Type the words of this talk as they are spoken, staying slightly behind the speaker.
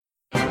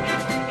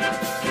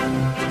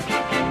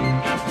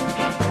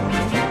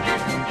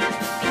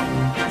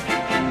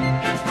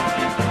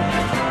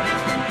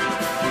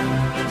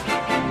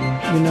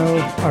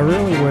I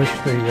really wish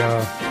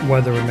the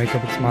weather would make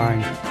up its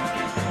mind.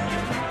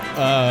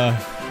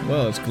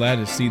 Well, it's glad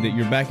to see that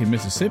you're back in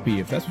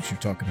Mississippi, if that's what you're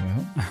talking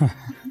about.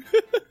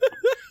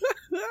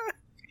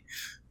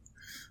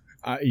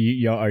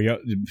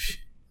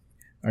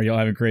 Are y'all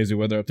having crazy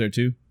weather up there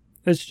too?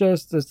 It's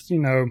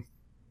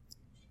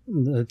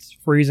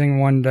freezing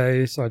one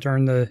day, so I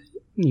turn the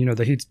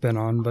heat's been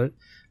on, but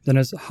then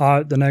it's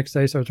hot the next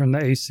day, so I turn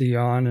the AC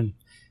on, and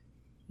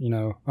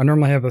I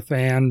normally have a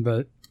fan,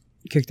 but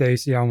kick the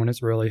AC on when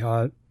it's really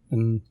hot.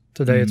 And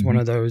today it's one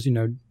of those,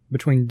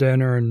 between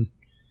dinner and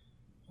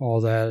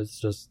all that,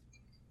 it's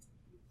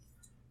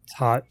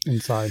hot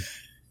inside.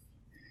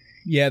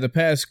 Yeah, the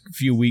past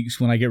few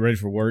weeks when I get ready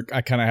for work,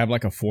 I kind of have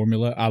like a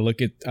formula. I look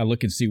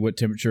and see what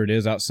temperature it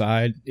is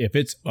outside. If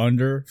it's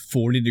under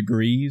 40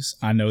 degrees,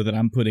 I know that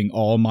I'm putting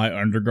all my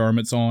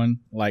undergarments on,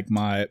 like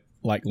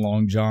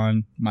long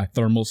john, my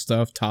thermal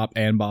stuff, top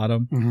and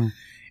bottom. Mm-hmm.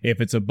 If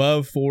it's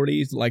above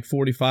 40, like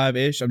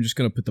 45-ish, I'm just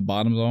going to put the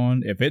bottoms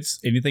on. If it's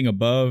anything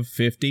above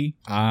 50,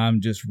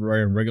 I'm just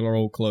wearing regular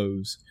old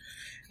clothes.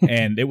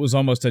 And it was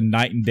almost a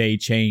night and day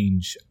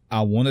change.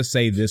 I want to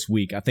say this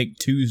week, I think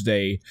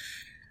Tuesday,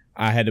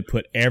 I had to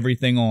put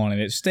everything on, and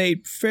it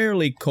stayed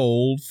fairly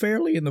cold,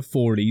 fairly in the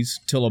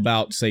 40s till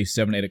about, say,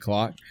 7, 8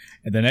 o'clock.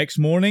 And the next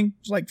morning, it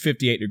was like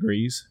 58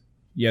 degrees.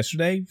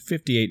 Yesterday,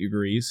 58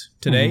 degrees.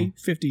 Today,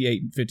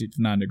 58 and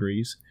 59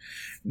 degrees.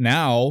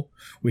 Now,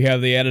 we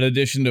have the added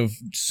addition of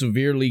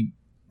severely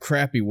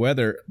crappy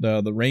weather,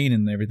 the rain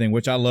and everything,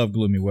 which I love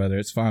gloomy weather.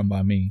 It's fine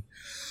by me.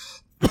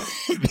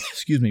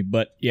 Excuse me,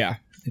 but yeah,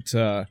 it's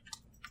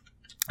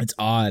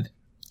odd.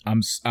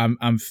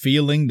 I'm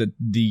feeling that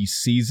the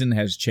season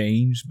has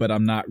changed, but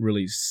I'm not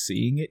really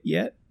seeing it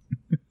yet.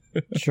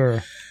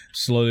 Sure.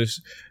 Slowly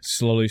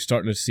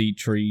starting to see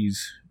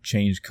trees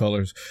change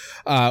colors.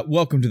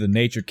 Welcome to the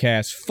Nature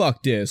Cast.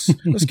 Fuck this.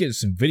 Let's get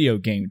some video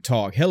game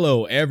talk.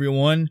 Hello,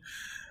 everyone.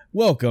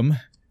 Welcome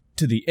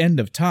to the end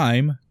of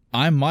time.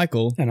 I'm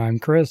Michael. And I'm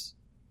Chris.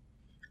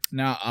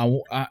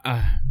 Now,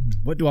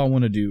 what do I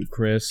want to do,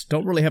 Chris?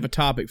 Don't really have a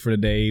topic for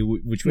today,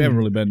 which we haven't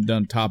really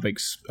done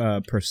topics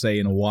per se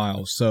in a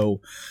while. So,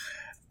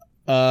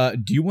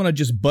 do you want to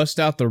just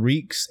bust out the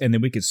reeks and then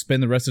we can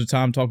spend the rest of the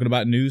time talking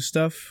about news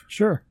stuff?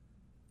 Sure.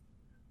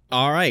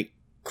 All right,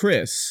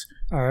 Chris.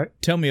 All right.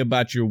 Tell me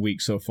about your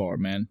week so far,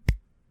 man.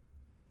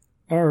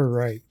 All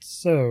right.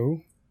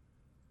 So,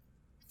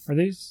 are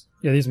these?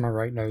 Yeah, these are my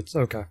right notes.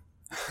 Okay.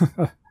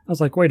 I was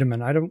like, wait a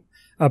minute.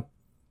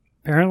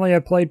 Apparently, I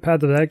played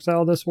Path of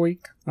Exile this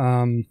week.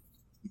 Oh,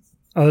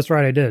 that's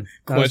right, I did.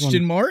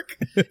 Question mark?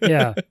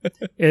 Yeah.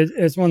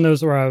 It's one of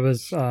those where I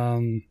was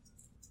kind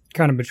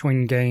of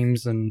between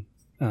games and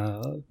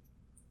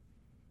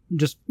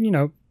just,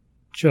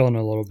 chilling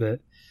a little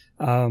bit.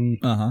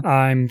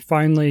 I'm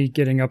finally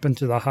getting up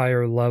into the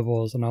higher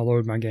levels, and I'll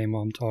load my game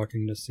while I'm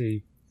talking to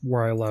see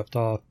where I left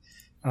off.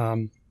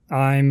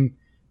 I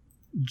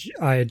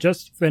had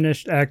just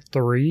finished Act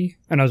 3,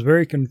 and I was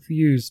very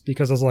confused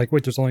because I was like,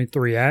 wait, there's only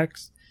 3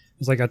 acts? I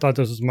was like, I thought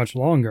this was much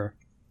longer.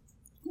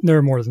 There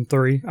are more than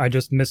 3. I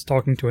just missed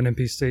talking to an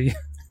NPC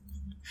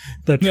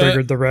that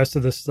triggered the rest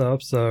of this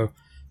stuff, so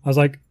I was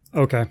like,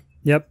 okay,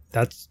 yep,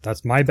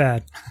 that's my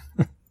bad.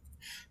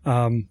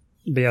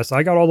 But yeah, so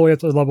I got all the way up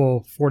to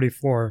level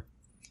 44.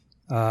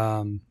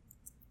 But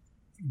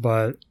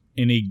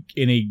any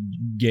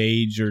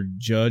gauge or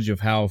judge of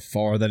how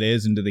far that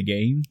is into the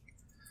game?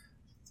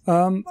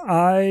 I'm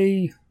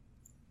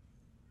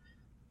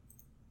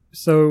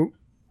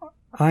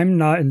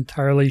not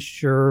entirely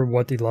sure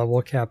what the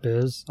level cap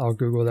is. I'll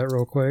Google that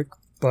real quick.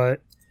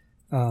 But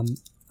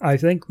I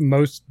think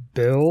most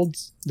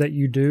builds that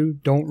you do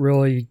don't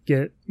really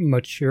get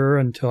mature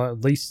until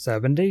at least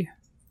 70.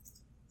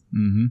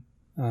 Mm-hmm.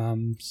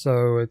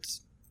 So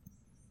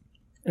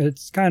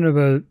it's kind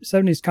of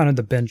 70 is kind of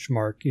the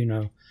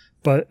benchmark,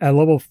 But at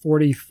level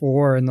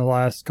 44 in the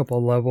last couple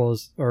of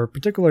levels, or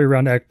particularly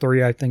around Act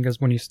 3, I think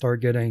is when you start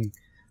getting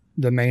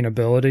the main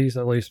abilities,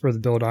 at least for the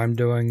build I'm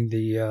doing,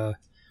 the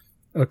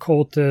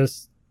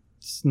Occultist,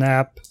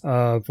 Snap,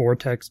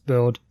 Vortex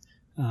build.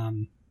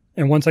 And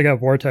once I got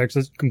Vortex,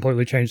 it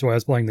completely changed the way I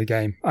was playing the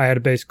game. I had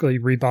to basically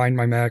rebind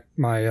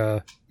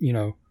my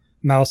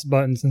mouse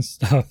buttons and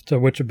stuff to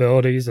which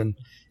abilities, and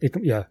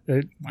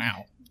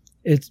wow.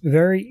 It's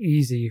very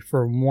easy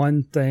for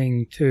one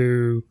thing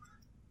to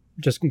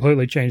just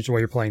completely change the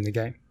way you're playing the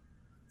game.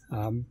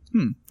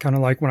 Kind of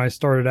like when I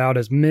started out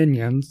as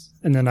minions,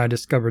 and then I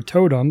discovered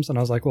totems, and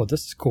I was like, well,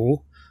 this is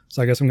cool.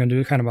 So I guess I'm going to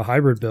do kind of a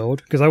hybrid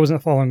build, because I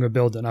wasn't following a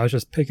build then. I was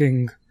just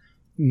picking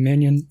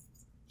minion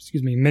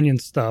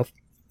stuff.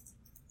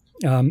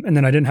 And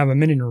then I didn't have a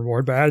minion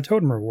reward, but I had a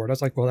totem reward. I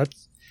was like, well,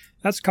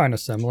 that's kind of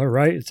similar,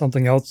 right? It's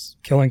something else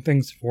killing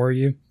things for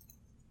you.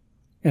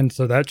 And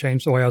so that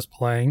changed the way I was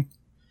playing.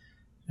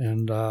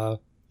 And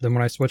then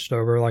when I switched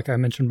over, like I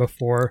mentioned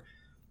before,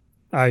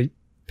 I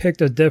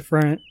picked a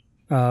different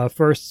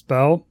first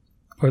spell,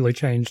 completely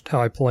changed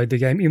how I played the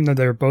game, even though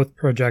they were both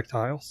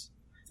projectiles.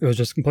 It was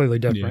just completely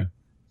different.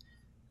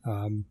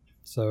 Yeah.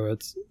 So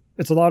it's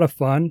a lot of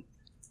fun.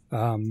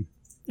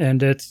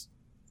 And it's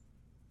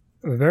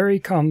very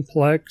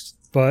complex,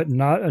 but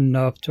not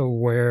enough to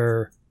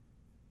where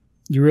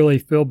you really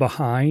feel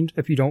behind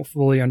if you don't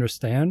fully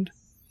understand.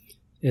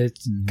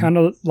 It's kind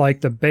of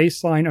like the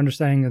baseline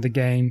understanding of the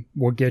game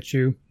will get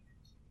you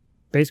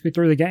basically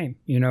through the game,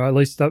 at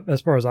least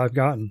as far as I've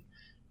gotten.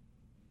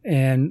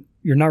 And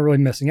you're not really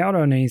missing out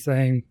on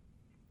anything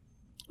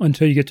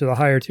until you get to the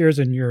higher tiers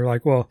and you're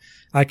like, well,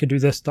 I could do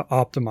this to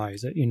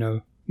optimize it,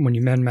 when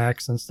you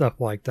min-max and stuff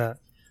like that,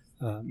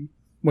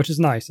 which is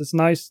nice. It's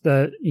nice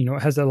that,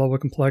 it has that level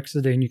of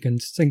complexity and you can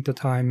sink the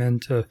time in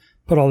to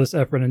put all this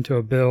effort into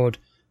a build,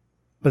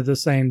 but at the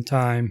same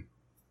time,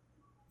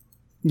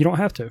 you don't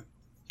have to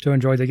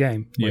enjoy the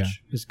game,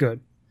 which is good.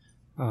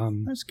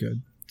 That's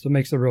good. So it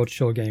makes a real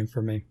chill game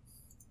for me.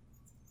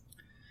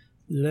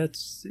 Let's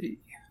see.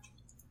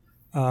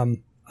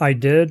 I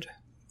did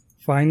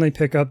finally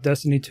pick up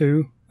Destiny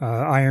 2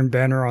 Iron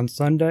Banner on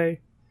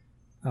Sunday.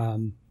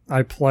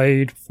 I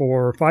played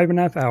for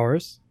 5.5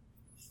 hours,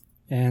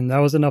 and that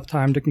was enough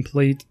time to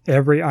complete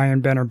every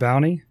Iron Banner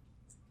bounty,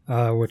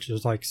 which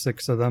is like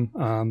 6 of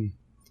them.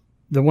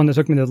 The one that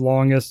took me the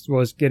longest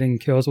was getting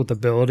kills with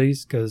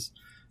abilities, because,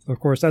 of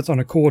course, that's on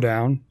a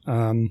cooldown,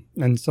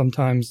 and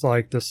sometimes,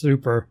 like the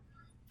super,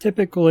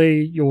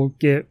 typically you'll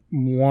get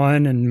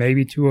 1 and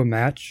maybe 2 a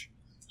match,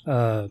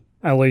 at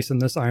least in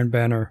this Iron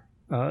Banner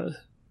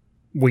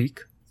week,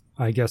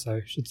 I guess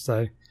I should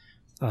say.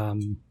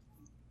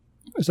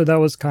 So that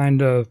was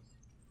kind of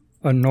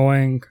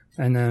annoying.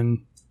 And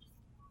then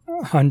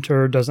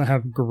Hunter doesn't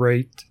have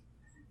great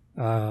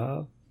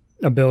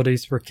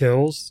abilities for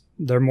kills.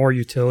 They're more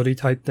utility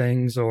type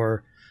things,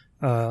 or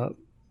I'll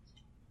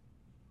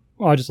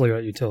just leave it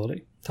at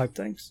utility type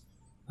things.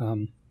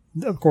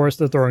 Of course,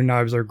 the throwing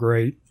knives are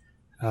great,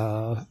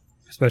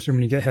 especially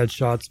when you get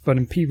headshots. But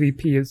in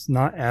PvP, it's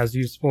not as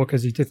useful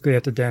because you typically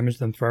have to damage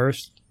them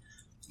first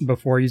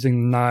before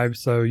using the knife.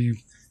 So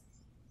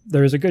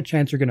there's a good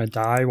chance you're going to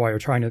die while you're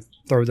trying to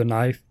throw the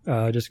knife,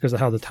 just because of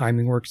how the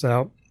timing works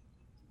out.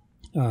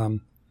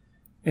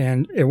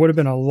 And it would have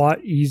been a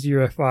lot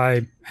easier if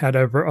I had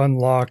ever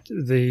unlocked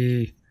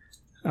the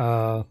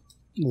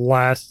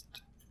last...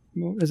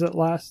 Is it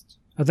last?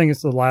 I think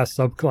it's the last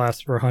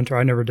subclass for Hunter.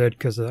 I never did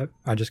because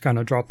I just kind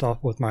of dropped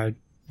off with my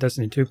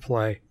Destiny 2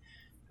 play.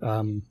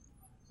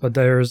 But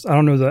there's... I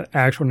don't know the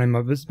actual name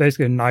of it. It's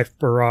basically a Knife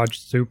Barrage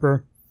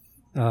Super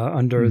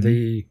under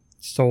the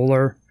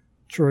Solar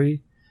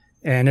Tree.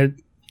 And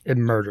it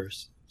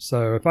murders.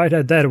 So if I'd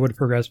had that, it would have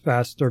progressed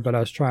faster, but I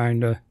was trying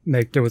to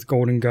make do with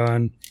Golden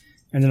Gun.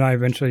 And then I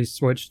eventually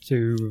switched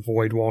to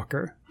Void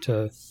Walker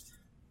to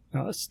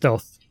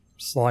stealth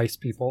slice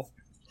people.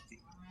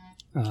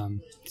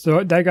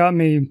 So that got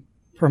me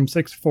from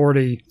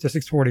 640 to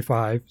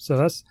 645. So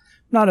that's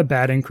not a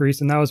bad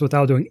increase. And that was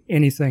without doing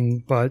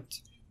anything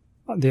but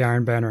the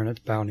Iron Banner and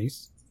its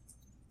bounties.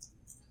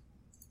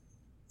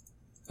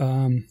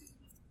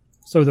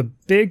 So the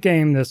big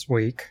game this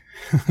week,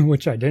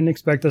 which I didn't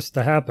expect this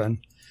to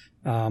happen,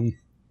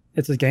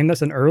 it's a game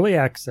that's in early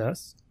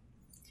access.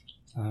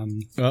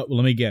 Well,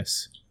 let me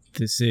guess.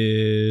 This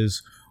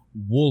is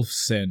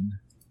Wolfenstein.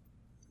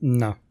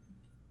 No.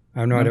 I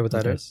have no idea what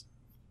that is.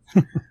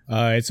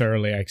 It's an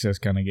early access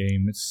kind of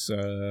game. It's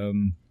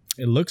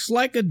it looks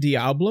like a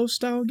Diablo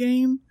style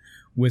game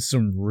with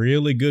some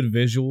really good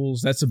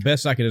visuals. That's the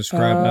best I could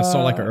describe it. I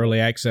saw like an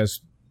early access.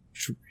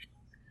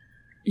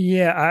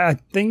 Yeah, I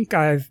think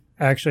I've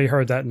actually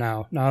heard that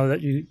now. Now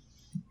that you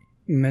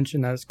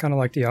mentioned that, it's kind of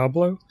like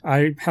Diablo.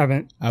 I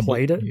haven't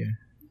played it. Yeah.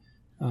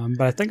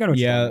 But I think I know what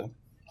you're talking about.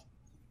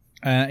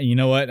 You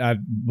know what?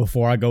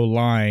 Before I go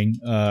lying,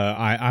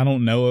 I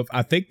don't know if...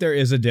 I think there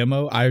is a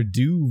demo. I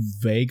do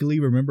vaguely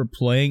remember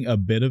playing a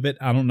bit of it.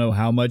 I don't know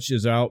how much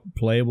is out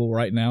playable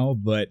right now,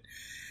 but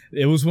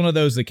it was one of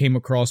those that came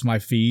across my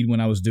feed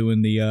when I was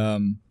doing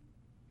the...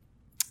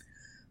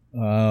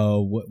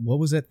 what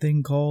was that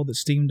thing called that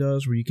Steam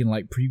does where you can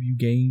like preview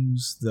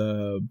games?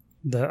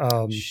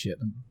 Shit.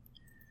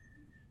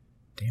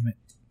 Damn it.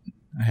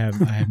 I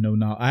have no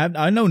knowledge.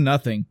 I know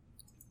nothing.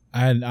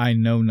 I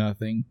know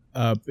nothing.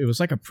 It was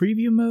like a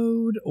preview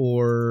mode,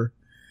 or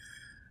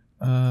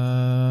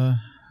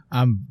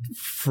I'm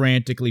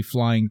frantically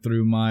flying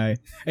through my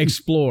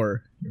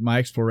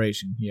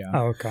exploration. Yeah.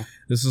 Oh, okay.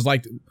 This is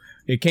like,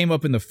 it came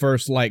up in the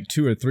first like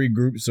 2 or 3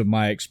 groups of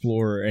my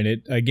Explorer, and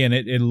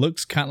it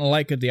looks kind of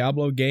like a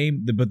Diablo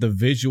game, but the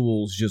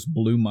visuals just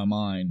blew my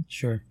mind.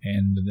 Sure.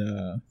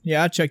 And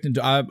I checked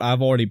into.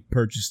 I've already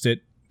purchased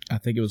it. I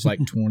think it was like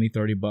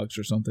 $20-$30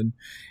 or something.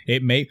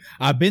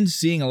 I've been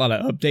seeing a lot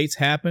of updates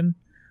happen,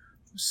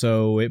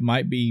 so it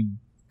might be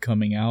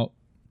coming out.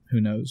 Who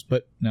knows?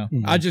 But no,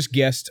 I just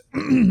guessed.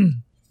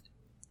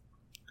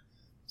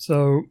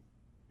 So,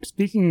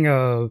 speaking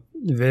of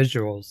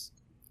visuals,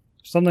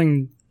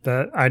 something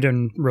that I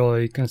didn't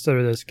really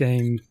consider this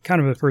game kind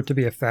of for it to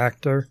be a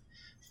factor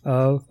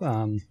of,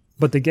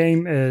 but the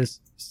game is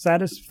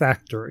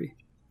Satisfactory.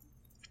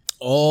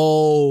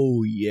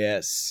 Oh,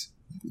 yes.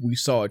 We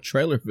saw a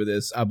trailer for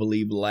this, I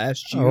believe,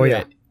 last year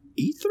at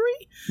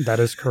E3? That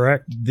is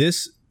correct.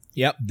 This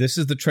Yep, this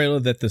is the trailer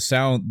that the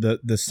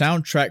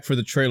soundtrack for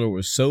the trailer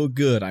was so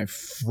good. I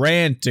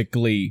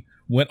frantically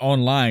went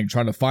online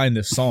trying to find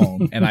this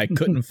song, and I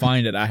couldn't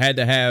find it.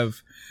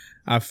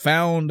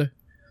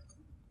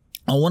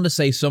 I want to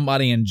say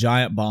somebody in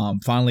Giant Bomb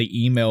finally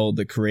emailed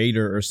the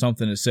creator or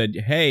something and said,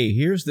 hey,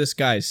 here's this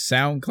guy's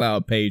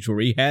SoundCloud page where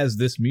he has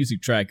this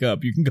music track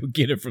up. You can go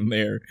get it from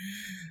there.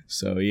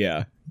 So,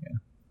 yeah.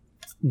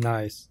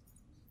 Nice.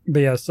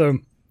 But yeah, so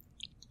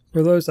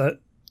for those that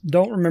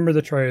don't remember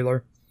the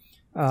trailer,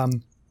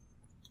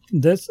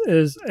 this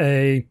is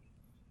a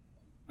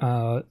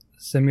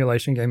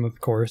simulation game, of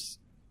course.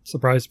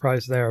 Surprise,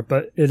 surprise there.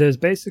 But it is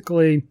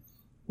basically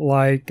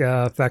like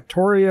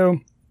Factorio,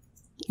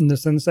 in the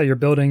sense that you're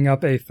building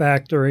up a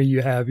factory.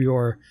 You have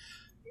your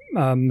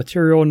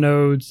material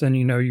nodes, and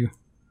you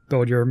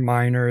build your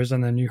miners,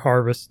 and then you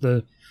harvest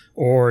the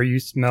ore, you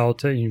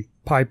smelt it, you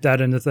pipe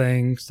that into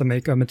things to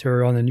make a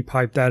material, and then you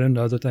pipe that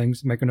into other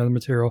things to make another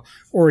material.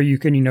 Or you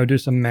can do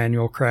some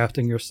manual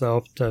crafting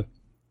yourself.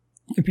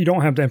 If you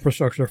don't have the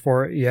infrastructure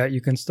for it yet,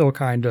 you can still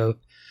kind of,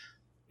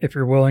 if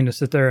you're willing to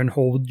sit there and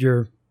hold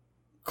your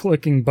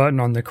clicking button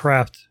on the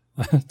craft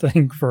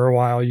thing for a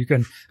while, you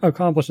can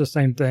accomplish the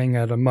same thing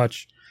at a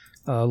much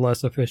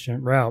less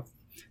efficient route.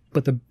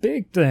 But the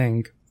big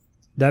thing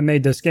that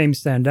made this game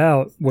stand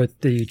out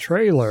with the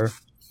trailer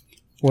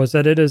was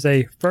that it is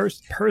a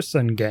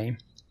first-person game,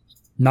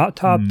 not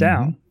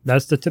top-down.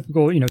 That's the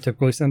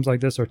typically sims like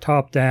this are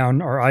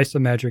top-down or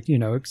isometric,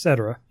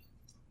 etc.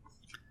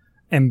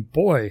 And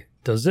boy,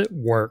 does it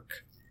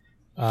work.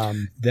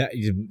 I'm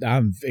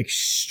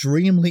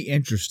extremely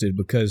interested,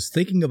 because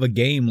thinking of a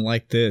game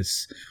like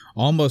this,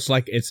 almost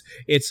like it's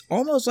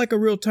almost like a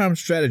real-time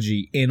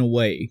strategy in a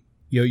way.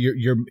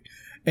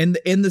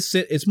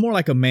 It's more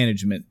like a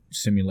management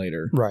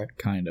simulator, right?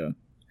 Kind of,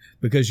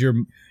 because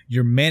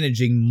you're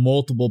managing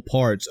multiple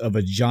parts of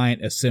a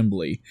giant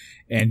assembly,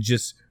 and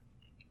just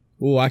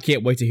I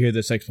can't wait to hear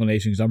this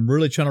explanation, because I'm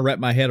really trying to wrap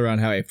my head around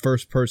how a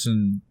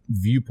first-person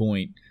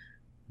viewpoint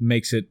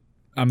makes it.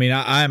 I mean,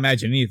 I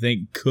imagine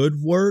anything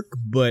could work,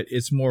 but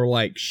it's more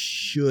like,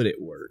 should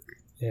it work?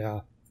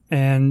 Yeah.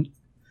 And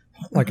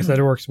like I said,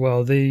 it works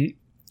well. It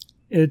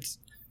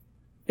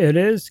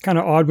is kind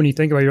of odd when you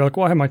think about it. You're like,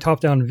 well, I have my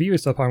top-down view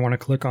stuff. I want to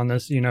click on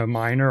this,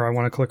 miner. I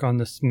want to click on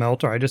this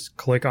smelter. I just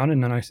click on it,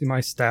 and then I see my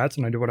stats,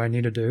 and I do what I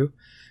need to do.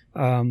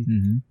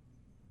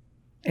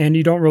 And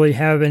you don't really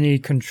have any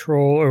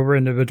control over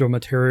individual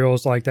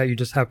materials like that. You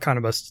just have kind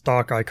of a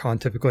stock icon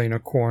typically in a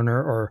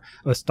corner, or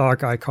a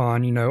stock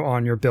icon,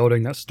 on your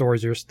building that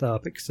stores your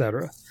stuff,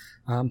 etc.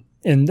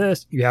 In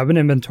this, you have an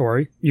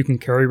inventory. You can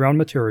carry around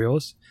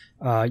materials.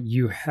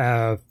 You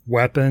have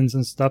weapons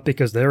and stuff,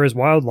 because there is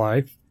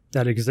wildlife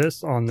that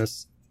exists on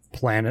this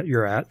planet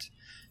you're at.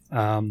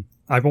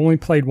 I've only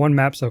played one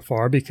map so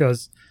far,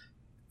 because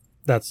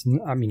I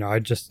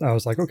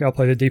was like, okay, I'll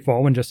play the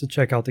default one just to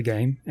check out the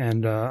game.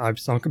 And I've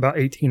sunk about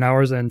 18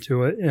 hours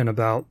into it in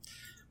about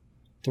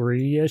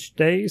 3-ish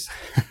days.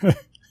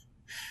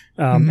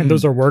 And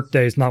those are work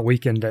days, not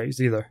weekend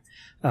days either.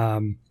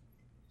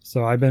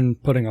 So I've been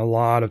putting a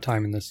lot of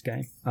time in this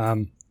game.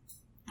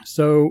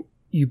 So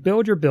you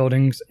build your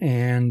buildings,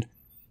 and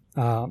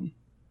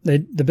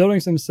the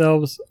buildings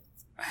themselves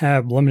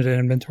have limited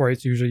inventory.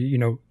 It's usually,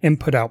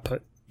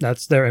 input-output.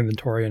 That's their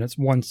inventory, and it's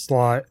one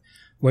slot,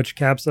 which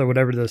caps at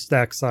whatever the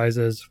stack size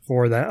is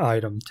for that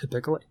item,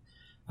 typically.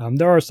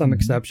 There are some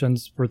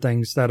exceptions for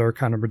things that are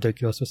kind of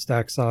ridiculous with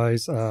stack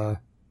size,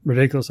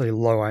 ridiculously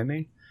low, I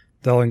mean.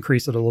 They'll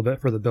increase it a little bit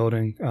for the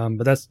building,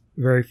 but that's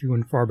very few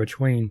and far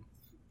between.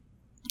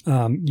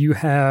 You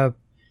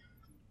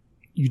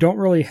don't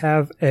really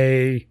have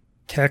a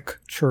tech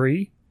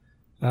tree.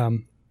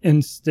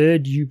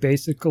 Instead, you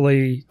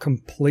basically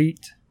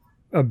complete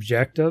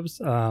objectives.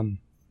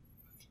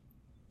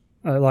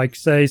 Like,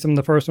 say, some of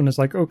the first one is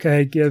like,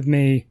 okay, give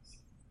me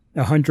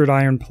 100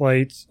 iron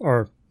plates,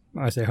 or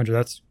I say 100,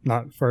 that's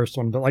not first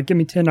one, but like, give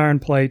me 10 iron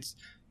plates,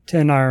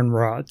 10 iron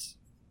rods.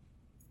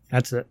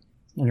 That's it.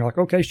 And you're like,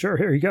 okay, sure,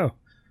 here you go.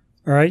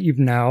 All right, you've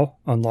now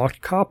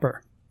unlocked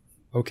copper.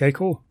 Okay,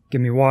 cool.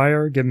 Give me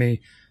wire, give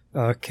me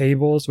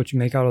cables, which you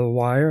make out of the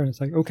wire. And it's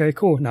like, okay,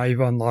 cool. Now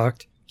you've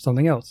unlocked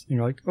something else. And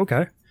you're like,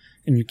 okay.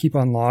 And you keep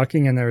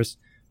unlocking, and there's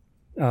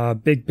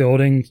big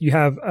building. You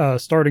have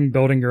starting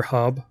building your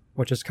hub,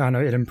 which is kind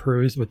of, it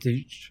improves with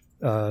each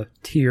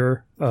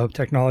tier of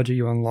technology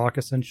you unlock,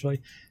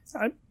 essentially.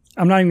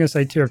 I'm not even going to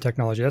say tier of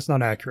technology. That's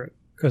not accurate,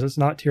 because it's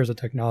not tiers of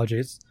technology.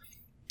 It's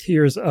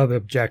tiers of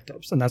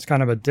objectives, and that's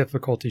kind of a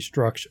difficulty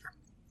structure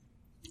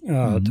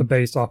to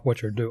base off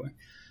what you're doing.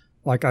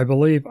 Like, I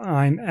believe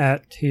I'm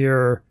at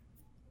tier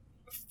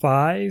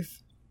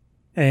 5,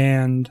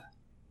 and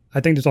I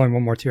think there's only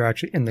one more tier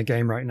actually in the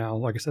game right now.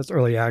 Like I said, it's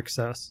early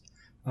access.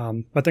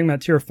 But I think I'm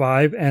at tier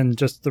 5, and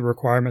just the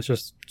requirements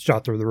just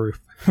shot through the roof.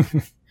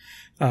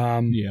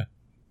 Yeah.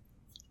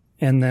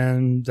 And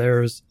then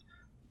there's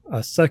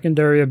a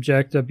secondary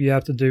objective you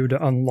have to do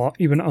to unlock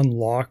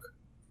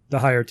the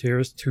higher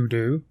tiers to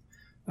do.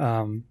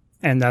 And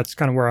that's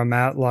kind of where I'm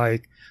at.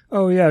 Like,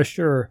 oh yeah,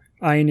 sure,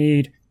 I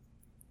need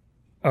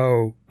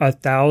oh,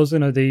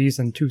 1,000 of these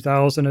and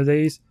 2,000 of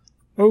these.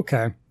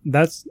 Okay,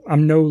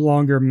 I'm no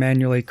longer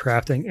manually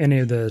crafting any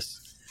of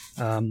this.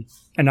 And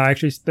I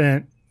actually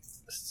spent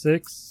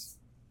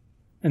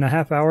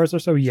 6.5 hours or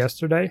so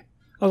yesterday.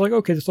 I was like,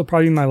 okay, this will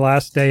probably be my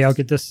last day. I'll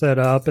get this set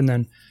up, and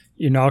then,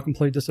 I'll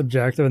complete this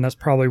objective, and that's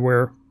probably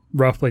where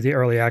roughly the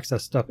early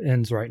access stuff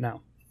ends right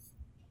now.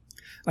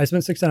 I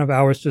spent 6.5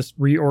 hours just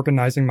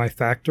reorganizing my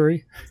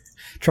factory,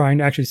 trying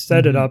to actually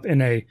set it up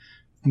in a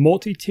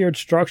multi-tiered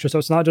structure, so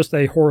it's not just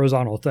a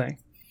horizontal thing.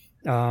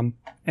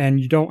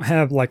 And you don't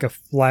have like a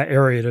flat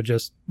area to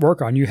just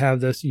work on. You have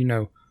this,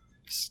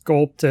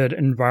 sculpted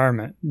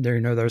environment.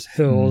 There, there's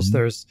hills,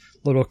 there's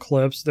little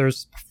cliffs,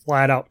 there's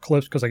flat out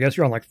cliffs, because I guess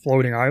you're on like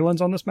floating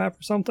islands on this map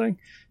or something.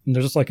 And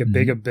there's just like a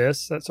big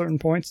abyss at certain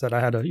points that I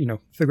had to,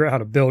 figure out how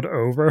to build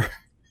over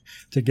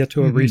to get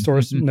to a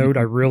resource node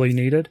I really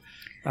needed.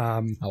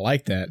 I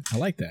like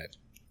that.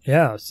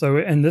 Yeah. So,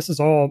 and this is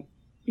all,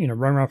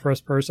 run around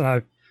first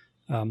person.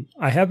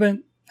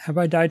 Have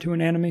I died to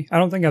an enemy? I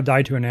don't think I've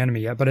died to an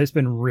enemy yet, but it's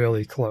been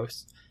really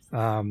close.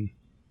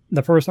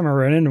 The first time I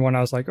ran into one,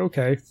 I was like,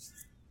 okay,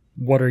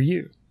 what are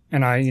you?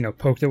 And I,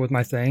 poked it with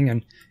my thing,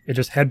 and it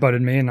just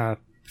headbutted me, and I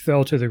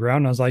fell to the ground.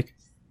 And I was like,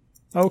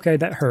 okay,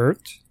 that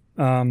hurt.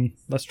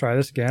 Let's try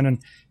this again.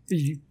 And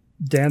you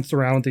dance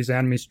around with these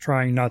enemies,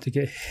 trying not to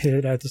get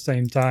hit at the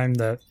same time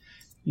that,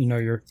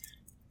 you're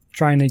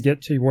trying to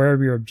get to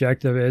wherever your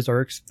objective is, or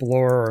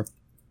explore,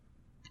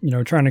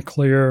 or, trying to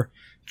clear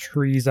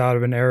trees out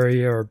of an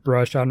area or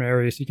brush out an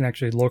area so you can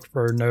actually look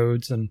for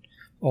nodes and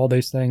all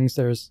these things.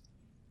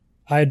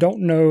 I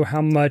don't know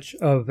how much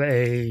of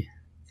a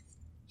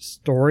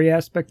story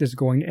aspect is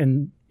going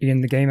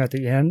in the game at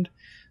the end,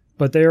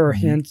 but there are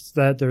hints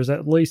that there's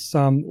at least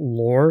some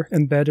lore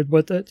embedded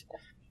with it.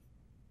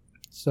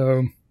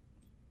 So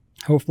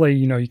hopefully,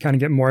 you kind of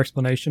get more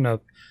explanation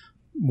of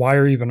why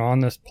you're even on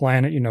this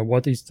planet,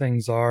 what these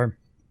things are.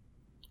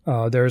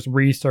 There's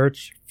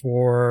research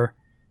for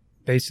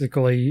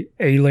basically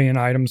alien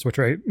items, which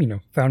are,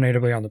 found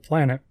natively on the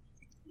planet.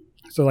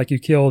 So like you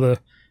kill the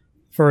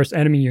first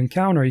enemy you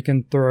encounter, you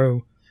can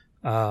throw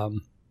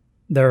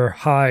their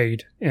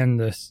hide in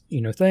this,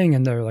 thing,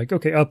 and they're like,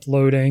 okay,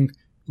 uploading,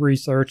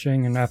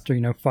 researching, and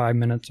after, 5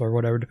 minutes or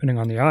whatever, depending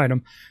on the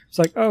item, it's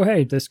like, oh,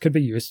 hey, this could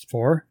be used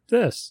for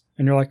this.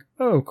 And you're like,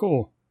 oh,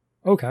 cool.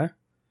 Okay.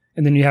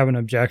 And then you have an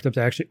objective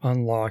to actually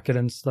unlock it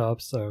and stuff.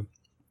 So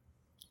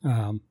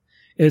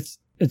it's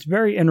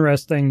very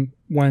interesting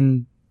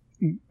when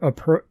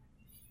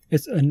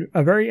it's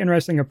a very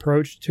interesting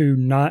approach to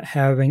not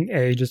having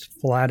a just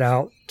flat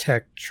out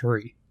tech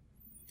tree.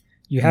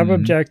 You have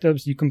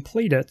objectives, you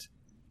complete it,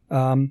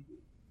 and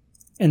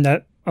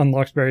that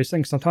unlocks various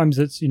things. Sometimes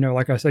it's,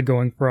 like I said,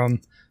 going from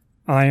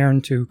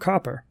iron to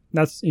copper.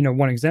 That's,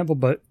 one example,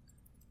 but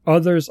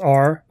others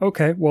are,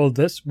 okay, well,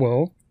 this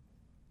will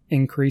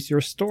increase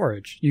your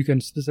storage. You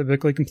can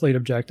specifically complete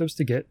objectives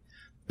to get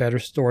better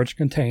storage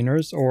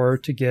containers or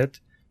to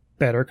get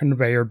better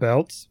conveyor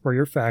belts for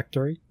your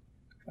factory.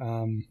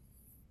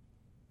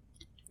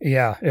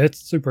 Yeah, it's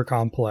super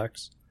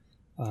complex.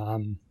 Yeah,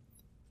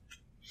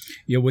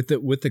 with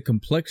the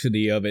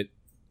complexity of it,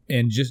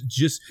 and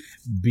just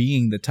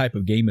being the type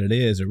of game it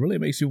is, it really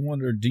makes you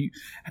wonder: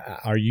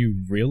 are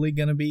you really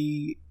going to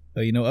be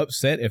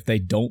upset if they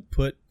don't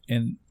put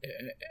in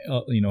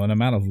an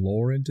amount of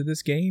lore into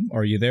this game?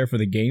 Are you there for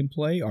the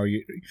gameplay? Are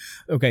you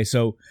okay?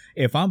 So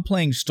if I'm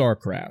playing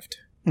StarCraft.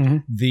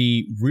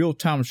 The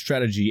real-time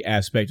strategy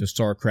aspect of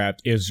StarCraft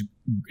is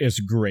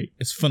great.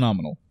 It's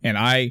phenomenal. And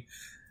I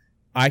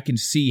can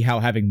see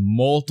how having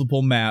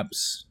multiple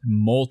maps,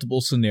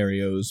 multiple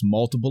scenarios,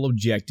 multiple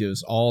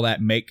objectives, all that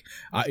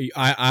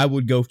I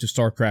would go to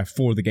StarCraft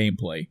for the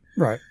gameplay.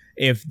 Right.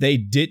 If they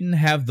didn't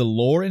have the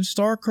lore in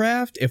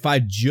StarCraft, if I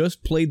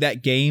just played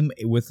that game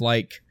with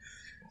like,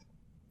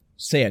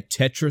 say, a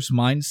Tetris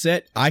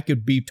mindset, I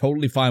could be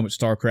totally fine with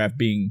StarCraft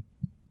being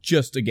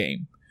just a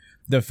game.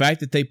 The fact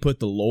that they put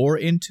the lore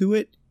into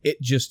it,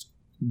 it just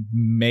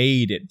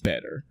made it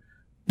better.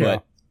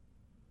 But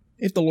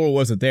if the lore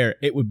wasn't there,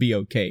 it would be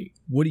okay.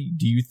 What do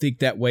you think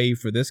that way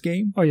for this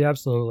game? Oh yeah,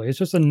 absolutely. It's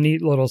just a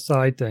neat little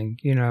side thing.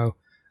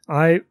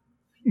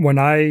 When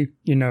I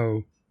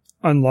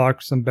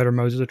unlocked some better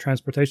modes of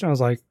transportation, I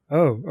was like,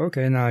 oh,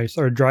 okay. And I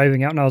started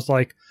driving out, and I was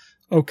like,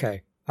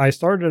 okay. I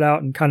started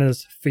out in kind of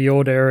this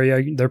field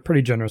area. They're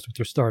pretty generous with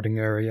your starting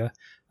area.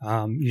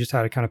 You just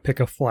had to kind of pick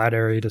a flat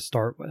area to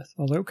start with.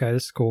 I was like, okay,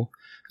 this is cool.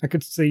 I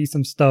could see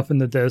some stuff in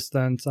the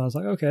distance. I was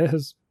like, okay, this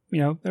is,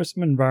 there's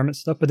some environment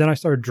stuff. But then I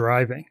started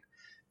driving,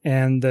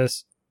 and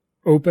this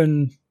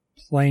open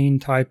plain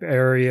type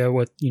area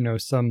with,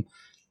 some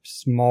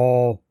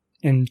small,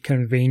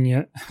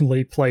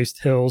 inconveniently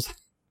placed hills.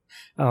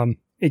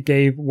 It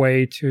gave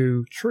way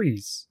to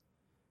trees,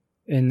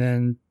 and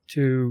then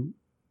to,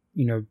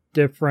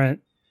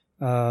 different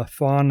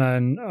fauna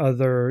and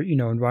other,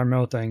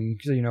 environmental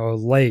things, a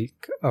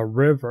lake, a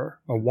river,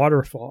 a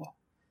waterfall.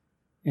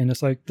 And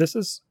it's like, this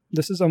is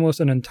almost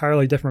an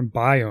entirely different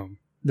biome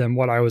than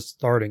what I was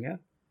starting at.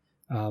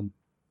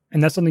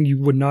 And that's something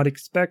you would not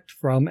expect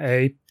from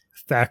a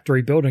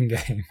factory building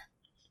game.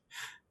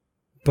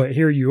 But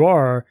here you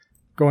are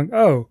going,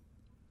 oh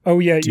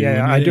yeah,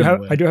 I do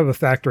have a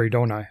factory,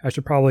 don't I? I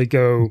should probably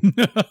go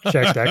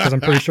check that because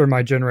I'm pretty sure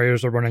my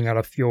generators are running out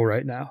of fuel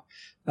right now.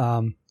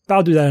 But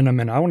I'll do that in a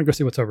minute. I want to go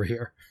see what's over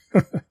here.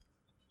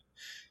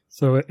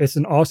 So it's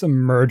an awesome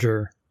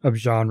merger of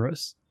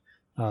genres.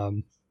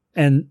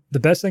 And the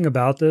best thing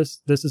about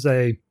this is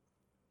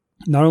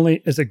not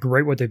only is it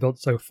great what they built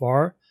so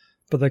far,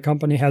 but the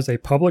company has a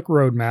public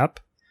roadmap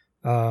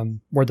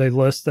where they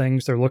list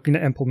things they're looking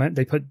to implement.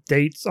 They put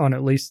dates on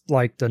at least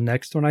like the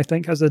next one, I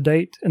think, has a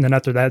date. And then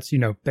after that's,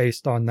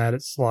 based on that,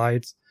 it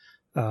slides.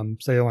 So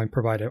they only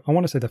provide it. I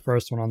want to say the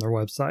first one on their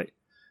website,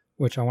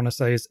 which I want to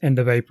say is end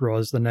of April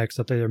is the next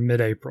update, or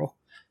mid-April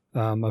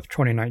of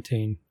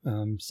 2019.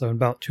 So in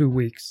about 2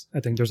 weeks, I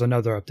think there's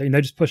another update. And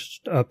they just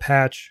pushed a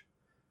patch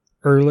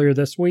earlier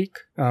this week.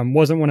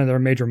 Wasn't one of their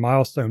major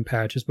milestone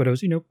patches, but it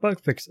was,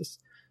 bug fixes.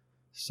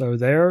 So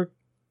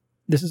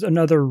this is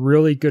another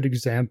really good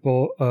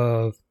example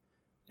of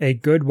a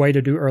good way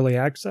to do early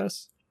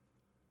access.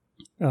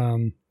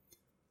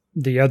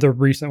 The other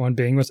recent one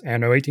being was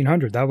Anno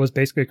 1800. That was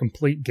basically a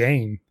complete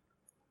game.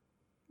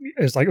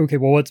 It's like, okay,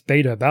 well, what's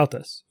beta about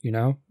this?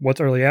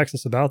 What's early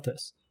access about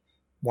this?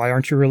 Why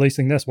aren't you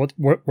releasing this?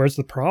 Where's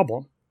the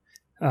problem?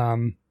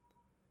 And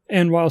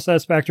while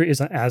Satisfactory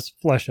isn't as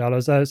fleshed out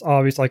as that, it's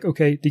obvious like,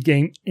 okay, the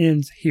game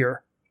ends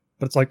here.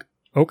 But it's like,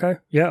 okay,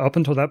 yeah, up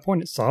until that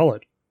point, it's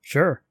solid.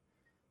 Sure.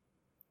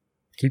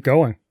 Keep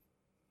going.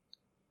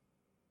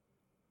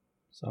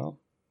 So,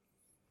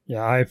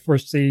 yeah, I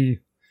foresee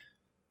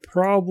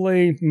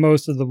probably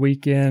most of the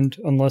weekend,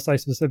 unless I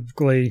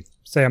specifically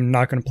say I'm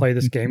not going to play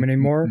this game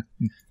anymore,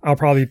 I'll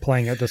probably be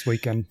playing it this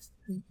weekend.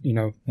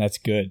 That's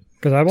good.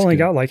 Because I've only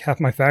got like half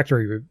my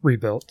factory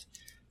rebuilt.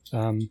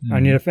 I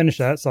need to finish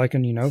that so I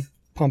can,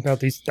 pump out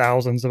these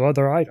thousands of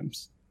other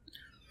items.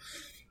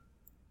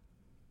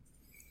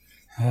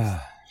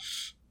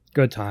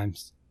 Good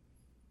times.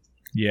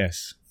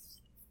 Yes.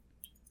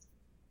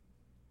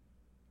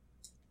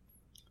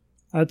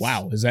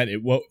 Wow, is that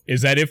it? Well,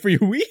 is that it for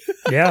your week?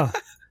 Yeah.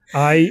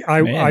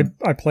 I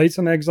played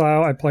some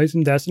Exile. I played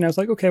some Destiny. I was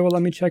like, okay, well,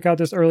 let me check out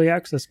this early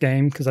access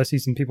game because I see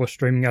some people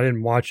streaming. I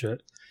didn't watch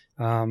it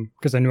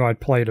because I knew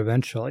I'd play it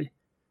eventually.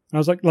 And I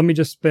was like, let me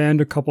just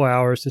spend a couple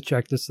hours to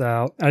check this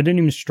out. I didn't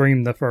even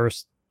stream the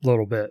first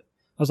little bit.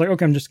 I was like,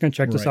 okay, I'm just going to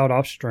check this out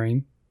off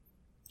stream,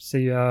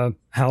 see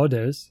how it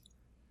is.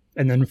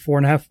 And then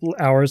 4.5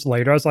 hours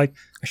later, I was like,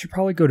 I should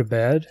probably go to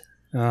bed.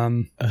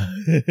 And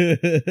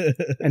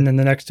then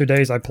the next 2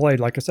 days I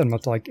played, like I said, I'm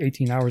up to like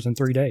 18 hours in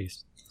 3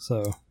 days.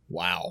 So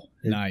wow,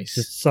 nice.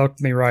 Just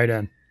sucked me right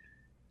in.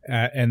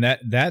 And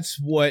that's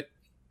what,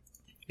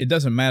 it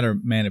doesn't matter,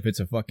 man, if it's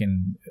a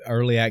fucking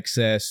early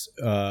access,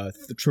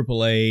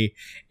 AAA,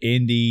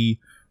 indie,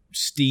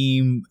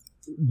 Steam,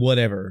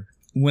 whatever.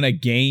 When a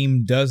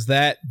game does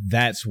that,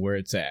 that's where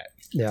it's at.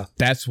 Yeah.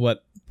 That's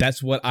what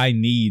I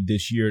need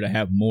this year to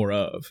have more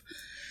of.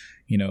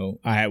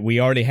 We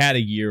already had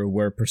a year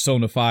where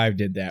Persona 5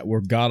 did that,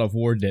 where God of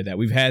War did that.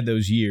 We've had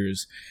those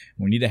years.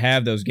 We need to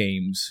have those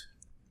games.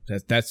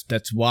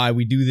 That's why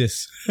we do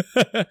this.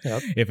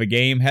 Yep. If a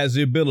game has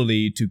the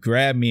ability to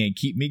grab me and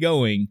keep me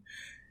going,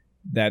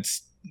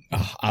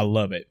 I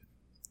love it.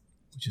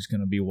 Which is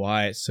going to be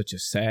why it's such a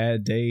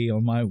sad day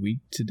on my week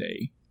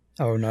today.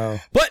 Oh no.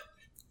 But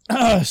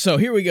so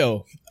here we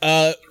go.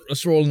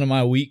 Let's roll into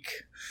my week.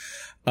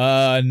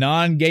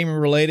 Non-gamer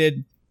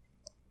related.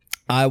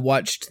 I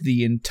watched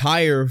the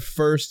entire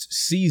first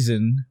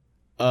season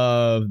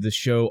of the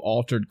show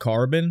Altered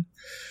Carbon.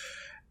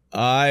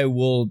 I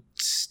will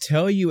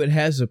tell you it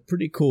has a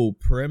pretty cool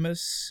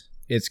premise.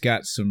 It's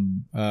got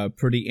some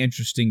pretty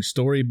interesting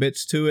story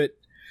bits to it.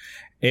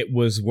 It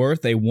was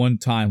worth a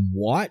one-time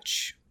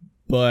watch,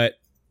 but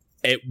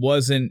it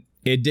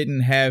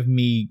didn't have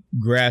me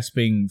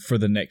grasping for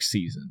the next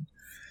season.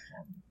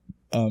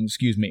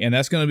 Excuse me. And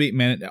that's going to be,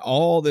 man,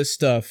 all this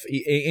stuff,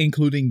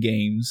 including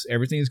games,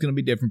 everything is going to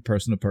be different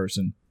person to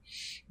person.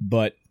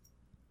 But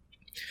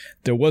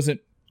there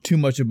wasn't too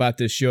much about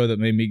this show that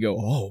made me go,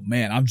 oh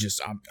man,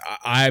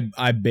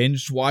 I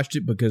binge watched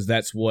it because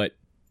that's what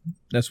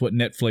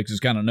Netflix is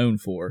kind of known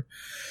for,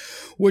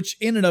 which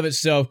in and of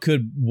itself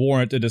could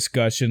warrant a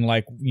discussion.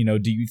 Like,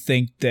 do you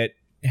think that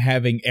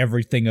having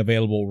everything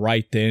available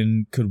right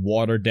then could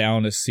water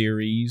down a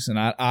series? And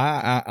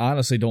I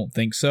honestly don't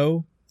think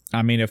so.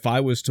 I mean, if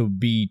I was to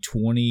be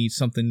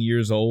 20-something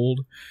years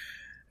old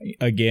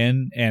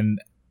again, and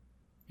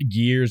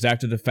years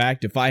after the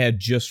fact, if I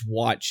just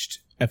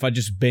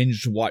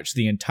binged watched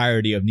the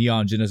entirety of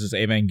Neon Genesis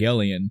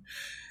Evangelion,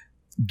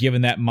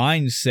 given that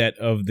mindset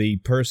of the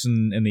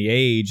person and the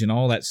age and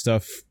all that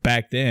stuff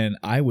back then,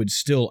 I would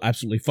still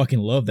absolutely fucking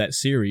love that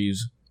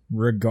series,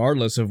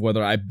 regardless of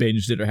whether I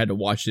binged it or had to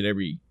watch it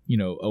every,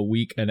 a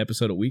week, an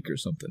episode a week or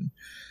something.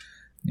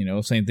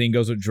 Same thing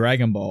goes with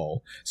Dragon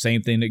Ball.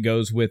 Same thing that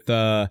goes with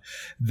the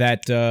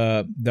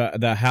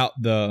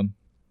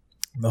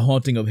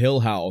Haunting of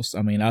Hill House.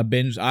 I mean,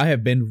 I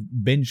have been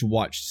binge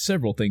watched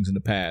several things in the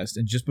past,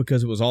 and just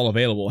because it was all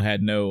available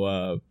had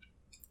no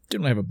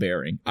didn't have a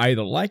bearing. I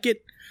either like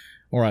it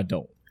or I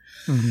don't.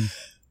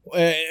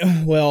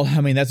 Mm-hmm. Well,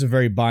 I mean, that's a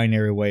very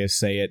binary way to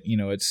say it. You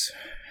know, it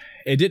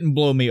didn't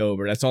blow me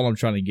over. That's all I'm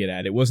trying to get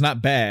at. It was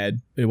not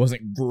bad. It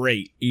wasn't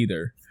great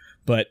either.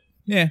 But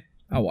yeah,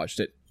 I watched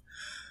it.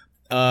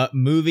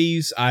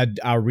 Movies, I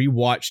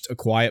rewatched A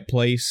Quiet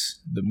Place,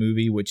 the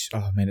movie, which,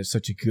 oh man, it's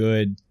such a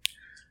good.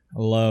 I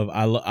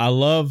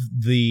love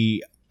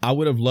the. I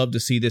would have loved to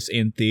see this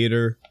in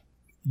theater,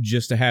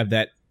 just to have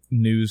that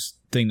news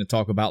thing to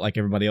talk about, like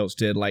everybody else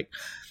did. Like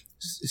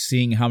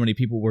seeing how many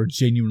people were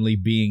genuinely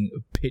being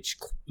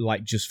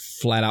like just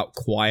flat out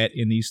quiet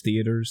in these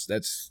theaters.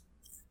 That's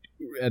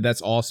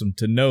awesome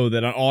to know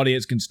that an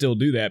audience can still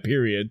do that.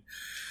 Period.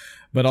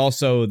 But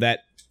also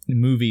that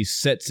movie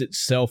sets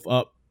itself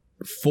up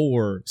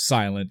for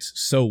silence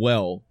so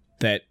well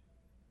that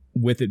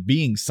with it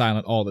being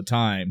silent all the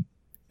time,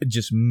 it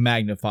just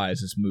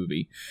magnifies this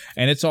movie,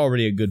 and it's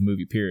already a good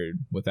movie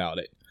period without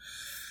it.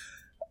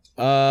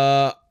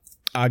 I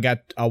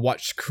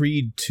watched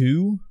Creed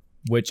 2,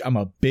 which I'm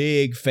a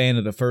big fan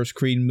of the first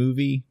Creed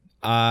movie.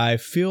 I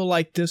feel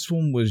like this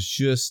one was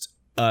just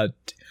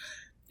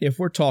if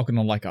we're talking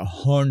on like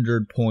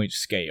 100-point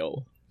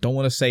scale, don't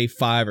want to say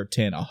 5 or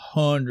 10,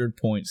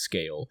 100-point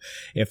scale.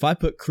 If I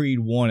put Creed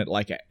 1 at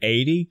like an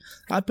 80,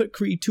 I put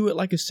Creed 2 at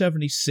like a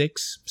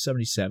 76,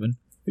 77.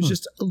 It's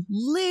just a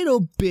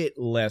little bit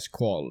less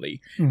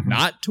quality. Mm-hmm.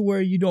 Not to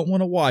where you don't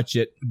want to watch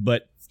it,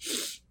 but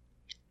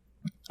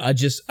I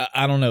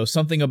don't know.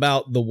 Something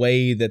about the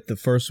way that the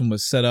first one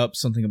was set up,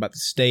 something about the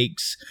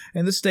stakes.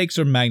 And the stakes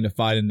are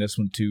magnified in this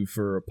one too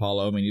for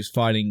Apollo. I mean, he's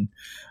fighting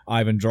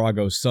Ivan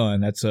Drago's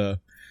son. It's a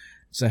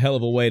hell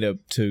of a way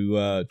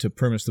to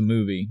premise the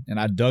movie, and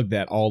I dug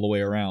that all the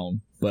way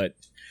around. But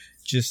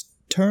just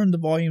turn the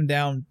volume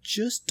down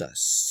just a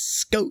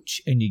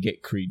scotch, and you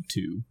get Creed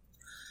 2.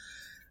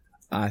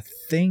 I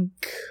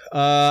think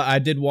I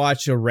did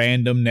watch a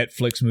random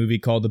Netflix movie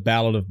called The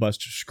Ballad of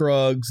Buster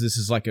Scruggs. This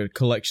is like a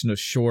collection of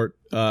short,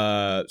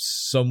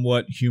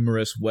 somewhat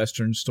humorous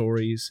Western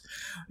stories.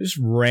 Just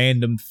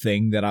random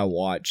thing that I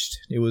watched.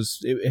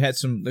 It had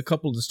a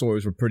couple of the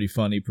stories were pretty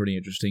funny, pretty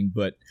interesting,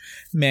 but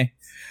meh.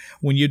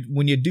 When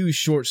you do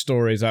short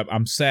stories,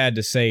 I'm sad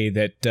to say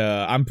that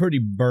I'm pretty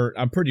burnt.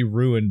 I'm pretty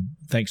ruined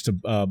thanks to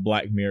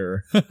Black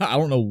Mirror. I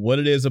don't know what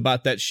it is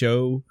about that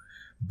show,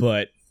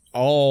 but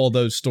all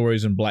those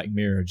stories in Black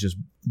Mirror just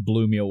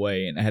blew me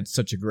away, and I had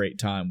such a great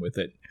time with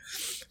it.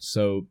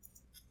 So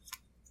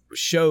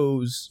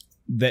shows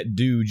that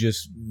do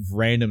just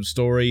random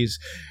stories,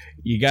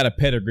 you got a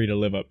pedigree to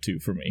live up to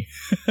for me.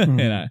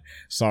 And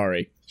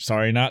sorry,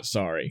 not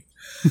sorry.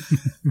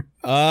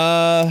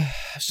 I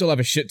still have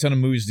a shit ton of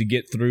movies to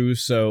get through.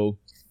 So,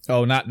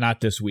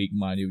 not this week,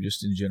 mind you,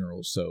 just in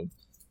general. So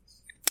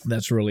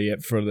that's really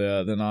it for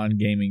the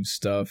non-gaming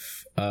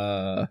stuff.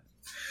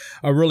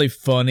 A really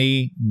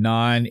funny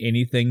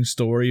non-anything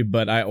story,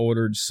 but I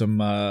ordered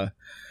some,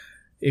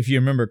 if you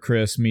remember,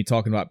 Chris, me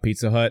talking about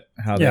Pizza Hut,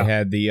 how they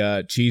had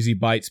the Cheesy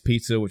Bites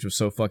pizza, which was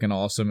so fucking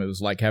awesome. It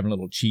was like having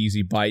little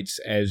cheesy bites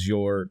as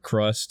your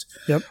crust.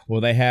 Yep. Well,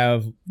 they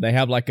have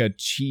like an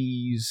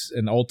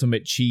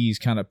ultimate cheese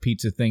kind of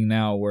pizza thing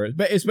now where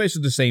it's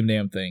basically the same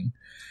damn thing.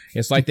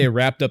 It's like they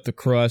wrapped up the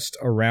crust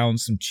around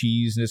some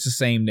cheese, and it's the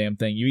same damn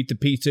thing. You eat the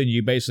pizza, and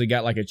you basically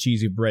got like a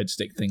cheesy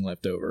breadstick thing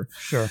left over.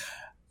 Sure.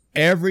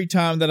 Every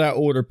time that I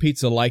order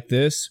pizza like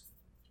this,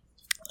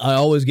 I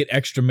always get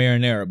extra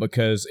marinara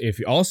because you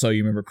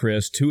remember,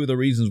 Chris, two of the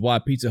reasons why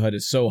Pizza Hut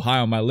is so high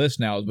on my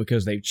list now is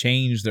because they've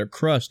changed their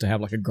crust to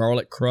have like a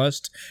garlic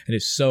crust, and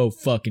it's so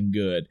fucking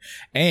good.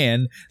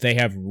 And they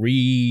have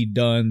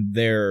redone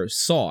their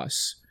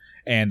sauce,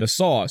 and the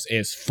sauce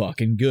is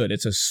fucking good.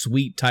 It's a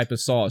sweet type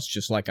of sauce,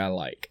 just like I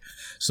like.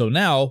 So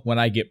now when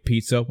I get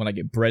pizza, when I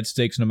get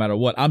breadsticks, no matter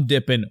what, I'm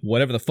dipping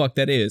whatever the fuck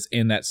that is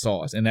in that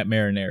sauce, in that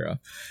marinara.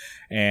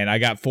 And I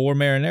got 4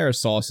 marinara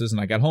sauces,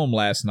 and I got home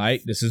last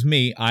night. This is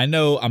me. I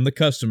know I'm the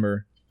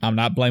customer. I'm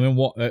not blaming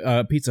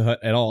Pizza Hut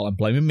at all. I'm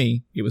blaming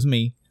me. It was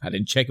me. I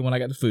didn't check it when I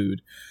got the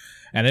food.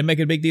 And I didn't make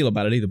a big deal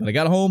about it either. But I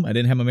got home. I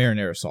didn't have my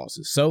marinara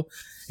sauces. So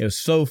it was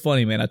so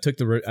funny, man. I took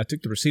the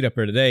receipt up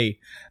there today.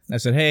 I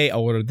said, hey, I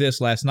ordered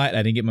this last night. I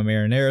didn't get my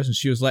marinaras. And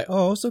she was like,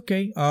 oh, it's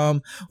okay.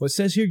 Well, it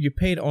says here you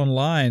paid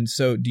online.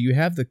 So do you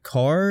have the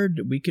card?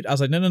 I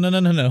was like,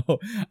 no.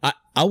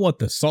 I want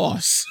the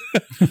sauce.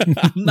 I'm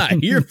not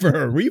here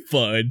for a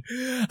refund.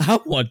 I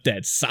want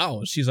that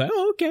sauce. She's like,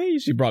 oh, okay.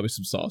 She brought me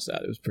some sauce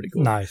out. It was pretty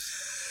cool.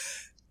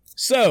 Nice.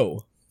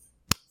 So,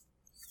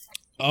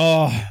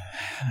 am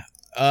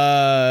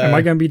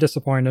I going to be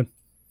disappointed?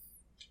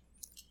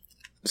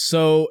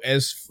 So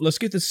let's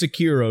get the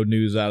Sekiro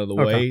news out of the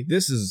way.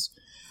 This is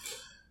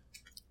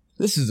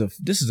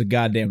a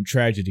goddamn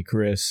tragedy,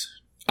 Chris.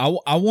 I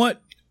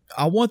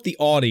want the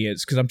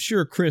audience, because I'm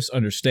sure Chris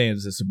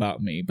understands this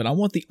about me, but I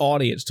want the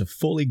audience to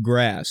fully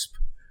grasp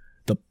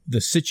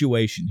the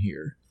situation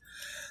here.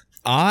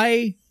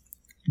 I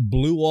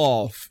blew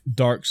off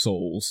Dark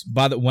Souls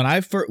when I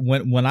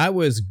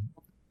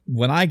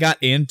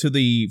got into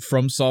the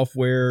From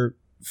Software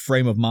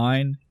frame of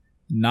mind,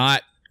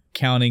 not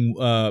counting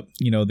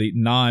the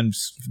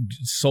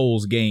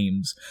non-Souls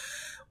games,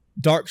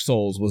 Dark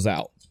Souls was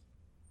out.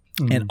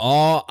 And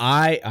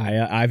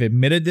I've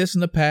admitted this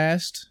in the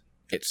past.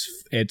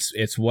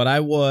 It's what I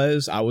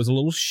was. I was a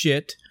little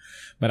shit,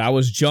 but I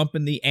was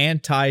jumping the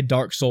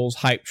anti-Dark Souls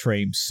hype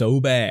train so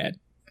bad.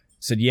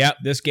 Said, yeah,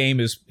 this game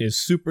is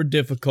super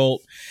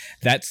difficult.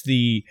 That's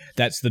the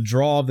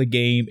draw of the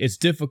game. It's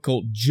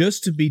difficult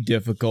just to be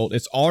difficult.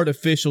 It's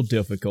artificial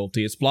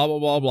difficulty. It's blah, blah,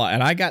 blah, blah.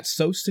 And I got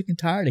so sick and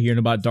tired of hearing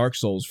about Dark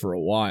Souls for a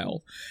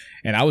while.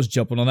 And I was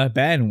jumping on that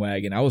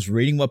bandwagon. I was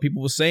reading what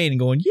people were saying and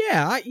going,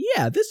 yeah,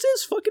 this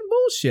is fucking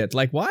bullshit.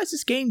 Like, why is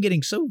this game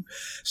getting so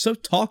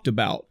talked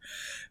about?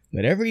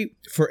 But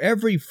for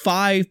every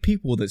 5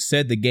 people that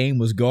said the game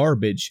was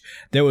garbage,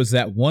 there was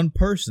that one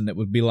person that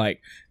would be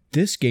like,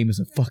 this game is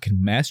a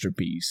fucking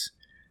masterpiece.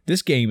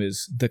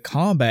 The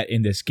combat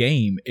in this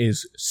game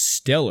is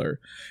stellar.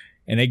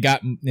 And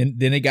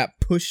then it got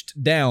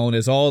pushed down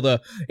as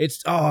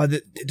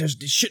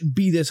it shouldn't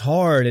be this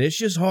hard, and it's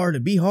just hard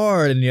to be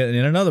hard. And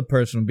another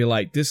person would be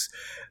like, this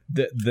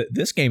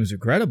game is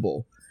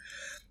incredible.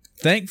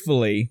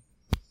 Thankfully,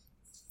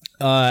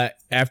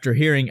 after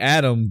hearing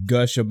Adam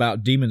gush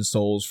about Demon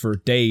Souls for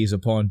days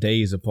upon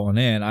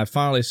end, I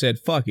finally said,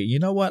 fuck it. You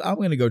know what? I'm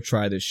going to go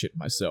try this shit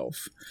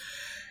myself.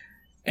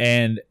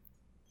 And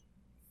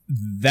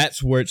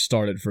that's where it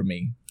started for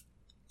me.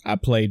 I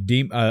played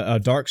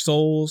Dark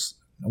Souls.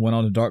 I went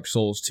on to Dark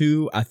Souls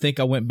 2. I think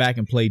I went back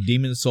and played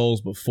Demon Souls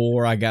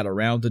before I got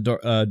around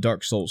to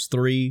Dark Souls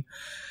 3.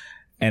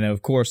 And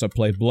of course, I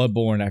played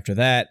Bloodborne after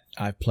that.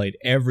 I've played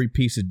every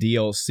piece of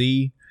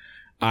DLC.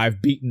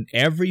 I've beaten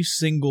every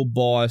single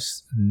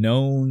boss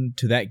known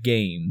to that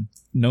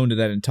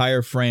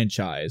entire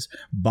franchise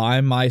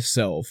by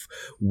myself,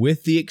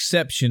 with the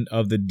exception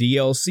of the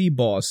DLC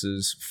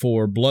bosses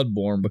for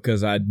Bloodborne,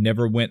 because I'd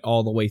never went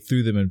all the way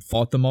through them and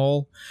fought them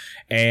all,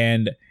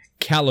 and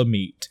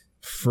Calamite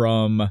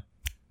from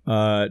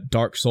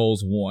Dark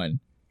Souls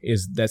 1.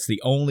 That's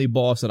the only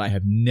boss that I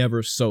have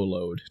never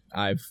soloed.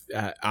 I've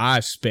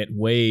spent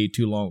way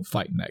too long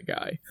fighting that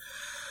guy,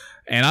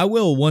 and I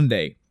will one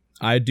day.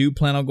 I do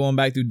plan on going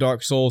back through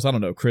Dark Souls. I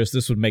don't know, Chris,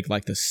 this would make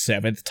like the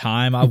 7th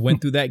time I went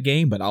through that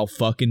game, but I'll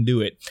fucking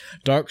do it.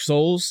 Dark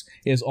Souls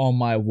is on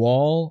my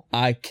wall.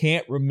 I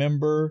can't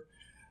remember.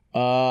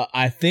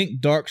 I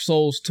think Dark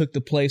Souls took the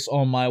place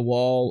on my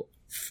wall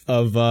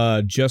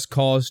of Just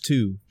Cause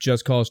 2.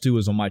 Just Cause 2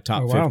 is on my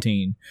top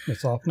 15.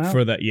 It's off now?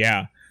 For that,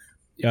 yeah.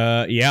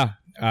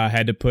 I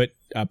had to put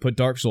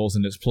Dark Souls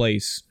in its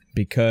place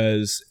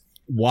because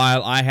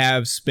while I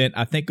have spent,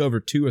 I think,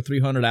 over 200 or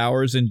 300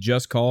 hours in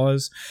Just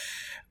Cause,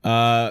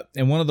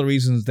 and one of the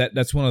reasons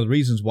that's one of the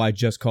reasons why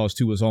Just Cause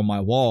 2 was on my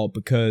wall,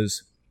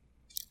 because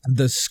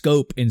the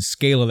scope and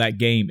scale of that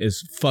game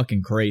is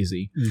fucking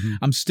crazy. Mm-hmm.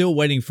 I'm still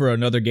waiting for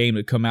another game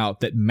to come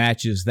out that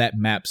matches that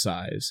map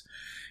size.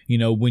 You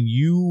know, when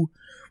you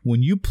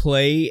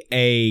play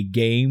a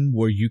game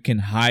where you can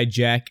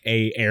hijack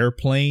a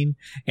airplane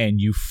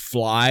and you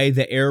fly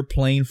the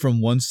airplane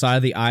from one side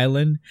of the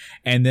island,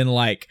 and then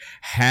like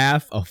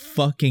half a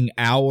fucking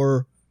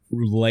hour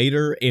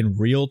later in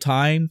real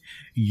time,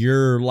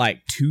 you're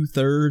like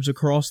 2/3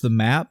 across the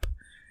map,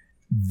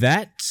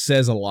 that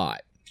says a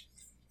lot.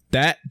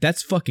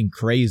 That's fucking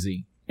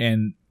crazy.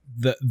 And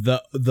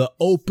the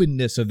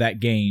openness of that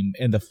game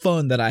and the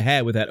fun that I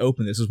had with that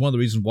openness is one of the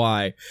reasons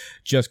why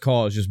Just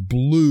Cause just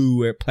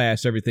blew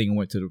past everything and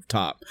went to the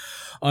top.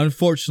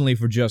 Unfortunately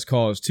for Just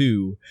Cause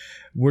 2,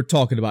 we're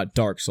talking about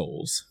Dark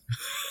Souls.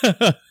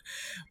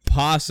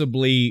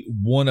 Possibly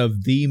one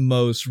of the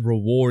most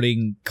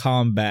rewarding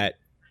combat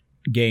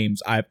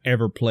games I've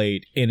ever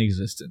played in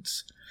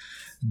existence.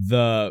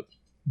 The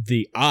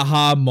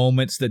aha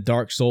moments that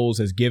Dark Souls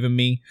has given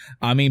me.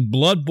 I mean,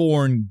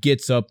 Bloodborne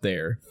gets up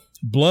there.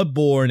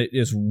 Bloodborne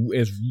is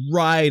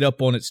right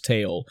up on its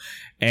tail.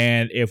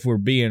 And if we're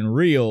being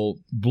real,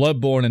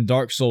 Bloodborne and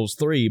Dark Souls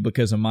 3,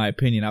 because in my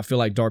opinion, I feel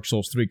like Dark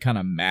Souls 3 kind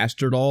of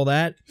mastered all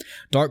that.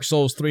 Dark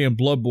Souls 3 and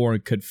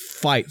Bloodborne could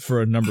fight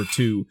for a number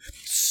 2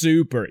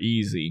 super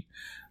easy.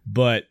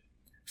 But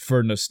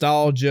for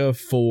nostalgia,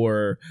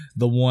 for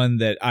the one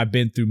that I've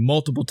been through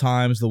multiple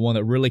times, the one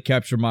that really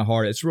captured my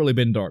heart, it's really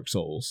been Dark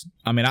Souls.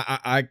 I mean,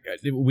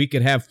 we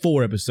could have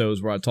 4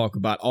 episodes where I talk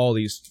about all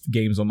these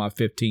games on my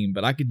 15,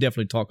 but I could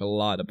definitely talk a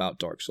lot about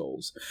Dark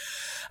Souls.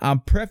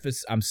 I'm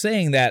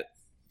saying that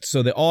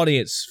so the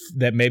audience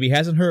that maybe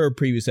hasn't heard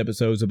previous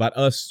episodes about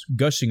us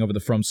gushing over the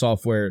From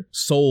Software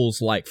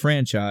Souls-like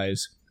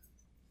franchise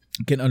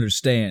can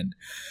understand.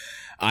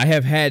 I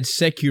have had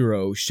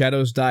Sekiro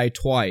Shadows Die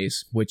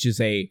Twice, which is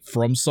a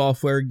From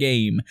Software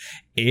game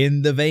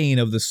in the vein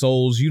of the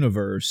Souls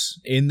universe,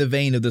 in the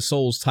vein of the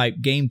Souls type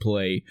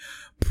gameplay,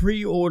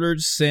 pre-ordered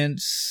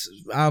since,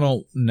 I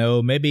don't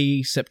know,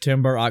 maybe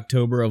September,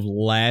 October of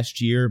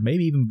last year,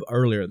 maybe even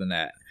earlier than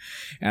that.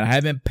 And I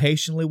have been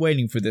patiently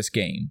waiting for this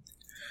game.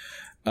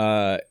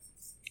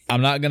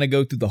 I'm not going to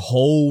go through the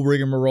whole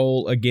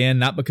rigmarole again,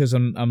 not because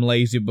I'm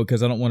lazy,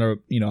 because I don't want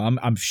to,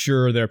 I'm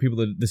sure there are people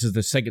that this is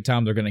the second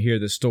time they're going to hear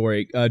this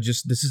story.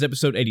 This is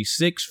episode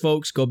 86,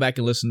 folks. Go back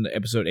and listen to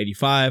episode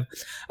 85.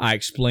 I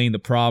explained the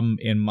problem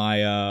in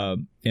my,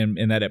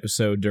 in that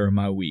episode during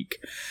my week.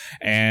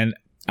 And,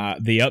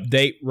 the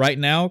update right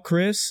now,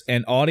 Chris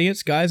and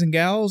audience, guys and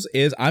gals,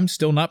 is I'm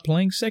still not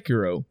playing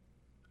Sekiro.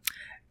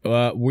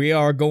 We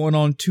are going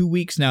on 2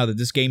 weeks now that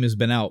this game has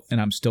been out,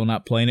 and I'm still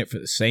not playing it for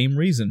the same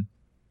reason.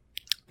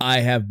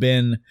 I have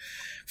been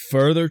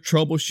further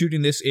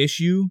troubleshooting this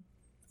issue.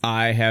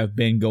 I have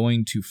been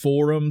going to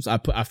forums. I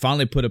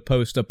finally put a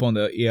post up on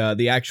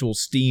the actual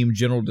Steam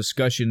general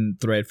discussion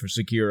thread for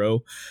Sekiro.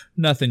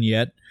 Nothing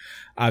yet.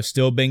 I've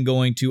still been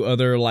going to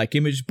other like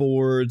image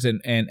boards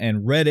and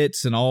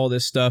Reddits and all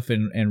this stuff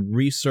and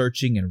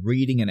researching and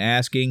reading and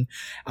asking.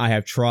 I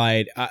have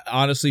tried.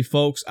 Honestly,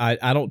 folks, I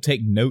don't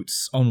take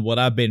notes on what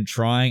I've been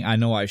trying. I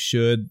know I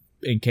should,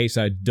 in case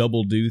I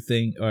double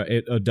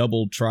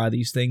try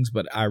these things,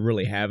 but I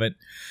really haven't.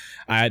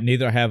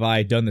 Neither have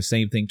I done the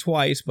same thing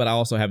twice, but I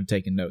also haven't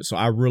taken notes. So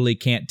I really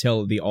can't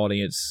tell the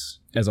audience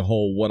as a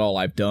whole what all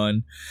I've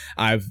done.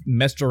 I've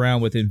messed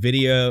around with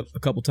NVIDIA a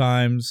couple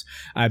times.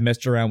 I've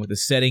messed around with the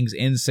settings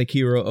in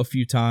Sekiro a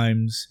few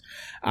times.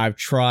 I've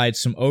tried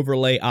some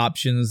overlay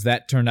options.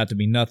 That turned out to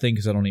be nothing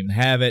because I don't even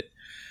have it.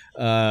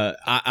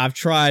 I've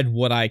tried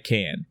what I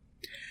can.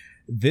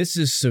 This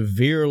is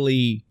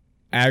severely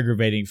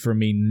aggravating for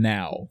me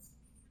now.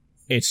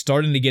 It's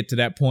starting to get to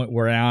that point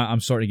where now I'm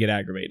starting to get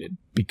aggravated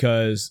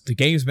because the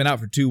game's been out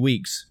for 2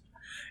 weeks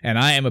and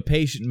I am a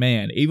patient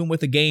man. Even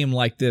with a game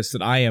like this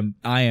that I'm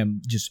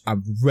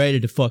ready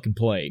to fucking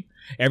play.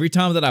 Every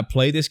time that I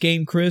play this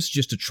game, Chris,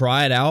 just to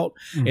try it out,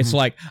 It's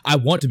like, I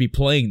want to be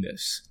playing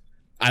this.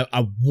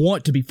 I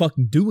want to be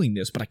fucking doing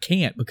this, but I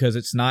can't because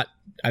it's not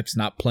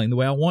playing the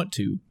way I want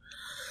to.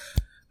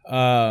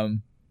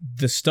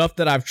 The stuff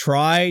that I've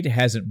tried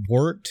hasn't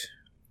worked.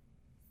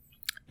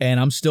 And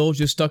I'm still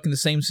just stuck in the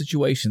same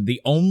situation.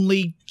 The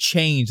only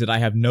change that I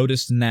have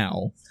noticed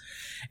now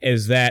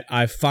is that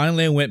I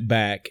finally went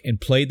back and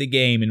played the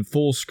game in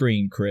full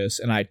screen, Chris,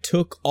 and I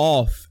took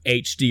off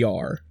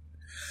HDR.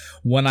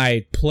 When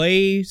I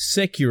play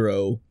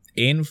Sekiro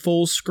in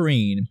full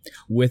screen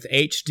with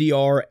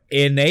HDR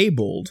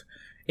enabled,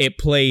 it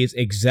plays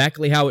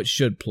exactly how it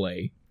should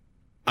play.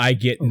 I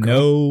get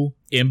no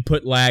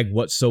input lag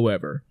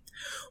whatsoever.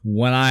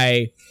 When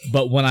I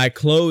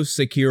close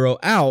Sekiro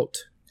out,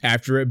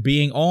 after it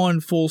being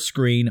on full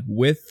screen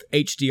with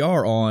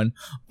HDR on,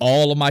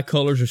 all of my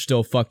colors are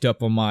still fucked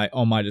up on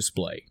my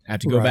display. I have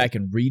to go back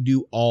and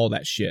redo all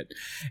that shit.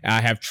 I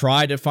have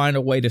tried to find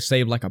a way to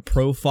save like a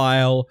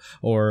profile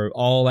or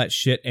all that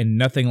shit, and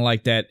nothing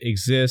like that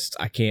exists.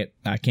 I can't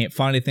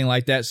find anything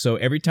like that. So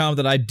every time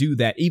that I do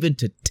that, even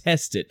to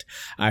test it,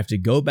 I have to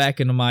go back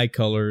into my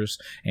colors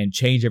and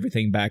change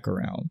everything back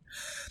around.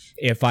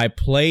 If I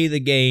play the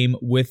game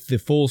with the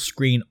full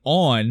screen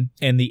on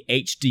and the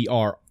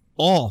HDR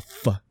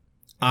off,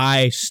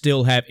 I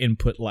still have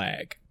input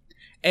lag.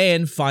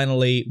 And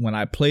finally, when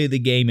I play the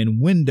game in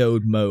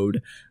windowed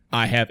mode,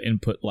 I have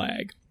input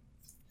lag.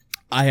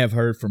 I have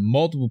heard from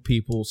multiple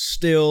people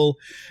still,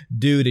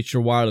 dude, it's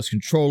your wireless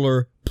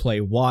controller, play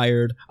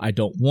wired. I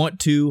don't want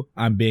to.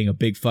 I'm being a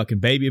big fucking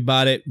baby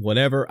about it.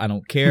 Whatever. I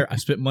don't care. I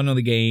spent money on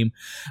the game.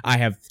 I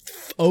have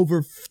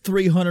over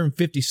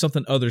 350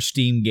 something other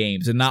Steam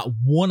games, and not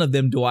one of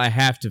them do I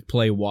have to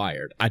play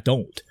wired. I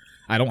don't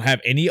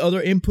have any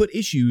other input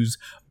issues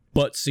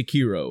but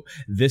Sekiro.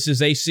 This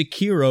is a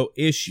Sekiro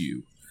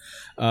issue.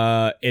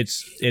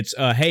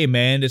 Hey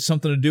man, it's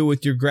something to do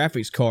with your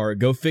graphics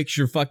card. Go fix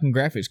your fucking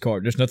graphics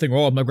card. There's nothing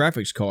wrong with my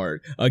graphics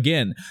card.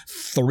 Again,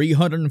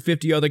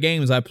 350 other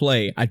games I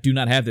play, I do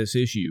not have this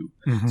issue.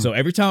 So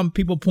every time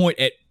people point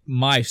at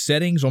my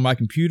settings on my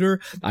computer,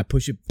 I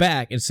push it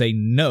back and say,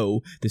 no,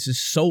 this is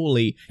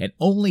solely and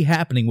only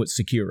happening with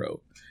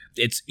Sekiro.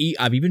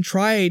 I've even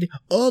tried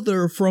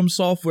other From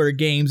Software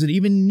games, and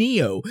even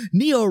Neo.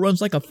 Neo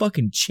runs like a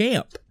fucking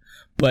champ,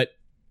 but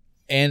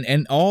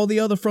and all the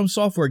other From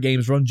Software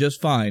games run just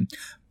fine.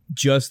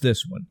 Just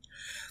this one.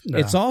 No.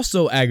 It's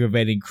also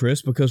aggravating,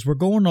 Chris, because we're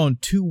going on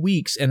 2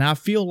 weeks, and I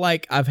feel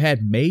like I've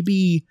had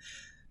maybe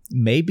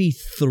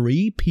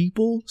 3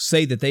 people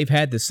say that they've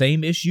had the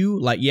same issue.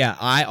 Like, yeah,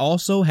 I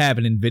also have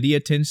an NVIDIA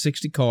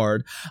 1060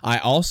 card. I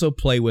also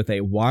play with a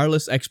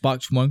wireless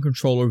Xbox One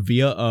controller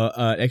via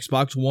a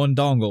Xbox One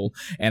dongle,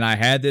 and I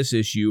had this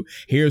issue.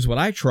 Here's what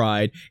I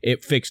tried.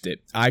 It fixed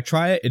it. I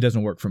try it. It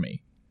doesn't work for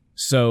me.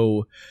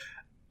 So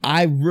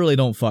I really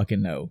don't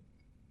fucking know.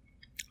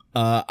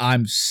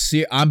 I'm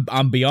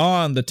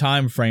beyond the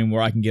time frame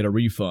where I can get a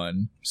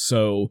refund.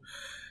 So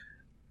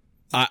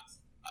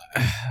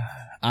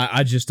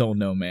I just don't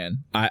know,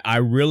 man. I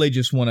really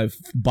just want to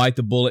bite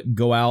the bullet and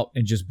go out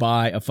and just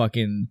buy a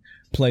fucking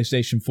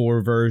PlayStation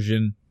 4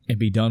 version and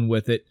be done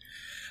with it.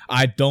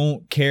 I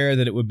don't care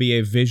that it would be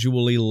a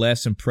visually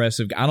less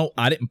impressive.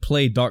 I didn't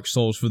play Dark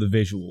Souls for the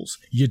visuals.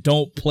 You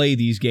don't play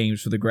these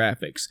games for the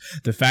graphics.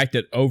 The fact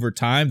that over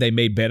time they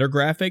made better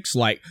graphics,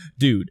 like,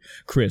 dude,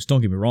 Chris, don't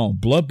get me wrong,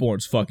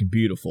 Bloodborne's fucking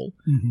beautiful.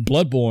 Mm-hmm.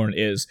 Bloodborne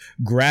is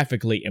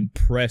graphically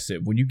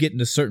impressive. When you get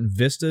into certain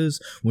vistas,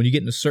 when you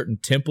get into certain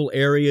temple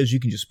areas, you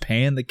can just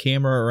pan the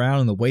camera around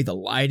and the way the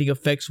lighting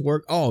effects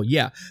work. Oh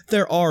yeah,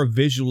 there are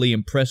visually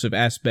impressive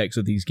aspects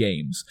of these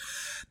games.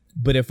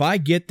 But if I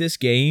get this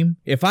game,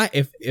 if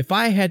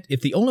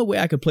the only way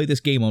I could play this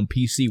game on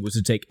PC was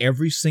to take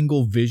every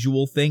single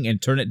visual thing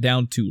and turn it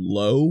down to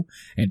low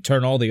and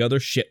turn all the other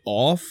shit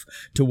off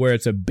to where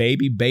it's a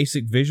baby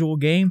basic visual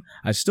game,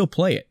 I'd still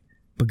play it,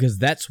 because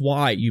that's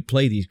why you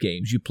play these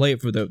games. You play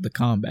it for the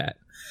combat.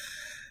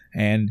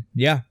 And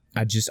yeah,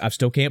 I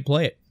still can't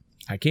play it.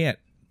 I can't.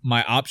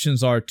 My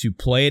options are to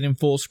play it in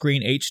full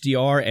screen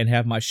HDR and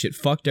have my shit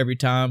fucked every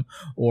time,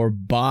 or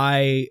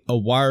buy a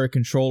wire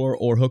controller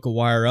or hook a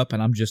wire up, and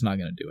I'm just not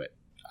going to do it.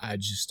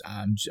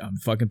 I'm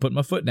fucking putting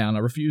my foot down. I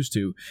refuse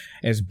to.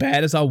 As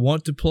bad as I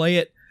want to play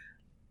it,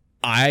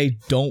 I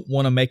don't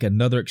want to make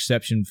another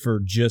exception for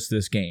just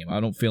this game.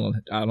 I don't feel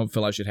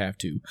I should have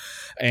to.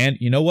 And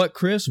you know what,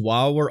 Chris?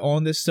 While we're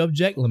on this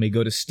subject, let me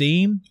go to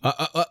Steam.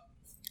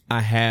 I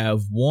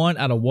have 1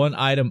 out of 1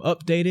 item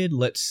updated.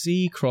 Let's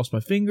see. Cross my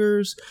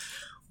fingers.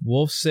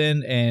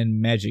 Wolfson and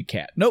Magic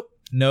Cat. Nope.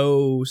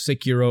 No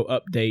Sekiro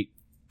update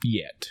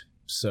yet.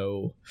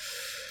 So,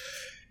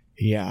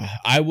 yeah.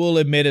 I will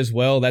admit as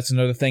well, that's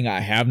another thing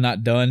I have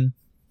not done.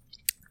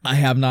 I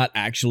have not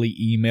actually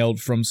emailed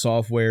From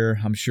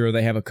Software. I'm sure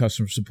they have a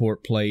customer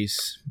support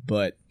place,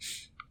 but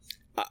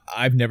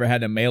I've never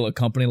had to mail a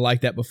company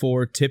like that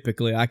before.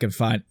 Typically, I can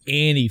find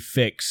any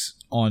fix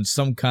on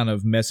some kind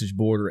of message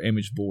board or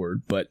image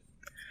board, but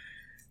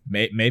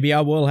maybe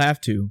I will have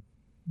to.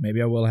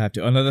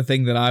 Another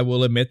thing that I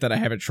will admit that I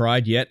haven't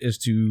tried yet is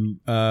to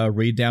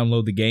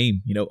re-download the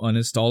game,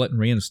 uninstall it and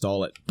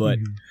reinstall it. But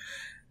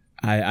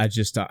I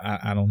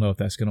don't know if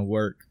that's going to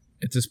work.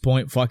 At this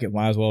point, fuck it,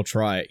 might as well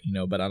try it,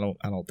 but I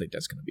don't think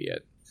that's going to be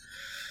it.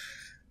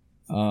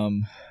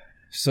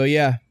 So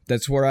yeah,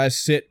 that's where I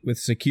sit with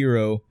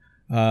Sekiro.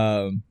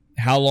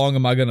 How long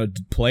am I going to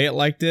play it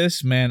like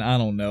this? Man, I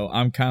don't know.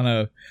 I'm kind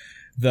of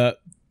the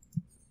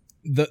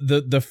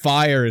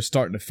fire is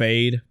starting to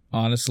fade,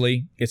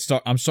 honestly.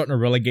 I'm starting to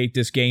relegate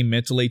this game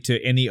mentally to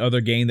any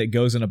other game that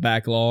goes in a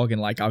backlog, and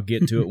like I'll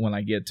get to it when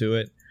I get to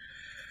it.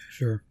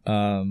 Sure.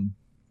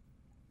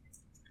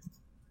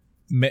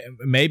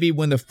 Maybe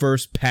when the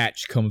first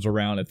patch comes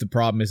around, if the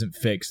problem isn't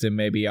fixed, then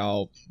maybe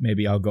I'll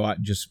go out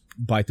and just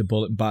bite the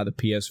bullet and buy the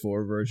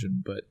PS4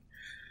 version, but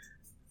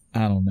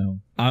I don't know.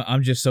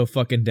 I'm just so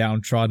fucking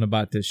downtrodden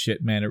about this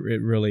shit, man. It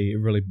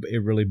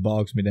really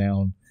bogs me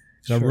down.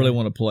 So sure. I really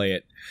want to play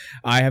it.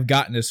 I have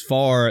gotten as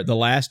far. The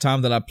last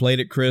time that I played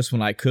it, Chris,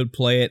 when I could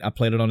play it, I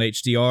played it on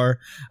HDR.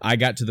 I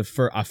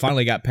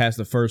finally got past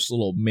the first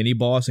little mini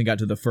boss and got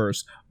to the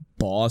first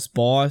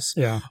boss.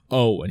 Yeah.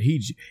 Oh, and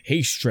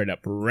he straight up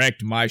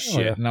wrecked my shit.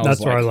 Oh, yeah. And I That's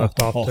was where like, I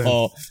left off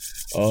too.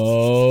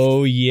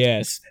 Oh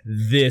yes,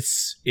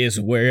 this is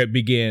where it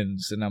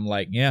begins. And I'm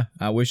like, yeah,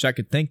 I wish I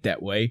could think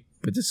that way,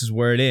 but this is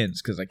where it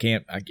ends, because I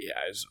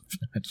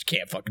just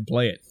can't fucking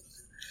play it.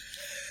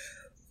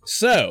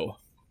 So,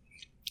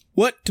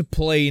 what to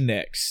play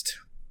next?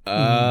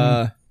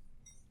 I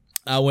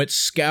went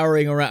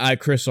scouring around.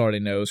 Chris already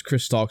knows.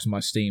 Chris stalks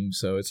my Steam,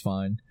 so it's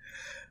fine.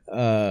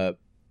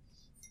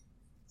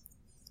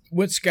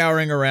 Went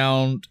scouring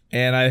around,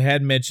 and I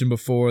had mentioned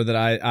before that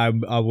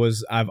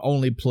I've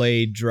only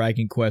played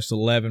Dragon Quest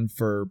XI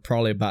for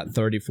probably about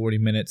 30-40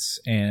 minutes,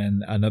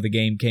 and another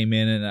game came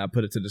in and I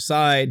put it to the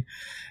side,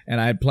 and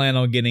I had planned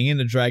on getting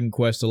into Dragon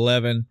Quest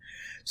XI,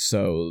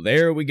 so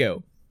there we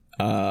go.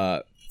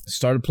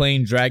 Started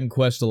playing Dragon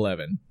Quest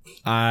XI.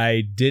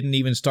 I didn't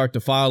even start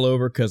the file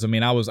over because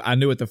I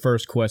knew what the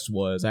first quest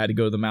was. I had to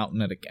go to the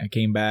mountain, and I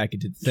came back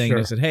and did the thing. Sure.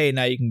 And I said, "Hey,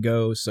 now you can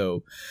go."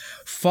 So,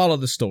 follow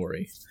the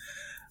story.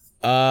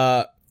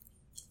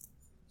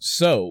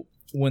 So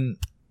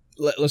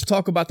let's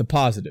talk about the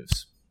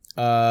positives.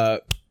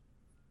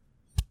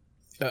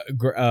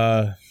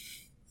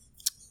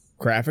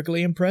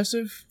 Graphically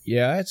impressive.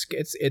 Yeah,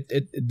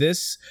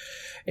 this,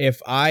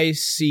 if I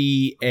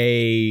see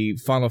a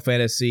Final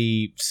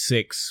Fantasy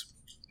VI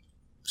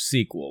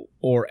sequel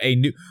or a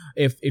new,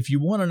 if you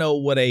want to know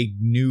what a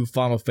new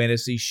Final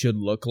Fantasy should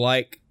look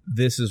like,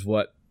 this is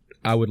what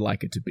I would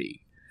like it to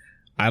be.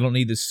 I don't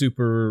need the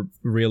super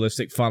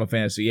realistic Final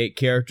Fantasy VIII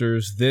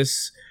characters.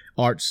 This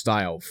art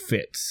style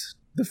fits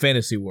the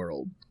fantasy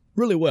world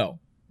really well.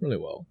 Really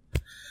well.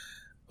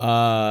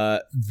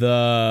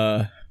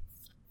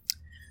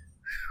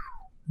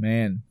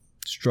 Man,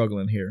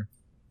 struggling here.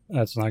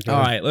 That's not good.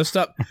 All right, let's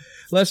stop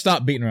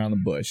beating around the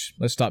bush.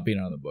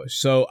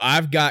 So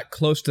I've got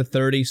close to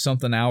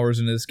 30-something hours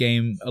in this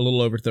game, a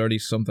little over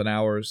 30-something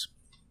hours.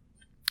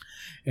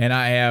 And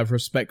I have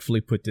respectfully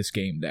put this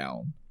game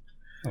down.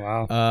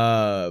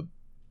 Wow.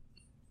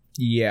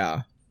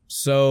 Yeah.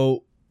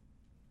 So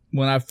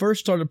when I first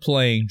started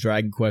playing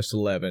Dragon Quest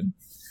XI,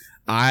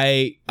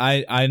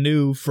 I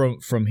knew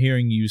from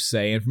hearing you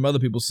say and from other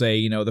people say,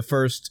 you know, the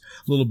first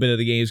little bit of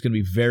the game is going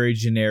to be very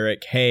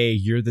generic. Hey,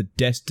 you're the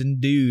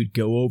destined dude.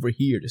 Go over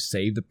here to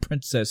save the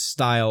princess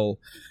style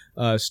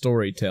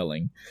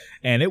storytelling.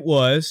 And it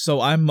was,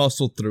 so I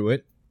muscled through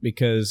it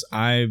because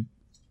I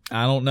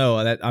don't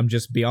know, that I'm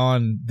just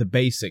beyond the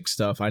basic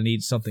stuff. I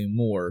need something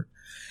more.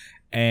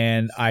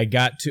 And I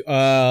got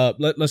to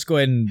let's go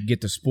ahead and get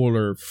the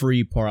spoiler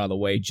free part out of the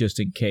way just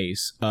in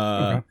case.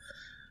 Okay.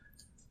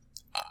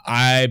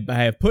 I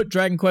have put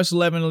Dragon Quest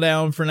XI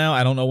down for now.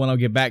 I don't know when I'll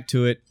get back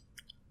to it.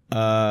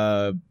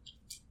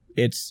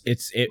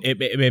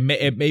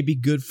 It may be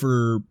good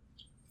for,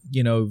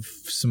 you know,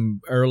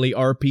 some early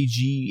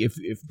RPG.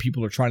 If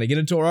people are trying to get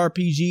into an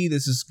RPG,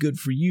 this is good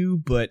for you.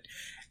 But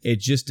it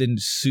just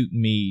didn't suit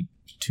me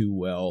too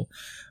well.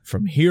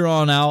 From here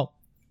on out,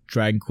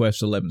 Dragon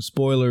Quest XI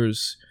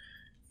spoilers.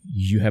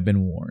 You have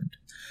been warned.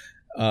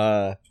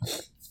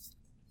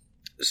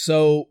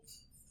 So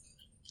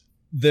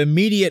the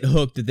immediate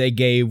hook that they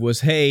gave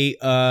was, hey,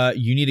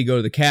 you need to go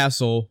to the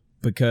castle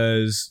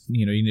because,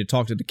 you know, you need to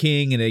talk to the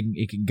king and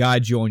it can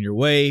guide you on your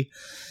way.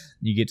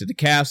 You get to the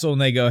castle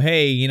and they go,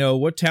 hey, you know,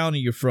 what town are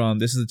you from?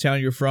 This is the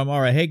town you're from.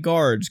 All right. Hey,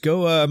 guards,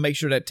 go make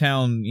sure that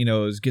town, you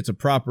know, gets a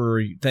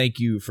proper thank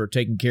you for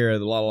taking care of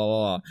the la la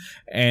la.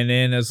 And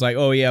then it's like,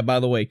 oh, yeah, by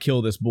the way,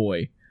 kill this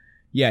boy.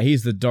 Yeah,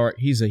 he's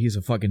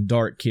a fucking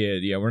dark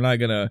kid. Yeah, we're not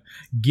going to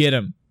get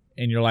him.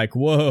 And you're like,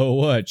 whoa,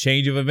 what?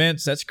 Change of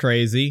events? That's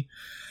crazy.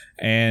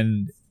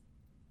 And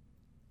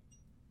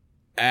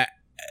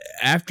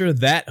after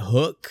that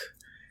hook,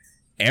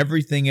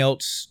 everything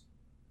else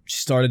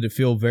started to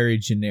feel very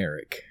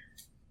generic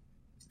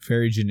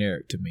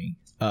to me.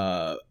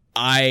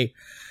 I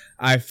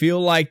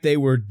feel like they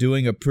were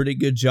doing a pretty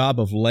good job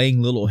of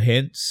laying little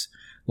hints.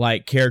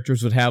 Like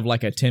characters would have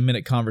like a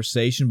 10-minute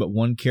conversation, but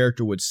one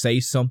character would say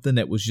something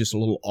that was just a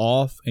little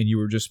off, and you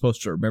were just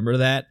supposed to remember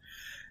that.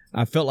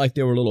 I felt like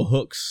there were little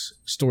hooks,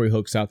 story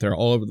hooks out there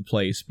all over the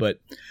place, but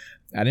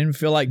I didn't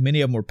feel like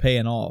many of them were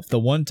paying off. The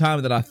one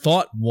time that I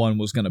thought one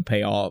was going to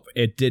pay off,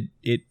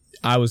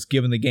 I was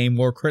giving the game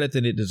more credit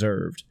than it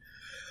deserved.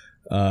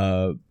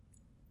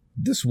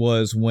 This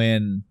was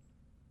when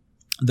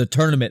the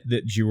tournament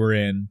that you were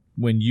in,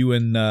 when you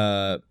and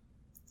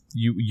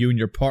you and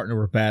your partner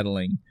were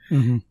battling,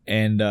 mm-hmm.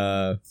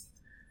 and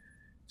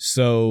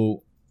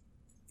so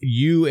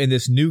you and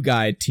this new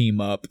guy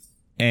team up,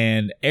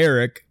 and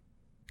Eric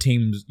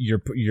teams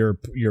your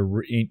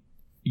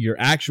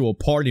actual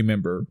party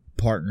member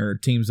partner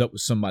teams up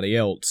with somebody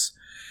else.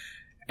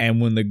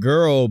 And when the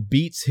girl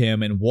beats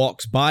him and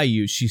walks by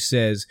you, she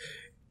says,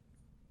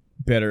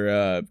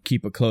 better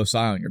keep a close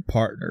eye on your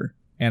partner.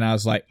 And I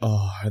was like,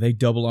 oh, are they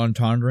double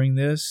entendring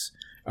this?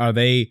 Are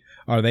they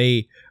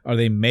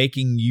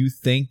making you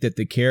think that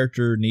the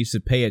character needs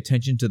to pay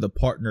attention to the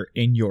partner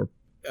in your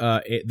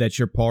that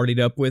you're partied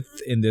up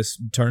with in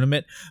this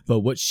tournament?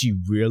 But what she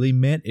really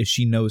meant is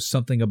she knows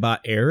something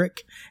about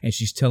Eric, and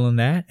she's telling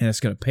that, and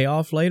it's going to pay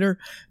off later.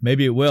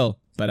 Maybe it will,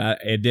 but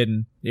it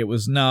didn't. It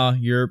was, nah,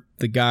 you're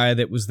the guy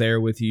that was there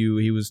with you.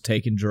 He was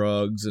taking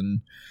drugs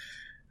and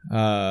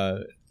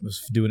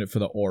was doing it for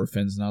the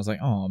orphans. And I was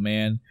like, oh,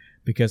 man,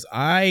 because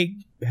I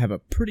have a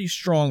pretty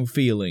strong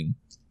feeling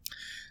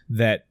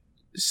that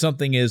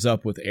something is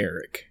up with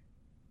Eric.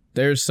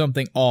 There's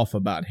something off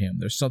about him.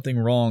 There's something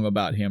wrong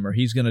about him, or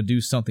he's going to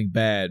do something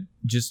bad.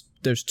 Just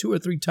there's 2 or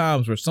 3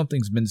 times where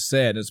something's been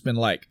said. It's been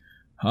like,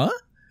 huh?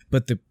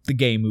 But the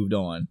game moved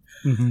on.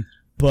 Mm-hmm.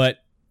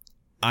 But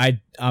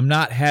I'm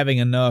not having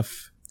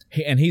enough,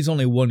 and he's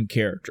only one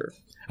character.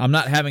 I'm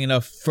not having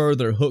enough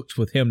further hooks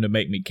with him to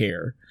make me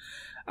care.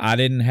 I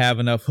didn't have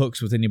enough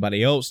hooks with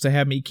anybody else to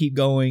have me keep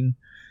going.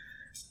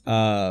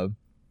 So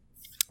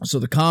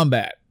the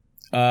combat.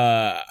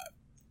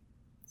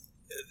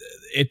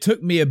 It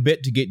took me a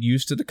bit to get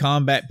used to the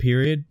combat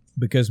period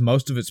because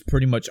most of it's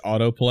pretty much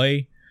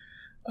autoplay.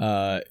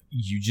 I've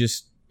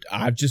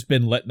just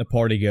been letting the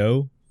party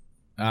go.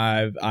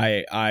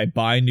 I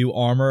buy new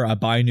armor, I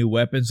buy new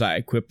weapons, I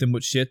equip them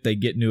with shit. They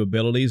get new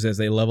abilities as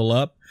they level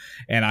up,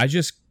 and I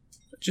just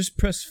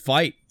press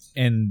fight.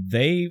 And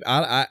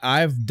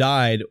I've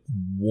died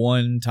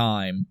 1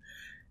 time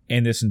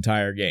in this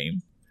entire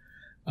game.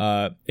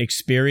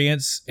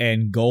 Experience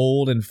and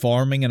gold and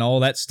farming and all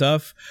that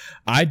stuff.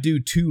 I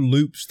do 2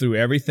 loops through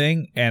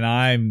everything and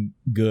I'm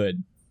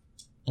good.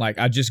 Like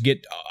I just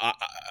get,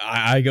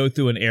 I go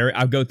through an area,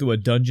 I go through a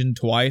dungeon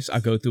twice,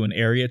 I go through an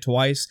area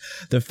twice.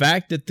 The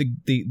fact that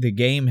the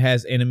game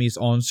has enemies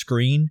on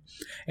screen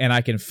and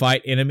I can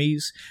fight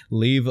enemies,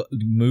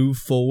 move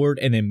forward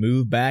and then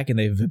move back and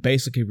they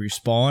basically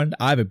respawn,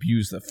 I've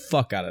abused the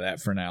fuck out of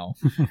that for now.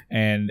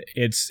 And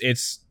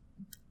it's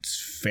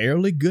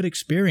fairly good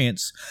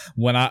experience.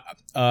 When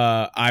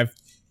I've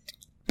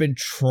been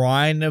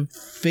trying to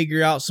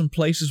figure out some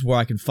places where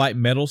I can fight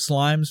metal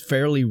slimes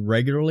fairly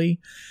regularly.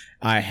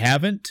 I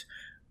haven't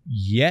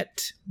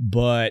yet,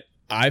 but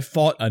I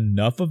fought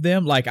enough of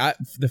them. Like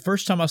the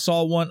first time I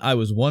saw one, I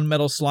was one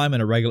metal slime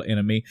and a regular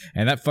enemy,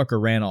 and that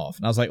fucker ran off.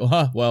 And I was like,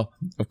 well,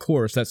 of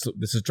course, this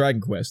is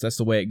Dragon Quest. That's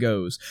the way it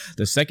goes.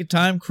 The second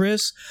time,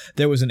 Chris,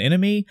 there was an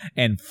enemy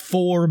and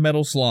 4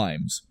 metal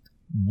slimes.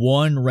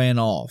 One ran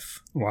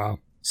off. Wow.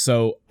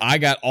 So I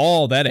got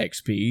all that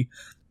XP.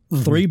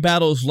 3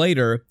 battles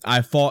later,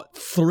 I fought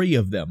 3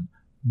 of them.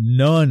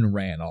 None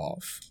ran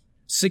off.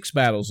 6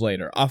 battles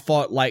later, I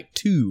fought like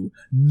 2.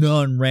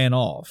 None ran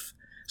off.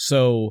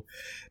 So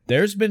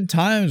there's been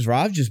times where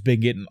I've just been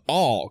getting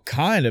all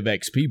kind of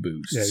XP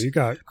boosts. Yeah, you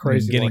got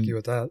crazy lucky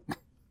with that.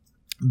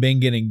 Been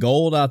getting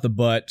gold out the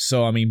butt.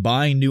 So, I mean,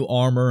 buying new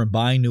armor and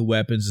buying new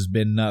weapons has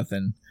been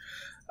nothing.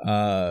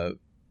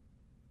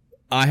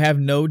 I have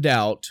no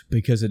doubt,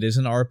 because it is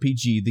an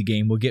RPG, the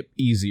game will get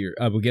easier,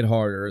 will get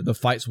harder, the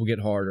fights will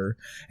get harder,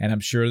 and I'm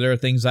sure there are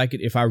things I could,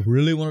 if I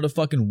really wanted to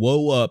fucking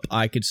woe up,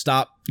 I could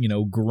stop,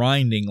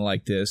 grinding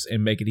like this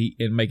and make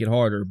it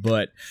harder,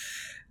 but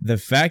the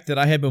fact that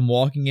I have been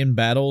walking in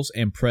battles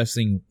and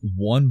pressing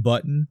one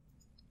button,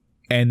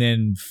 and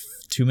then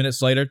 2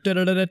 minutes later,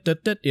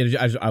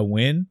 I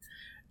win.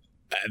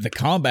 The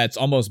combat's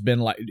almost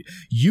been like,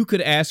 you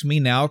could ask me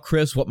now,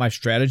 Chris, what my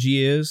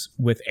strategy is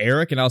with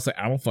Eric, and I'll say,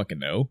 I don't fucking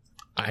know.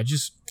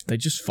 They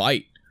just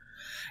fight.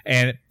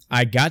 And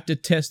I got to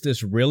test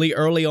this really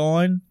early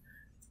on.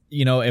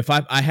 If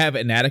I have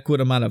an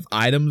adequate amount of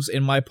items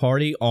in my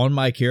party on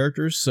my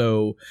characters,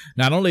 so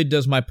not only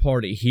does my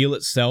party heal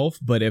itself,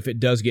 but if it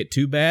does get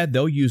too bad,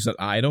 they'll use an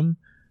item.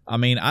 I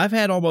mean, I've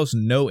had almost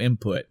no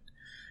input.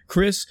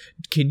 Chris,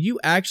 can you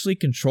actually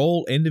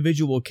control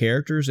individual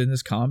characters in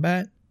this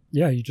combat?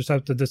 Yeah, you just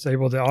have to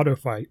disable the auto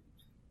fight.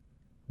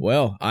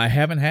 Well, I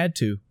haven't had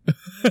to.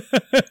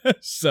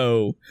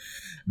 So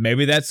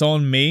maybe that's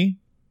on me,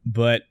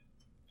 but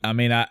I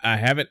mean, I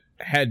haven't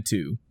had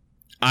to.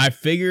 I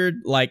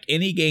figured, like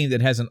any game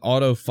that has an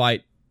auto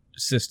fight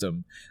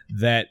system,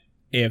 that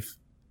if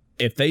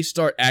they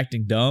start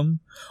acting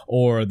dumb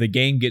or the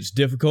game gets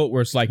difficult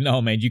where it's like,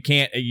 no man, you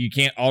can't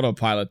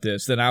autopilot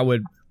this, then I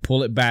would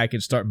pull it back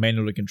and start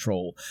manually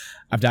control.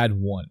 I've died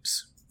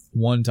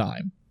one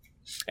time.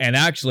 And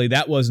actually,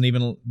 that wasn't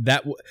even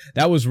that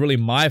was really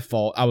my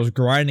fault. I was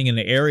grinding in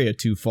the area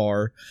too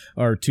far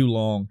or too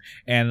long,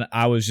 and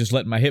I was just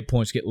letting my hit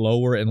points get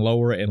lower and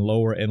lower and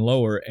lower and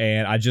lower,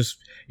 and I just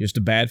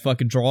a bad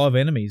fucking draw of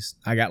enemies.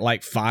 I got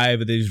like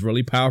 5 of these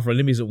really powerful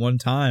enemies at one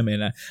time,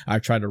 and I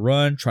tried to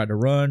run,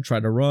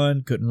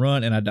 couldn't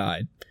run, and I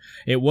died.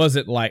 It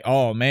wasn't like,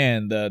 oh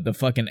man, the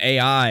fucking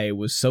AI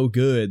was so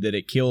good that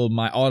it killed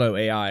my auto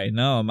AI.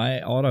 No,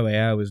 my auto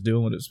AI was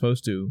doing what it was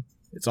supposed to.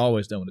 It's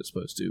always done what it's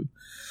supposed to.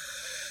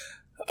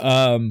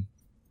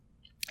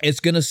 It's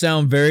going to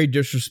sound very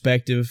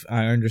disrespectful.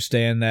 I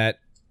understand that.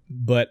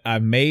 But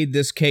I've made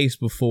this case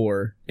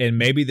before, and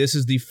maybe this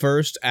is the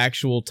first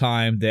actual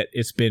time that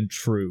it's been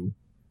true.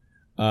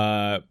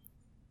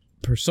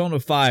 Persona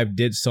 5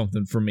 did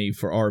something for me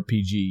for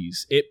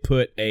RPGs. It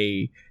put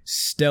a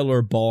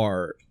stellar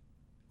bar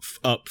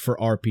up for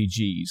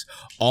RPGs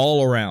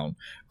all around.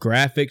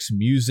 Graphics,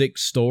 music,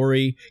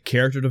 story,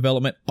 character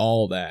development,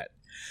 all that.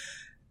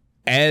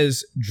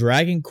 As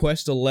Dragon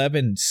Quest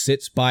XI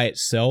sits by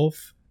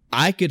itself,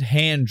 I could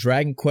hand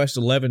Dragon Quest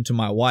XI to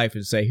my wife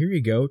and say, here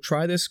you go,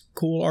 try this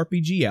cool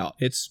RPG out.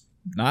 It's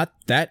not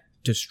that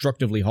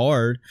destructively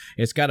hard.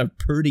 It's got a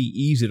pretty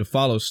easy to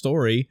follow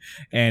story,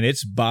 and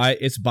it's by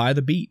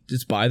the beat.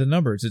 It's by the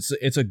numbers.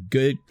 It's a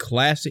good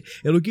classic.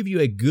 It'll give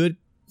you a good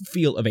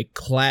feel of a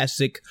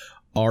classic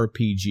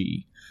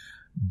RPG.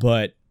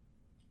 But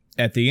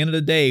at the end of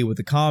the day, with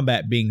the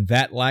combat being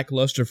that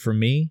lackluster for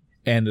me,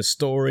 and the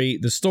story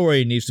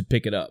needs to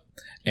pick it up,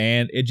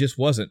 and it just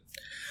wasn't.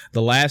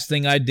 The last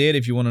thing I did,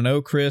 if you want to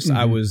know, Chris,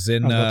 I was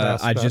in.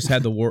 I just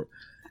had the world.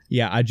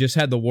 Yeah, I just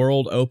had the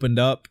world opened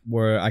up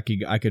where I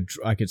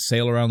could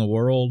sail around the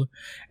world,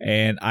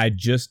 and I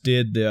just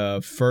did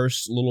the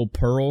first little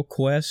Pearl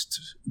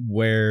quest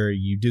where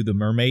you do the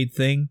mermaid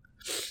thing.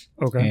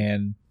 Okay.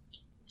 And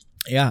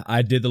yeah,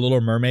 I did the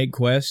little mermaid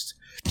quest.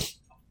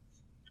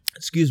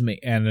 Excuse me.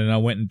 And then I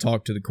went and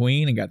talked to the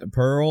queen and got the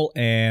pearl,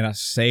 and I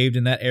saved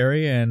in that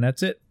area, and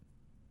that's it.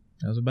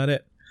 That was about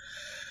it.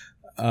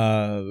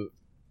 I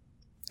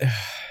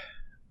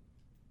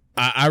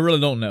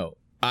really don't know.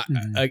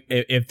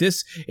 If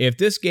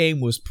this game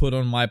was put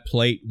on my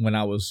plate when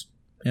I was,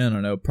 I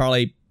don't know,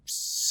 probably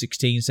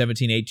 16,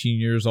 17,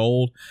 18 years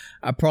old,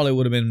 I probably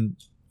would have been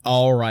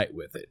all right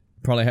with it.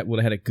 Probably would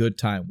have had a good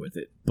time with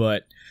it.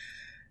 But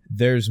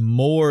there's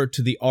more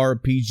to the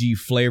RPG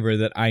flavor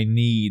that I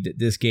need that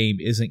this game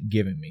isn't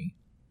giving me.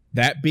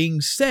 That being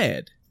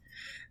said,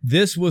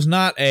 this was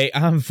not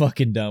I'm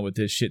fucking done with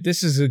this shit.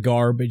 This is a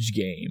garbage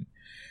game.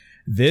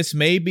 This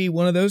may be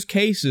one of those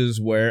cases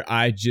where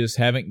I just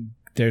haven't,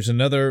 there's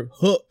another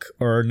hook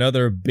or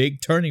another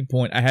big turning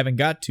point I haven't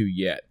got to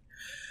yet.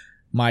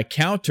 My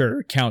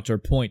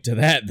counterpoint to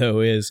that,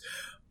 though, is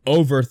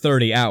over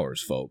 30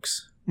 hours,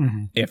 folks.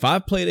 Mm-hmm. If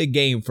I've played a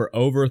game for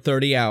over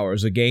 30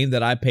 hours, a game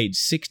that I paid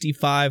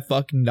 $65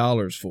 fucking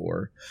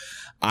for,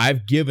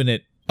 I've given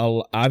it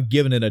I've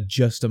given it a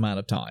just amount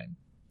of time.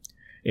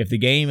 If the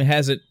game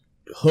hasn't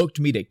hooked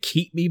me to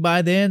keep me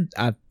by then,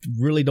 I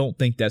really don't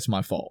think that's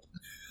my fault.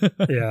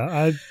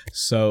 Yeah,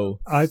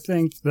 I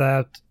think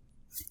that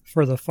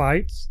for the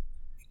fights,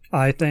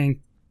 I think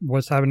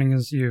what's happening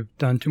is you've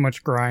done too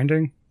much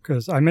grinding.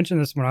 Because I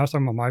mentioned this when I was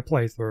talking about my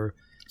playthrough.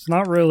 It's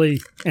not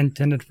really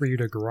intended for you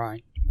to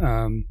grind.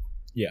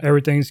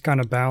 Everything's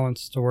kind of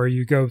balanced to where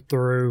you go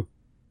through,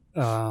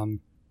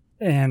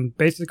 and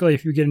basically,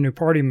 if you get a new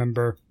party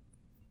member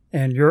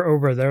and you're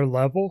over their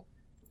level,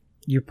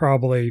 you've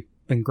probably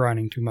been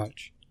grinding too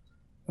much.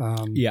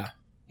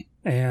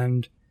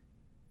 And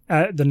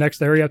the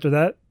next area after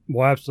that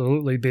will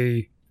absolutely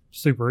be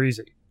super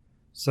easy.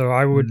 So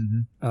I would,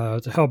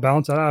 to help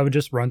balance that, I would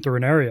just run through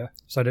an area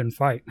so I didn't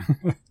fight.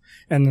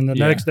 And then the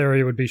next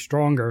area would be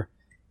stronger.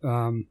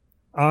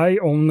 I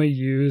only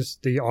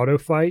used the auto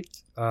fight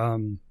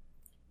when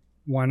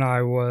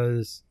I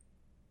was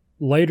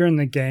later in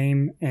the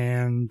game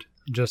and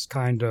just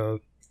kind of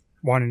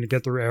wanting to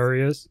get through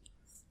areas.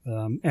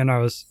 And I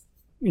was,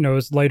 it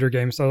was later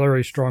game, so I was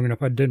already strong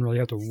enough I didn't really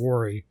have to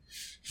worry.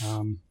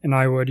 And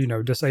I would,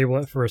 disable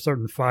it for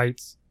certain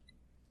fights.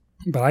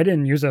 But I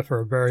didn't use it for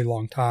a very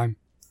long time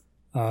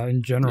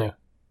in general.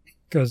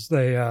 Because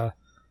they,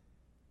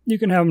 you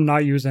can have them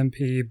not use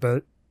MP,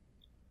 but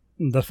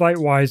the Fight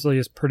Wisely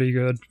is pretty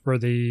good for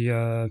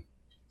the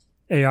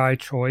AI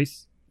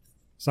choice.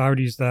 So I would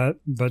use that,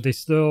 but they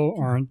still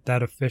aren't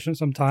that efficient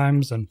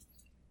sometimes. And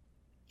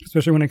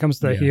especially when it comes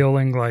to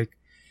healing, like,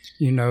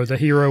 the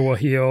hero will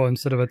heal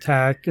instead of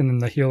attack, and then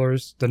the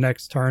healer's the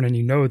next turn,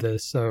 and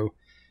this. So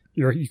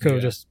you could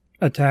have just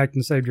attacked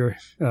and saved your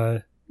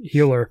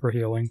healer for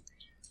healing.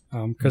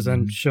 Because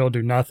then she'll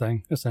do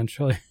nothing,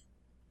 essentially.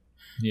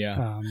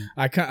 Yeah.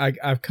 I've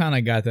kind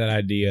of got that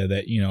idea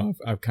that,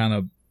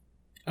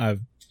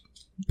 I've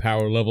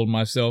power leveled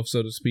myself,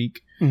 so to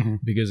speak.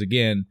 Because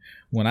again,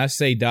 when I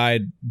say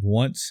died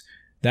once,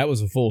 that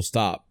was a full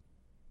stop.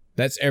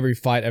 That's every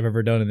fight I've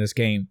ever done in this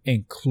game,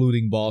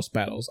 including boss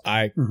battles.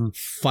 I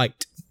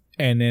fight,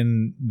 and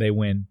then they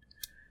win.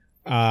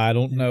 I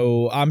don't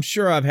know. I'm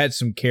sure I've had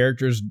some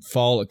characters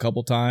fall a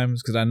couple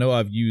times, because I know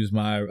I've used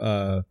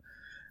my...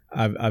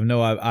 I've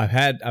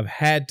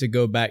had to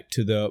go back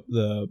to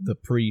the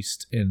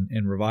priest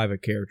and revive a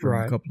character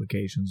on a couple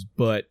occasions,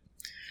 but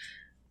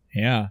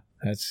yeah,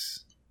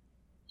 that's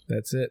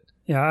it.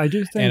 Yeah, I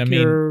do think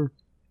you're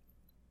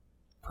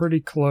pretty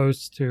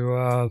close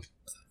to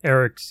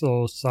Eric's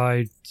little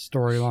side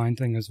storyline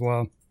thing as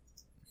well.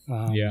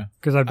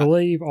 Because I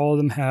believe all of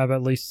them have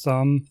at least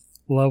some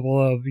level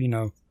of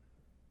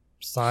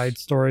side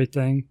story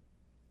thing.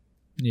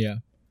 Yeah.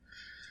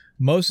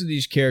 Most of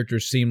these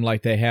characters seem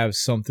like they have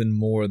something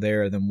more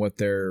there than what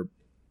they're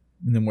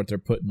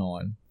putting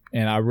on,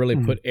 and I really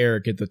put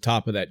Eric at the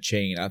top of that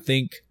chain. I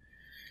think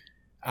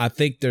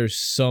there's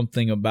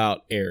something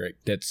about Eric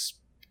that's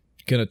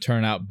gonna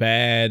turn out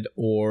bad,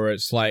 or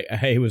it's like,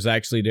 hey, he was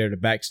actually there to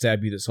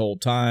backstab you this whole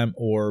time,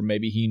 or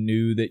maybe he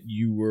knew that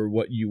you were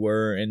what you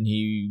were and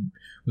he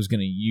was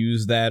gonna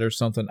use that or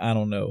something. I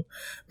don't know,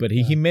 but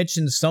he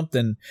mentioned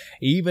something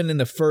even in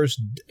the first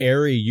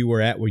area you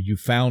were at where you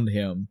found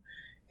him.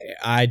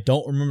 I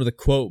don't remember the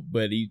quote,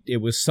 but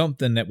it was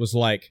something that was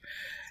like,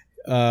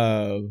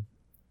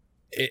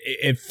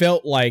 it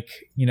felt like,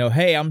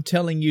 hey, I'm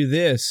telling you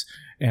this,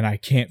 and I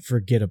can't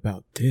forget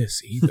about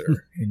this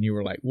either. And you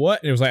were like,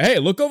 what? And it was like, hey,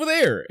 look over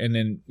there. And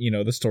then,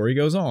 the story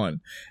goes on.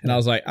 And I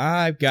was like,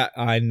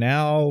 I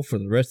now, for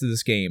the rest of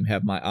this game,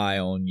 have my eye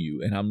on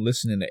you, and I'm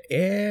listening to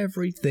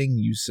everything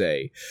you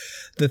say.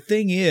 The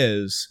thing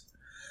is,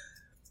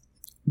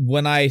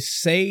 when I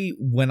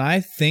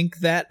think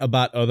that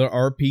about other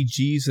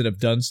RPGs that have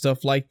done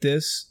stuff like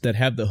this, that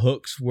have the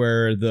hooks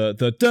where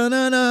the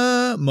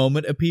da-na-na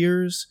moment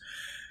appears,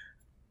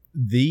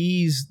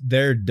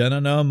 their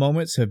da-na-na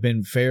moments have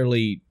been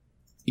fairly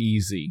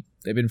easy.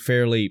 They've been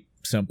fairly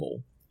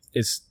simple.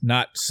 It's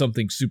not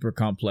something super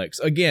complex.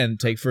 Again,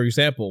 take for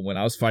example, when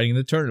I was fighting in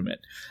the tournament,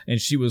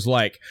 and she was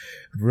like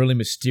really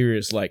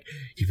mysterious, like,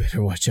 you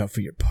better watch out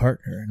for your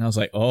partner. And I was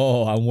like,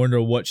 oh, I wonder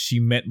what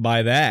she meant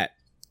by that.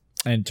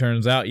 And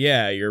turns out,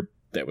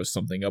 there was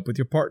something up with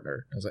your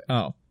partner. I was like,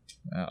 oh,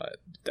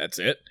 that's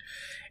it.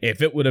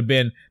 If it would have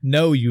been,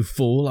 no, you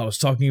fool, I was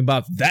talking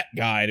about that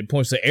guy, and it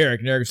points to Eric,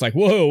 and Eric's like,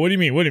 whoa, what do you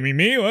mean? What do you mean,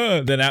 me?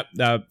 Whoa. Then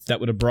that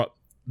would have brought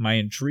my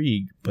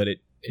intrigue, but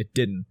it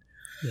didn't.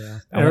 Yeah,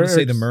 I want to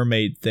say the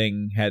mermaid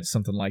thing had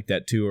something like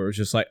that too, or it was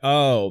just like,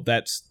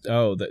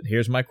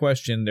 here's my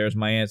question, there's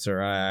my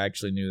answer. I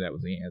actually knew that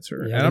was the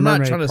answer, and I'm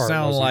not trying to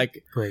sound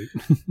like great.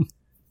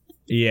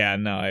 Yeah,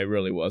 no, it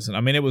really wasn't.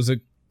 I mean, it was a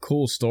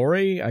cool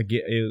story. I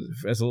get it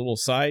as a little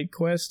side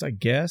quest, I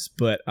guess,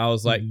 but I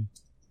was like,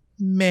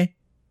 meh.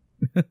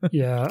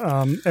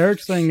 Yeah,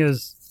 Eric's thing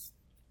is,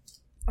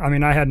 I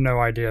had no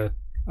idea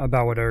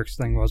about what Eric's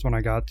thing was when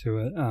I got to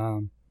it,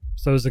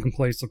 so it was a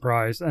complete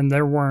surprise. And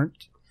there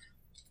weren't,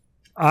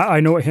 I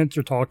know what hints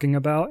you're talking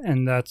about,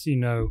 and that's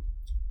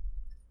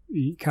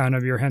kind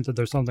of you're hinted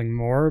there's something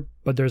more,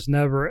 but there's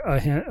never a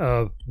hint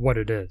of what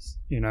it is,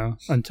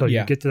 until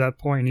you get to that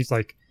point. And he's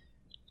like,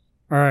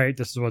 all right,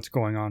 this is what's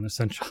going on,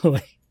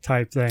 essentially,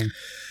 type thing.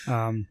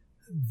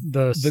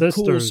 The sisters,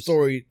 cool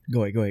story.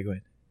 Go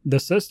ahead. The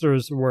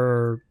sisters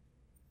were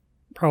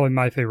probably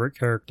my favorite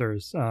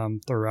characters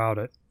throughout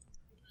it.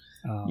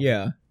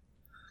 Yeah.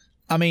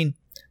 I mean,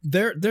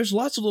 there's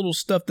lots of little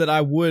stuff that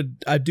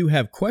I do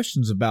have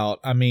questions about.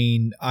 I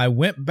mean, I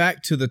went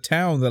back to the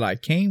town that I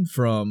came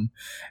from,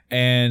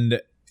 and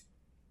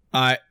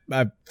I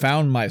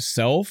found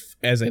myself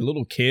as a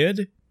little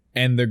kid,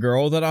 and the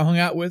girl that I hung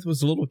out with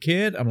was a little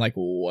kid. I'm like,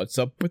 what's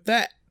up with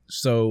that?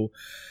 So,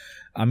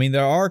 I mean,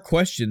 there are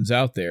questions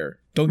out there.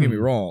 Don't get me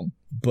wrong,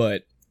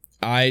 but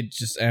I'm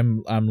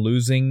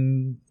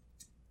losing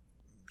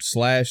 /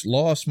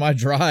 lost my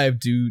drive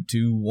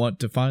to want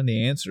to find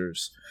the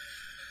answers.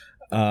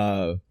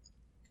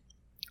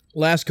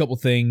 Last couple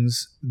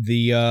things.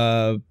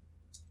 The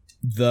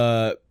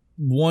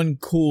one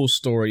cool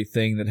story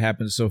thing that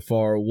happened so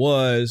far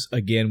was,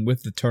 again,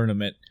 with the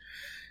tournament,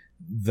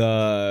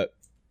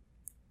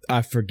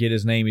 I forget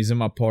his name. He's in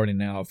my party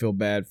now. I feel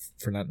bad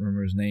for not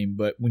remembering his name.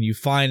 But when you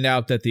find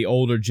out that the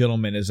older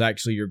gentleman is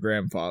actually your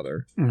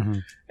grandfather,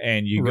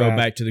 and you go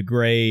back to the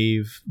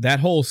grave, that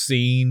whole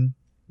scene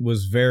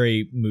was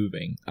very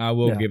moving. I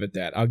will give it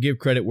that. I'll give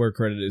credit where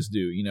credit is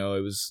due.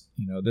 It was,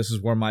 this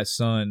is where my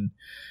son,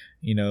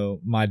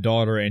 my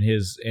daughter and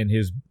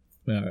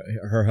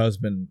her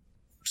husband,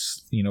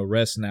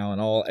 rest now, and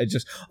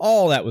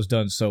all that was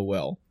done so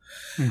well.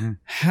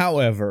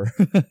 However,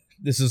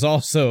 this is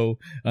also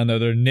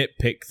another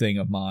nitpick thing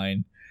of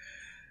mine,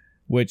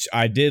 which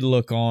I did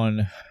look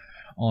online,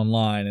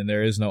 and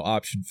there is no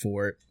option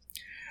for it.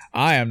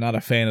 I am not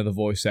a fan of the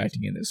voice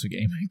acting in this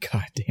game.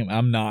 God damn,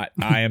 I'm not.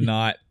 I am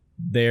not.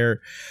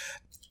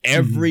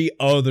 Every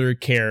other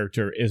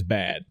character is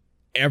bad.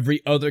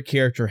 Every other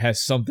character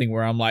has something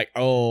where I'm like,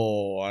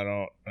 oh, I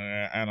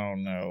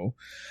don't know.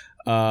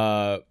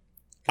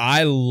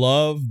 I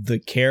love the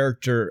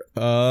character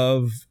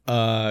of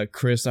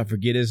Chris. I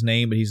forget his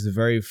name, but he's the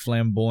very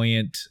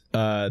flamboyant,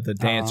 the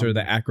dancer,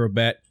 the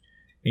acrobat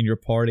in your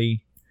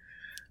party.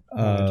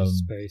 Just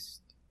spaced.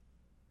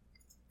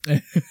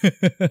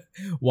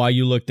 While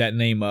you look that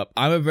name up,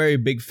 I'm a very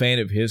big fan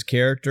of his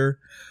character,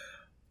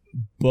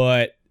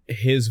 but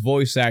his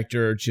voice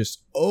actor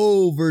just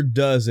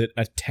overdoes it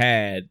a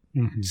tad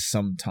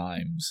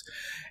sometimes.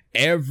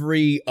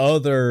 Every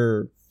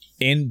other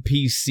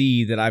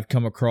NPC that I've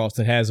come across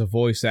that has a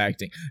voice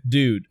acting,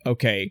 dude,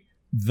 okay,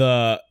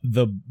 the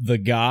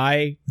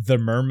guy, the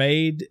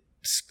mermaid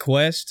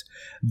quest,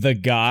 the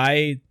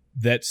guy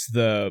that's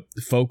the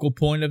focal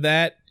point of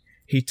that,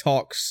 he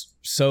talks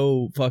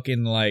so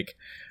fucking like,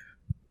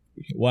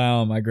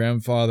 wow, my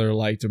grandfather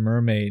liked a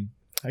mermaid.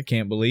 I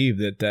can't believe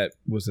that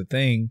was a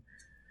thing.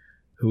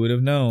 Who would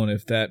have known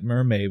if that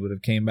mermaid would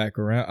have came back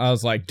around? I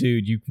was like,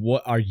 dude,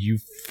 what are you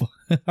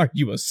are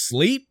you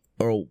asleep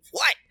or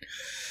what?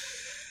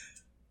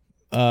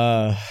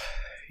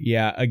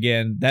 Yeah,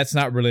 again, that's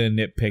not really a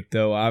nitpick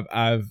though.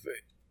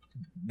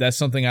 That's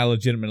something I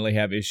legitimately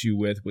have issue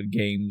with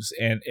games,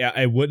 and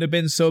it wouldn't have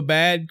been so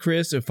bad,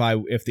 Chris, if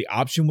the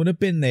option would have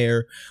been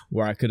there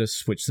where I could have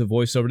switched the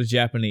voice over to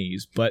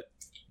Japanese, but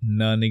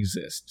none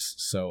exists.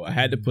 So I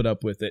had to put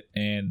up with it,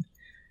 and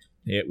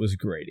it was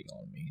grating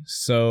on me.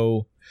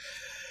 So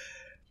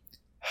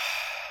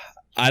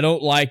I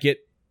don't like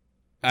it.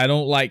 I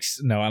don't like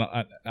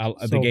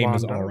the game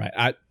is all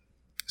right.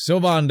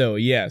 Sylvando,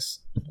 yes,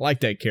 I like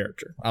that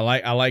character. I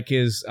like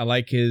his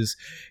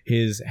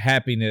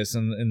happiness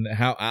and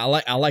how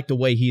I like the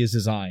way he is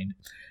designed.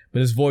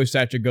 But his voice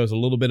actor goes a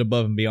little bit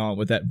above and beyond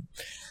with that.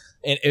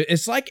 And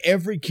it's like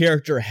every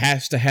character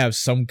has to have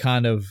some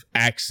kind of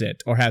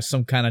accent or have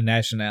some kind of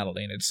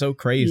nationality, and it's so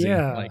crazy.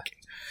 Yeah. Like,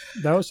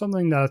 that was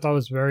something that I thought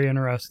was very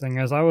interesting.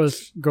 As I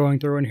was going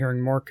through and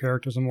hearing more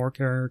characters and more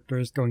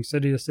characters going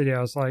city to city,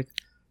 I was like,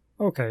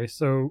 okay,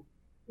 so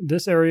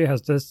this area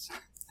has this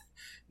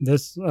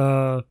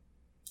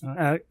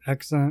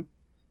accent.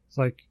 It's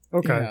like,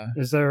 okay, yeah.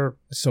 Is there...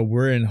 So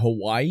we're in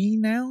Hawaii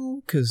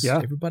now? Because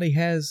everybody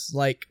has,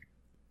 like,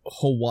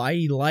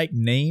 Hawaii-like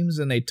names,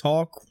 and they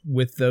talk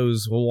with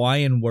those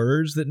Hawaiian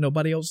words that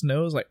nobody else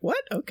knows. Like,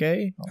 what?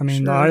 Okay.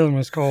 The island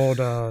was called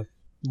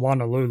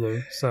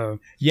Honolulu, so...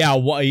 Yeah,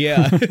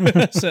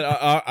 I said,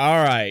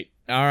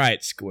 all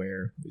right,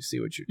 Square. We see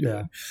what you're doing.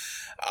 Yeah.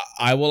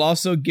 I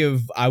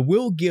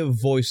will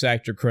give voice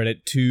actor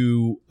credit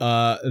to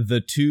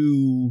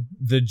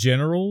the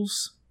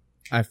generals.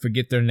 I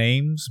forget their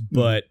names,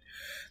 but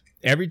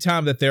every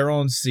time that they're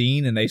on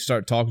scene and they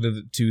start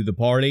talking to the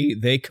party,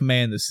 they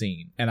command the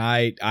scene, and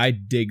I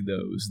dig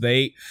those.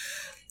 They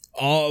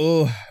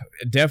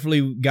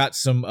definitely got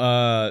some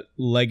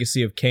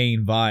Legacy of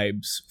Kain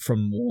vibes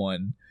from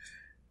one,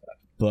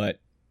 but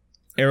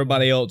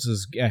everybody else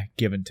is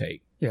give and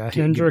take. Yeah,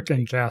 Hendrik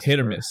and Jasper. Hit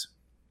or miss.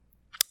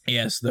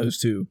 Yes, those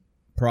two.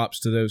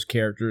 Props to those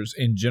characters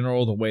in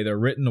general, the way they're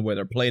written, the way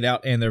they're played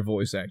out, and their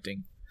voice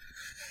acting.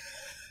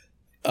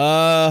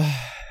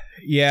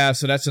 Yeah,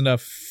 so that's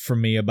enough for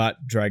me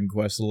about Dragon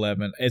Quest XI.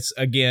 It's,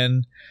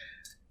 again,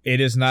 it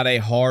is not a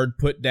hard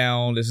put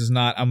down. This is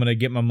not, I'm going to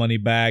get my money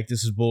back.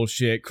 This is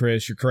bullshit.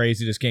 Chris, you're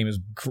crazy. This game is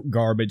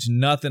garbage.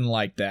 Nothing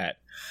like that.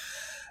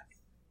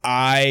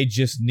 I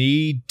just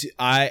need to,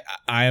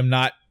 I'm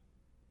not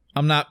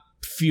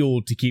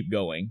fueled to keep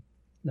going.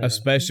 No.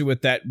 Especially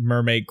with that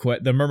Mermaid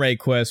Quest. The Mermaid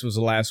Quest was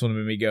the last one that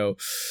made me go,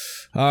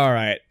 all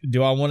right,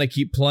 do I want to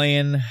keep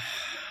playing?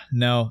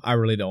 No, I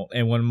really don't.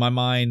 And when my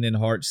mind and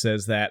heart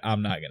says that,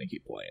 I'm not going to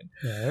keep playing.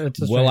 Yeah,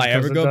 will I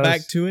ever go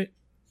back to it?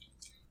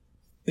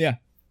 Yeah.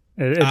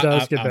 It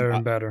does get better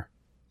and better.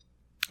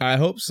 I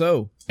hope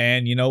so.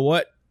 And you know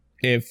what?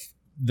 If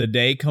the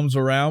day comes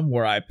around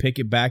where I pick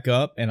it back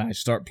up and I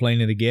start playing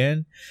it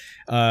again,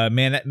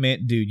 man, that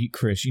meant, dude,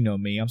 Chris, you know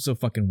me. I'm so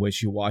fucking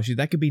wishy-washy.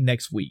 That could be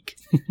next week.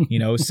 You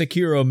know,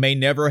 Sekiro may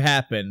never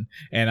happen,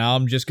 and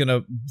I'm just going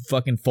to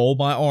fucking fold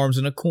my arms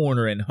in a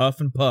corner and huff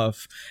and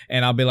puff,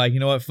 and I'll be like,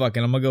 you know what,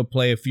 fucking, I'm going to go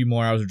play a few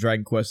more hours of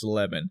Dragon Quest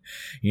XI.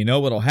 You know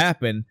what'll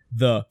happen?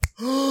 The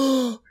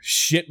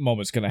shit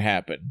moment's going to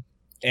happen.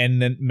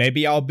 And then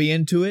maybe I'll be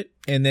into it,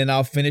 and then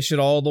I'll finish it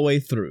all the way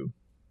through.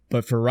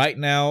 But for right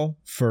now,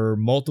 for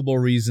multiple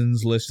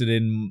reasons listed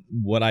in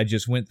what I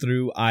just went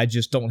through, I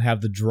just don't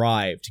have the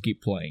drive to keep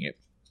playing it.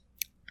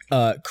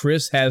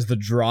 Chris has the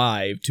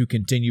drive to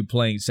continue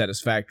playing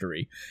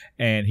Satisfactory,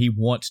 and he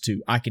wants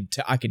to. I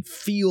can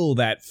feel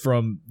that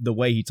from the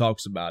way he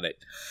talks about it.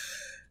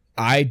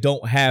 I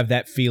don't have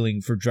that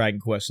feeling for Dragon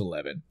Quest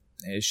XI.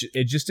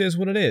 It just is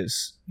what it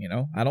is. You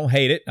know, I don't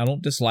hate it. I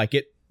don't dislike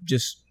it.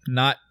 Just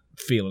not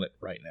feeling it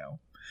right now.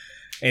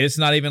 And it's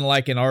not even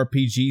like an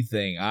RPG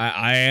thing.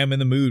 I am in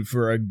the mood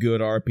for a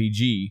good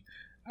RPG.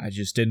 I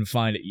just didn't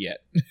find it yet.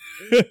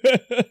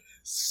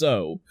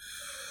 So,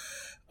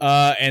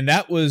 and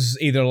that was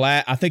either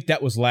I think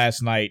that was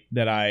last night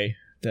that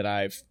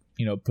I've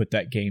put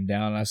that game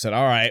down. And I said,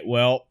 all right,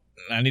 well,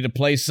 I need to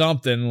play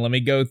something. Let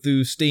me go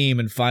through Steam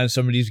and find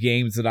some of these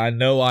games that I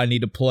know I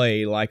need to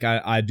play. Like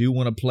I do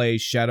want to play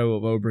Shadow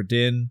of Obra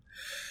Dinn.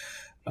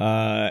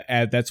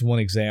 That's one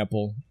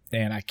example.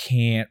 And I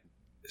can't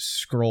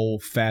scroll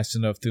fast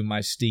enough through my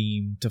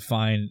Steam to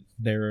find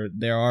there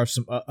are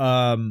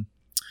some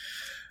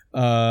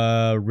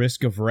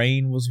Risk of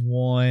Rain was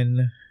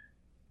one.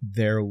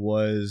 There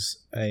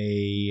was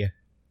I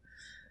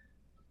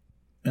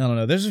don't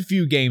know, there's a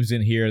few games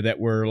in here that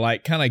were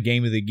like kind of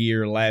Game of the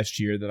Year last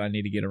year that I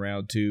need to get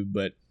around to,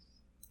 but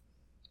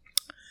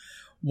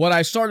what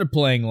I started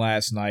playing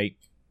last night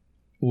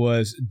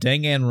was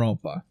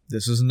Danganronpa.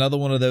 This is another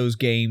one of those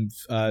game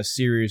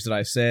series that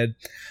I said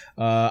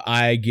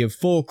I give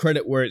full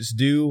credit where it's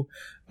due.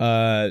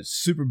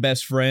 Super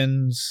Best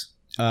Friends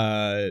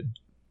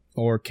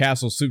or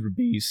Castle Super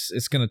Beasts.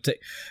 It's gonna take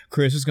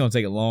Chris. It's gonna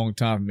take a long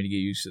time for me to get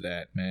used to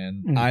that,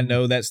 man. Mm-hmm. I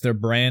know that's their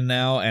brand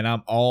now, and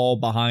I'm all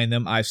behind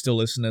them. I still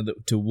listen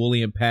to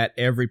Wooly and Pat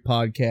every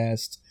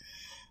podcast,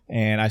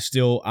 and I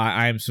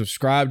am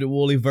subscribed to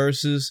Wooly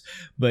Versus,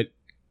 but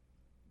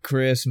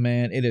Chris,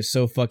 man, it is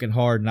so fucking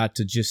hard not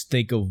to just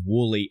think of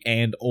Wooly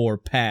and or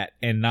Pat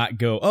and not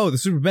go, oh, the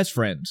Super Best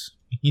Friends.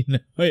 You know,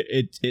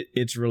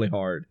 it's really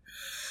hard.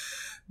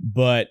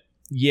 But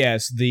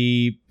yes,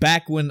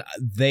 back when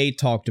they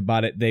talked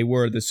about it, they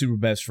were the Super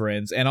Best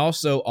Friends, and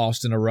also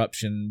Austin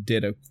Eruption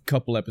did a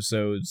couple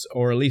episodes,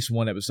 or at least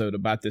one episode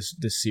about this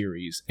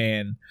series,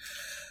 and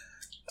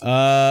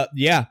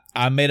yeah,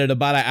 I made it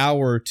about an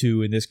hour or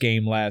two in this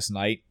game last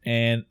night,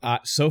 and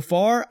so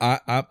far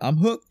I'm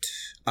hooked.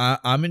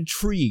 I'm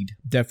intrigued,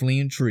 definitely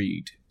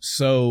intrigued.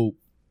 So,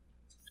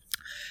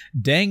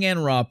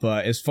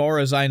 Danganronpa, as far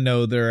as I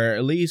know, there are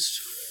at least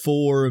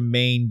 4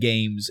 main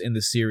games in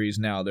the series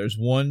now. There's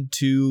 1,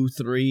 2,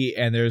 3,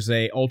 and there's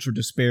a Ultra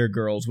Despair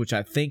Girls, which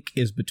I think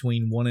is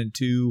between 1 and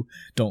 2.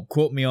 Don't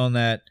quote me on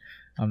that.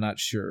 I'm not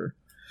sure.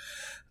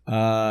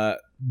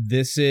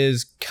 This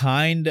is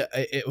kind of,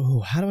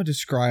 how do I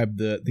describe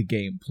the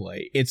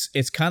gameplay?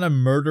 It's kind of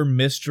murder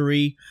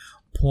mystery,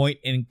 point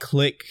and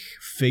click,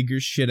 figure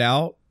shit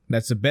out.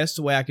 That's the best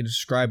way I can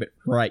describe it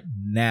right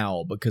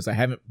now, because I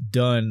haven't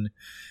gone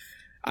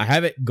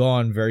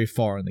very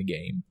far in the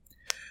game.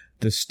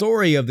 The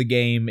story of the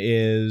game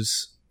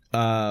is,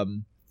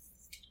 and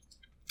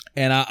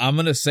I'm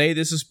going to say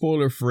this is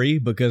spoiler free,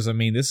 because I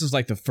mean, this is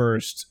like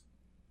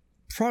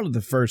probably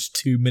the first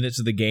 2 minutes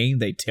of the game.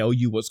 They tell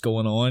you what's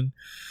going on.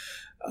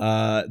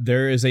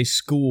 There is a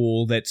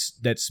school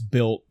that's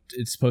built.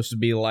 It's supposed to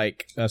be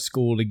like a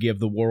school to give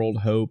the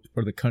world hope,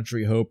 or the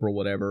country hope, or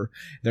whatever.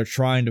 They're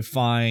trying to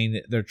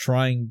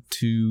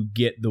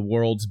get the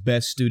world's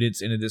best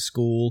students into this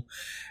school.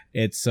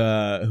 It's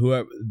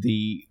whoever's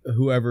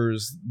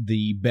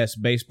the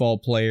best baseball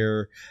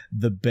player,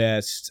 the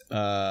best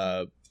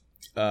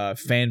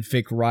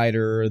fanfic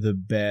writer, the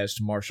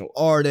best martial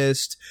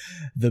artist,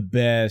 the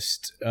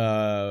best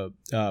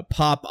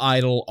pop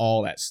idol,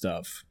 all that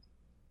stuff.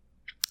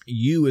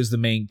 You as the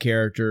main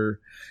character,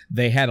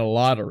 they had a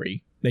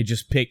lottery. They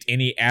just picked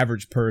any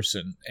average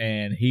person,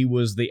 and he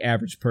was the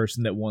average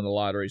person that won the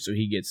lottery, so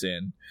he gets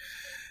in.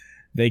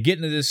 They get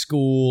into this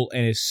school,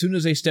 and as soon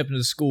as they step into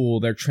the school,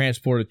 they're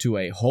transported to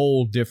a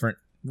whole different,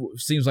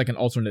 seems like an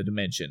alternate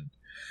dimension.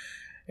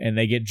 And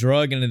they get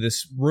drugged into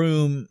this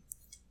room,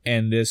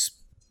 and this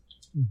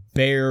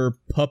bear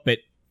puppet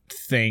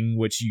thing,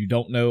 which you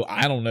don't know,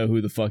 I don't know who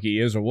the fuck he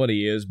is or what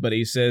he is, but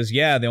he says,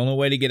 yeah, the only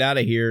way to get out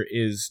of here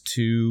is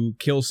to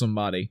kill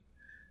somebody.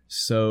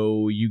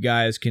 So you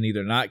guys can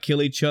either not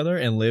kill each other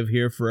and live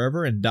here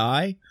forever and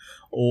die,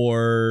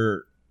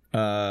 or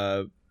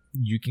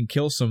you can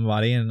kill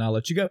somebody and I'll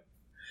let you go.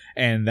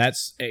 And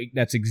that's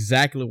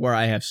exactly where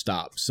I have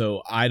stopped.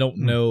 So I don't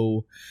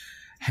know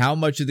how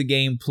much of the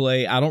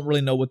gameplay, I don't really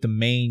know what the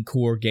main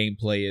core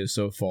gameplay is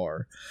so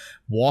far.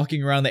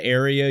 Walking around the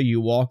area,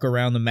 you walk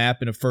around the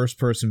map in a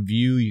first-person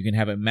view. You can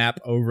have a map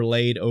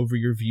overlaid over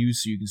your view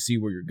so you can see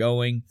where you're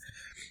going.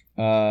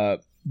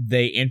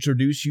 They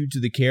introduce you to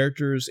the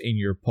characters in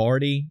your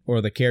party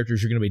or the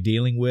characters you're going to be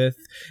dealing with,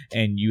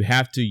 and you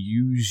have to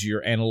use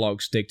your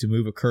analog stick to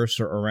move a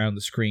cursor around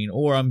the screen,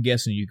 or I'm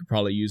guessing you could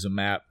probably use a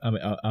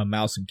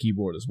mouse and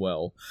keyboard as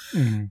well.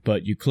 Mm-hmm.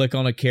 But you click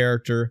on a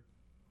character,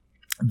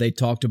 they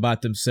talked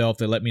about themselves,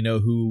 they let me know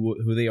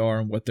who they are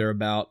and what they're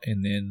about,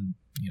 and then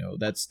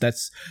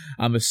that's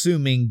I'm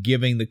assuming,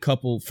 giving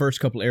the first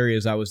couple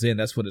areas I was in,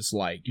 that's what it's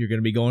like. You're going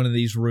to be going to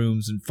these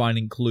rooms and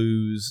finding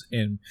clues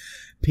and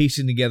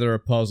piecing together a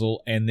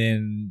puzzle, and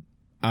then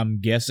I'm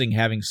guessing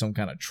having some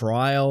kind of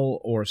trial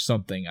or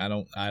something. I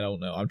don't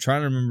know. I'm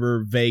trying to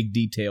remember vague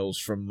details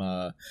from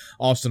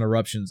Austin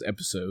Eruption's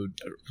episode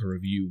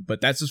review,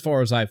 but that's as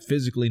far as I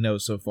physically know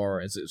so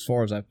far, as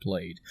far as I've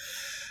played.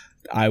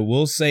 I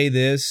will say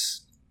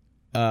this.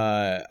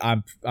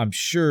 I'm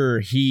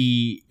sure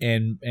he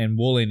and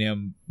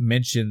Willingham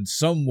mentioned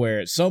somewhere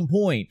at some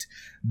point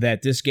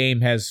that this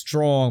game has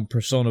strong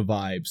Persona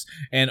vibes,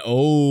 and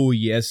oh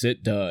yes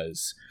it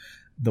does.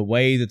 The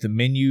way that the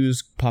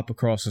menus pop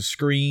across the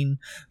screen,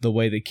 the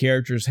way the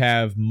characters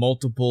have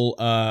multiple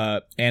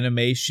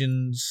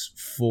animations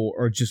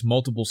or just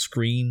multiple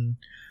screen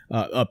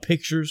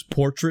pictures,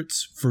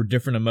 portraits for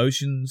different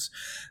emotions,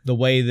 the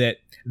way that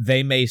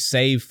they may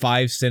say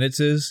 5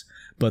 sentences,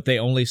 but they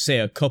only say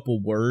a couple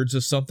words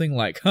of something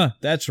like, huh,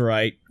 that's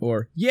right,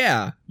 or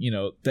yeah,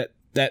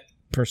 that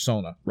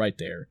Persona right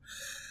there.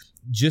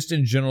 Just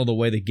in general, the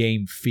way the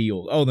game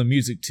feels. Oh, the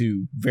music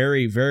too.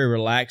 Very, very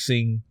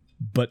relaxing,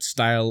 but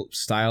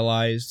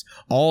stylized.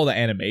 All the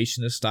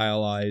animation is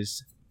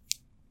stylized.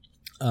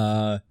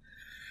 It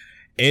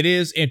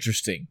is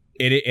interesting.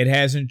 It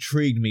has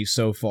intrigued me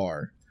so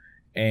far,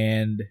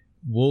 and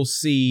we'll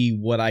see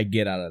what I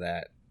get out of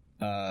that.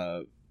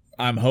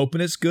 I'm hoping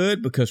it's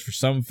good, because for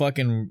some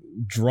fucking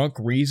drunk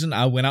reason,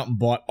 I went out and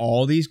bought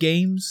all these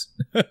games.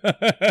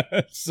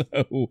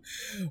 So,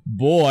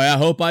 boy, I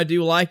hope I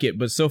do like it.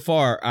 But so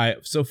far I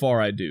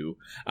do.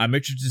 I'm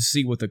interested to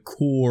see what the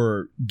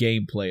core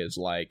gameplay is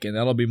like, and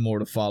that'll be more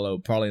to follow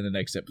probably in the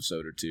next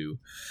episode or two.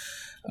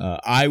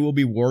 I will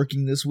be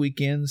working this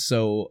weekend,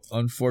 so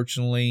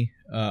unfortunately,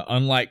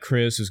 unlike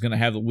Chris, who's going to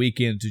have the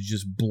weekend to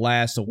just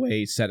blast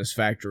away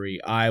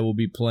Satisfactory, I will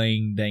be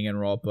playing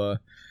Danganronpa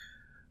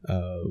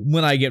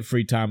when I get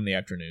free time in the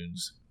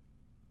afternoons.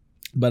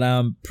 But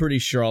I'm pretty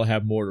sure I'll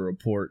have more to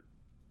report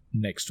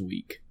next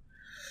week.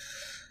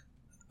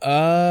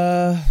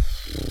 Yeah,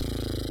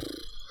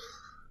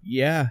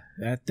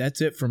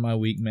 that's it for my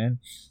week, man.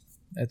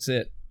 That's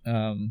it.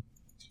 Sounds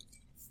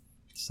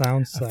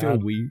sad. I feel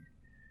weird.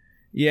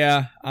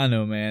 Yeah, I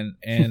know, man,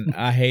 and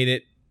I hate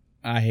it.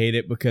 I hate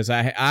it because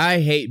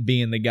I hate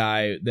being the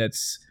guy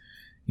that's,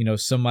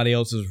 somebody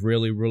else is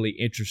really, really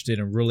interested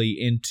and really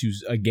into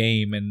a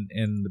game, and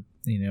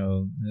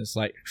it's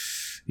like,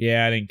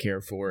 yeah, I didn't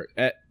care for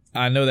it.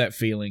 I know that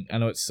feeling. I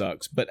know it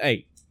sucks, but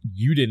hey,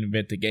 you didn't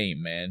invent the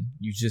game, man.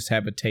 You just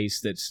have a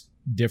taste that's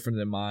different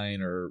than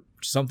mine, or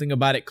something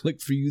about it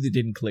clicked for you that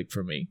didn't click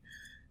for me.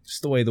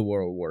 Just the way the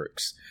world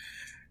works.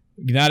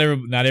 Not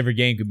every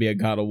game could be a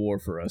God of War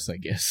for us, I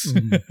guess.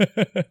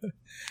 Mm-hmm.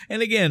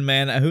 And again,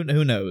 man,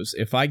 who knows?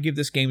 If I give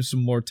this game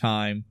some more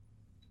time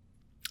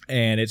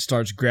and it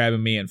starts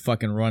grabbing me and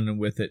fucking running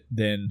with it,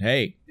 then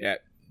hey, yeah,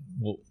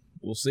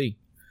 we'll see.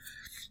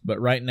 But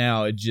right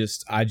now, I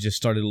just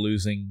started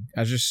losing.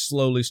 I just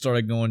slowly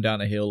started going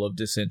down a hill of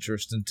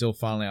disinterest until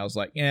finally I was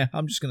like, yeah,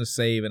 I'm just going to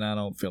save, and I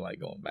don't feel like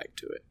going back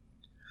to it.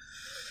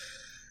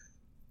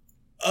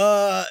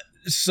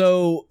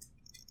 So,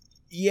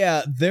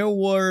 yeah, there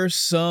were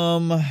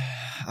some...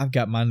 I've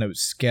got my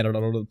notes scattered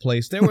all over the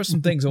place. There were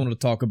some things I wanted to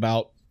talk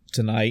about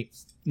tonight.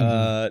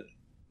 Mm-hmm.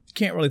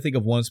 Can't really think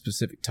of one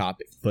specific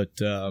topic, but...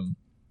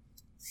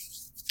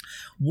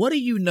 what do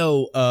you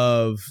know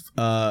of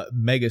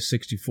Mega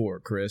 64,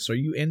 Chris? Are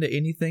you into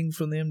anything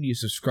from them? Do you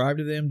subscribe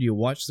to them? Do you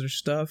watch their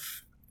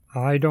stuff?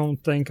 I don't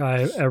think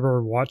I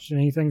ever watched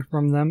anything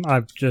from them.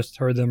 I've just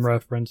heard them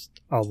referenced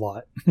a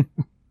lot.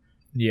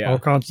 Yeah, I'll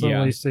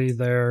constantly see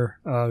their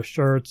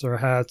shirts or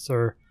hats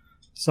or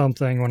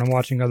something when I'm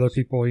watching other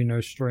people,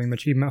 stream.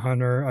 Achievement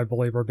Hunter, I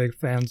believe, are big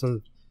fans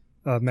of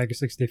Mega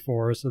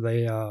 64, so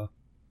they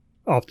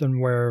often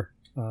wear,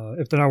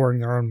 if they're not wearing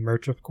their own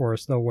merch, of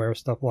course, they'll wear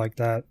stuff like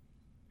that.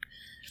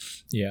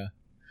 Yeah.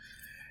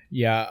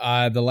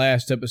 Yeah, the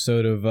last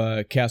episode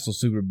of Castle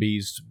Super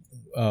Beast,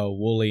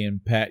 Wooly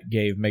and Pat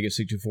gave Mega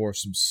 64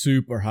 some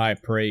super high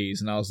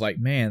praise, and I was like,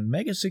 man,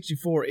 Mega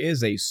 64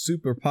 is a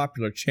super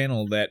popular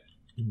channel that,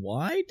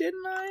 why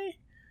don't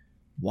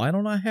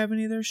I have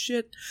any of their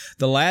shit?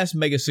 The last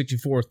Mega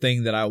 64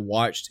 thing that I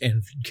watched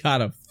and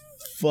got a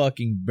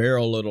fucking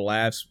barrel load of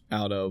laughs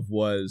out of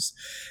was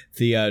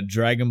the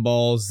Dragon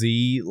Ball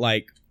Z,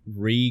 like,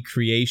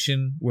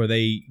 recreation, where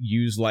they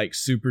use, like,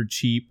 super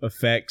cheap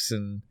effects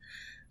and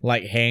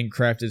like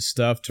handcrafted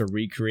stuff to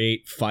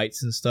recreate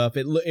fights and stuff.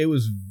 It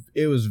was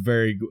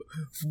very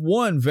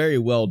very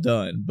well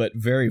done, but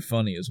very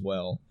funny as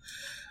well.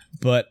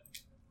 But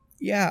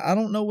yeah, I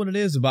don't know what it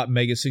is about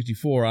Mega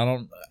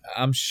 64.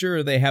 I'm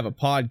sure they have a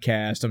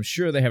podcast. I'm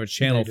sure they have a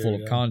channel full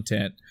of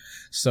content.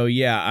 So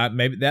yeah,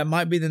 maybe that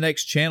might be the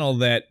next channel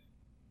that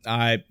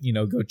I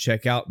go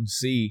check out and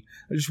see.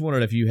 I just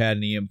wondered if you had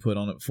any input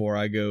on it before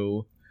I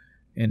go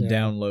and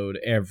download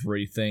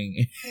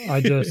everything.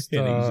 I just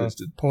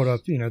pulled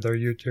up, their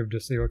YouTube to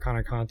see what kind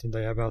of content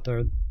they have out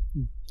there.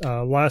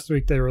 Last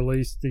week they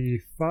released the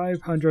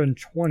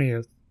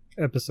 520th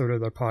episode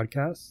of their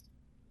podcast.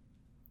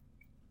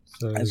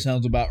 So that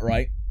sounds about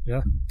right.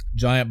 Yeah.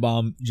 Giant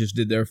Bomb just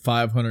did their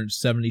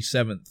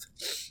 577th,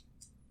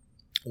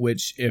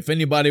 which, if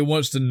anybody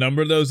wants to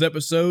number those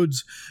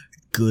episodes,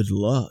 good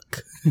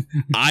luck.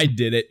 I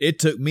did it. It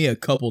took me a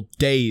couple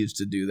days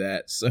to do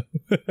that. So,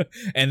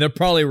 and they're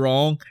probably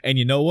wrong. And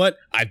you know what?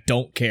 I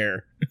don't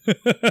care.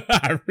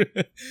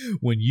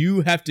 When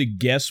you have to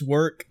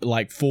guesswork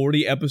like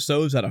 40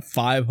 episodes out of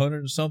 500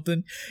 and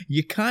something,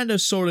 you kind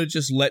of sort of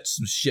just let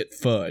some shit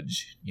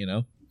fudge,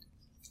 Yeah,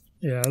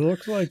 it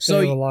looks like they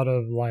have a lot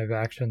of live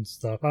action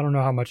stuff. I don't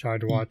know how much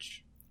I'd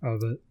watch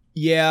of it.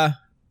 Yeah,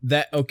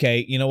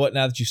 okay. You know what?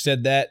 Now that you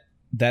said that,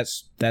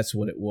 that's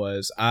what it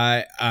was.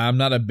 I'm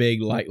not a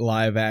big like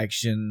live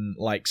action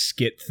like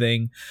skit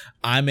thing.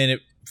 I'm in it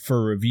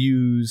for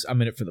reviews.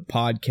 I'm in it for the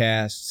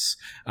podcasts.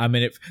 I'm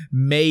in it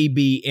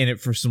maybe in it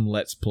for some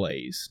let's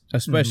plays,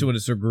 especially when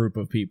it's a group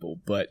of people.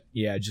 But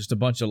yeah, just a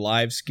bunch of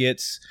live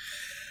skits.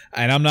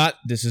 And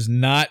this is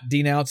not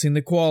denouncing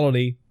the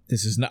quality.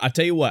 This is not. I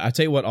tell you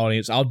what,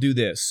 audience, I'll do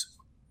this.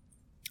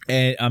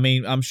 And I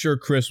mean, I'm sure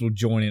Chris will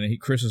join in.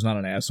 Chris is not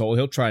an asshole.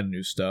 He'll try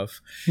new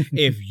stuff.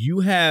 If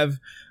you have,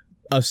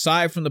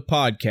 aside from the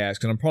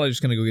podcast, and I'm probably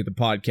just going to go get the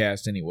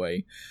podcast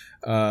anyway,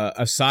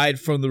 aside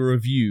from the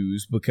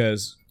reviews,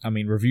 because, I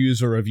mean,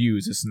 reviews are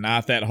reviews. It's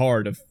not that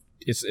hard.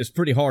 It's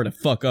pretty hard to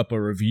fuck up a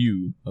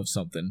review of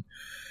something.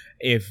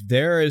 If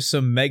there is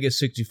some Mega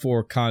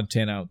 64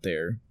 content out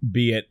there,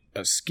 be it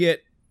a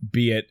skit,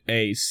 be it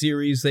a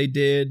series they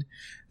did,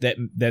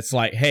 that's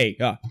like, hey,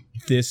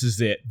 this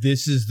is it.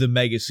 This is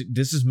Mega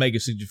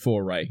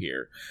 64 right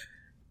here.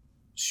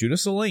 Shoot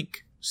us a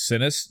link.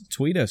 Send us,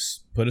 tweet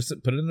us, put it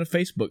in a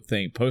Facebook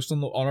thing, post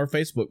on our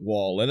Facebook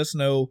wall. Let us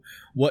know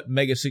what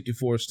Mega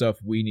 64 stuff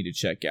we need to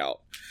check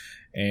out.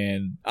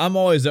 And I'm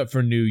always up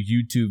for new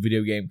YouTube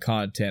video game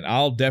content.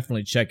 I'll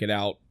definitely check it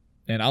out,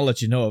 and I'll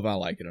let you know if I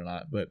like it or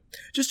not. But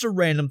just a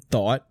random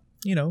thought,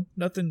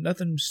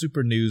 nothing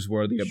super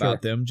newsworthy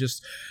about them.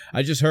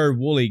 I just heard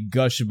Wooly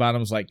gush about them. I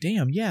was like,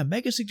 damn, yeah,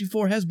 Mega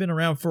 64 has been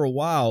around for a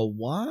while.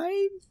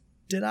 Why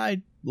did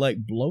I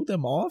blow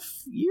them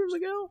off years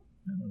ago?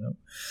 I don't know.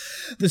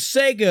 The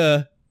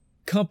Sega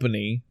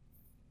company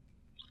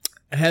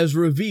has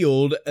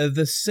revealed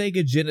the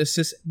Sega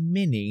Genesis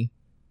Mini,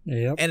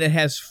 and it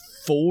has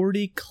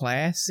 40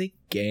 classic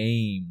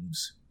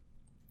games.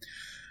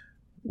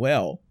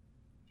 Well,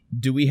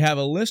 do we have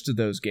a list of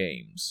those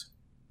games?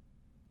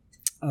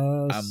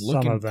 I'm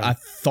looking. Some of them. I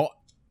thought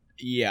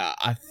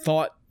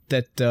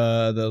that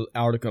the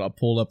article I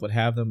pulled up would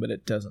have them, but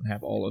it doesn't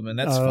have all of them, and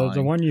that's fine.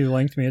 The one you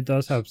linked me, it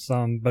does have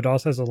some, but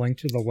also has a link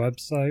to the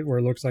website where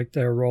it looks like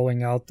they're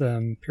rolling out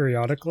them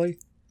periodically.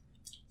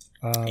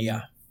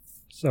 Yeah.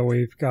 So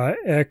we've got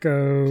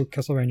Echo,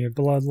 Castlevania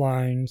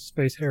Bloodline,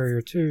 Space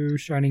Harrier 2,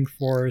 Shining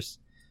Force,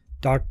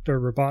 Dr.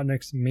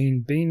 Robotnik's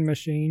Mean Bean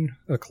Machine,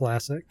 a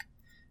classic,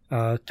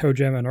 Toe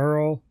Jam and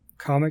Earl,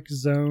 Comic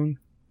Zone,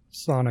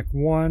 Sonic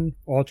 1,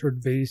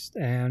 Altered Beast,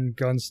 and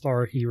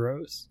Gunstar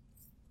Heroes.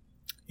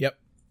 Yep.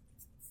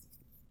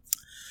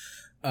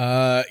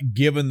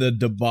 Given the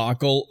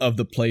debacle of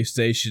the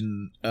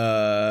PlayStation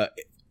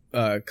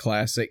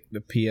Classic,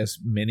 the PS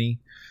Mini,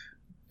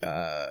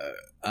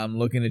 I'm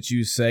looking at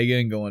you, Sega,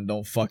 and going,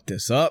 don't fuck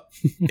this up.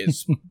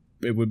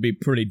 It would be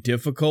pretty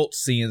difficult,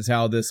 seeing as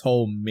how this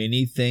whole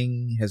mini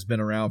thing has been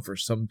around for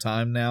some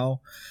time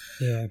now.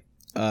 Yeah.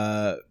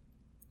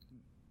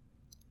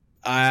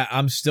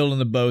 I'm still in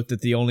the boat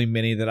that the only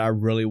mini that I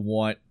really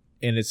want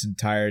in its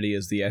entirety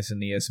is the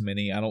SNES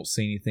Mini. I don't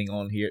see anything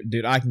on here.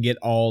 Dude, I can get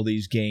all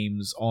these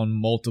games on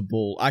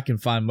multiple... I can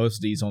find most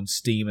of these on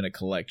Steam in a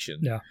collection.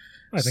 Yeah,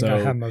 I think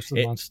I have most of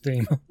them on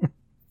Steam.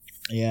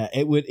 Yeah,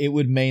 it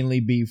would mainly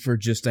be for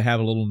just to have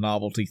a little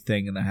novelty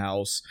thing in the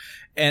house.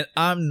 And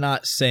I'm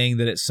not saying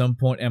that at some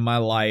point in my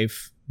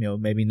life,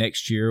 maybe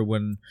next year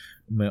when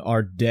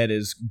our debt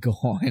is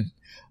gone.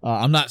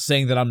 I'm not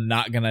saying that I'm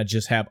not going to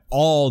just have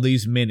all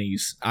these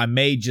minis. I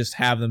may just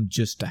have them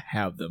just to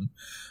have them.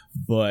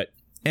 But,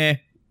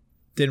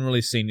 didn't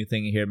really see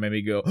anything in here. Made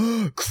me go,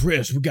 oh,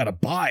 Chris, we got to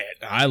buy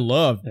it. I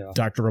love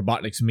Dr.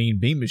 Robotnik's Mean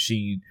Bean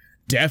Machine.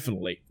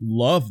 Definitely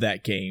love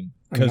that game.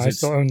 I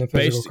still own the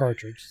physical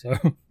cartridge. So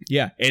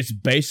yeah, it's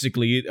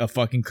basically a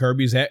fucking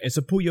Kirby's. It's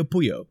a Puyo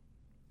Puyo.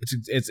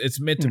 It's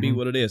meant to be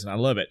what it is, and I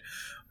love it.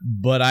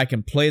 But I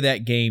can play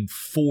that game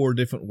 4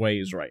 different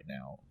ways right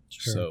now.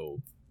 Sure.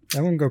 So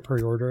I'm gonna go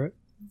pre-order it.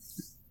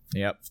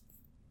 Yep.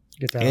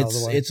 Get that out of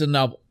the way.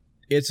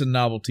 It's a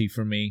novelty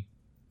for me.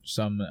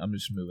 So I'm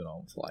just moving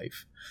on with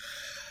life.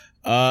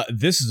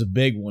 This is a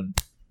big one.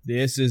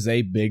 This is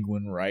a big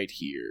one right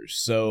here.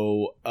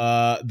 So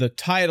the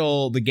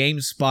title, the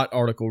GameSpot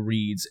article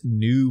reads,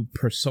 New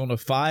Persona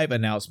 5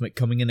 announcement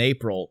coming in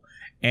April.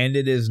 And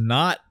it is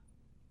not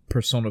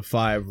Persona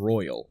 5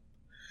 Royal.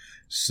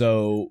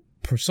 So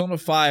Persona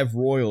 5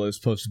 Royal is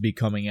supposed to be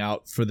coming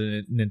out for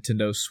the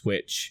Nintendo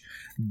Switch.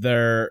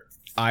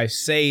 I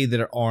say that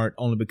there aren't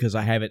only because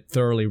I haven't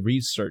thoroughly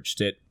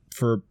researched it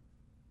for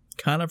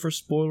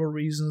spoiler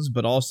reasons,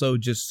 but also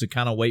just to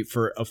kind of wait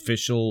for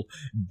official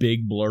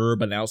big blurb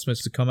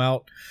announcements to come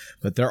out.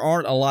 But there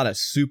aren't a lot of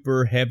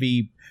super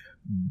heavy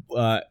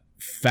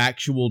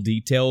factual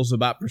details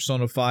about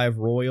Persona 5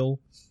 Royal.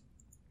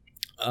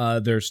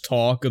 There's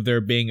talk of there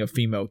being a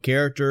female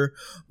character,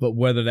 but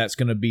whether that's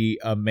going to be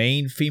a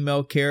main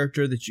female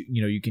character that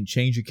you can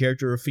change your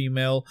character to a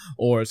female,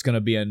 or it's going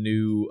to be a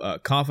new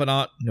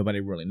confidant, nobody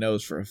really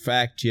knows for a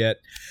fact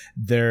yet.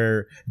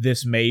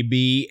 This may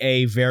be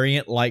a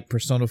variant like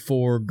Persona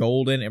 4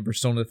 Golden and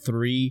Persona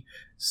 3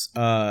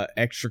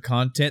 extra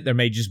content. There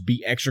may just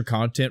be extra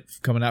content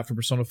coming out for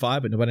Persona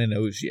 5, but nobody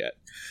knows yet.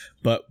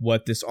 But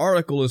what this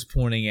article is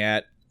pointing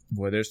at,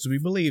 whether it's to be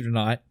believed or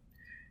not,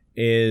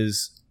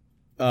 is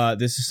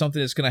this is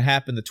something that's going to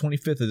happen the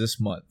 25th of this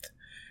month.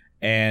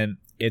 And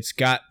it's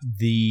got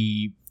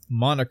the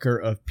moniker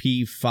of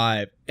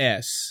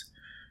P5S,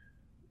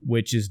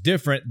 which is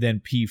different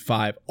than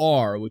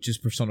P5R, which is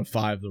Persona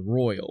 5 the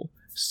Royal.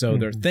 So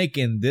they're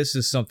thinking this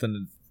is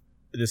something,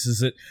 this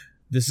is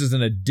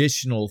an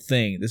additional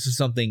thing. This is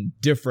something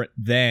different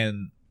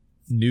than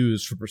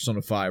news for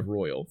Persona 5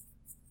 Royal.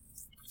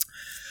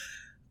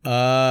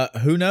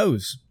 Who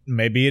knows?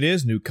 Maybe it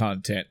is new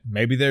content.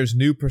 Maybe there's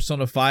new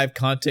Persona 5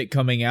 content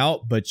coming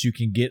out, but you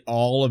can get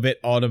all of it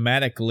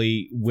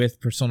automatically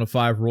with Persona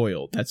 5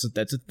 Royal. That's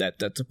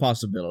a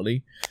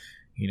possibility.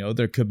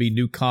 There could be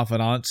new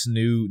confidants,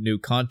 new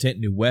content,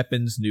 new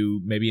weapons,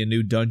 maybe a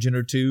new dungeon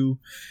or two,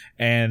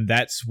 and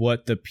that's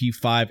what the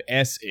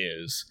P5S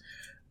is.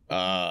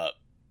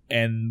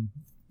 And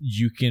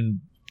you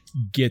can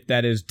get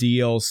that as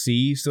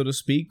DLC, so to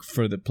speak,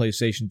 for the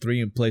PlayStation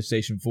 3 and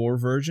PlayStation 4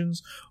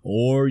 versions,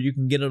 or you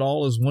can get it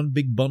all as one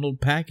big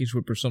bundled package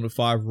with Persona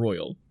 5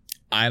 Royal.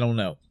 I don't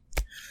know.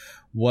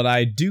 What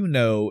I do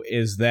know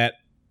is that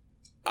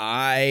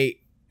I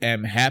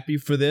am happy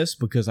for this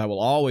because I will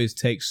always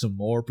take some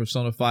more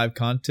Persona 5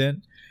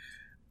 content,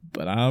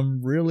 but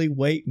I'm really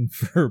waiting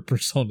for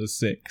Persona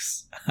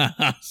 6.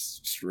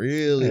 That's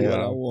really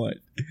what I want.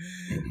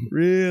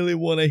 Really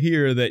want to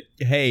hear that,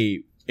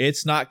 hey,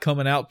 it's not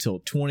coming out till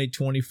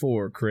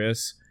 2024,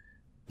 Chris,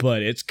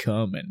 but it's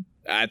coming.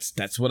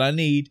 That's what I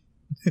need.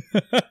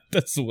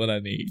 That's what I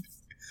need.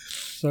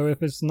 So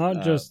if it's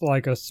not just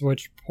like a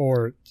Switch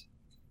port,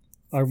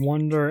 I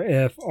wonder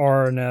if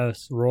R and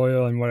S,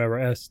 Royal, and whatever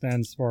S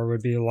stands for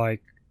would be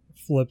like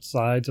flipped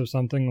sides of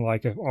something.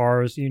 Like if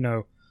R is,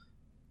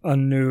 a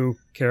new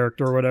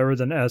character or whatever,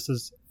 then S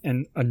is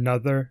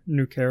another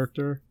new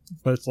character.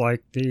 But it's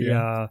like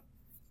the...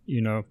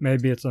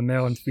 maybe it's a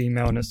male and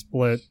female and it's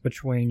split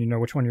between,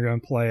 which one you're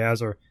going to play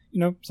as, or,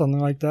 something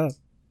like that.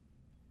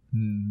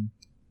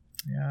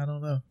 Yeah, I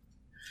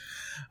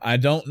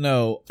don't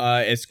know.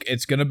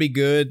 It's going to be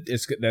good.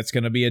 That's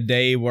going to be a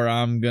day where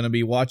I'm going to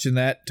be watching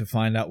that to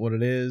find out what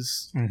it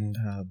is.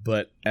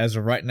 But as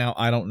of right now,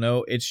 I don't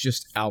know. It's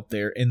just out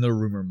there in the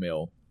rumor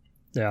mill.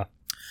 Yeah.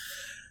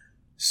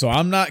 So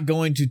I'm not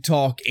going to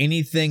talk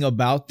anything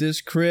about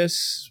this,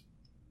 Chris,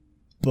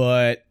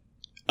 but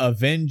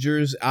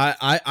Avengers,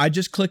 I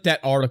just clicked that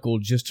article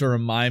just to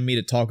remind me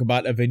to talk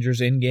about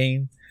Avengers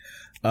Endgame.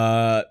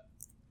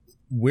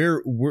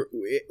 We're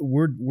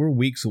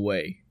weeks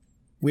away.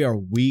 We are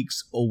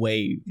weeks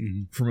away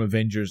from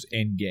Avengers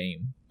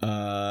Endgame.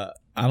 I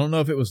don't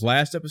know if it was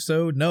last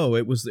episode. No,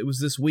 it was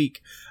this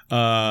week.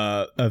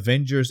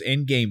 Avengers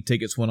Endgame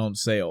tickets went on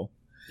sale.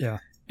 Yeah.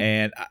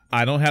 And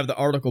I don't have the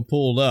article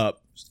pulled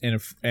up,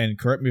 and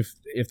correct me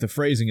if the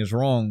phrasing is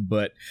wrong,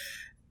 but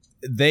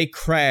they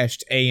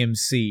crashed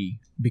AMC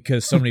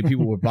because so many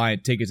people were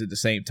buying tickets at the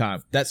same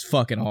time. That's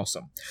fucking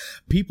awesome.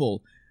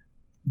 People,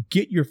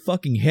 get your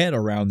fucking head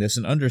around this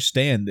and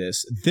understand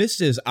this.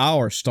 This is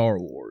our Star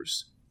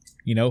Wars.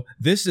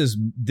 This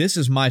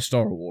is my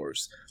Star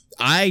Wars.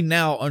 I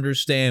now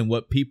understand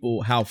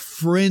how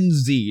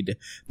frenzied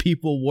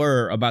people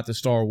were about the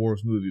Star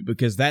Wars movie,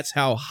 because that's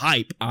how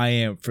hype I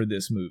am for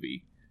this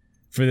movie.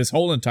 for this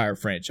whole entire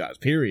franchise,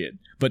 period.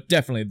 But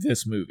definitely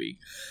this movie.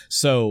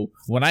 So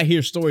when I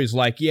hear stories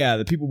like, yeah,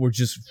 the people were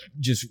just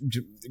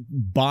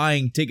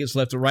buying tickets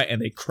left and right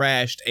and they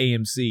crashed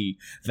AMC,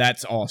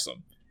 that's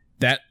awesome.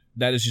 That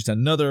is just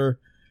another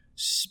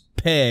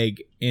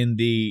peg in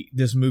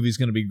this movie's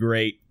going to be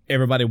great.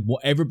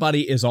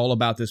 Everybody is all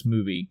about this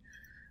movie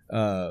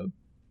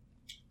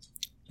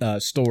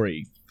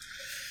story.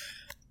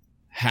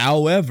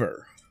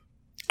 However,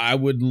 I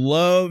would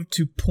love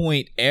to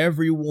point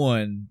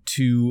everyone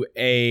to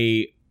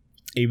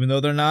even though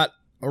they're not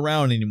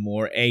around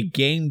anymore, a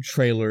Game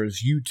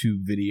Trailers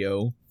YouTube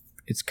video.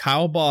 It's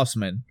Kyle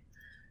Bossman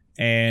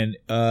and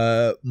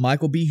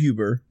Michael B.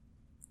 Huber.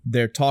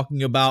 They're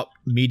talking about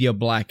Media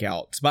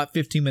Blackout. It's about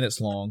 15 minutes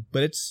long,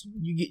 but it's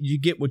you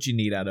get what you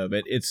need out of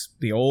it. It's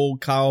the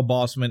old Kyle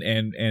Bossman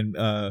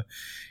and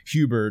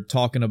Huber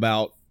talking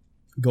about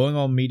going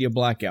on Media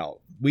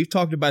Blackout. We've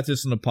talked about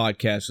this in the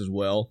podcast as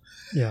well.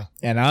 Yeah.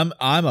 And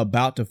I'm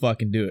about to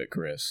fucking do it,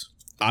 Chris.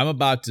 I'm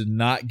about to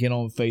not get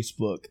on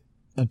Facebook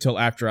until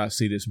after I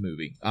see this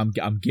movie. I'm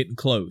getting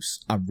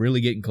close. I'm really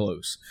getting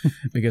close.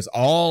 Because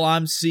all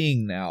I'm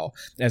seeing now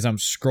as I'm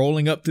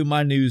scrolling up through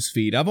my news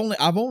feed, I've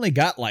only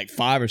got like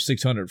 500 or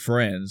 600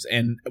 friends,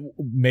 and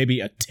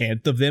maybe a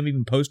tenth of them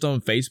even post on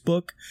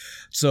Facebook.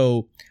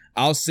 So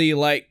I'll see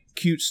like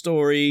cute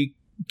story,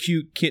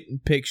 cute kitten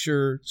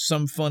picture,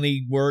 some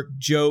funny work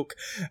joke.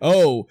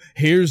 Oh,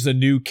 here's the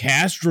new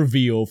cast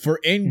reveal for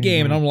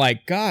Endgame. And I'm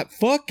like, God,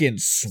 fucking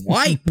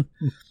swipe.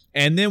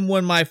 And then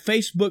when my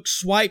Facebook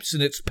swipes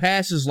and it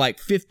passes like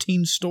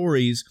 15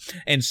 stories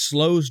and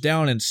slows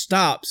down and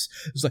stops,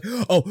 it's like,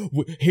 oh,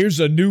 here's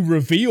a new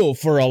reveal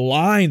for a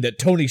line that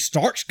Tony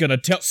Stark's gonna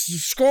tell.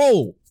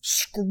 Scroll.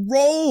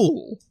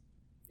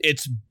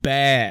 It's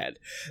bad.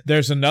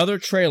 There's another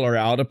trailer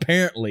out,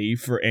 apparently,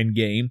 for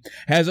Endgame.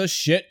 Has a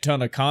shit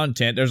ton of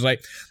content. There's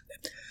like,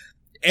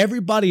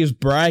 everybody is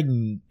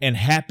bragging and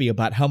happy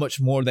about how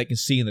much more they can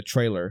see in the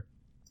trailer.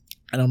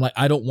 And I'm like,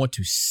 I don't want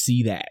to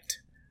see that.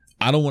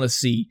 I don't want to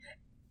see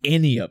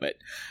any of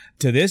it.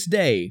 To this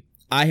day,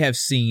 I have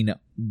seen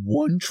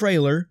one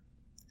trailer.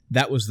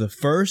 That was the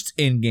first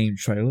Endgame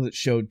trailer that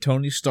showed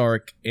Tony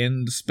Stark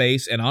in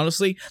space. And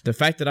honestly, the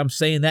fact that I'm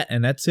saying that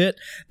and that's it,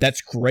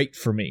 that's great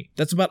for me.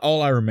 That's about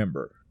all I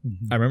remember.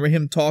 I remember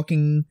him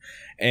talking,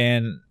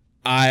 and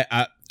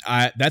I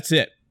that's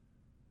it.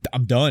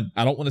 I'm done.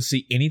 I don't want to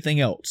see anything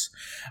else.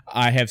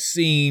 I have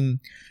seen,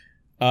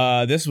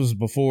 this was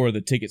before the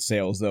ticket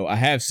sales though. I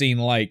have seen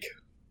like,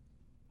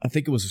 I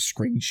think it was a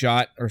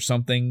screenshot or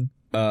something,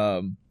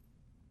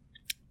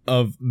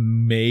 of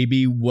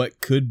maybe what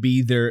could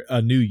be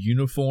a new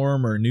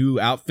uniform or new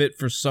outfit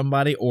for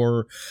somebody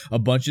or a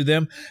bunch of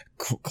them.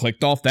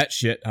 Clicked off that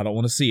shit. I don't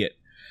want to see it.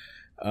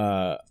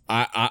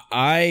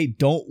 I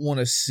don't want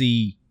to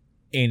see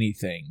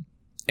anything,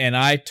 and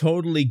I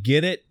totally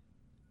get it.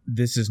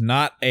 This is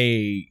not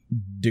a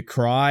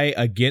decry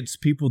against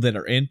people that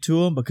are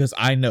into them, because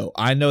I know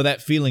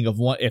that feeling of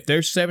if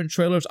there's 7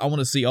 trailers, I want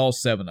to see all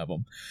 7 of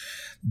them.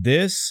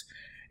 This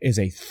is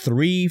a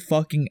 3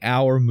 fucking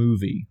hour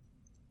movie.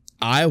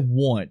 I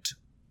want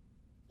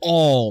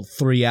all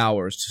 3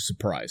 hours to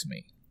surprise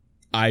me.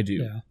 I do.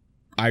 Yeah.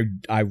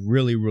 I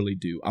really, really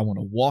do. I want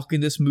to walk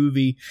in this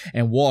movie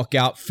and walk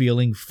out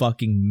feeling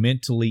fucking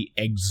mentally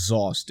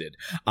exhausted.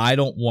 I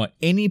don't want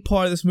any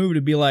part of this movie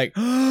to be like,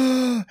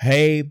 oh,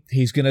 hey,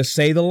 he's going to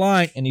say the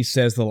line, and he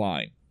says the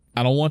line.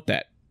 I don't want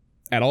that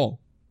at all.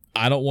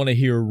 I don't want to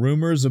hear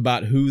rumors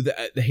about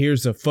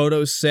here's a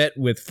photo set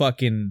with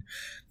fucking,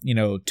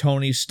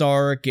 Tony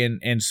Stark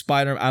and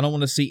Spider. I don't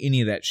want to see any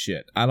of that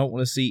shit. I don't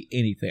want to see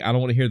anything. I don't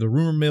want to hear the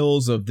rumor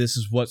mills of this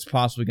is what's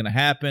possibly going to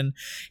happen.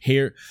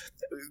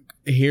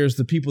 Here's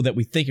the people that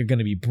we think are going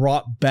to be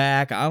brought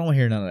back. I don't want to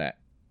hear none of that.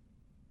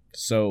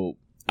 So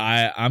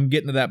I'm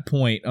getting to that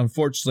point.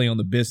 Unfortunately, on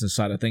the business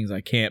side of things,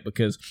 I can't,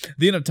 because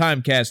the End of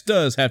Time cast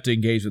does have to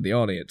engage with the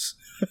audience.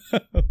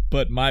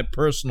 But my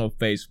personal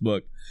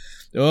Facebook,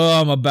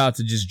 I'm about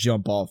to just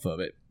jump off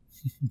of it.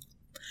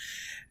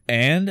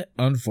 And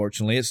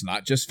unfortunately, it's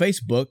not just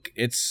Facebook.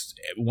 It's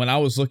when I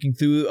was looking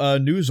through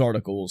news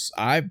articles,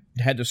 I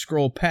had to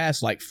scroll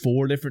past like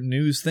 4 different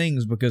news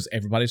things because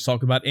everybody's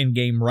talking about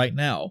Endgame right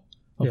now.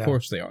 Of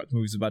course they are. The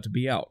movie's about to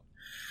be out.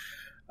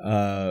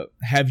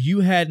 Have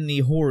you had any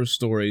horror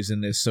stories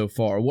in this so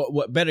far?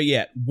 What better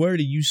yet, where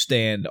do you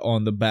stand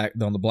on the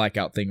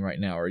blackout thing right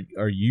now?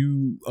 Are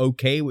you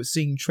okay with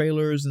seeing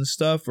trailers and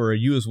stuff, or are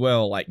you as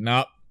well like,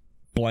 nah,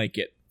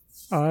 blanket?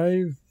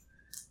 I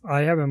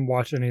haven't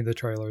watched any of the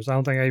trailers. I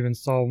don't think I even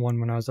saw one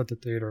when I was at the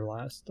theater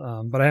last.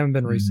 But I haven't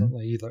been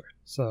recently either.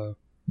 So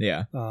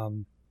yeah.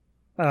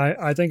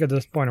 I think at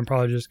this point I'm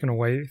probably just gonna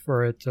wait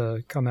for it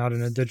to come out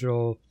in a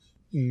digital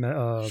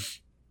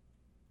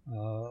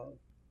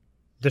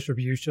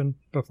distribution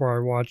before I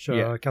watch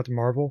Captain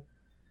Marvel.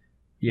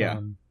 Yeah.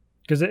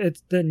 Because it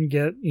didn't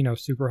get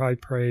super high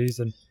praise,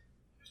 and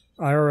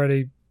I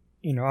already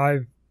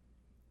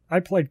I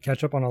played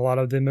catch up on a lot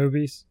of the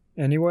movies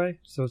anyway,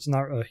 so it's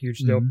not a huge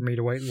deal for me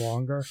to wait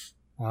longer.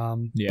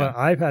 But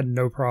I've had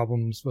no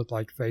problems with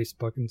like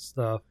Facebook and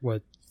stuff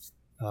with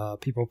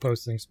people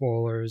posting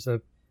spoilers.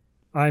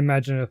 I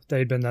imagine if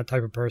they'd been that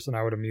type of person,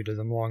 I would have muted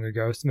them long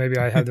ago. So maybe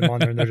I have them on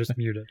there and they're just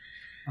muted.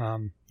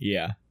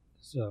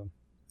 So,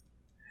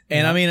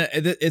 and I mean,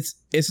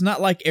 it's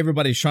not like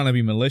everybody's trying to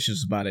be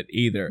malicious about it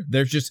either.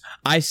 They're just,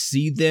 I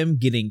see them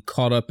getting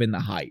caught up in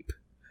the hype.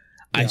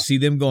 I see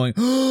them going,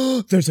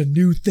 oh, there's a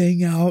new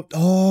thing out.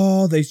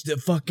 Oh,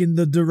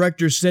 the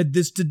director said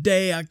this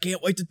today. I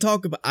can't wait to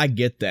talk about. I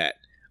get that.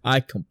 I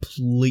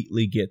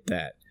completely get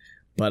that.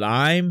 But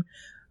I'm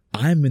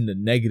in the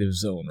negative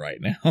zone right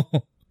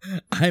now.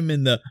 I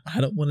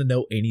don't want to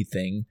know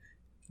anything.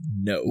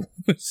 No,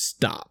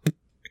 stop.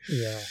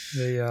 Yeah,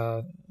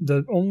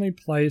 the only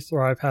place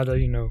where I've had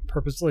to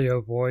purposely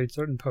avoid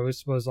certain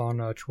posts was on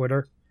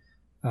Twitter.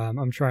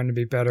 I'm trying to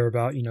be better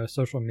about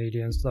social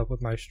media and stuff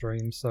with my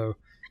streams, so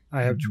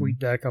I have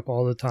TweetDeck up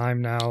all the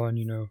time now,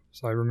 and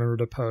so I remember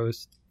to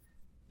post,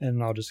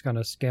 and I'll just kind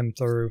of skim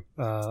through.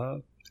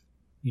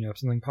 If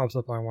something pops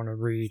up I want to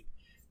read,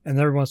 and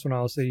every once in a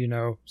while I'll see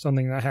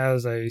something that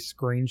has a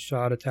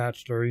screenshot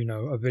attached or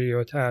a video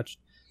attached,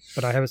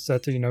 but I have it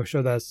set to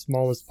show that as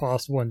small as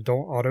possible and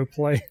don't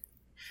autoplay.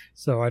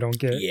 So I don't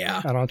get,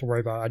 I don't have to worry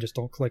about it. I just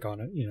don't click on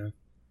it,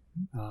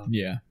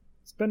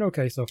 It's been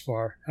okay so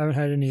far. Haven't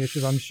had any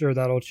issues. I'm sure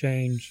that'll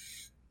change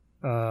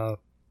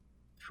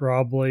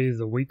probably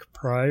the week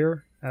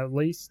prior, at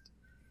least.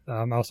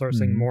 I'll start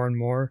seeing more and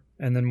more.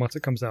 And then once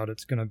it comes out,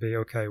 it's going to be,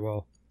 okay,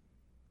 well,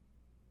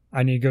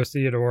 I need to go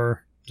see it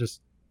or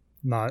just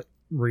not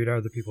read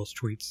other people's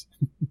tweets.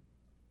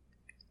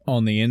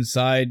 On the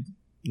inside,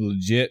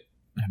 legit,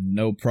 I have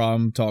no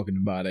problem talking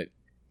about it.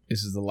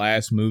 This is the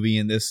last movie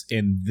in this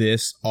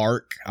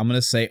arc. I'm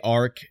gonna say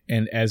arc,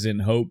 and as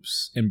in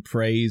hopes and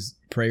prayers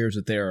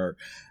that there are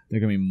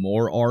gonna be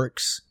more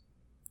arcs,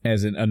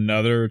 as in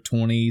another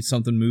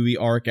 20-something movie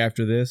arc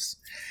after this.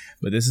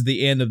 But this is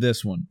the end of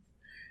this one,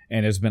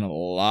 and there's been a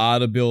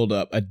lot of build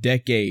up, a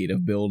decade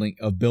of build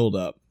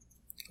up,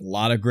 a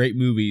lot of great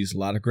movies, a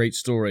lot of great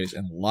stories,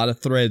 and a lot of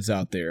threads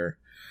out there.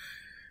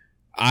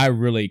 I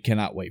really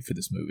cannot wait for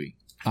this movie.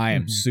 I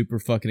am super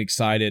fucking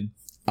excited.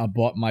 I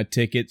bought my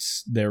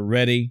tickets. They're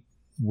ready.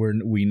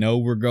 We know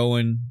we're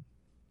going.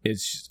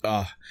 It's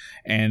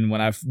and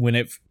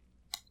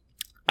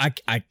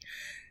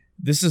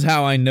this is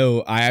how I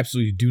know I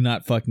absolutely do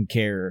not fucking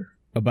care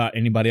about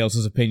anybody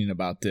else's opinion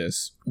about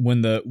this.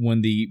 When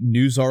the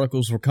news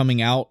articles were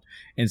coming out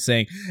and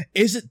saying,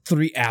 "Is it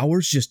 3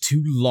 hours just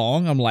too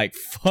long?" I'm like,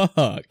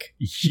 "Fuck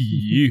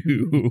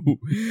you."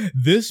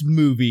 This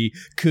movie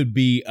could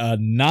be a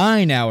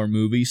 9-hour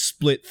movie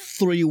split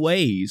 3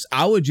 ways.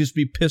 I would just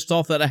be pissed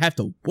off that I have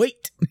to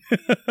wait.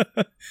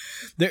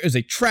 There is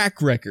a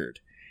track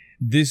record.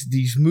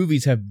 These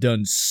movies have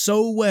done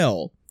so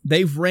well.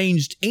 They've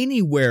ranged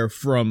anywhere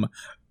from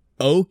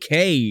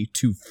okay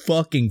to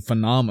fucking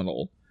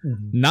phenomenal.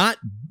 Not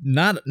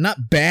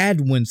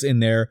bad ones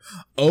in there.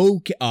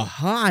 Okay, a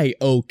high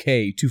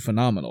okay to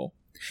phenomenal.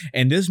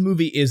 And this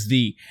movie is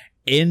the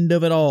end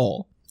of it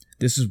all.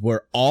 This is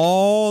where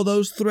all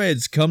those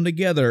threads come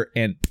together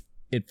and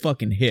it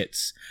fucking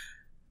hits.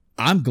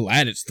 I'm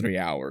glad it's 3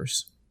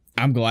 hours.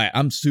 I'm glad.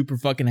 I'm super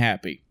fucking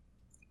happy.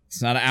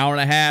 It's not an hour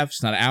and a half.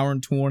 It's not an hour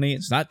and 20.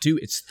 It's not 2.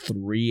 It's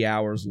 3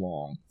 hours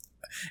long.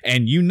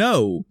 And you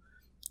know,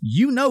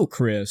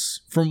 Chris,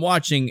 from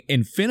watching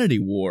Infinity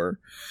War,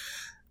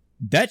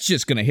 that's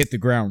just going to hit the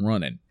ground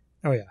running.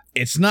 Oh, yeah.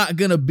 It's not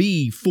going to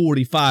be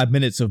 45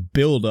 minutes of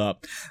build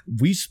up.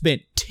 We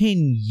spent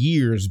 10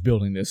 years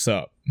building this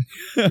up.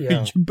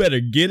 Yeah. You better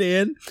get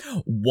in,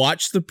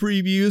 watch the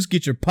previews,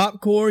 get your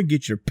popcorn,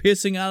 get your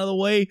pissing out of the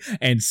way,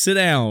 and sit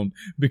down,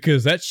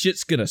 because that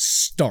shit's going to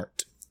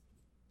start.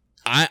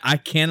 I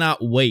cannot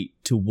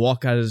wait to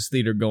walk out of this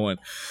theater going,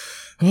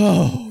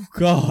 oh,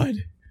 God.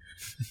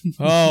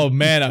 Oh,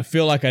 man, I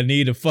feel like I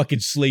need to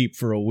fucking sleep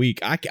for a week.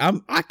 I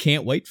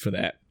can't wait for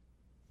that.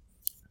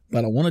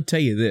 But I want to tell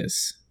you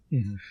this.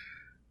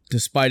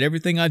 Despite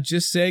everything I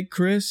just said,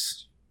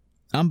 Chris,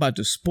 I'm about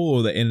to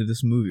spoil the end of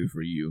this movie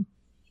for you.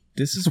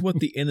 This is what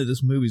the end of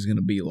this movie is going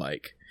to be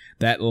like.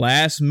 That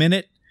last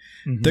minute,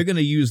 they're going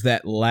to use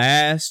that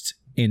last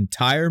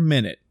entire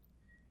minute.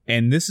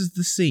 And this is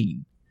the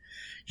scene.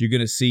 You're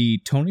going to see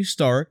Tony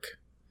Stark.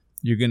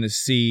 You're going to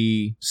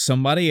see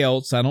somebody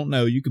else. I don't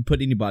know. You could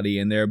put anybody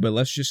in there, but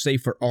let's just say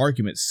for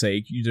argument's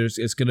sake,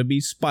 it's going to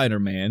be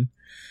Spider-Man.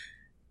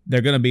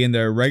 They're going to be in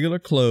their regular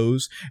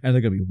clothes, and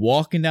they're going to be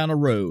walking down a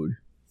road.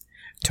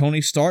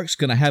 Tony Stark's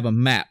going to have a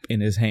map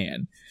in his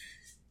hand.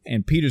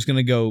 And Peter's going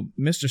to go,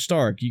 Mr.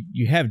 Stark,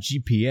 you have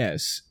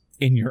GPS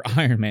in your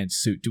Iron Man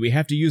suit. Do we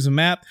have to use a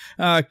map?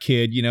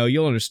 Kid,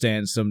 you'll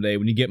understand someday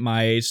when you get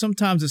my age.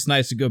 Sometimes it's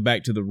nice to go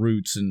back to the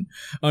roots and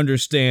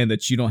understand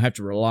that you don't have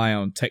to rely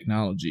on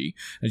technology.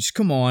 And just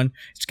come on,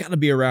 it's got to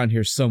be around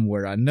here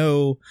somewhere. I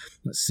know.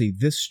 Let's see,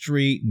 this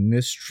street and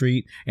this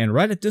street. And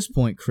right at this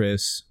point,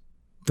 Chris,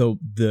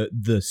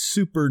 the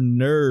super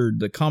nerd,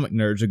 the comic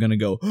nerds are going to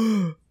go,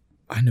 oh,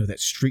 I know that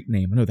street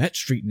name. I know that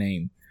street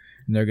name.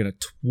 and they're going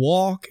to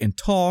walk and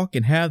talk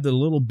and have the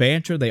little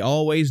banter they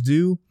always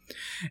do.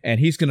 And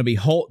he's going to be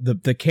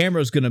the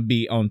camera is going to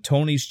be on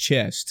Tony's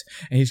chest,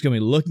 and he's going to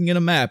be looking at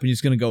a map, and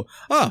he's going to go,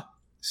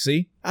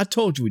 see, I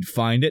told you we'd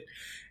find it.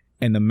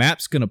 And the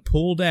map's going to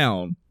pull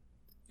down,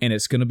 and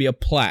it's going to be a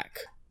plaque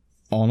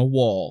on a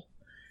wall.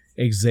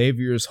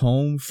 Xavier's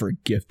home for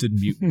gifted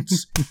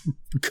mutants.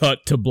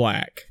 Cut to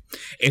black.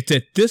 It's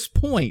at this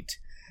point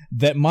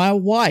that my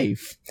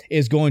wife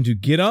is going to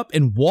get up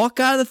and walk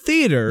out of the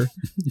theater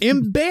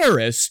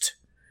embarrassed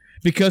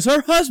because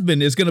her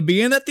husband is going to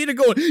be in that theater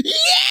going, yeah!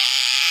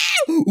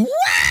 Wow!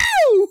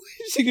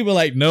 She's going to be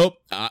like, nope,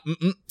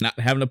 not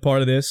having a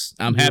part of this.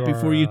 I'm happy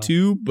for you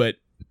too, but...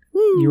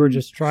 You were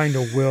just trying to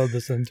will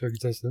this into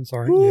existence,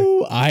 aren't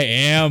you? I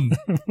am.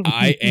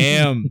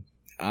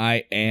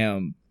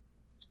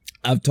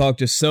 I've talked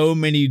to so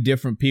many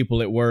different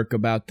people at work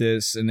about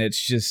this, and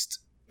it's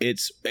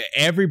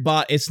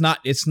everybody. It's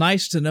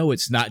nice to know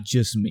it's not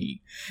just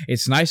me.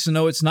 It's nice to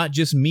know it's not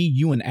just me,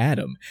 you, and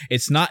Adam.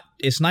 It's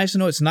nice to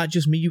know it's not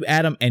just me, you,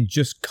 Adam, and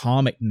just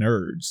comic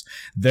nerds.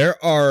 There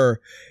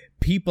are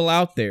people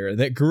out there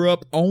that grew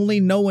up only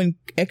knowing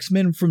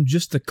X-Men from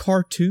just the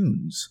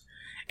cartoons.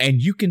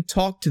 And you can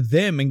talk to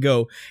them and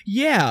go,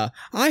 yeah,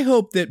 I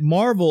hope that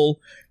Marvel,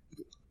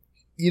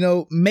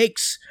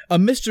 makes a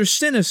Mr.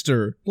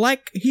 Sinister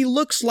like he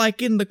looks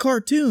like in the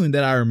cartoon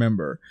that I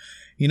remember.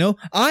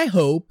 I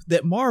hope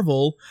that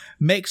Marvel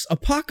makes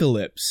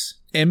Apocalypse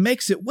and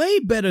makes it way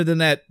better than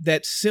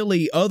that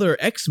silly other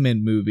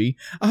X-Men movie.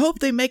 I hope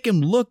they make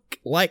him look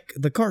like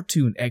the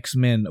cartoon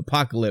X-Men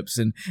Apocalypse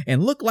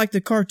and look like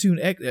the cartoon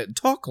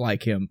talk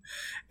like him.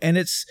 And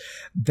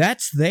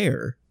that's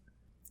there.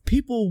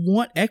 People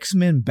want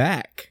X-Men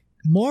back.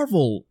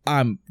 Marvel,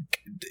 I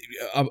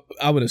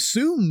would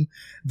assume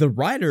the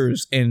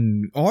writers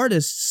and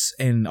artists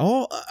and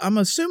all, I'm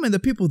assuming the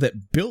people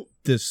that built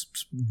this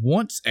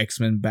wants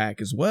X-Men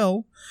back as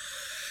well.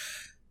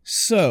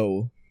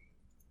 So,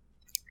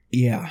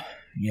 yeah,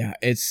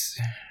 it's,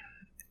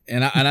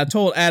 and I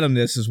told Adam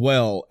this as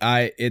well.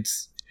 It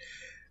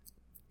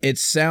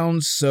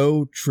sounds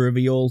so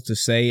trivial to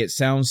say. It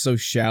sounds so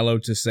shallow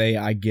to say.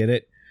 I get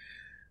it.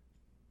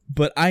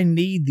 But I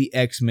need the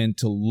X-Men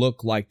to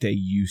look like they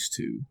used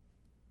to.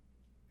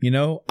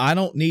 I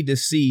don't need to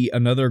see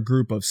another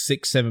group of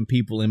 6-7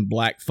 people in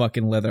black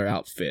fucking leather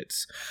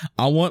outfits.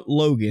 I want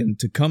Logan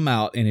to come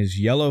out in his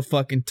yellow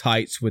fucking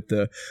tights with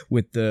the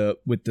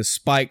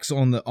spikes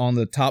on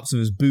the tops of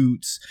his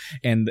boots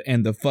and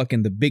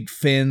the big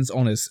fins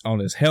on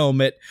his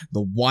helmet,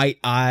 the white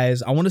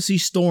eyes. I want to see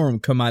Storm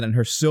come out in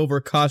her silver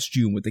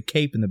costume with the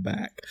cape in the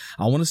back.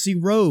 I want to see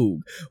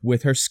Rogue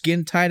with her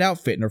skin tight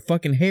outfit and her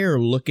fucking hair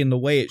looking the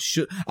way it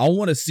should. I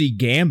want to see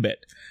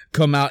Gambit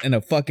come out in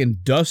a fucking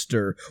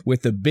duster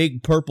with the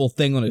big purple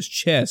thing on his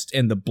chest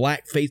and the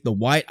black face, the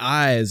white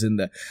eyes, and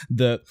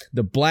the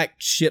black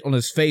shit on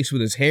his face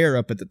with his hair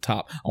up at the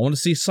top. I want to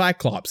see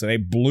Cyclops and a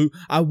blue.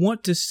 I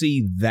want to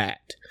see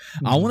that.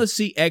 Mm-hmm. I want to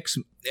see X,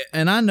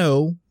 and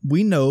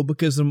we know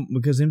because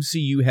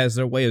MCU has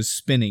their way of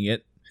spinning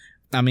it.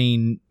 I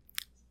mean,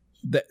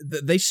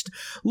 they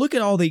look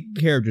at all the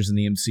characters in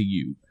the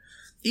MCU.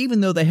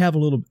 Even though they have a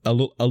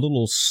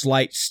little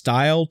slight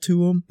style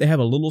to them, they have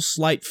a little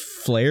slight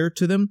flair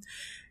to them,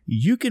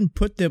 you can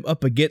put them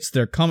up against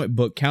their comic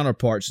book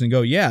counterparts and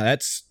go, yeah,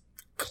 that's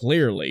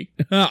clearly.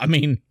 I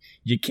mean,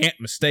 you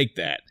can't mistake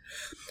that.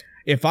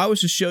 If I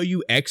was to show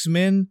you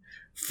X-Men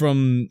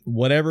from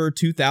whatever,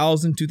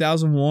 2000,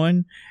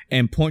 2001,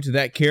 and point to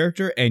that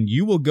character, and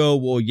you will go,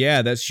 well,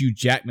 yeah, that's Hugh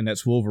Jackman,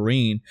 that's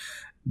Wolverine.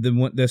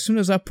 Then as soon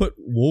as I put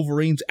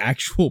Wolverine's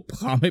actual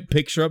comic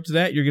picture up to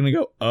that, you're going to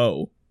go,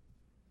 oh,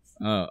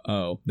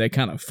 they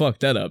kind of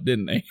fucked that up,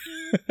 didn't they?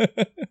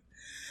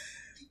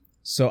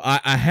 So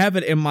I have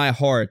it in my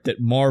heart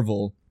that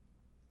Marvel,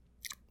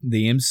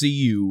 the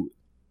MCU,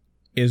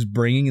 is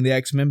bringing the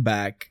X-Men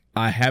back.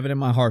 I have it in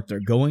my heart they're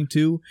going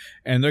to,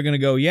 and they're going to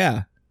go,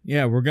 yeah,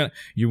 we're going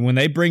to, when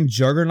they bring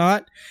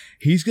Juggernaut,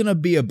 he's going to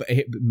be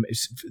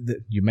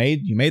you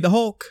made the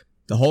Hulk.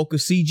 The Hulk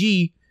is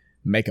CG.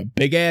 Make a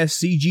big ass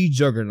CG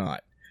Juggernaut,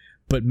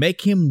 but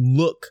make him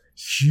look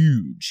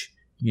huge,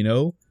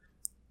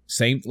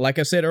 Same, like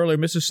I said earlier,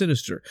 Mr.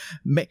 Sinister.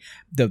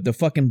 The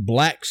fucking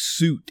black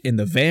suit and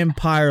the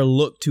vampire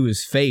look to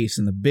his face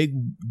and the big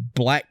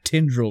black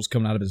tendrils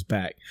coming out of his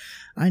back.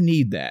 I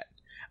need that.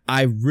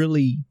 I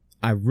really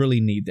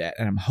need that.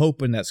 And I'm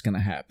hoping that's going to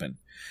happen.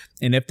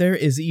 And if there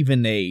is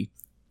even a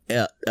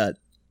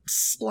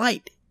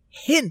slight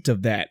hint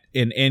of that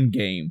in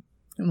Endgame,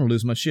 I'm going to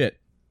lose my shit.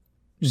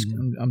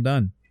 I'm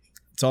done.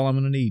 That's all I'm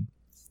going to need.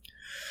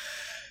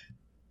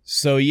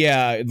 So,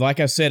 yeah, like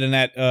I said in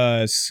that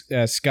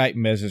Skype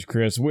message,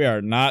 Chris, we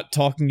are not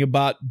talking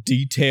about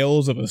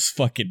details of a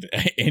fucking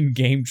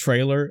Endgame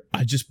trailer.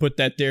 I just put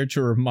that there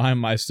to remind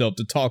myself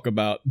to talk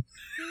about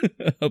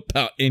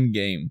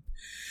Endgame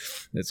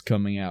that's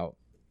coming out.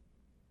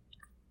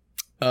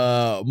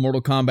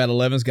 Mortal Kombat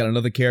 11's got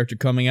another character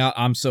coming out.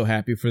 I'm so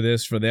happy for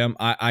this for them.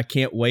 I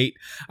can't wait.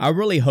 I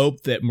really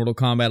hope that Mortal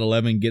Kombat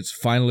 11 gets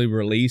finally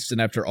released,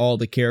 and after all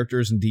the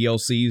characters and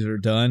DLCs are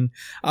done,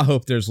 I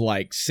hope there's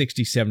like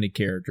 60, 70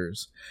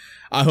 characters.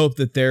 I hope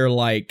that they're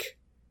like,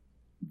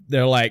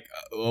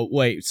 oh,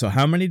 wait, so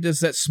how many does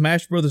that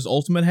Smash Brothers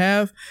Ultimate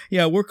have?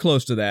 Yeah, we're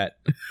close to that.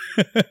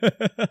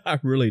 I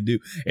really do.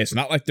 It's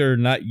not like they're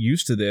not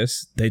used to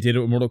this. They did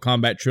it with Mortal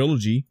Kombat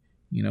Trilogy.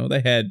 You know,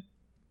 they had,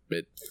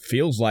 it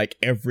feels like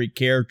every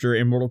character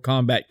in Mortal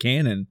Kombat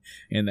canon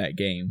in that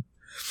game.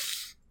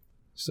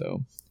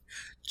 So,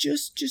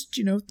 just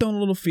you know, throwing a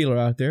little feeler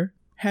out there.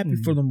 Happy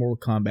for the Mortal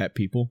Kombat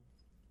people.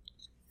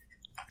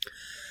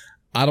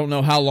 I don't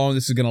know how long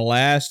this is going to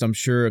last. I'm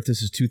sure if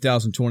this is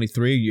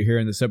 2023, you're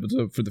hearing this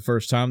episode for the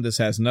first time, this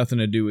has nothing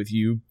to do with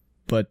you.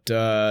 But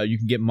you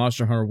can get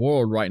Monster Hunter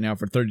World right now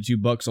for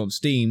 $32 on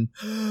Steam.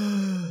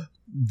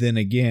 Then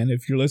again,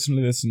 if you're listening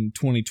to this in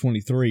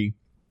 2023,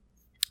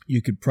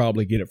 you could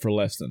probably get it for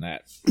less than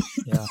that.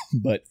 Yeah.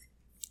 But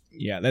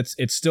yeah,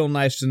 it's still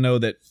nice to know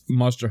that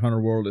Monster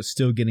Hunter World is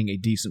still getting a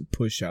decent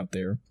push out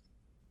there.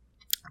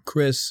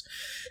 Chris,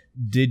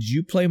 did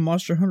you play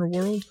Monster Hunter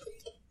World?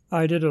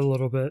 I did a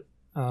little bit.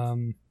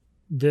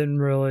 Didn't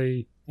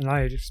really, and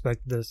I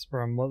expected this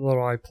from what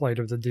little I played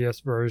of the DS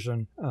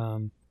version.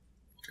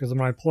 Because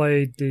when I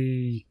played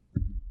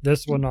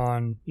this one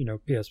on,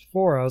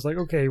 PS4, I was like,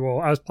 okay, well,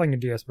 I was playing a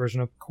DS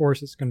version. Of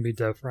course, it's going to be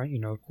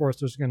different. Of course,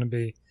 there's going to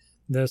be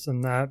this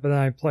and that. But then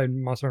I played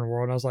Monster Hunter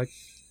World, and I was like,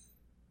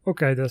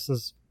 okay, this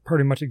is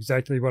pretty much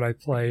exactly what I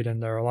played,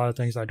 and there are a lot of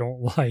things I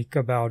don't like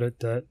about it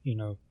that,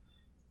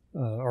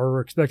 are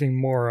expecting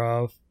more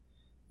of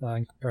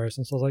in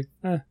comparison. So I was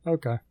like,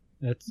 okay.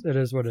 It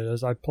is what it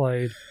is. I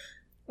played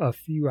a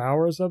few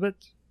hours of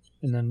it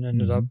and then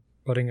ended up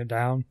putting it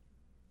down.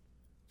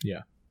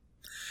 Yeah,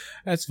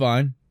 that's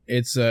fine.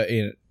 It's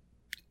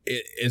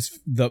it's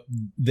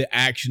the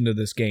action of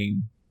this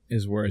game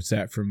is where it's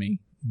at for me.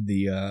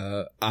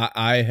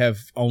 I have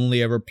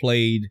only ever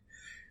played.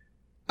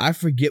 I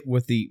forget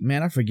what the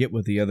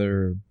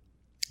other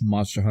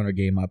Monster Hunter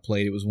game I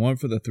played. It was one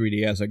for the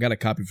 3DS. I got a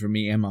copy for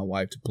me and my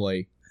wife to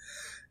play,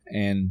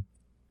 and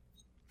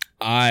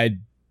I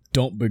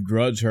don't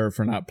begrudge her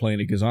for not playing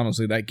it, because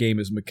honestly, that game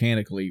is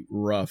mechanically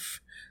rough.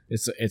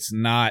 It's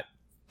not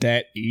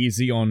that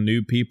easy on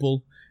new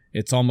people.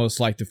 It's almost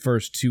like the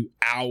first 2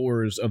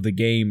 hours of the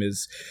game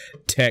is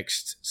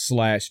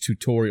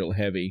text/tutorial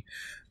heavy.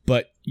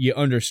 But you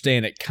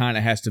understand it kind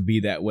of has to be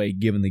that way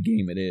given the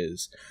game it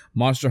is.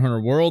 Monster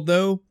Hunter World,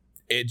 though,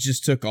 it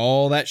just took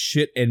all that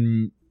shit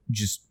and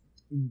just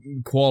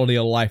quality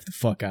of life the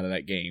fuck out of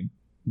that game,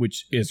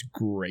 which is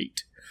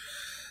great.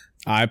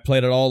 I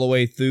played it all the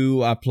way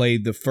through. I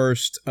played the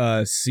first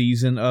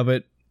season of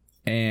it,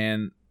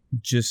 and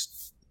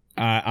just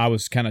I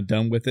was kind of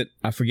done with it.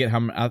 I forget how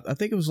many. I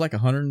think it was like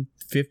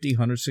 150,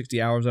 160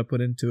 hours I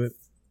put into it.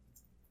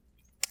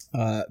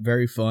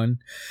 Very fun.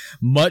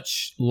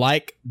 Much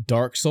like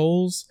Dark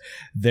Souls,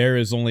 there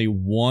is only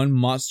one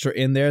monster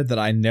in there that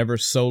I never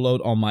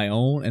soloed on my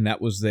own, and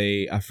that was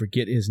I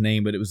forget his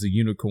name, but it was the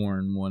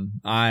unicorn one.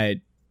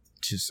 I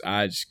just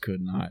could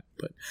not,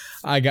 but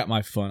I got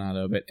my fun out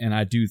of it, and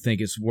I do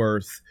think it was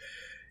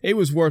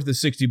worth the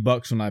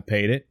 $60 when I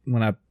paid it,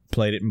 when I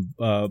played it and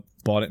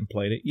bought it and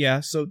played it. Yeah,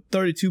 so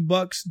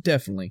 $32,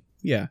 definitely.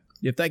 Yeah,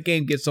 if that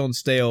game gets on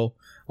sale,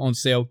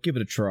 give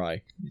it a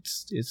try.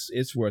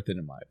 It's worth it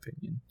in my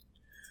opinion.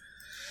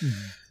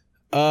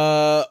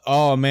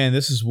 Oh man,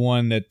 this is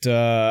one that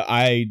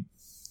I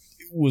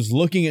was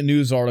looking at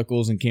news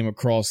articles and came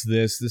across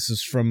this. This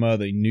is from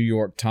the New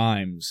York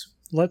Times.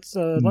 Let's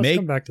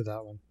come back to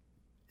that one.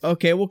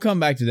 Okay, we'll come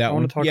back to that one. I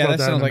want to talk about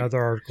that in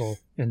another article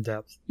in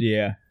depth.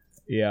 Yeah.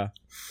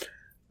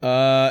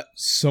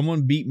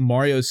 Someone beat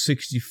Mario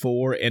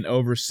 64 in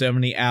over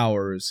 70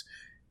 hours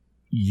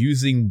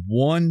using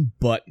one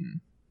button.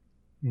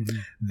 Mm-hmm.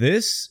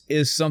 This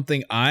is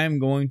something I'm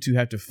going to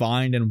have to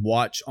find and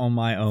watch on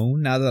my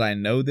own now that I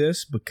know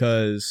this,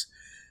 because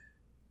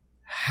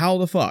how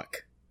the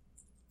fuck?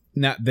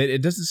 Now,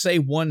 it doesn't say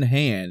one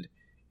hand.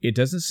 It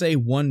doesn't say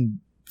one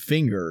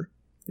finger.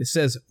 It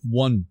says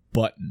one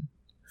button.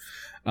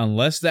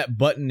 Unless that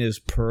button is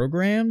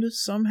programmed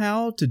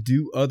somehow to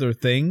do other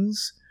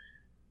things,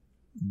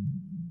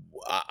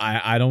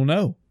 I don't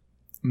know.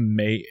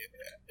 It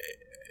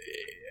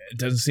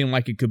doesn't seem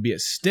like it could be a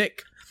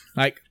stick.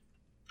 Like,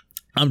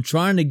 I'm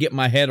trying to get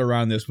my head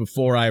around this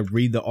before I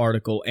read the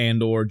article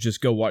and or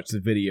just go watch the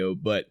video,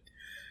 but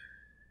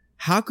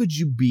how could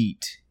you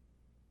beat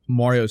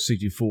Mario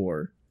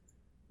 64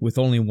 with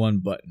only one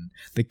button?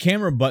 The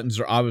camera buttons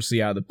are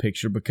obviously out of the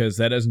picture because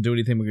that doesn't do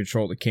anything but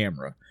control the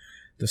camera.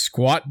 The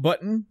squat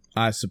button,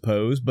 I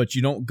suppose, but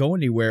you don't go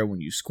anywhere when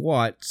you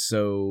squat,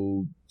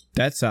 so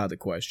that's out of the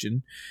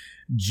question.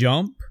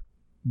 Jump,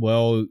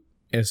 well,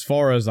 as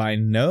far as I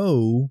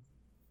know,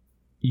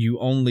 you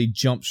only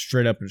jump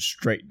straight up and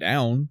straight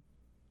down,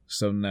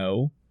 so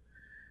no.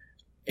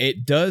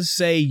 It does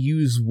say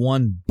use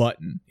one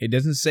button. It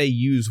doesn't say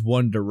use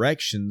one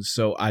direction,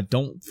 so I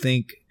don't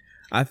think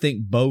I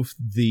think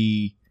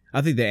the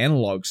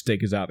analog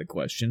stick is out of the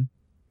question.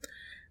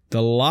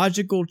 The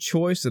logical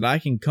choice that I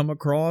can come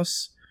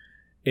across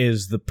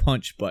is the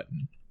punch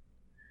button.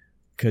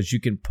 Because you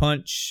can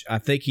punch, I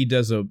think he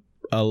does a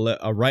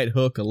right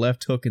hook, a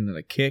left hook, and then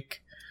a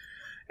kick.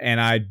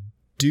 And I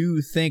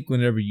do think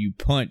whenever you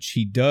punch,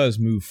 he does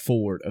move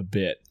forward a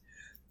bit.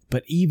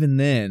 But even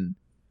then,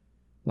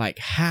 like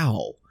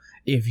how?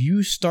 If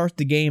you start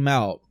the game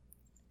out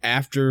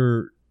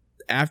after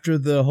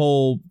the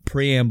whole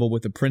preamble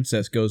with the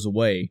princess goes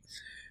away,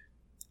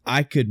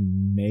 I could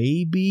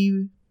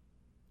maybe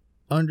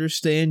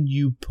understand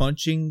you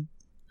punching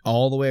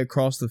all the way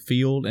across the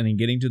field and then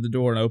getting to the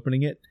door and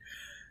opening it.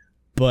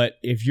 But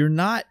if you're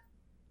not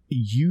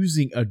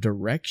using a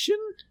direction,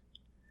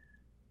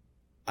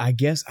 I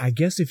guess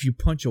if you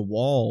punch a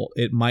wall,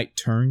 it might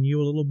turn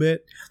you a little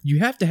bit. You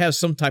have to have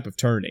some type of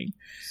turning.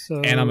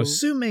 So, and I'm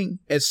assuming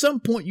at some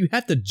point you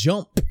have to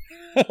jump.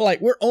 Like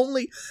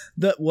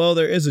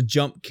there is a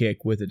jump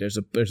kick with it.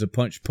 There's a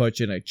punch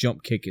and a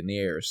jump kick in the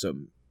air. So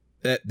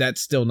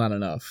that's still not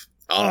enough.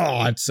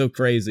 Oh, it's so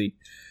crazy.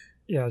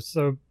 Yeah,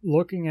 so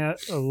looking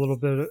at a little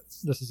bit,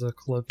 this is a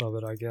clip of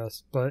it, I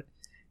guess, but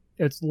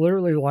it's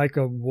literally like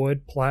a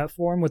wood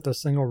platform with a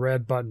single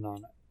red button on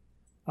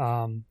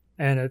it.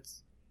 And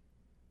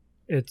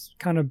it's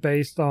kind of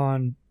based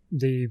on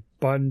the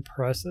button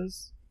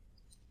presses,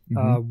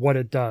 what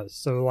it does.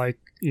 So like,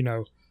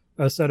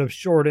 a set of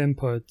short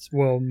inputs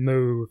will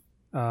move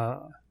in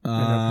a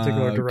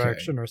particular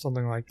direction or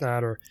something like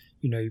that. Or,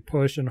 you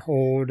push and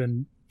hold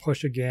and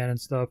push again and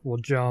stuff will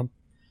jump.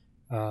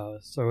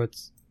 So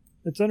it's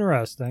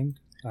interesting.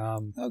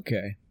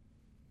 Okay.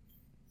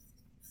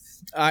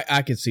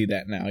 I can see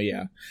that now,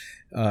 yeah.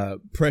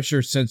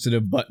 Pressure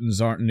sensitive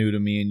buttons aren't new to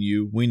me and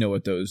you. We know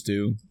what those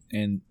do.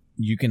 And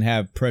you can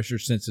have pressure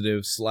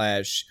sensitive /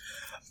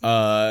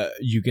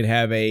 you could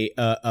have a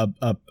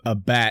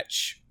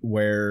batch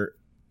where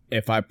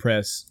if I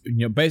press,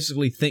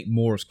 basically think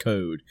Morse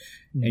code,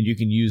 and you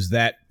can use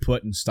that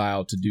button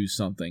style to do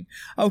something.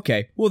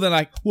 Okay, well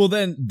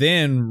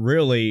then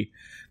really,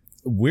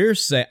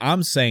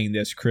 I'm saying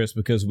this, Chris,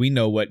 because we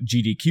know what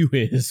GDQ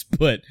is,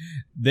 but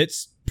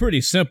that's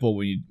pretty simple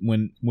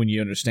when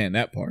you understand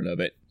that part of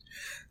it.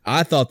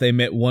 I thought they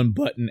meant one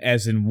button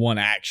as in one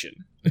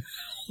action,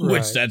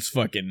 which that's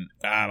fucking.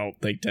 I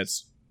don't think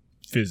that's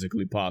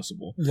physically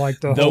possible. Like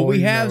the whole,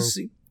 we have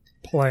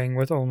playing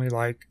with only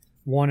like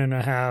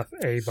 1.5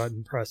 A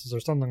button presses or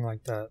something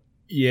like that.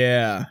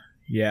 Yeah.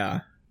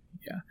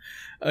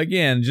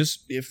 Again,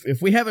 just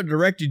if we haven't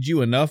directed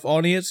you enough,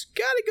 audience,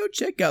 gotta go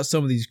check out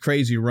some of these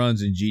crazy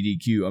runs in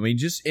GDQ. I mean,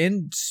 just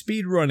in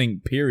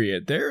speedrunning,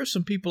 period. There are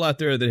some people out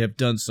there that have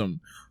done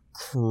some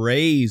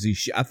crazy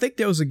shit. I think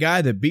there was a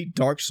guy that beat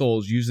Dark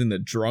Souls using the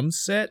drum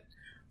set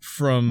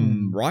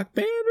from Rock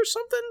Band or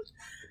something.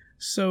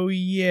 So,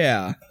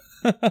 yeah.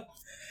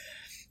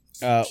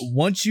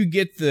 Once you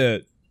get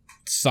the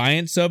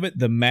science of it,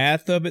 the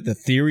math of it, the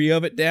theory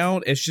of it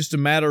down, it's just a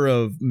matter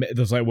of,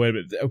 there's like, wait a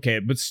minute, okay,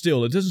 but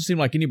still, it doesn't seem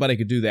like anybody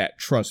could do that.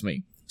 Trust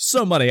me,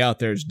 somebody out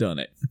there has done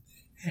it,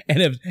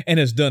 and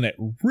has done it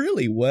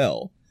really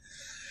well.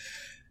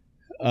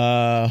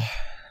 So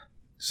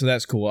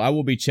that's cool. I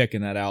will be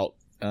checking that out.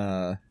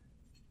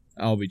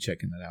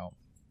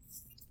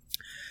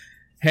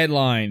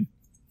 Headline: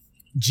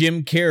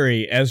 Jim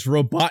Carrey as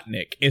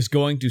Robotnik is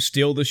going to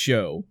steal the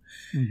show.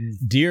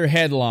 Dear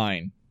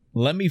headline,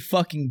 let me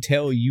fucking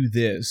tell you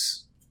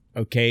this,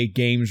 okay,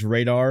 Games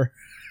Radar?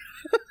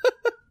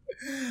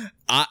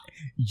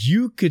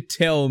 You could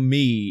tell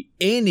me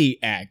any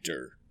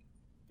actor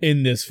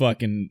in this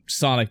fucking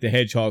Sonic the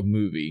Hedgehog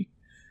movie.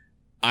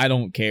 I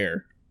don't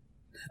care.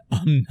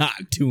 I'm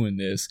not doing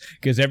this,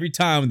 because every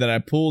time that I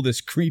pull this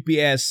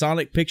creepy ass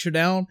Sonic picture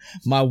down,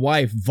 my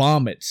wife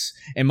vomits,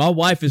 and my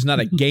wife is not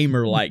a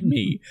gamer like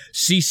me.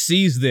 She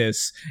sees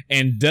this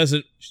and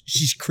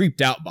she's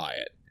creeped out by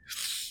it.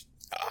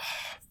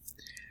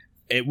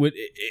 It would,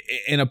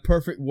 in a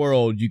perfect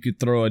world, you could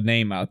throw a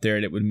name out there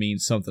and it would mean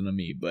something to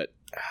me, but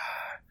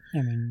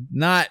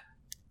not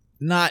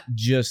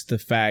just the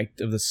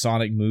fact of the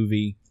Sonic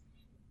movie.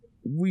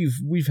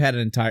 We've had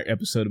an entire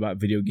episode about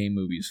video game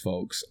movies,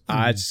 folks.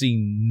 I've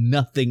seen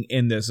nothing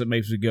in this that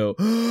makes me go,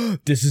 oh,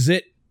 this is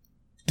it.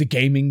 The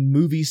gaming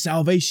movie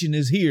salvation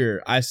is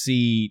here. I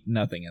see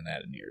nothing in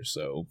that in here.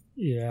 So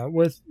yeah,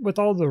 with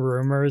all the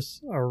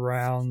rumors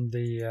around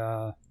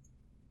the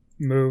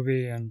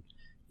movie and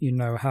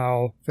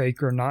how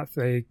fake or not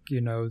fake,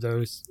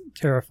 those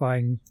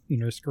terrifying,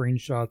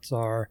 screenshots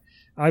are.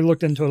 I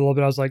looked into it a little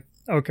bit. I was like,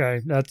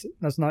 okay, that's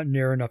not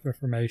near enough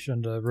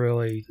information to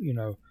really,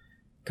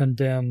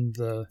 condemn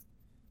the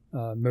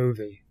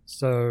movie.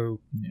 So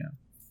yeah,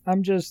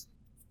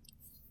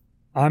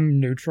 I'm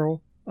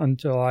neutral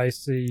until I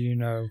see,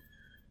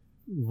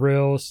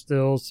 real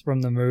stills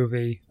from the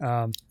movie.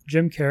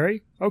 Jim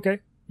Carrey, okay,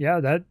 yeah,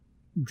 that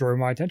drew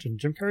my attention.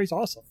 Jim Carrey's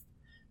awesome.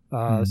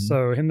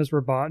 So him as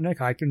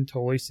Robotnik, I can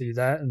totally see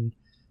that. And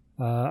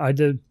I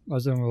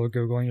was doing a little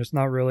Googling. There's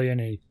not really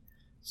any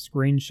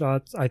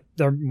screenshots.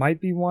 There might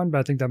be one, but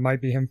I think that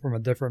might be him from a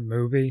different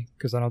movie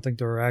because I don't think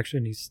there are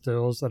actually any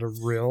stills that are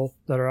real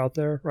that are out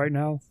there right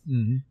now.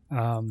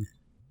 Mm-hmm.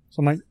 So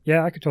I'm like,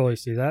 yeah, I could totally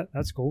see that.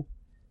 That's cool.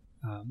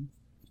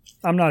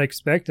 I'm not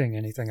expecting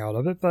anything out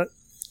of it, but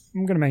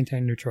I'm going to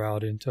maintain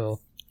neutrality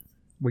until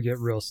we get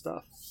real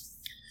stuff.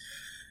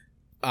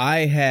 I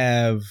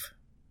have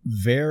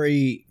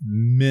very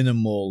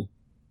minimal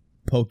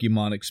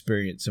Pokemon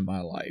experience in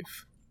my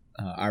life.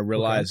 I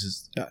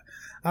realize that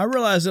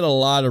a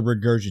lot of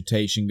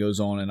regurgitation goes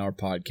on in our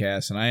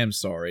podcast, and I am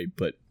sorry,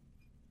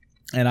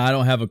 and I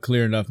don't have a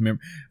clear enough memory.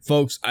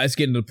 Folks, it's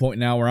getting to the point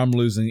now where I'm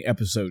losing the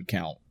episode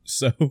count.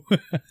 So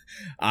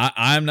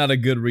I'm not a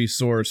good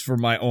resource for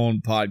my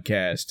own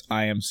podcast.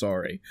 I am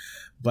sorry.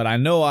 But I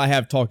know I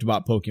have talked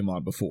about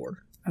Pokemon before.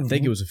 I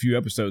think it was a few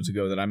episodes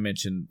ago that I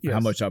mentioned how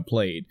much I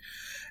played.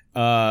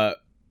 I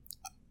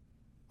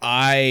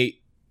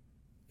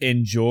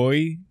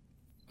enjoy...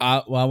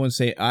 I wouldn't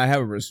say I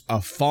have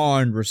a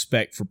fond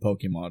respect for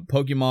Pokemon.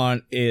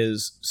 Pokemon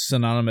is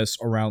synonymous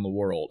around the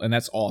world, and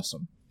that's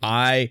awesome.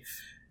 I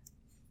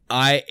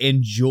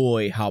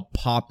enjoy how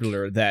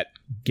popular that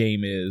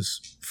game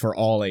is for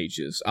all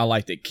ages. I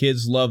like that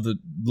kids love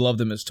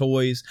them as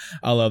toys.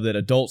 I love that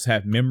adults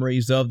have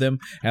memories of them,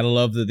 and I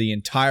love that the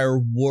entire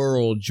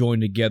world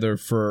joined together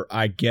for,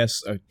 I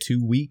guess,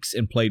 2 weeks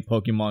and played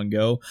Pokemon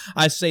Go.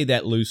 I say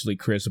that loosely,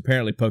 Chris.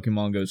 Apparently,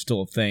 Pokemon Go is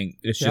still a thing.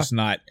 It's just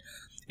not.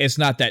 It's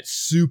not that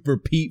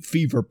super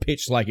fever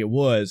pitch like it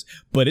was,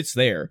 but it's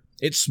there.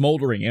 It's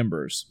smoldering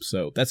embers,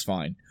 so that's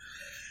fine.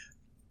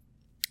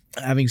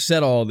 Having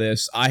said all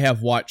this, I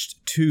have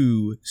watched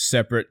 2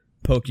 separate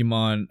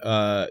Pokemon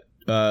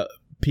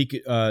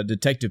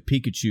Detective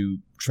Pikachu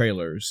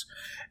trailers,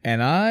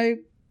 and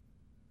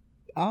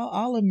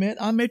I'll admit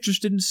I'm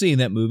interested in seeing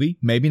that movie.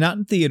 Maybe not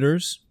in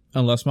theaters,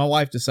 unless my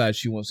wife decides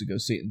she wants to go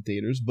see it in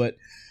theaters, but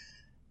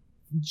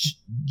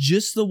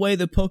just the way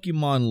the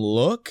Pokemon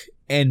look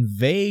and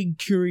vague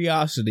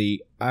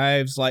curiosity,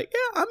 I was like,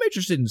 yeah, I'm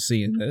interested in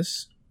seeing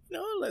this.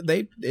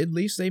 They at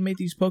least they make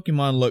these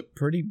Pokemon look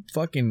pretty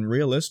fucking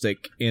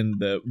realistic in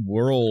the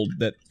world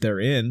that they're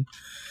in.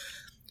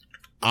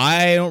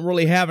 I don't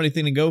really have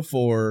anything to go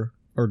for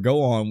or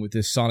go on with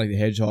this Sonic the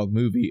Hedgehog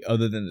movie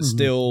other than the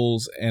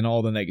stills and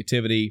all the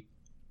negativity.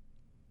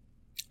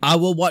 I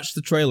will watch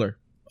the trailer.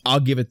 I'll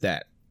give it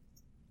that.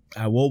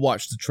 I will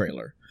watch the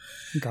trailer.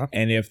 Okay.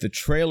 And if the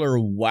trailer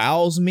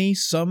wows me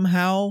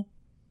somehow,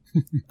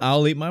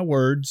 I'll eat my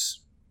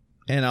words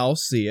and I'll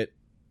see it.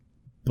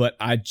 But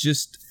I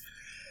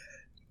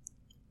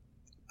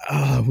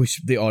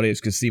wish the audience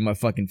could see my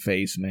fucking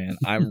face, man.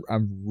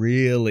 I'm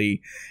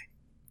really...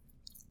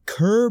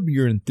 Curb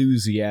your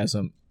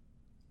enthusiasm.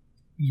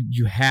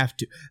 You have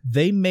to.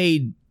 They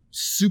made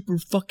Super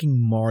fucking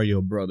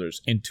Mario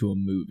Brothers into a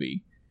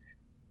movie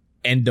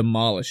and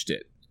demolished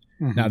it.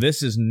 Mm-hmm. Now,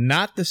 this is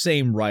not the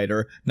same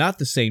writer, not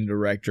the same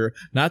director,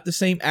 not the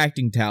same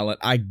acting talent.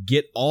 I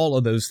get all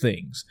of those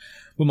things.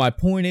 But my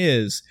point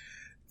is,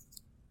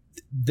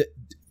 the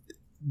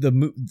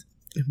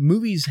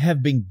movies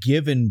have been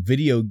given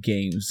video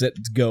games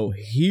that go,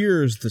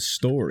 here's the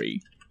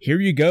story. Here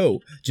you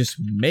go. Just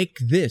make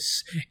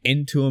this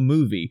into a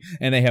movie.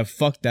 And they have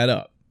fucked that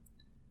up.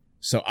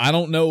 So I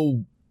don't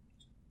know.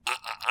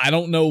 I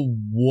don't know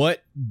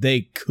what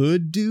they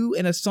could do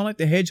in a Sonic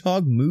the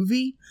Hedgehog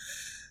movie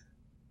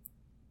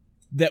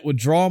that would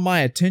draw my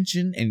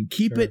attention and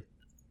keep it.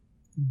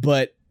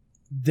 But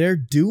they're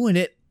doing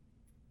it.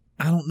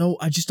 I don't know.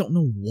 I just don't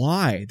know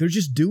why. They're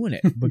just doing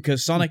it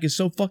because Sonic is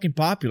so fucking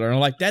popular. And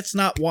I'm like, that's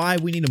not why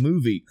we need a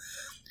movie.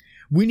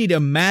 We need a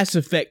Mass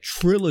Effect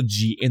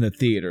trilogy in the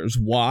theaters.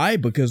 Why?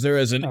 Because there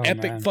is an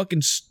epic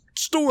fucking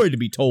story to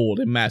be told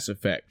in Mass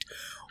Effect.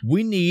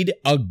 We need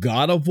a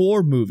God of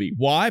War movie.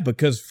 Why?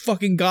 Because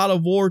fucking God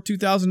of War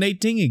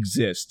 2018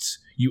 exists,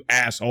 you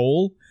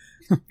asshole.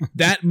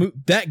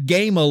 That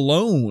game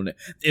alone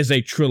is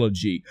a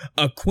trilogy.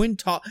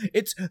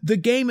 The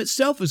game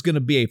itself is going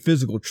to be a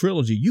physical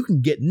trilogy. You can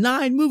get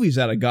 9 movies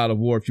out of God of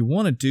War if you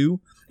wanted to,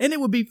 and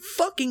it would be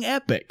fucking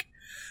epic.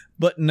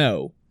 But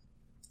no.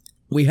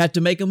 We had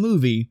to make a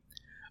movie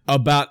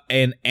about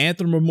an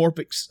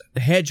anthropomorphic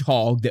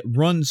hedgehog that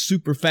runs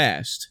super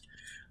fast.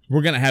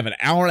 We're going to have an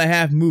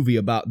 1.5-hour movie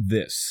about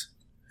this.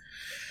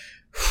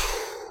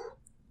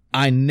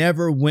 I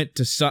never went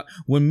to...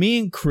 When me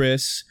and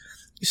Chris,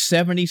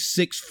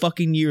 76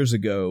 fucking years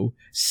ago,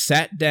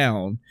 sat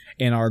down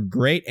in our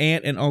great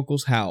aunt and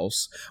uncle's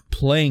house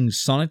playing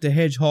Sonic the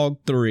Hedgehog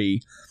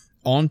 3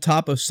 on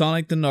top of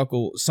Sonic and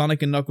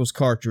Knuckles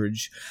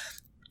cartridge,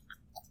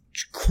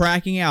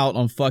 cracking out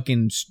on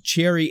fucking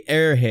cherry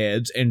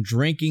airheads and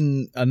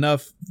drinking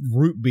enough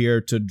root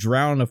beer to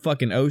drown a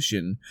fucking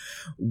ocean.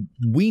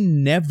 We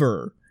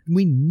never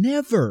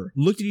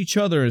looked at each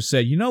other and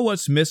said, you know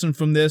what's missing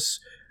from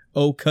this,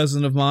 oh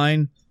cousin of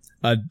mine?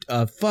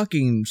 A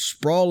fucking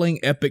sprawling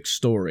epic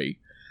story.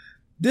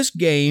 This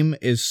game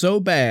is so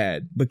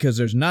bad because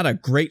there's not a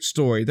great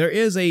story. There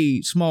is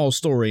a small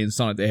story in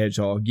Sonic the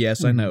Hedgehog,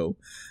 yes, I know.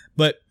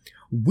 But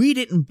we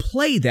didn't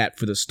play that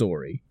for the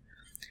story.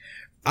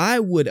 I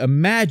would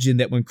imagine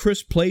that when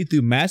Chris played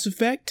through Mass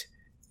Effect,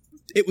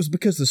 it was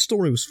because the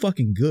story was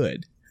fucking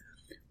good.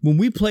 When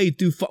I played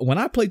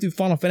through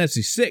Final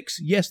Fantasy VI,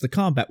 yes, the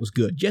combat was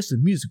good. Yes, the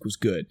music was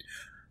good.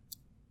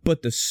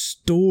 But the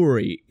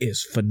story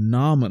is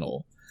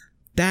phenomenal.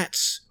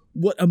 That's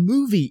what a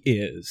movie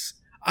is.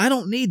 I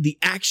don't need the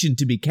action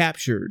to be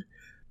captured.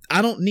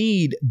 I don't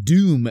need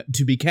Doom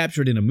to be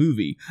captured in a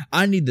movie.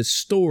 I need the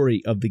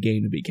story of the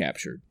game to be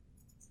captured.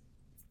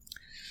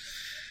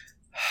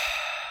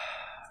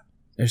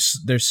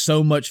 There's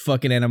so much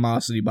fucking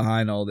animosity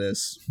behind all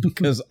this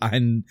because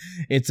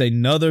it's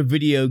another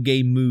video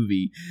game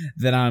movie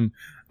that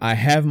I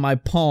have my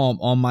palm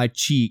on my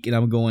cheek and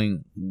I'm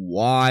going,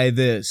 why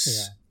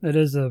this? Yeah, it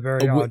is a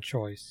very odd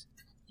choice.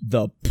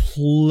 The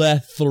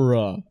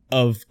plethora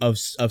of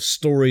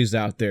stories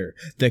out there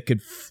that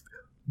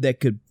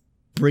could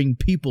bring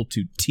people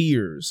to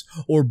tears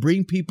or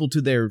bring people to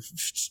their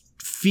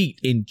feet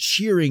in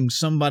cheering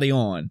somebody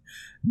on.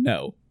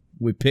 No,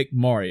 we picked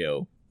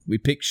Mario. We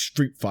pick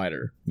Street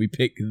Fighter. We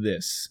pick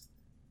this.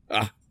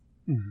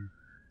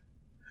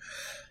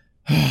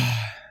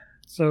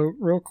 So,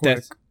 real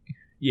quick.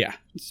 Yeah.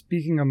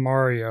 Speaking of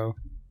Mario,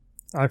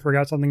 I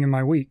forgot something in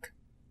my week.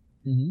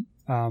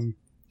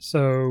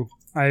 So,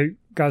 I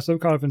got so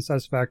caught up in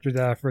Satisfactory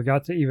that I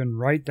forgot to even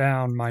write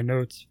down my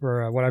notes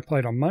for what I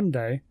played on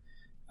Monday,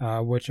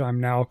 which I'm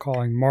now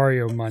calling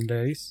Mario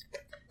Mondays,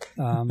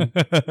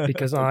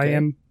 because I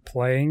am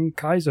playing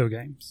Kaizo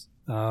games.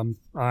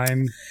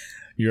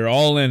 You're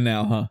all in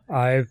now, huh?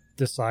 I've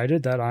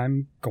decided that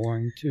I'm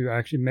going to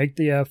actually make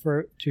the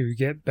effort to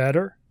get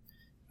better.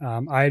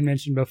 I had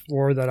mentioned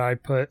before that I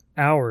put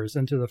hours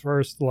into the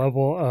first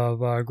level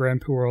of Grand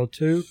Poo World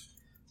 2,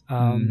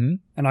 and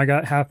I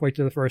got halfway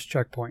to the first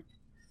checkpoint.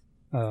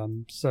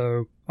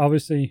 So,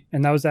 obviously,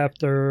 and that was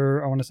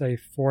after, I want to say,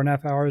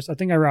 4.5 hours. I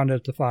think I rounded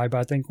up to 5, but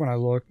I think when I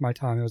looked my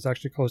time, it was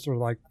actually closer to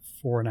like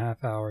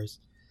 4.5 hours.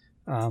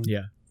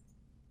 Yeah.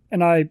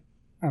 And I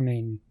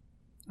mean,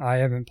 I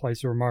haven't played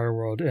Super Mario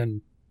World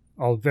in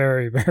a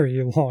very,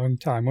 very long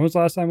time. When was the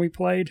last time we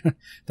played?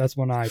 That's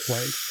when I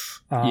played.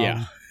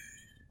 Yeah.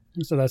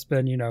 So that's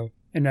been,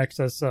 in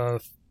excess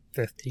of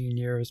 15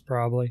 years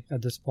probably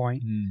at this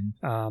point.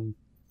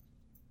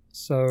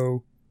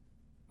 So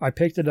I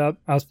picked it up.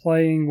 I was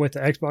playing with the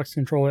Xbox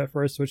controller at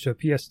first, switched to a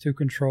PS2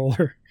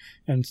 controller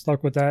and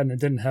stuck with that, and it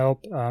didn't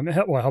help. It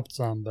helped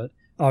some, but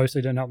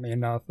obviously didn't help me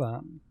enough.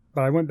 But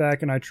I went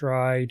back and I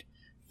tried.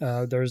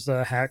 There's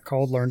a hack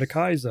called Learn to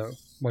Kaizo,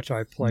 which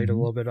I played a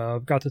little bit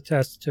of. Got to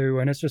test too,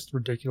 and it's just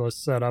ridiculous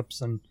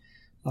setups. And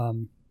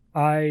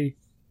I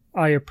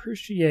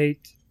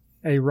appreciate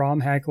a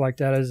ROM hack like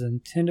that is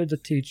intended to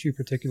teach you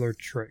particular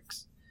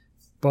tricks,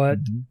 but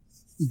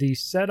the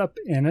setup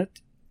in it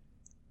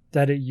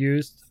that it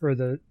used for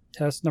the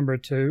test number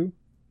 2,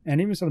 and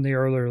even some of the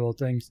earlier little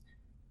things,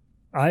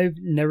 I've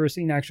never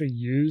seen actually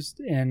used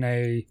in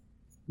a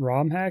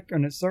ROM hack,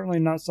 and it's certainly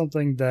not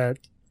something that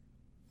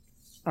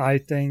I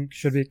think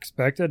should be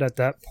expected at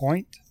that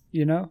point,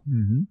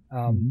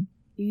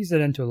 ease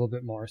it into a little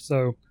bit more.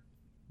 So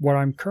what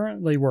I'm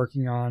currently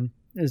working on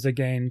is a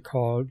game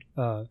called,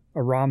 a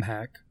ROM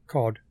hack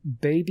called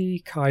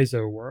Baby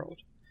Kaizo World.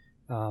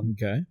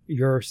 Okay.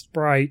 Your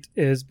sprite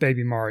is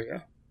Baby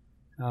Mario.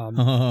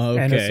 Okay.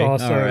 And it's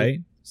also, all right.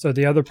 So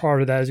the other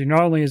part of that is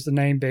not only is the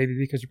name Baby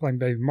because you're playing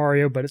Baby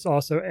Mario, but it's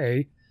also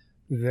a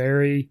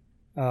very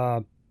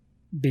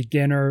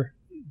beginner,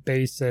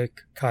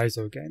 basic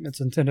Kaizo game. It's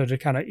intended to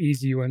kind of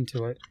ease you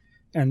into it.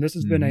 And this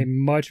has been a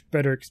much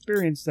better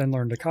experience than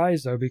Learn to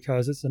Kaizo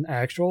because it's an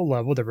actual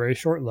level. They're very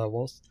short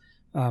levels.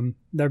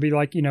 There'd be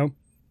like,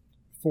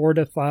 4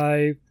 to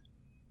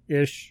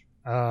 5-ish,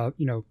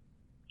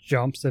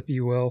 jumps, if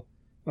you will,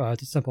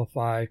 to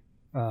simplify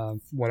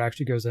what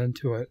actually goes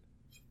into it.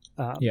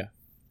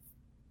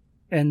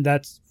 And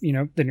that's,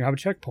 then you have a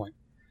checkpoint.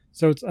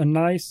 So it's a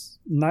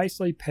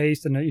nicely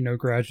paced and,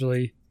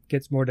 gradually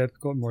gets more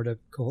difficult and more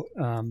difficult.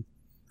 I'm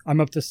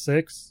up to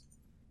 6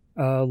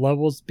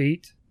 levels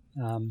beat,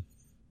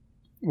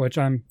 which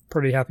I'm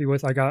pretty happy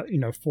with. I got,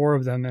 4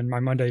 of them in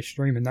my Monday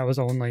stream, and that was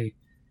only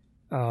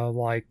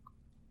like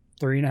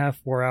 3.5,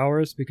 4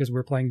 hours because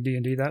we're playing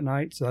D&D that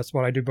night. So that's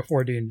what I do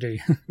before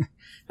D&D.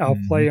 I'll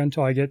play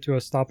until I get to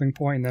a stopping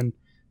point and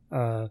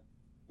then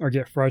or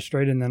get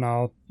frustrated, and then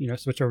I'll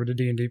switch over to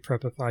D&D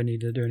prep if I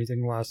need to do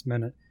anything last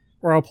minute,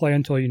 or I'll play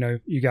until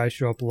you guys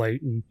show up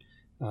late, and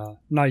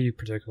not you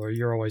particularly,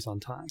 you're always on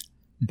time,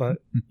 but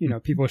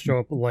people show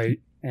up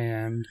late,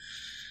 and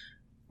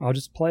I'll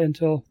just play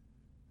until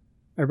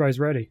everybody's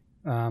ready.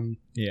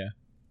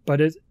 But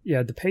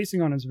the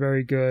pacing on it's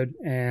very good,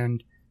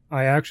 and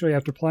I actually,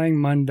 after playing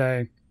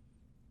Monday,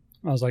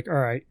 I was like, all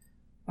right,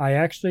 I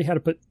actually had to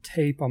put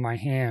tape on my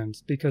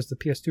hands because the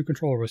PS2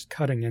 controller was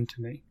cutting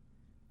into me.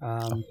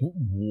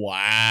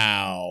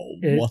 Wow.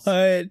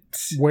 What?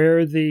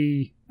 Where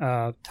the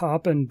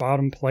top and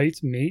bottom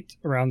plates meet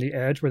around the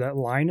edge where that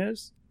line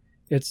is,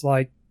 it's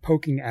like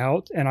poking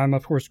out, and I'm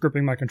of course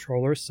gripping my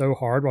controller so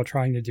hard while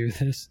trying to do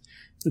this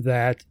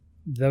that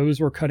those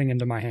were cutting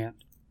into my hand.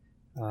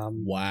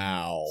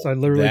 Wow. So I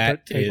literally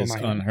that put tape on is my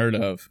hand. unheard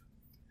of.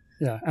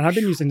 Yeah, and I've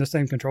been using the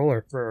same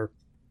controller for,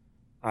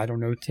 I don't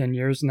know, 10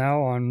 years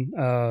now on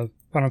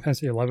Final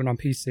Fantasy 11 on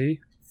PC.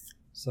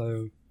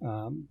 So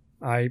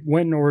I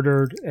went and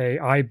ordered a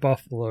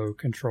iBuffalo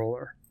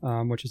controller,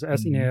 which is an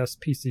SNES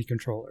PC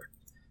controller.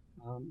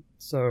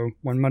 So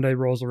when Monday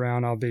rolls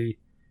around, I'll be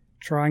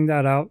trying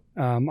that out.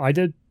 I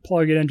did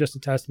plug it in just to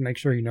test and make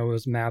sure it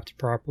was mapped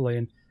properly,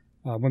 and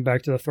went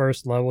back to the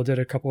first level, did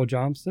a couple of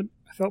jumps. It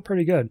felt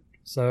pretty good.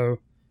 So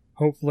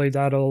hopefully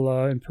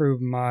that'll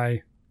improve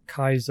my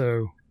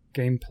Kaizo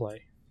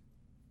gameplay.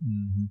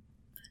 Mm-hmm.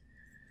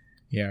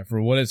 Yeah,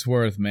 for what it's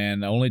worth,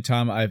 man, the only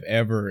time I've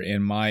ever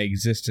in my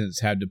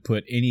existence had to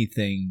put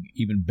anything,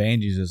 even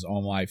bandages,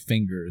 on my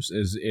fingers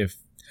is if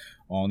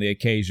on the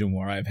occasion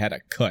where I've had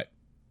a cut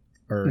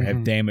or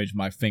have damaged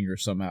my finger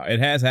somehow. It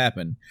has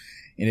happened,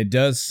 and it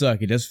does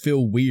suck. It does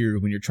feel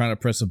weird when you're trying to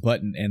press a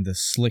button and the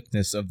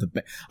slickness of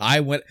the...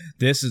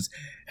 This is...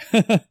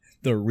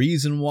 the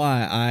reason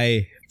why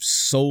I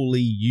solely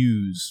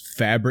use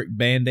fabric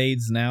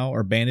band-aids now,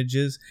 or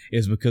bandages,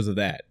 is because of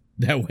that.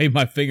 That way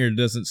my finger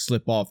doesn't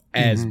slip off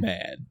as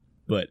bad.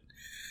 But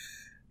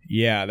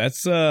yeah,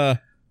 that's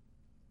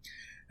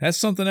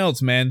something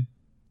else, man.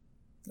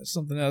 That's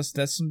something else.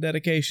 That's some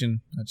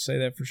dedication. I'd say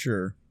that for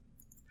sure.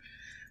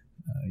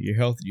 Your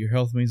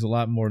health means a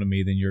lot more to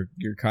me than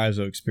your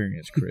Kaizo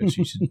experience, Chris.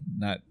 You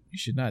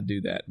should not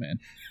do that, man.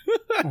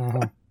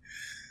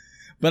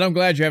 But I'm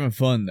glad you're having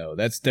fun, though.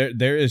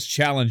 There is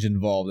challenge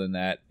involved in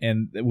that,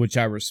 and which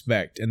I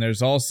respect. And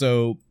there's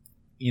also,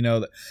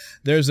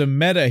 there's a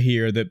meta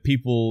here that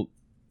people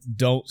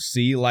don't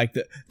see. Like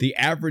the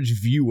average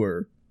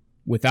viewer,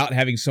 without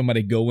having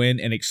somebody go in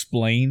and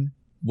explain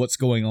what's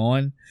going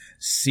on,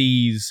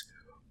 sees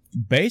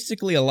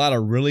basically a lot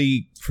of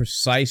really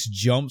precise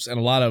jumps and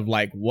a lot of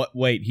like,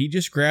 wait, he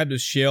just grabbed a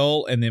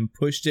shell and then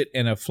pushed it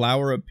and a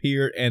flower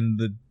appeared and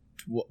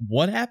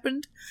what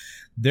happened?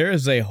 There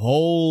is a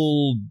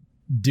whole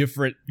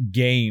different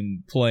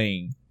game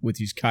playing with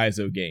these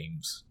Kaizo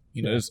games.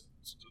 There's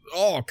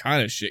all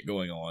kind of shit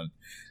going on.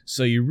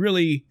 So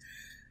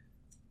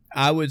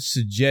I would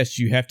suggest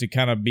you have to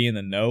kind of be in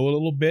the know a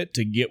little bit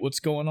to get what's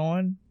going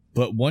on.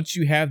 But once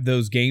you have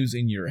those games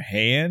in your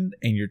hand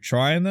and you're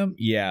trying them,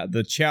 yeah,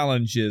 the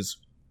challenge is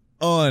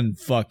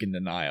unfucking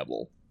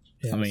deniable.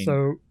 Yeah, I mean,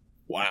 so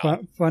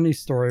wow. Funny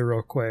story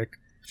real quick.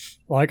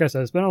 Like I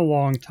said, it's been a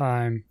long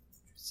time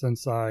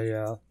since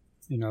I,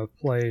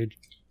 played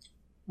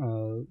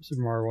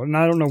Super Mario World. And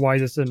I don't know why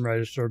this didn't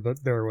register,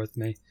 but bear with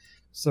me.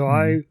 So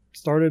I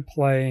started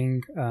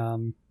playing,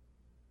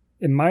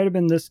 it might have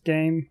been this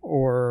game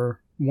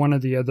or one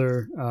of the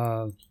other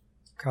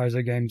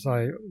Kaizo games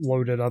I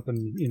loaded up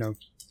and,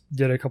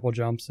 did a couple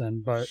jumps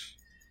in. But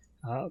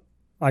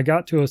I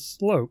got to a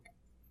slope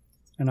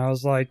and I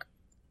was like,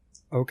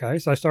 okay.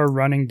 So I started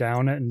running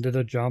down it and did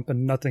a jump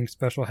and nothing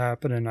special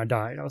happened and I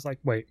died. I was like,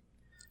 wait,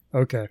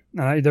 okay.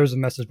 And there was a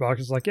message box.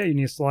 It's like, yeah, you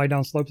need to slide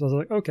down slopes. I was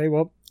like, okay,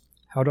 well,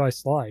 how do I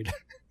slide?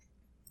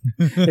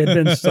 It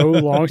had been so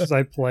long since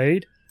I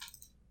played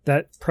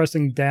that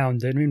pressing down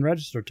didn't even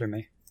register to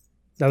me.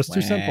 That was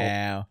too simple.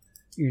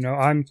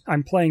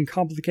 I'm playing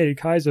complicated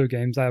Kaizo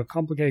games. I have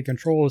complicated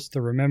controls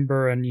to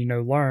remember and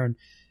learn.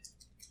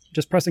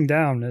 Just pressing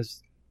down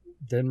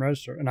didn't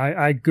register. And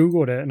I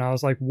googled it and I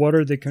was like, what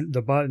are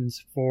the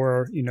buttons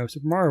for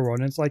Super Mario World?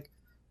 And it's like,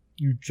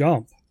 you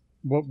jump.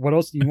 What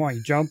else do you want?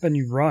 You jump and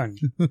you run.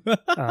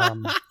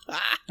 I'm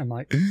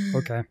like,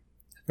 okay,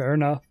 fair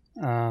enough.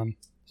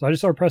 So I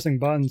just started pressing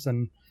buttons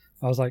and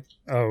I was like,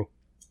 oh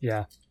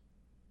yeah,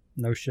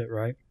 no shit,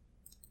 right?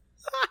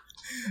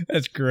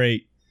 That's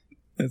great.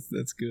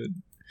 That's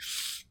good.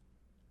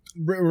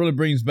 It really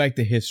brings back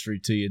the history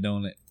to you,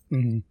 don't it?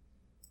 Mm-hmm.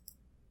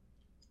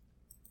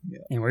 Yeah.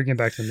 And we're getting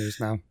back to the news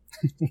now.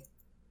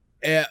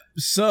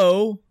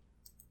 So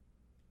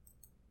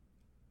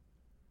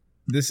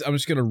I'm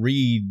just gonna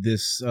read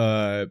this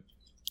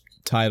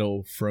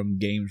title from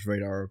Games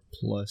Radar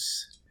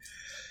Plus.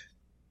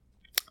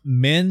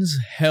 Men's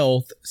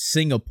Health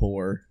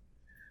Singapore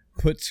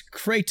puts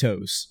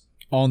Kratos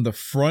on the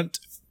front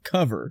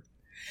cover,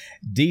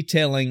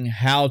 detailing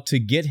how to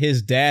get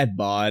his dad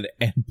bod,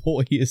 and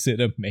boy, is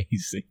it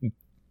amazing.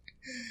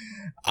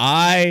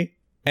 I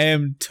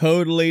am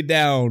totally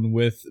down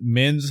with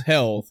Men's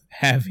Health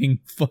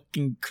having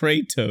fucking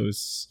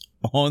Kratos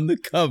on the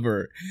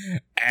cover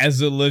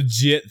as a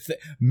legit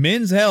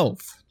Men's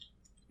Health.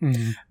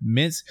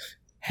 Mm-hmm.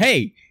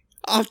 Hey,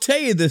 I'll tell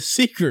you the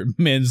secret,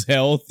 Men's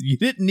Health. You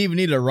didn't even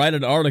need to write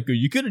an article.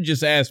 You could have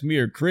just asked me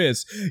or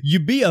Chris. You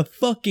be a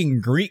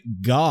fucking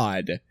Greek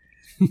god.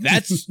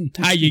 That's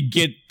how you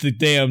get the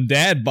damn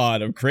dad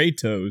bod of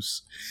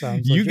Kratos.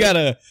 Sounds you legit.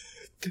 Gotta...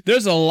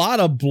 There's a lot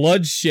of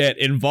bloodshed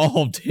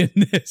involved in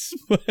this.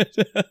 But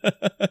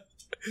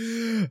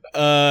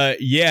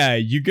yeah,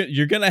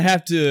 you're gonna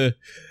have to...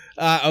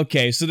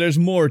 Okay, so there's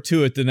more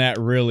to it than that,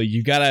 really.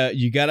 You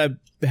gotta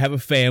have a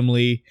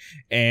family,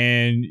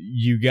 and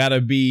you gotta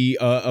be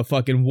a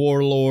fucking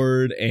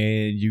warlord,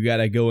 and you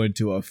gotta go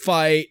into a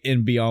fight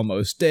and be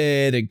almost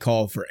dead and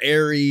call for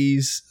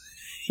Ares.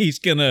 He's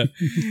gonna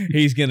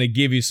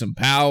give you some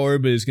power,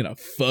 but he's gonna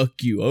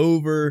fuck you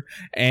over.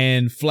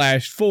 And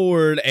flash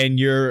forward, and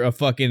you're a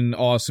fucking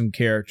awesome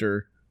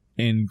character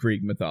in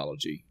Greek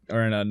mythology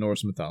or in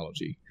Norse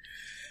mythology.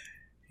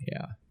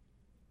 Yeah.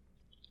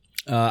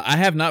 I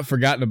have not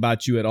forgotten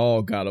about you at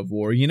all, God of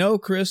War. You know,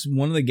 Chris,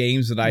 one of the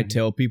games that I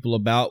tell people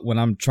about when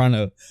I'm trying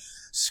to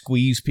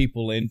squeeze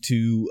people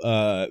into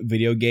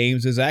video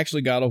games is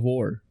actually God of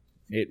War.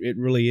 It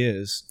really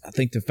is. I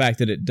think the fact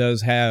that it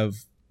does have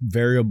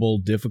variable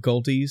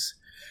difficulties,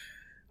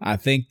 I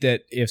think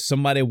that if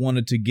somebody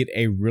wanted to get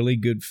a really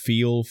good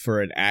feel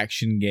for an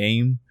action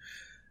game,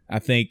 I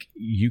think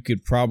you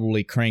could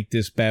probably crank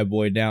this bad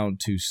boy down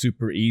to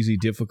super easy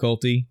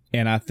difficulty,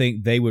 and I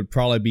think they would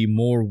probably be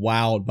more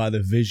wowed by the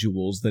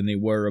visuals than they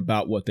were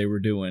about what they were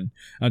doing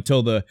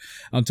until the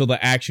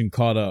action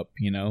caught up,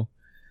 you know.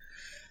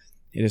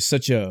 It's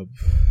such a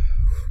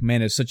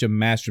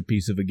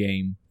masterpiece of a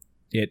game.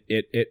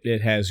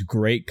 It has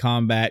great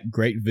combat,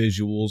 great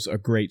visuals, a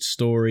great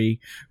story,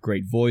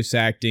 great voice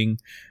acting,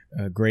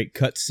 great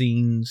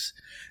cutscenes.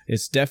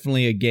 It's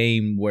definitely a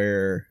game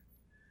where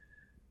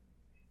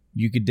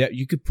you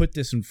could put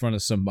this in front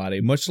of somebody,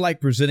 much like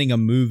presenting a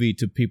movie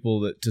to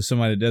to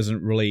somebody that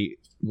doesn't really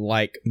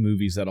like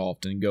movies that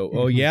often. Go,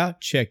 oh yeah,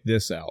 check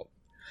this out.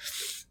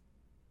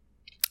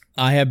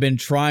 I have been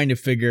trying to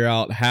figure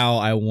out how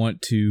I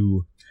want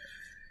to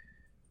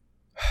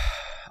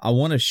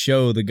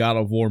show the God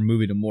of War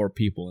movie to more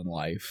people in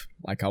life.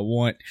 Like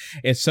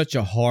it's such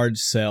a hard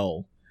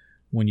sell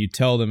when you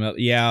tell them,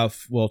 yeah,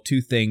 well,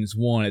 two things.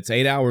 One, it's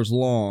 8 hours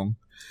long,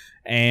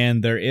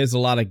 and there is a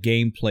lot of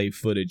gameplay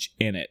footage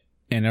in it.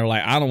 And they're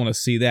like, I don't want to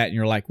see that. And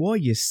you're like, well,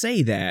 you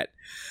say that.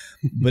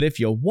 But if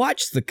you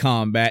watch the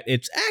combat,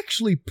 it's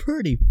actually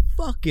pretty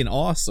fucking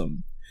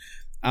awesome.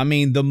 I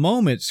mean, the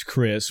moments,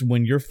 Chris,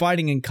 when you're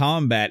fighting in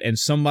combat and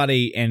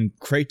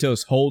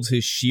Kratos holds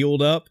his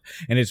shield up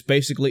and it's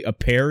basically a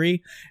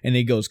parry and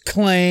it goes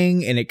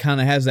clang and it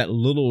kind of has that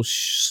little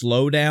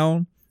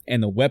slowdown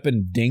and the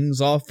weapon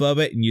dings off of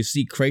it and you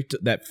see Kratos,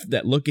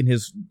 that look in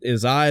his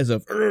eyes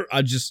of,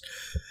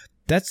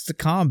 that's the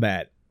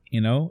combat,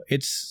 you know?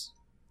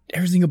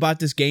 Everything about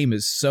this game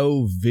is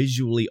so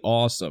visually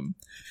awesome.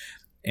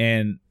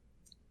 And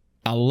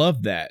I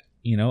love that,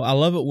 you know? I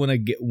love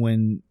it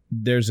when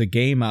there's a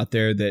game out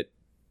there that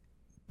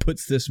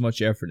puts this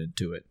much effort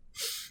into it.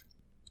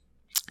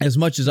 As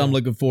much as I'm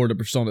looking forward to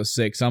Persona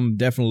 6, I'm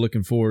definitely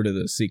looking forward to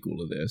the sequel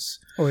to this.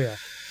 Oh yeah.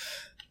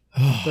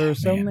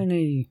 There's so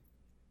many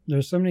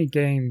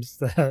games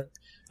that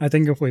I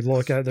think if we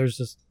look at, there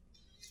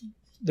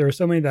are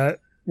so many that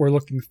we're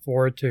looking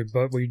forward to,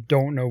 but we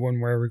don't know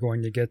when we're ever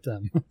going to get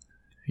them.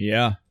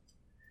 Yeah.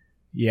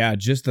 Yeah,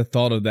 just the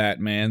thought of that,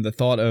 man. The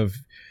thought of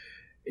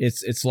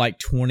it's like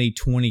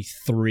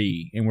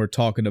 2023 and we're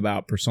talking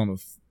about Persona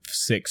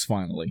 6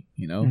 finally,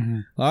 you know? Mm-hmm.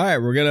 All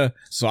right,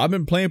 so I've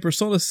been playing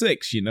Persona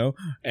 6, you know?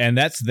 And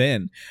that's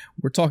then.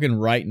 We're talking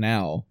right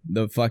now,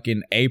 the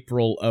fucking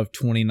April of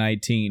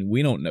 2019.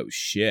 We don't know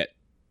shit.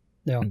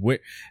 Yeah.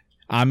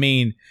 I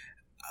mean,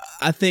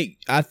 I think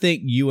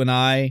you and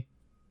I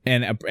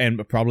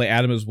and probably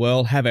Adam as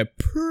well have a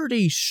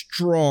pretty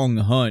strong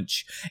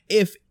hunch,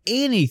 if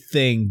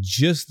anything,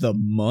 just the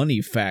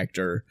money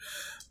factor.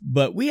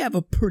 But we have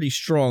a pretty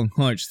strong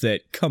hunch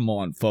that, come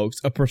on, folks,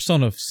 a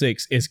Persona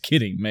 6 is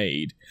getting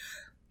made.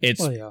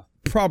 It's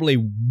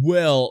probably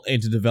well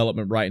into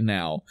development right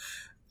now.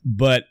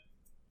 But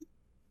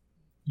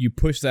you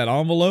push that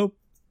envelope,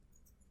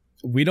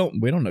 we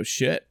don't know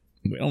shit.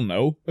 We don't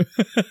know.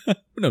 We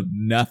know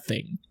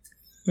nothing.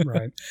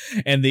 Right.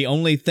 And the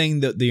only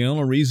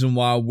reason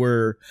why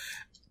we're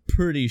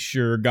pretty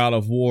sure God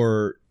of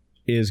War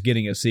is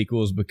getting a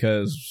sequel is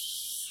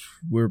because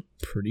we're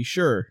pretty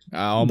sure.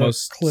 I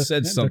almost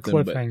said something,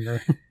 the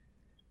cliffhanger. But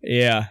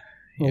yeah,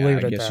 we'll leave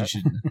it I at guess that.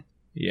 you should.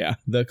 Yeah,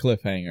 the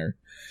cliffhanger.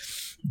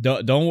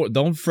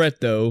 Don't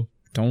fret though.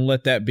 Don't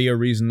let that be a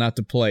reason not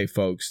to play,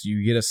 folks.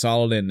 You get a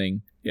solid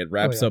ending. It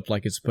wraps up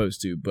like it's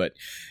supposed to, but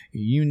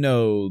you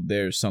know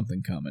there's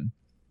something coming.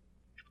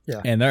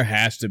 Yeah. And there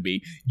has to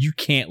be. You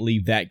can't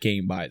leave that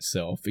game by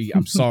itself.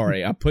 I'm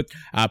sorry. I put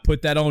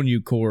that on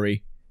you,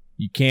 Corey.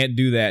 You can't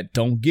do that.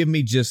 Don't give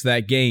me just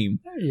that game.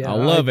 Yeah, I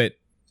love it.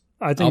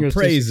 I think it's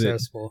too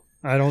successful.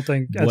 I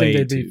think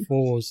they'd be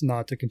fools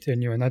not to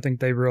continue, and I think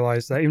they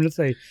realized that even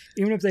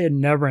if they had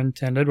never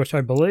intended, which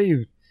I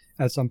believe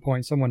at some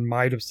point someone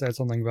might have said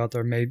something about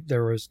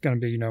there was going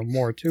to be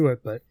more to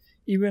it, but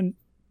even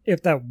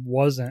if that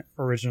wasn't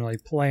originally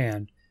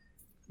planned,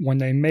 when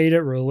they made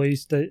it,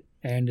 released it,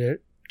 and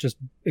it just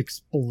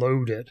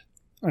exploded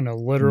in a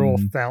literal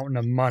fountain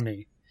of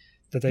money,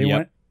 that they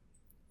went,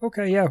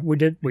 okay, yeah, we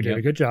did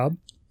a good job.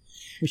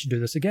 We should do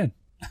this again.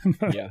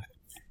 Yeah.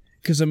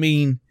 Because, I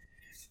mean,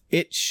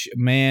 this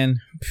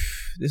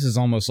is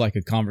almost like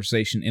a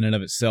conversation in and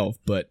of itself,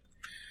 but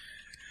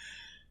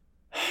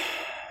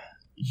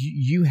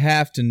you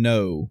have to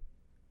know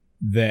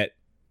that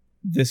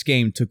this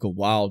game took a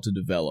while to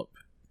develop.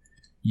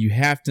 You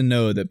have to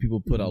know that people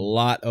put a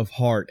lot of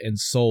heart and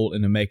soul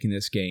into making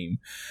this game.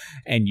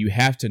 And you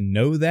have to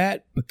know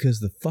that because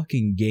the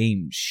fucking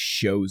game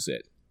shows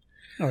it.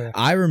 Oh, yeah.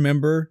 I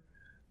remember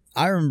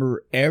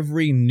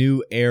every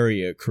new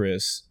area,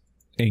 Chris,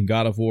 in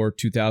God of War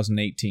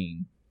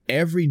 2018.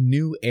 Every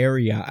new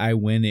area I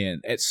went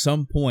in at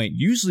some point,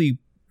 usually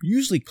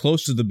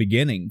close to the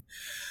beginning,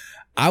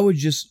 I would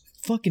just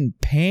fucking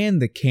pan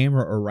the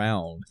camera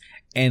around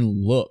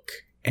and look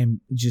at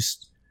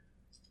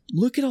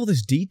all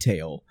this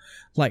detail.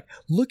 Like,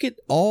 look at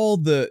all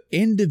the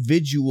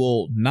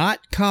individual,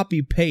 not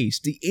copy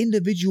paste, the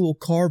individual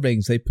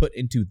carvings they put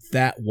into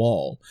that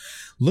wall.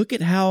 Look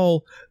at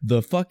how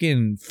the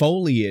fucking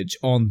foliage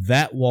on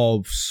that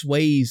wall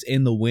sways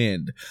in the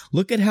wind.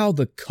 Look at how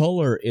the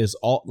color is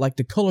all, like,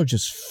 the color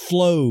just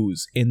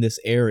flows in this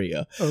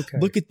area. Okay.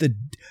 Look at the...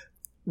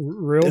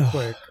 Real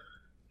quick.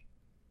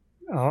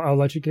 I'll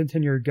let you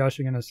continue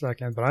gushing in a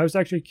second, but I was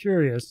actually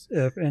curious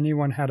if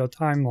anyone had a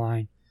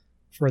timeline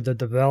for the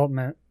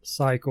development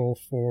cycle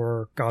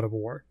for God of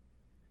War.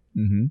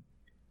 Mm-hmm.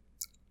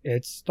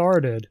 It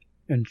started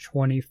in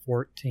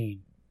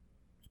 2014.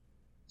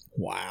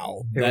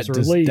 Wow. It was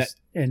released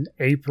in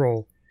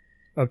April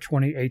of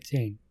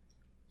 2018.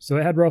 So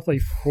it had roughly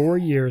 4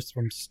 years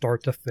from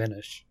start to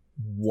finish.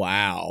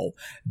 Wow.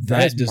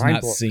 That does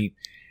not seem...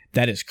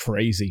 That is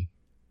crazy.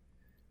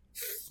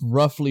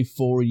 Roughly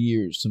 4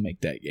 years to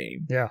make that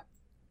game. Yeah.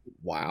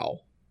 Wow.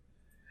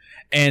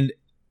 And...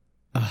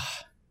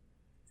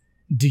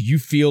 do you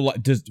feel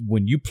like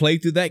when you play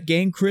through that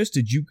game, Chris?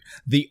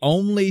 The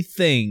only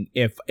thing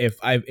if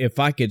I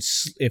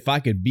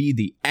could be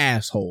the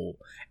asshole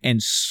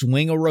and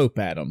swing a rope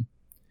at him,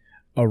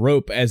 a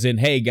rope as in,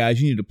 hey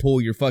guys, you need to pull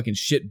your fucking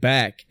shit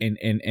back and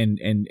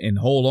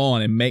hold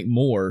on and make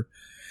more.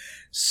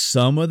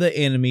 Some of the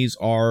enemies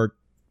are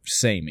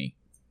samey.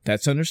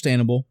 That's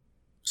understandable.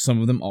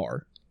 Some of them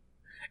are,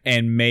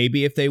 and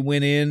maybe if they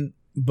went in,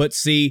 but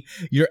see,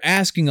 you're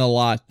asking a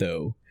lot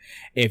though.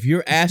 If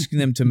you're asking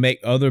them to make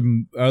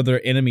other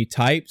enemy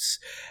types,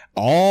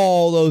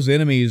 all those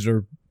enemies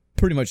are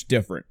pretty much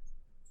different.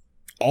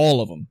 All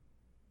of them.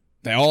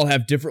 They all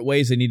have different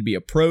ways they need to be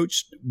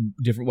approached,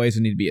 different ways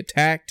they need to be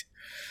attacked.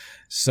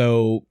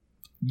 So,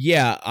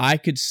 yeah, I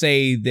could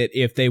say that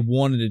if they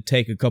wanted to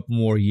take a couple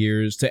more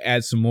years to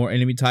add some more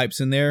enemy types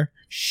in there,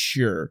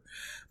 sure.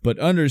 But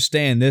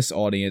understand this,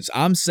 audience.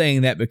 I'm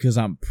saying that because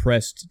I'm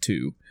pressed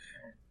to.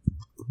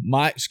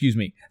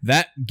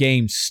 That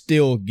game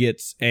still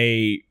gets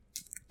a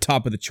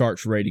top of the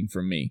charts rating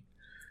from me.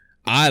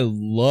 I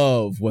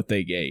love what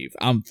they gave.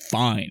 I'm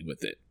fine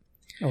with it.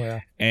 Oh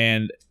yeah.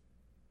 And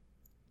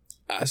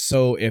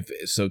so 18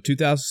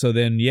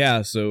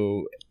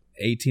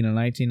 and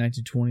 19,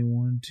 19,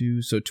 21,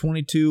 2, so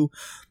 22.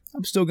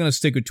 I'm still gonna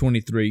stick with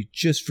 23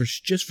 just for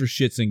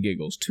shits and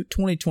giggles.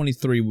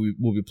 2023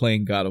 we'll be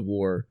playing God of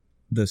War,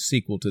 the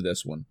sequel to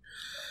this one.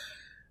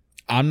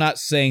 I'm not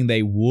saying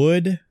they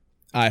would.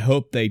 I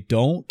hope they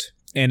don't.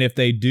 And if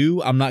they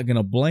do, I'm not going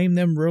to blame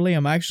them, really.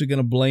 I'm actually going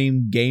to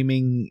blame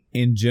gaming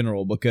in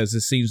general because it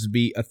seems to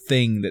be a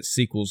thing that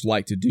sequels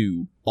like to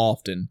do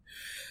often.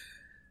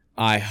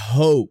 I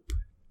hope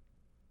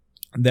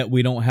that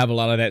we don't have a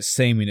lot of that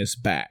sameness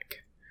back.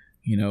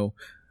 You know,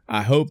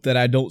 I hope that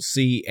I don't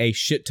see a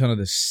shit ton of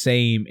the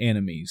same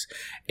enemies.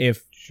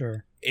 If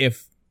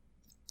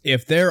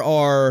there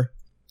are,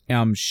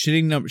 I'm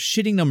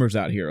shitting numbers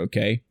out here,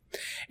 okay?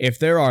 If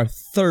there are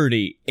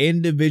 30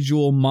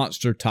 individual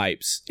monster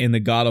types in the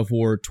God of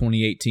War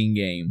 2018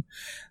 game,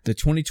 the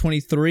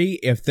 2023,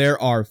 if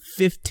there are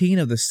 15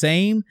 of the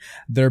same,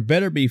 there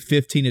better be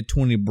 15 to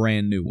 20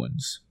 brand new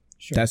ones.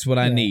 Sure. That's what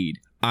I need.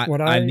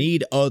 I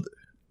need other...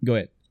 Go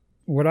ahead.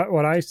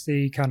 What I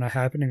see kind of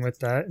happening with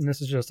that, and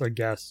this is just a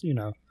guess, you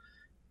know,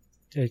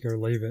 take or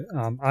leave it.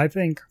 I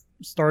think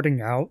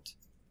starting out,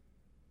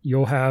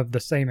 you'll have the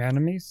same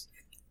enemies,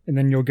 and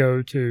then you'll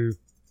go to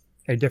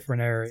a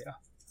different area.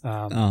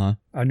 A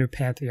new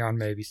Pantheon,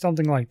 maybe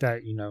something like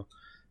that, you know,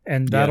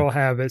 and that'll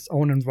have its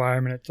own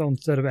environment, its own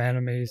set of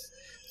enemies.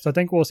 So I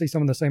think we'll see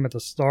some of the same at the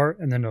start,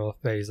 and then it'll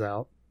phase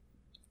out.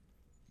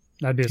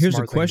 That'd be a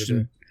smart thing to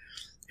do.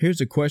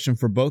 Here's a question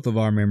for both of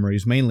our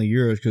memories, mainly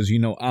yours, because you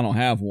know I don't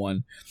have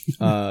one.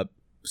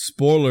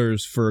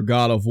 Spoilers for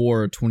God of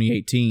War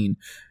 2018.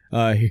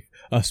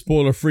 A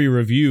spoiler-free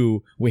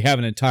review. We have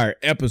an entire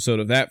episode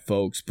of that,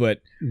 folks,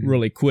 but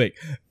really quick.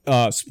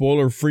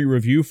 Spoiler-free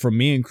review from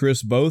me and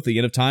Chris both, the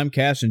End of Time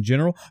cast in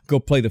general. Go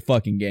play the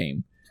fucking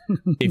game.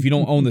 If you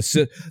don't own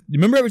the...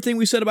 Remember everything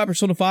we said about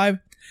Persona 5?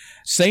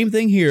 Same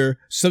thing here.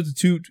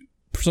 Substitute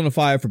Persona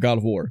 5 for God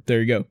of War.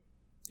 There you go.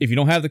 If you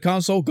don't have the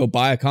console, go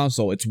buy a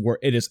console. It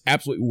is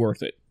absolutely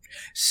worth it.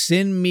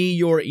 Send me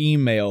your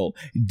email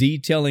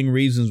detailing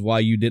reasons why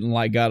you didn't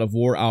like God of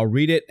War. I'll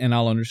read it and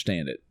I'll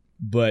understand it.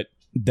 But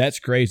that's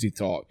crazy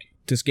talk.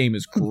 This game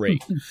is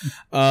great.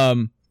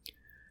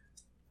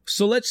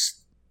 So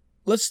let's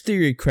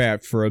theory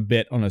craft for a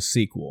bit on a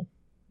sequel.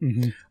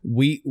 Mm-hmm.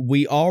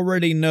 We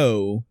already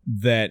know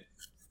that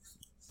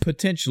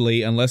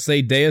potentially, unless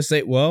they Deus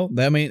Ex, well,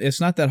 I mean,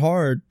 it's not that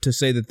hard to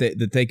say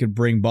that they could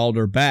bring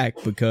Baldur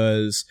back,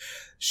 because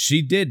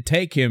she did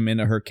take him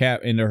into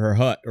her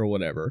hut or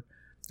whatever.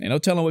 Ain't no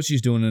telling what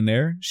she's doing in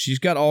there. She's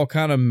got all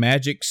kind of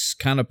magics,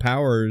 kind of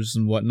powers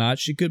and whatnot.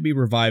 She could be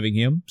reviving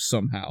him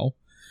somehow.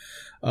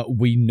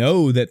 We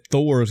know that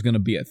Thor is going to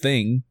be a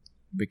thing,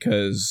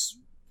 because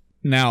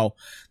now,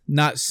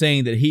 not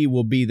saying that he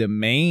will be the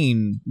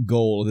main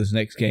goal of this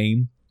next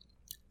game.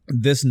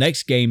 This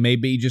next game may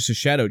be just a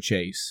shadow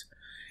chase.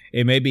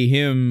 It may be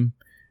him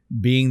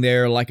being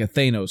there like a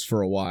Thanos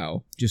for a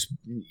while. Just,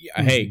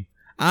 hey,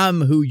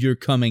 I'm who you're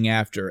coming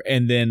after.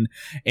 And then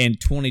in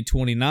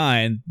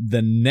 2029,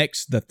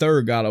 the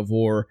third God of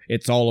War,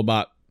 it's all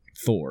about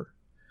Thor.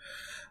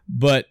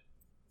 But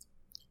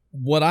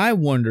what I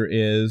wonder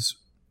is,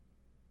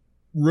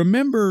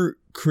 remember,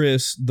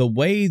 Chris, the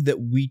way that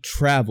we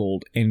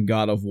traveled in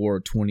God of War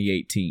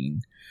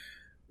 2018?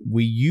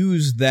 We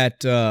used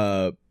that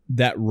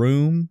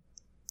room,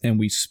 and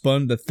we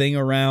spun the thing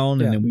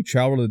around, and then we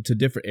traveled to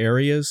different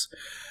areas.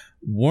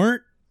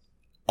 Weren't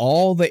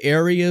all the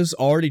areas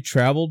already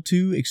traveled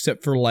to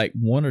except for like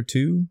one or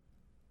two?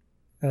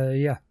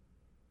 Yeah.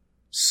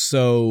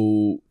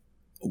 So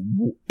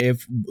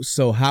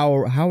how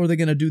are they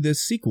going to do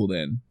this sequel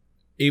then?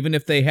 Even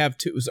if they have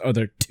two, are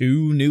there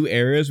two new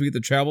areas we get to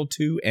travel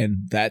to,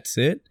 and that's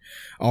it?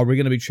 Are we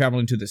going to be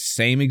traveling to the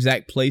same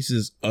exact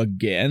places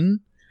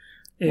again?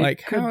 It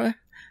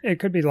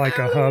could be like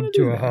a hub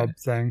to a hub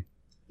thing.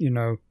 You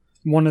know,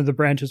 one of the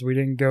branches we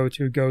didn't go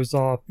to goes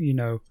off, you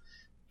know,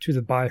 to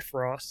the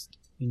Bifrost,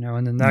 you know,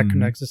 and then that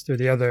connects us to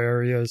the other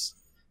areas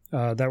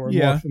that we're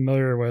more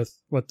familiar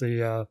with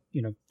the,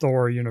 you know,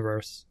 Thor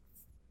universe.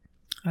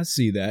 I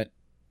see that.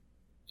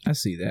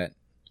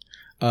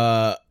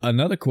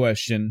 Another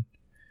question.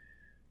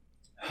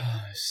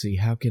 Let's see,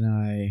 how can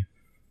I...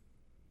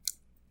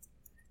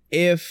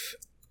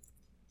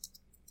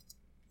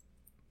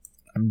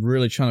 I'm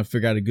really trying to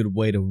figure out a good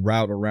way to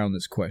route around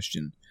this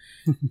question.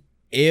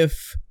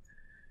 Because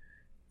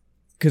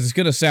it's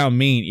going to sound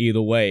mean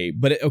either way.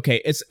 But,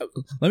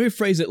 let me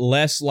phrase it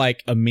less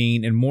like a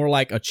mean and more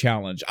like a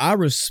challenge. I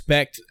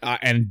respect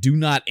and do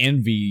not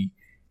envy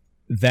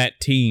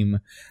that team,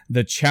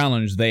 the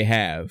challenge they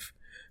have.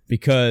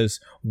 Because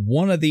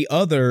one of the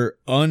other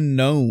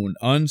unknown,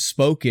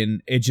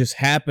 unspoken, it just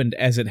happened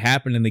as it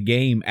happened in the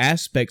game,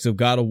 aspects of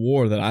God of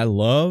War that I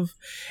love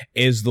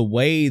is the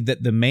way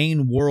that the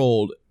main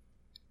world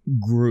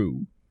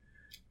grew.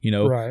 You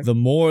know, the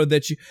more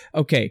that you...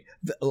 Okay,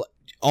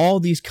 all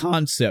these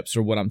concepts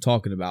are what I'm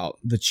talking about.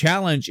 The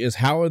challenge is,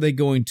 how are they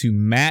going to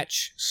match/outdo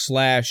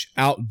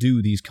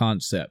these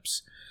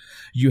concepts?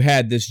 You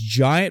had this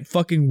giant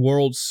fucking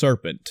world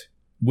serpent,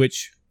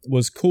 which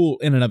was cool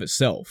in and of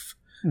itself.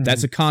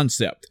 That's a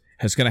concept.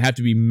 It's going to have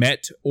to be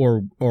met,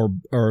 or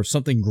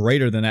something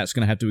greater than that's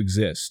going to have to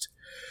exist.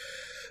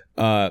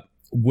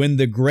 When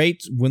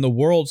the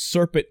world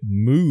serpent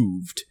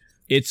moved,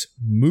 its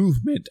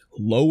movement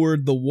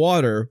lowered the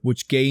water,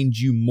 which gained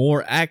you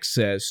more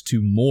access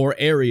to more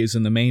areas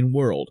in the main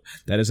world.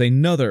 That is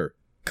another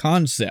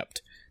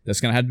concept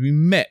that's going to have to be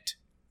met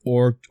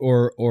or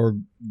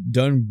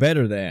done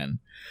better than.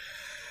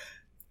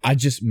 You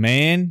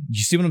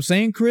see what I'm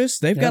saying, Chris?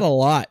 They've got a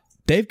lot.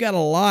 They've got a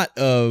lot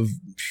of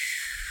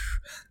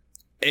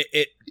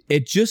it.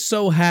 It just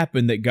so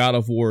happened that God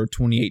of War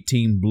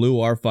 2018 blew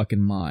our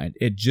fucking mind.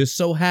 It just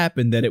so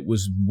happened that it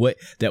was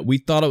that we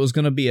thought it was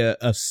going to be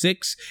a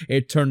 6.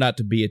 It turned out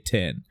to be a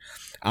 10.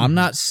 I'm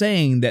not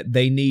saying that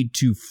they need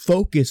to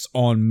focus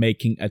on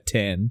making a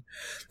 10.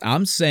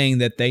 I'm saying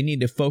that they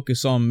need to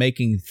focus on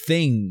making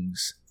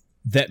things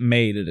that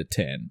made it a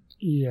 10.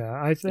 Yeah,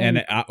 I think.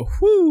 And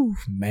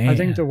I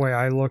think the way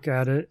I look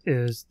at it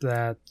is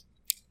that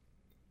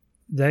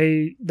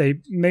they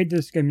made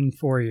this game in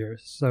 4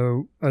 years.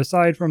 So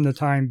aside from the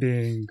time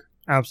being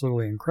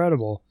absolutely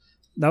incredible,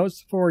 that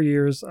was 4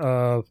 years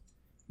of,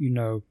 you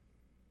know,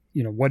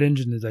 what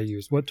engine did they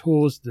use? What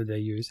tools did they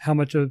use? How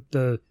much of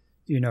the,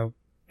 you know,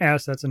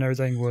 assets and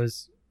everything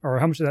or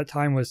how much of that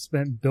time was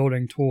spent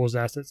building tools,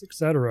 assets,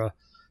 etc.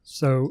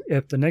 So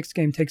if the next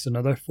game takes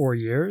another 4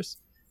 years,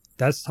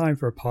 that's time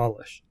for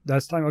polish.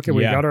 That's time. Okay,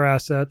 we got our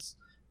assets.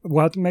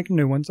 We'll have to make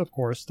new ones, of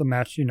course, to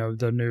match, you know,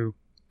 the new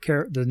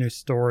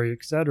story,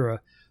 etc.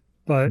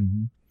 But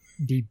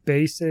the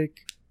base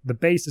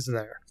is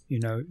there. You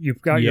know,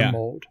 you've got your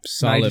mold.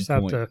 Solid now you just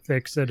have point. to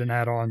fix it and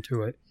add on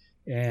to it.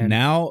 And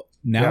now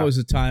is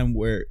a time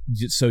where,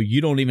 so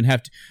you don't even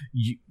have to,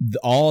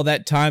 all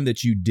that time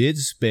that you did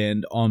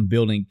spend on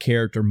building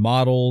character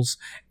models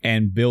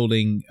and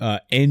building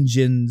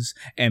engines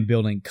and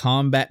building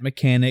combat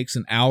mechanics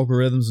and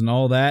algorithms and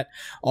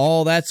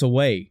all that's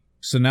away.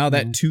 So now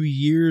that 2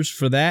 years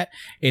for that,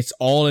 it's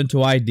all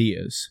into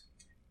ideas.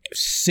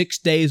 6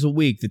 days a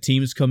week, the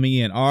team is coming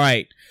in. All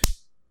right,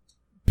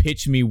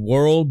 pitch me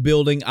world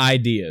building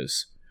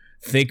ideas.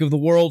 Think of the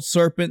World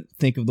Serpent.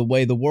 Think of the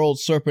way the World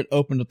Serpent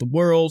opened up the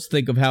worlds.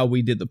 Think of how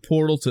we did the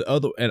portal to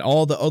other, and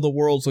all the other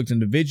worlds looked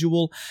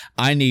individual.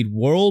 I need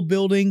world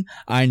building.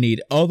 I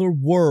need other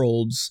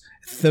worlds,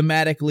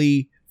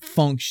 thematically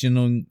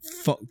functioning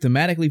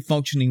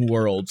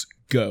worlds.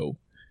 Go.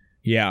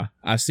 Yeah,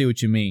 I see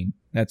what you mean.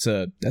 That's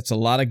a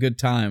lot of good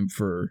time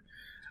for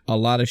a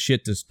lot of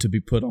shit to be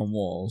put on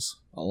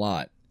walls. A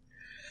lot.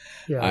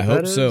 Yeah, I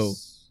hope so.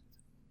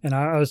 And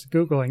I was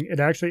Googling. It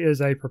actually is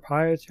a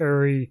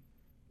proprietary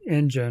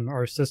engine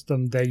or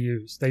system they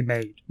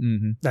made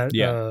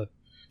that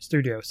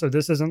studio. So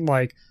this isn't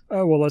like,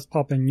 oh well, let's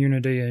pop in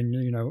Unity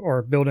and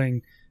or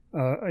building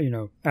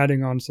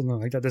adding on something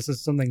like that. This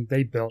is something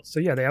they built. So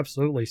yeah, they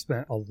absolutely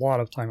spent a lot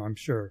of time, I'm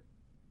sure,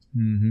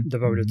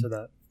 devoted to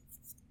that.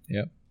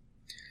 Yep.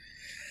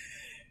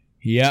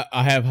 Yeah,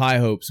 I have high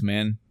hopes,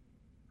 man.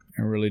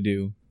 I really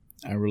do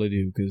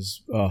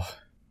because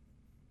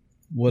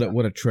what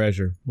a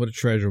treasure. What a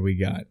treasure we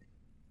got.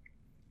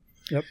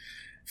 Yep.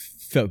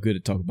 Felt good to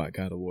talk about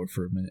God of War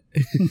for a minute.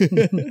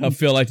 I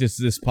feel like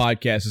this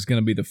podcast is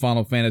going to be the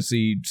Final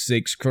Fantasy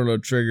VI Chrono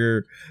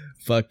Trigger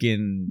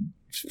fucking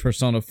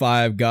Persona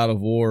 5 God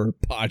of War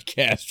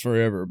podcast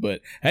forever.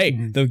 But hey,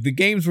 the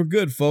games were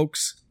good,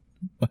 folks.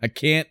 I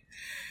can't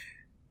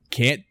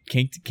take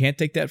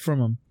that from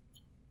them.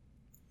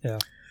 Yeah.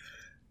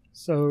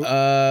 So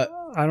I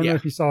don't know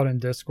if you saw it in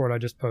Discord. I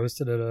just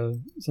posted it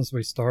since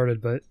we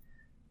started, but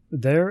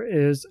there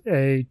is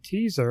a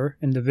teaser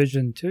in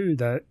Division 2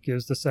 that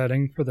gives the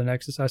setting for the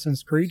next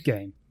Assassin's Creed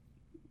game.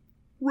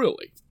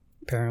 Really?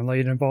 Apparently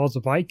it involves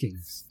the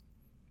Vikings.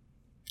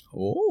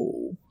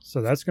 Oh.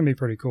 So that's going to be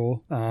pretty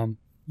cool.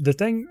 The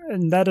thing,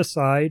 and that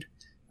aside,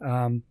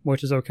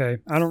 which is okay,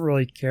 I don't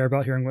really care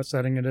about hearing what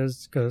setting it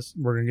is because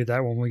we're going to get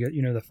that when we get,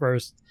 the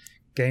first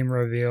game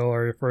reveal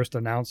or your first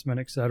announcement,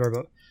 etc.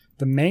 But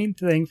the main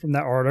thing from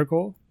that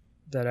article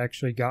that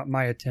actually got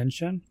my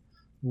attention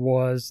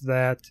was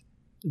that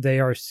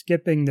they are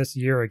skipping this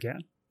year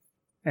again.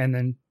 And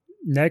then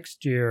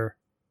next year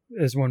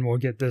is when we'll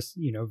get this,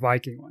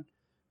 Viking one,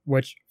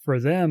 which for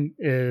them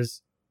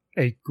is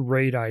a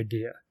great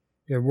idea.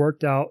 It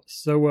worked out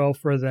so well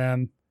for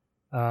them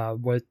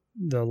with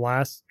the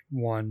last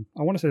one.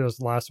 I want to say it was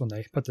the last one.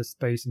 They put the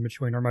space in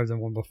between, or maybe the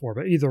one before.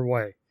 But either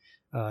way,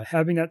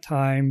 having that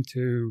time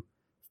to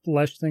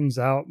flesh things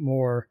out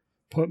more,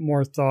 put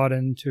more thought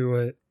into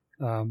it,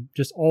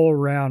 just all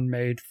around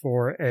made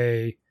for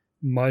a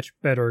much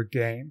better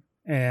game.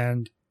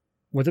 And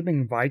with it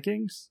being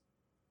Vikings,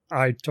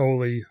 I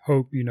totally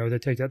hope, they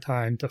take that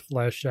time to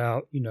flesh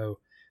out,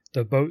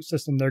 the boat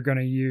system they're going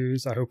to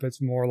use. I hope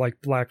it's more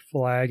like Black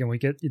Flag and we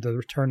get the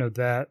return of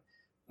that.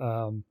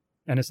 And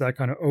it's that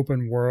kind of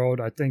open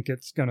world. I think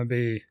it's going to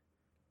be,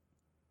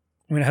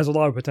 it has a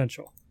lot of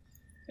potential.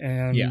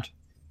 And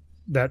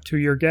that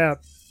 2-year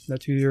gap,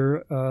 that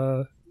 2-year,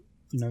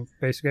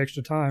 basic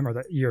extra time, or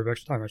that year of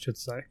extra time, I should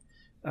say,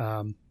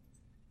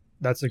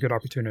 that's a good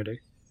opportunity.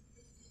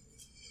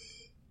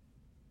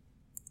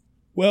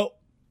 Well,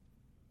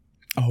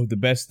 the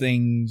best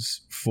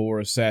things for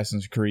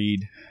Assassin's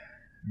Creed.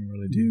 I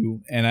really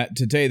do. And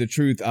to tell you the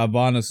truth, I've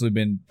honestly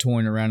been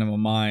toying around in my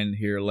mind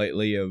here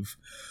lately of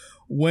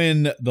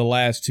when the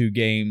last 2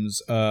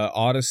 games,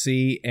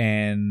 Odyssey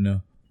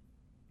and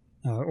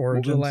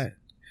Origins.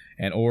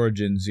 And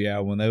Origins,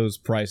 when those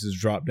prices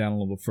drop down a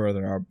little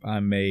further, I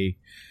may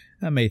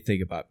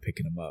think about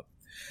picking them up.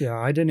 Yeah,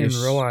 I didn't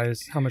even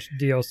realize how much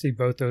DLC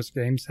both those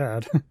games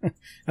had.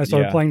 I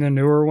started playing the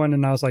newer one,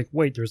 and I was like,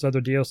 wait, there's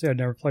other DLC I'd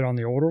never played on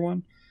the older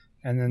one?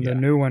 And then the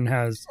new one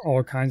has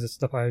all kinds of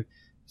stuff I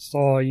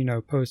saw,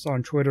 posts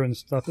on Twitter and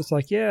stuff. It's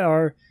like,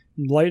 our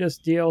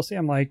latest DLC.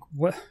 I'm like,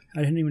 what? I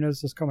didn't even know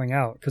this was coming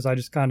out, because I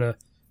just kind of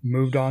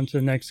moved on to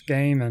the next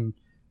game, and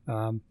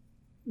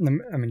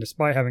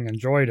despite having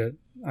enjoyed it,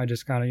 I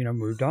just kind of,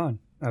 moved on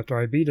after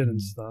I beat it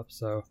and stuff.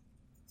 So,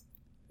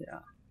 yeah.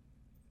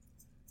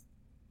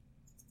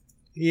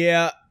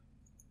 Yeah,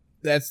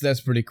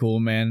 that's pretty cool,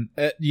 man.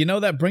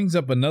 That brings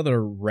up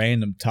another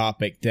random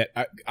topic that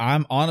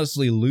I'm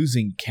honestly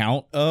losing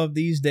count of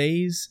these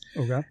days.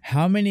 Okay.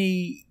 How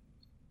many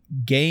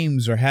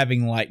games are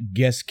having like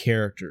guest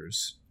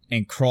characters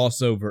and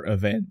crossover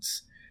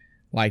events?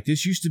 Like,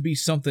 this used to be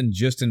something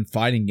just in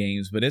fighting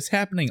games, but it's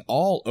happening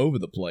all over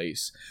the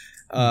place.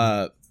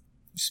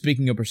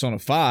 Speaking of Persona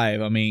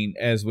 5,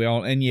 as we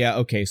all... And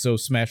so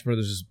Smash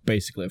Brothers is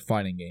basically a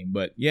fighting game.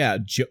 But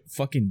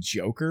fucking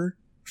Joker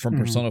from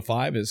Persona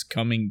 5 is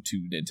coming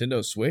to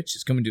Nintendo Switch.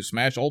 It's coming to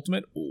Smash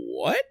Ultimate.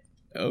 What?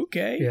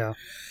 Okay. Yeah.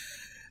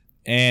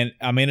 And,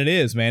 it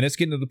is, man. It's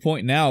getting to the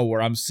point now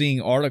where I'm seeing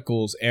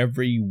articles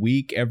every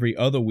week, every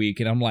other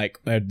week, and I'm like,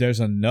 there's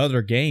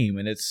another game.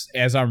 And it's,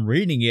 as I'm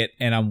reading it,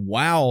 and I'm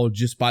wowed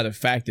just by the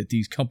fact that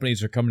these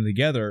companies are coming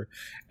together,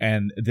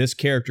 and this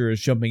character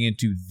is jumping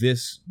into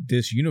this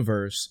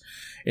universe.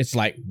 It's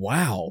like,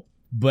 wow.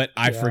 But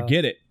I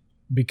forget it,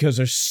 because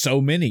there's so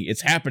many.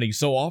 It's happening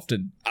so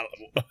often. I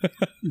don't know.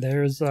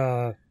 There's,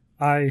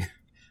 I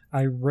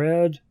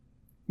read,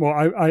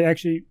 well, I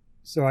actually...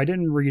 So I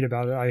didn't read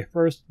about it. I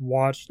first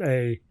watched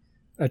a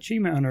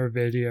Achievement Hunter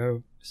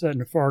video set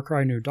in Far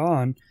Cry New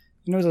Dawn.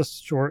 And it was a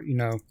short,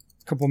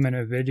 couple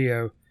minute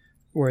video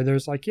where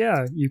there's like,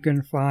 yeah, you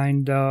can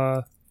find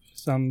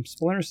some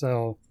Splinter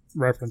Cell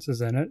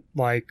references in it,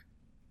 like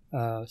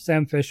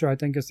Sam Fisher, I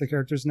think is the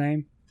character's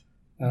name.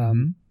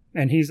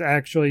 And he's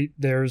actually,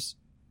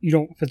 you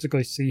don't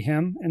physically see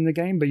him in the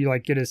game, but you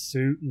like get his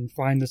suit and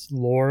find this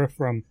lore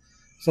from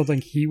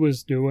something he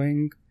was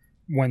doing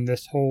when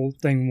this whole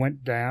thing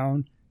went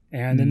down.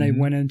 And then they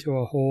went into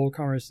a whole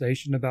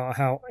conversation about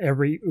how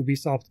every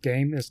Ubisoft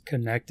game is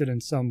connected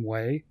in some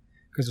way,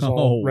 because there's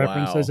all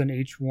references in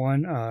each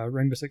one.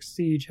 Rainbow Six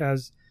Siege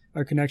has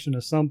a connection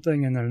to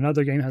something, and then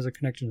another game has a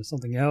connection to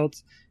something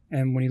else.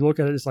 And when you look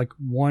at it, it's like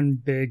one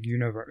big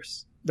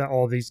universe that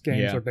all these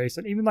games are based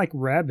on. Even like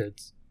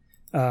Rabbids,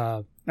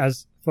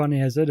 as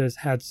funny as it is,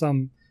 had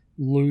some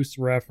loose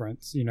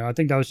reference. I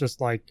think that was just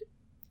like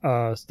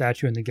a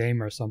statue in the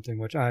game or something,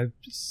 which I've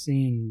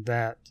seen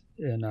that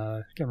in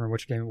I can't remember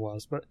which game it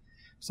was, but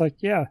it's like,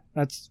 yeah,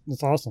 that's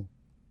awesome.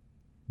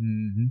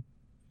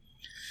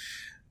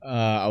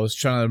 I was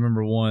trying to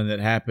remember one that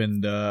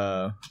happened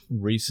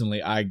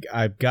recently. I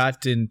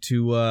got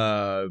into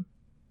I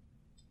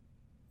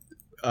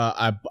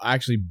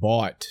actually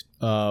bought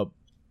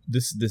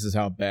this is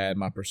how bad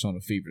my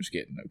Persona Fever's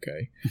getting,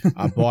 okay?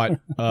 I bought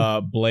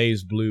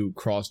Blaze Blue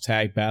Cross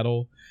Tag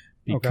Battle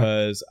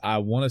because I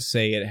want to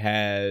say it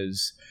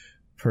has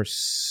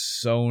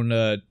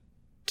Persona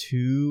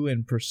 2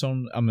 and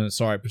Persona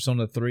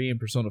 3 and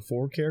Persona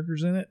 4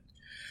 characters in it.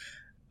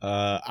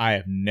 I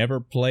have never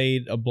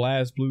played a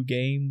Blaze Blue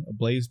game.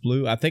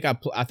 I think I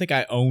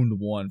owned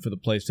one for the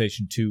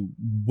PlayStation 2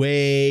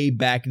 way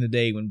back in the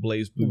day when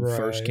Blaze Blue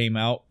first came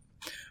out.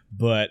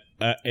 But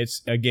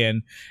it's,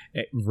 again,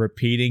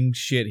 repeating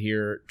shit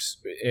here.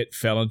 It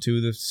fell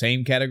into the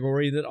same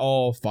category that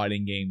all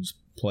fighting games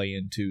play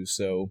into.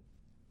 So,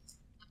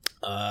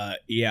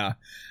 yeah,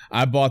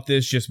 I bought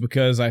this just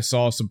because I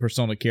saw some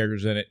Persona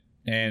characters in it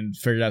and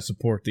figured I'd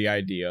support the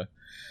idea.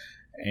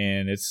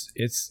 And it's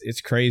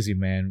crazy,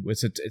 man.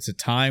 It's a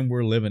time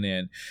we're living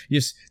in.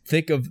 Just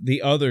think of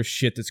the other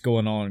shit that's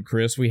going on,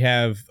 Chris. We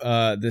have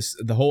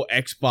the whole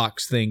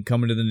Xbox thing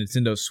coming to the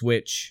Nintendo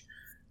Switch.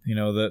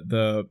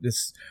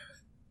 This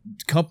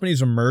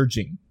companies are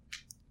merging,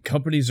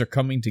 companies are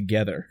coming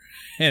together,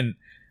 and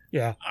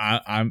yeah,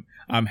 I'm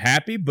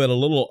happy, but a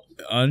little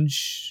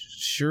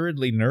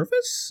unassuredly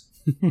nervous.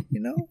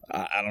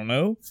 I don't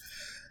know.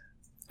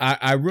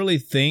 I really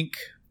think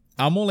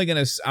I'm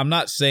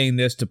not saying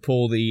this to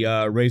pull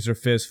the razor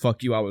fist.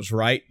 Fuck you, I was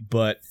right,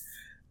 but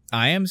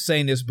I am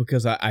saying this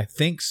because I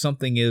think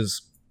something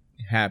is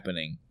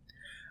happening.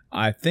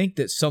 I think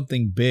that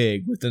something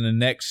big within the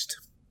next,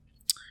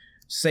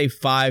 say,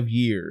 5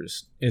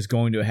 years is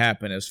going to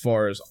happen as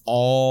far as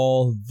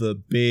all the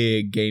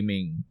big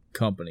gaming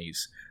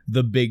companies,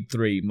 the big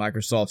three,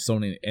 Microsoft,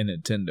 Sony, and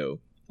Nintendo.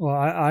 Well,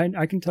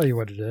 I can tell you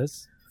what it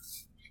is.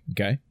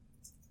 Okay.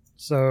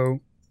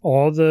 So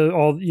all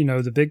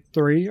the big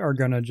three are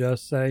gonna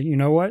just say, you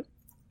know what?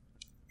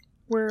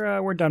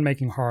 We're done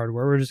making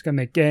hardware. We're just gonna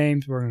make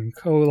games. We're gonna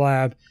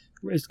collab.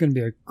 It's gonna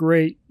be a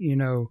great,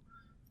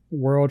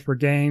 world for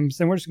games,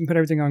 and we're just gonna put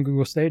everything on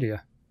Google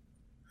Stadia.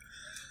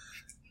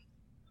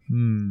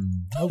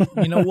 Oh,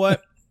 you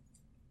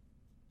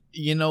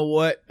know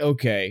what?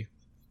 Okay.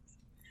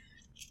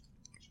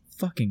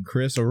 Fucking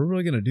Chris, are we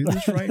really going to do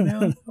this right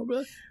now? We're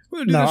going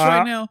to do this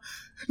right now?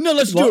 No,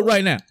 let's do it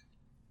right now.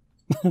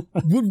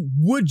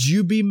 Would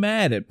you be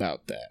mad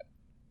about that?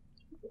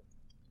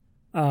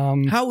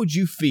 How would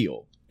you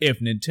feel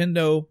if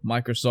Nintendo,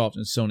 Microsoft,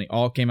 and Sony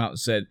all came out and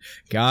said,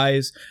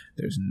 guys,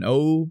 there's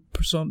no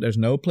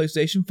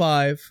PlayStation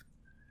 5,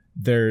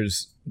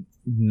 there's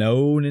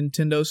no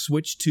Nintendo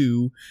Switch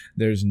 2,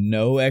 there's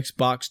no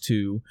Xbox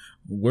 2,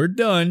 we're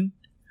done,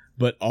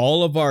 but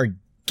all of our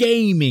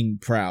gaming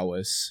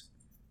prowess,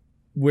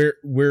 we're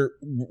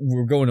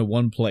going to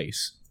one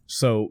place.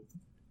 So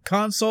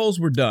consoles,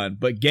 we're done,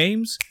 but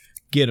games,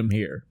 get them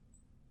here.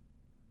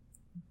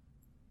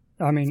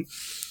 I mean,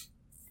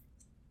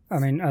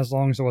 as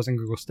long as it wasn't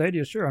Google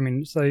Stadia, sure. I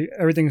mean, say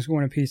everything's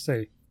going to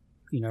PC.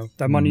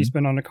 That money you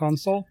spend on a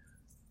console,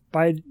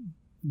 buy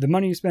the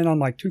money you spend on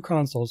like 2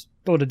 consoles,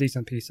 build a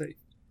decent PC.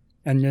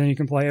 And then you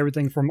can play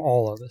everything from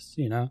all of us,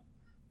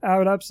 I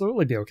would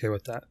absolutely be okay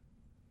with that.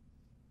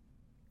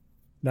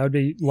 That would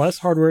be less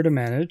hardware to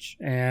manage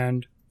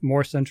and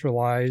more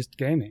centralized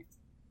gaming.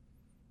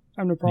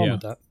 I have no problem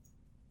with that.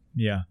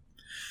 Yeah.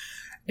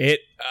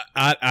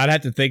 I'd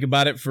have to think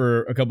about it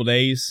for a couple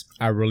days.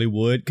 I really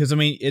would. Because,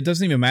 it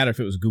doesn't even matter if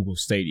it was Google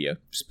Stadia,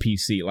 it's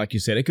PC. Like you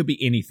said, it could be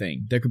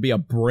anything. There could be a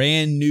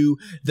brand new...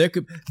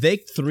 They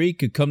three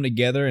could come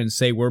together and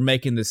say, we're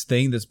making this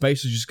thing that's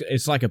basically just...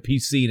 It's like a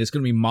PC, and it's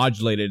going to be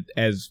modulated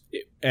as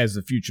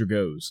the future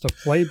goes. The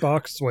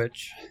Playbox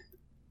Switch.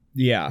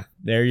 Yeah,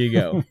 there you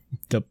go.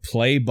 The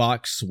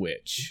Playbox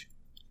Switch.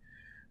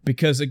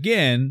 Because,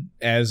 again,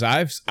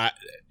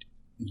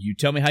 you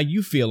tell me how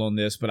you feel on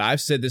this, but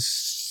I've said this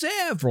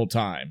several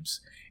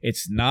times.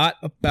 It's not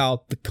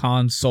about the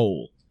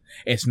console.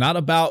 It's not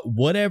about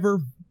whatever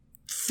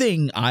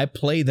thing I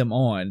play them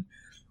on.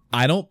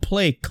 I don't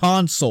play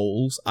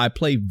consoles. I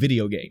play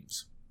video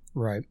games.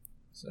 Right.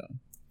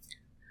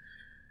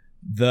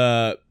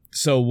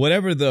 So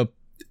whatever the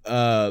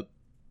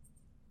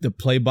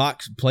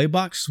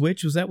Playbox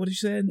Switch, was that what he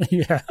said?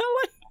 Yeah.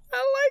 I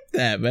like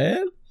that,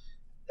 man.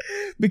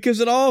 Because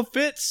it all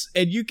fits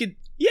and you can,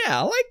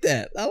 I like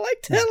that. I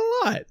like that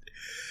a lot.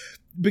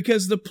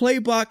 Because the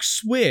Playbox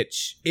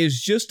Switch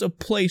is just a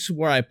place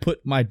where I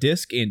put my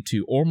disc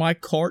into or my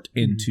cart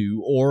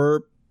into,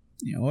 or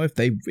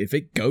if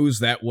it goes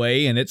that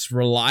way and it's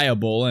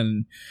reliable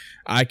and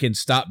I can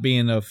stop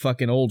being a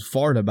fucking old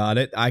fart about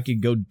it, I can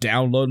go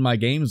download my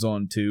games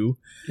onto.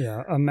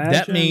 Yeah,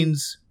 imagine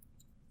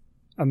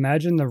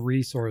the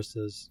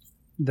resources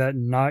that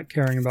not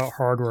caring about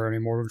hardware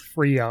anymore would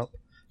free up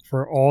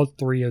for all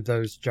three of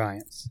those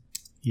giants.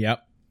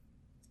 Yep.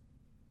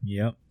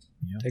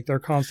 Take their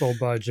console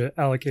budget,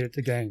 allocate it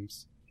to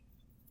games.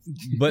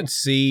 But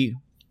see,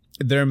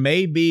 there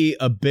may be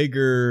a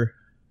bigger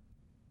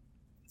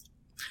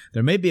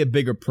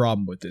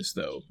problem with this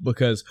though,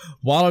 because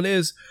while it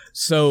is,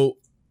 so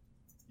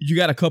you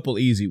got a couple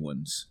easy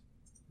ones.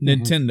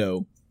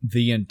 Nintendo,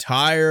 the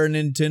entire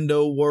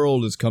Nintendo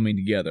world is coming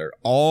together.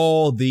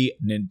 All the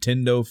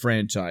Nintendo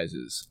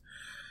franchises.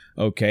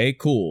 Okay,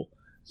 cool.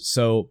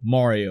 So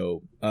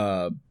Mario,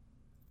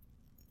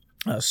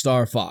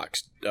 Star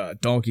Fox,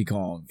 Donkey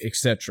Kong,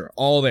 etc.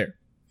 All there.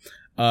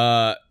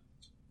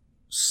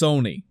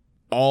 Sony,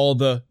 all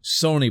the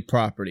Sony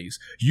properties.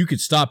 You could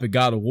stop at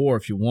God of War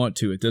if you want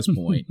to at this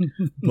point,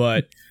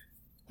 but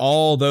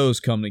all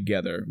those come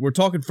together. We're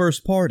talking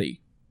first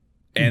party,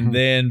 and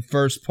then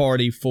first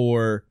party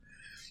for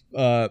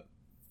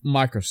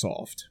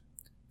Microsoft.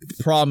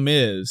 The problem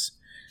is,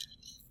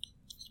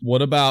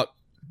 what about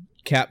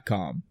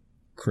Capcom,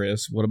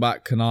 Chris? What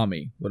about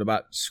Konami? What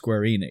about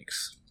Square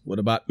Enix? What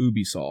about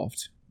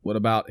Ubisoft? What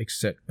about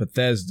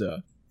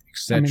Bethesda,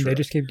 etc.? I mean, they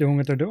just keep doing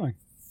what they're doing.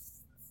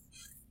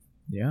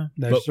 Yeah.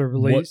 There's a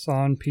release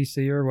on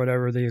PC or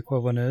whatever the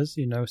equivalent is,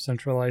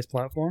 centralized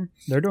platform.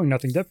 They're doing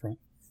nothing different.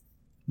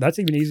 That's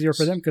even easier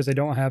for them because they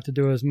don't have to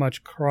do as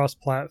much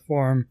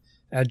cross-platform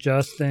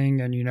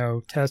adjusting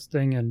and,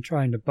 testing and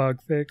trying to bug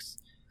fix.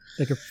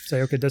 They could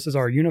say, okay, this is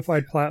our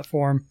unified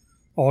platform.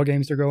 All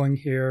games are going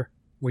here.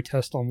 We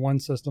test on one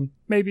system,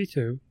 maybe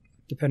two,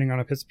 depending on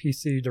if it's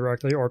PC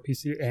directly or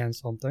PC and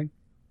something.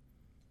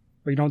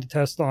 But you don't have to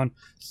test on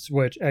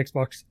Switch,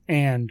 Xbox,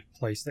 and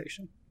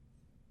PlayStation.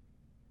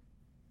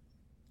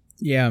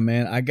 Yeah,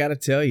 man, I gotta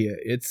tell you,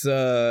 it's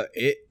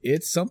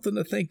something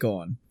to think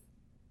on.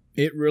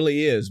 It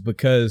really is,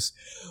 because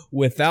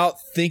without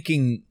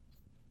thinking,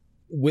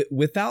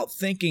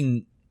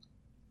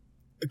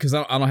 because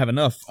I don't have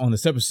enough on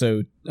this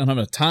episode, I don't have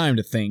enough time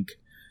to think.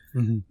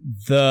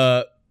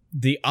 The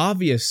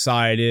obvious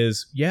side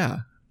is,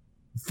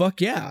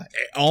 fuck yeah,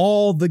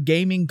 all the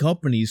gaming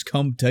companies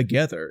come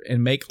together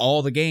and make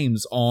all the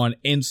games on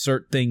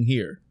insert thing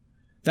here.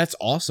 That's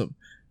awesome.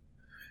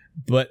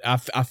 But I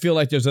feel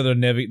like there's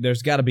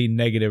there's got to be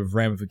negative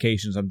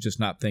ramifications I'm just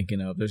not thinking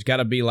of. There's got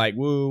to be like,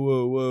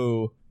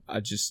 whoa.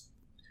 I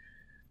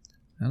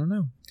don't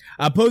know.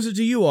 I pose it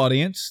to you,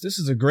 audience. This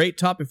is a great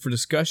topic for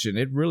discussion.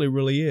 It really,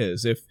 really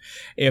is.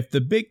 If the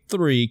big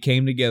three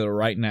came together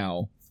right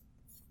now,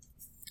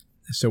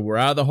 so we're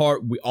out of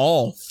the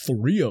all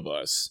three of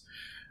us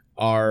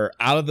are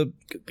out of the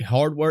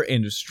hardware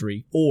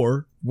industry,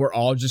 or we're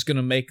all just going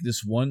to make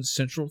this one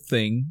central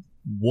thing,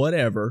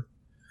 whatever.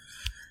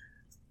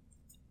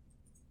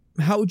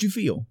 How would you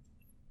feel?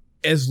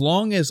 As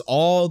long as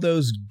all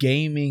those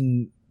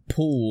gaming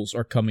pools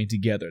are coming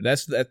together.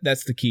 That's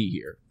the key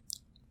here.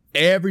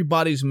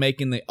 Everybody's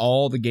making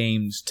all the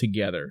games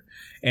together,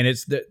 and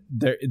it's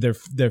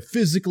there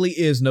physically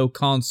is no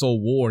console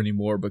war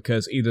anymore,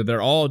 because either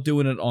they're all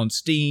doing it on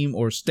Steam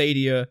or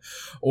Stadia,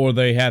 or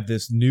they have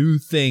this new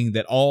thing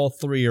that all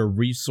three are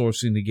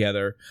resourcing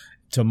together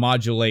to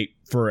modulate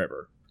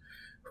forever.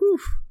 Whew.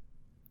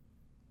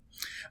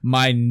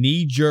 My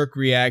knee-jerk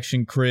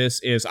reaction, Chris,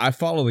 is I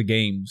follow the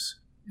games.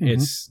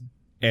 It's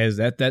as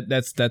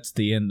that's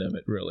the end of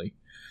it, really.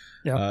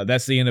 Yeah,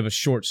 that's the end of a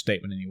short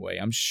statement, anyway.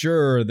 I'm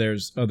sure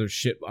there's other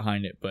shit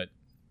behind it, but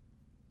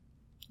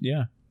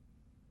yeah,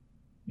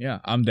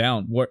 I'm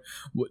down.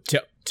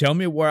 Tell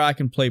me where I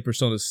can play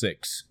Persona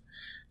 6.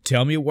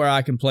 Tell me where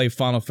I can play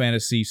Final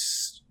Fantasy,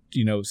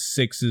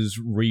 6's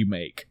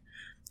remake.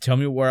 Tell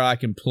me where I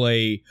can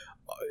play.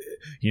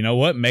 You know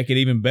what? Make it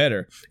even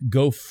better.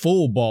 Go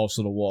full balls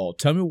to the wall.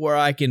 Tell me where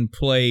I can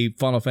play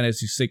Final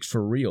Fantasy VI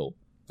for real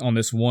on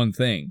this one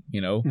thing.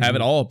 Have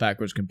it all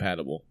backwards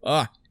compatible.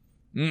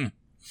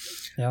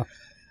 Yeah.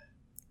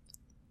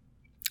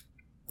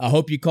 I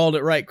hope you called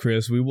it right,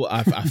 Chris. We will.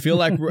 I feel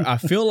like I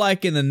feel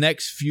like in the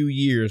next few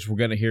years we're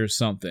gonna hear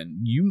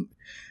something.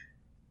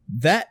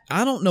 I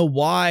don't know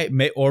why,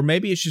 or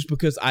maybe it's just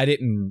because I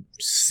didn't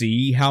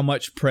see how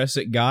much press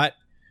it got.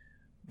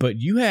 But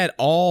you had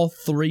all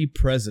three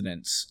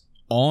presidents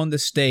on the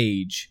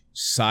stage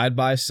side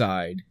by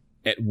side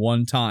at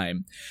one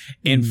time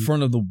in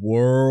front of the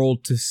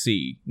world to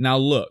see. Now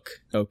look,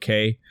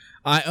 okay,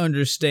 I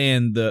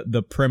understand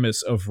the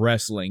premise of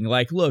wrestling.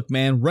 Like, look,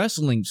 man,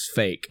 wrestling's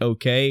fake,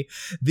 okay?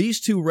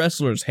 These two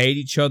wrestlers hate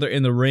each other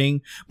in the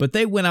ring, but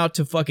they went out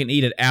to fucking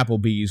eat at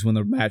Applebee's when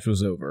the match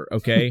was over,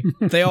 okay?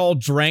 They all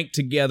drank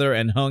together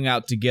and hung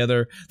out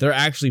together. They're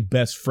actually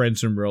best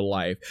friends in real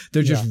life.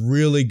 They're just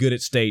really good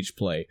at stage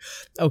play.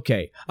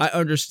 Okay, I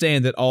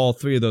understand that all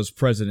three of those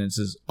presidents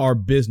are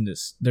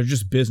business. They're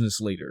just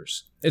business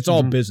leaders. It's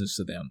all business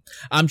to them.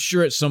 I'm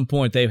sure at some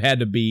point they've had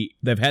to be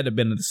in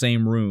the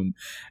same room,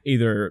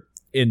 either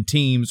in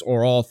teams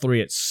or all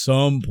three at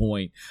some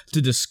point,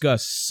 to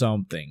discuss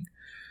something.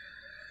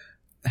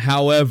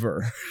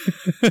 However,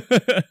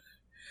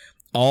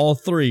 all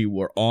three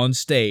were on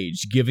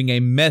stage giving a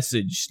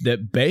message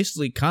that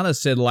basically kind of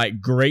said, like,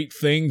 great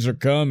things are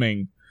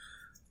coming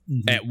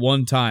at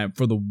one time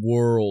for the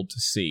world to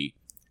see.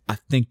 I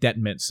think that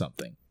meant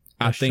something.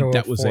 I think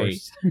that was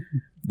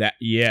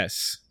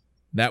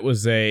that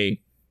was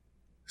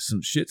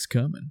some shit's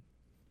coming.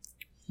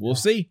 We'll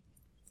see.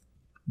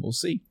 We'll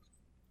see.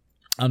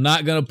 I'm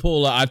not going to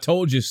pull a I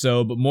told you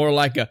so, but more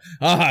like a,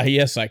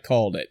 yes, I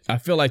called it. I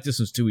feel like this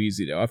was too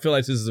easy, though. I feel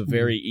like this is a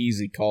very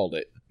easy called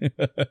it.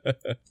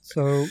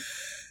 So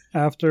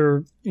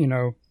after,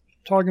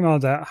 talking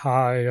about that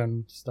high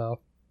and stuff,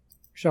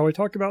 shall we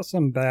talk about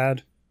some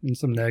bad and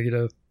some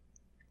negative?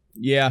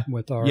 Yeah.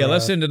 With our,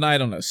 let's end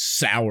tonight on a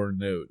sour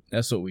note.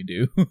 That's what we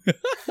do.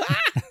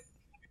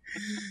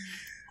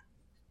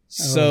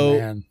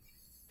 So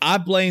I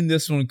blame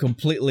this one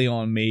completely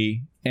on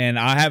me, and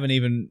I haven't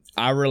even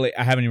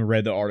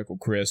read the article,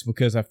 Chris,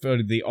 because I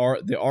felt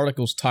the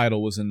article's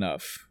title was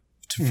enough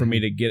for me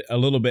to get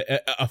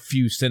a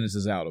few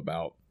sentences out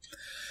about.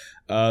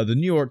 The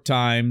New York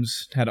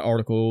Times had an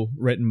article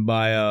written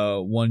by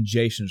one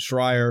Jason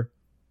Schreier.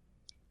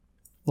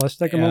 Let's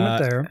take a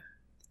moment there.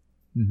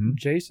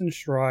 Jason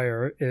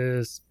Schreier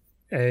is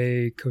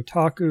a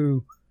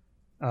Kotaku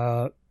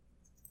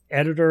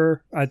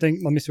editor. I think,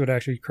 let me see what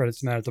actually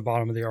credits him at the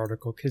bottom of the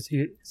article, because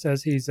he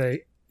says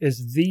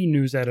is the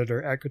news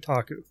editor at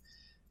Kotaku.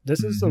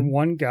 This is the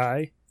one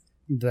guy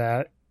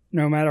that,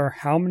 no matter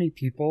how many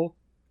people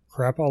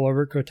crap all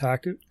over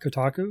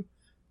Kotaku,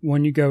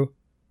 when you go,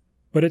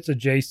 but it's a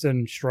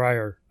Jason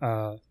Schreier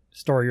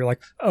story, you're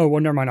like, oh,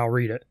 well, never mind, I'll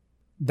read it.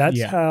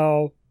 That's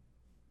how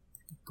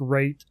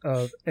great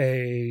of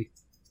a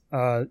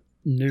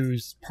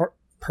news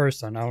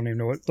person, I don't even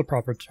know what the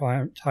proper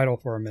title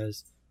for him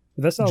is,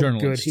 but that's how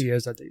good he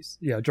is at these.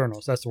 Yeah,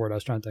 journalist, that's the word I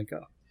was trying to think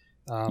of.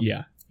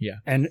 Yeah.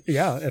 And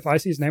if I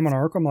see his name on an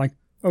article, I'm like,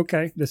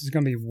 okay, this is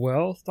going to be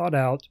well thought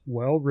out,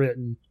 well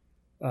written,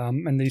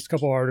 and these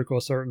couple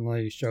articles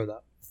certainly show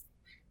that.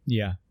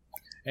 Yeah.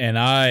 And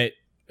I,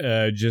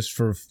 just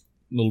for a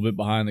little bit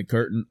behind the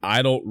curtain,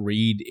 I don't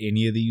read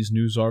any of these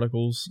news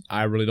articles.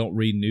 I really don't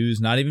read news,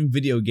 not even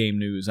video game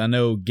news. I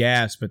know,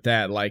 gasp at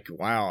that, like,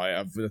 wow,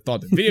 I thought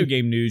the video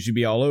game news should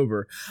be all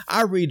over.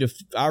 I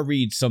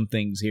read some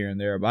things here and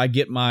there, but I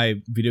get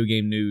my video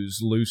game news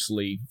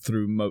loosely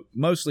through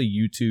mostly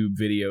YouTube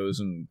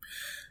videos and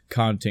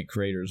content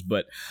creators.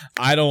 But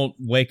I don't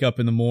wake up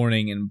in the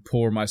morning and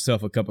pour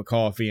myself a cup of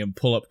coffee and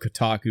pull up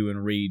Kotaku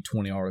and read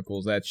 20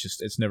 articles.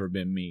 It's never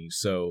been me.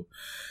 So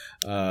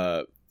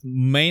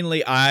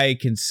mainly I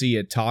can see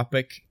a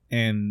topic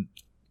and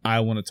I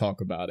want to talk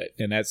about it,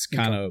 and that's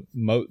kind of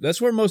that's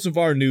where most of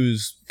our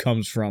news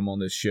comes from on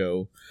this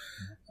show.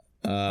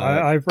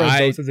 I've read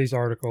both of these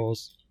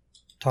articles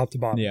top to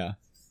bottom.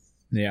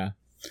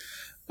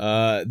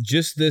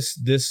 Just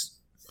this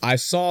I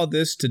saw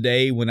this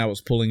today when I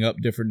was pulling up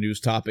different news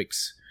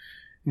topics,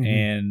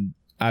 and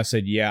I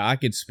said, yeah, I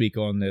could speak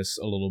on this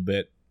a little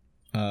bit.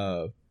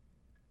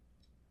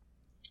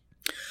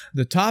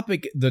 The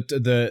topic,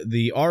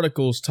 the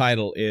article's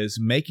title is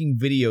 "Making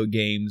Video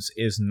Games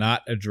is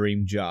Not a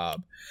Dream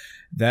Job."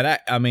 You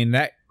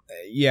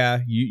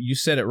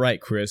said it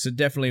right, Chris. It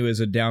definitely was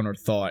a downer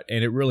thought,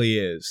 and it really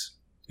is.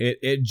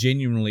 It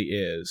genuinely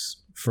is,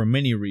 for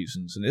many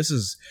reasons. And this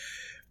is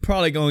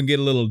probably going to get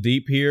a little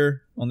deep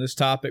here on this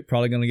topic,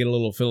 probably going to get a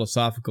little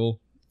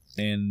philosophical,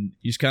 and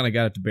you just kind of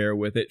got to bear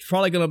with it. It's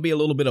probably going to be a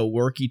little bit of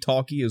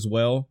worky-talky as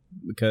well,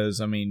 because,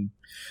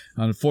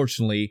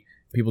 unfortunately,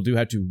 people do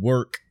have to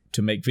work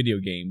to make video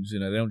games. They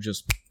don't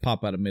just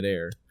pop out of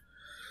midair.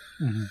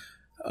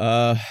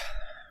 I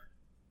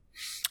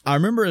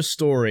remember a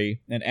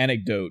story, an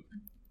anecdote,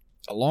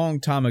 a long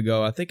time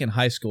ago. I think in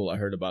high school I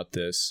heard about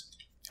this.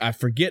 I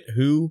forget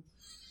who,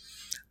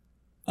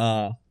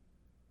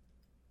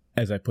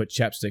 as I put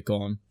chapstick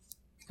on,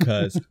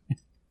 because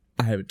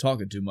I haven't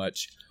talking too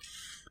much.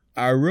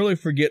 I really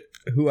forget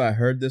who I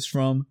heard this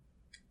from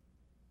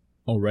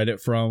or read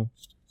it from,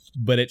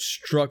 but it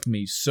struck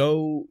me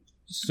so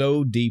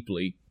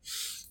deeply.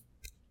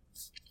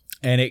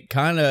 And it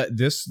kind of,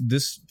 this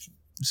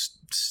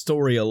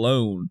story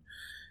alone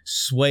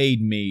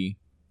swayed me.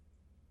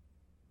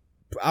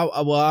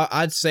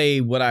 I'd say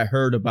what I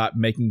heard about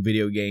making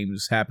video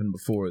games happened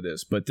before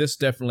this, but this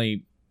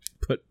definitely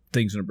put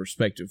things in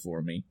perspective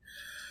for me.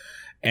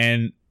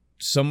 And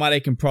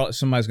somebody's going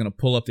to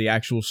pull up the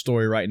actual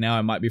story right now.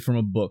 It might be from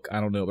a book. I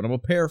don't know, but I'm going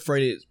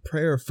to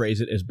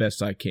paraphrase it as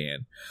best I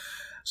can.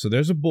 So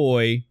there's a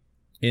boy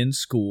in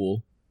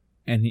school,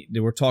 and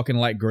we're talking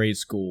like grade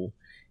school.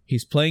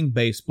 He's playing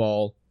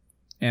baseball,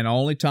 and the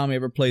only time he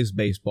ever plays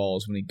baseball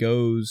is when he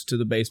goes to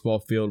the baseball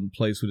field and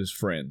plays with his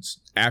friends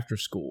after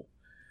school.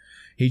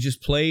 He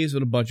just plays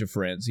with a bunch of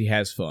friends. He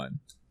has fun.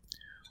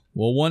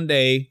 Well, one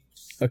day,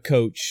 a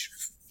coach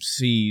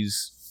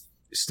stays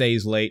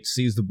late,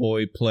 sees the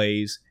boy,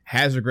 plays,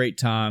 has a great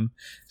time,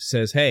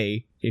 says,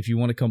 hey, if you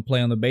want to come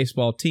play on the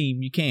baseball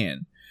team, you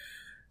can.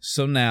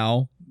 So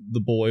now the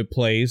boy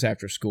plays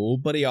after school,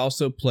 but he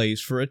also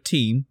plays for a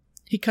team.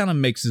 He kind of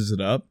mixes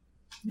it up.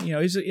 You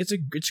know,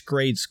 it's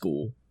grade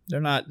school.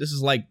 This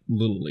is like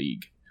Little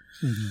League.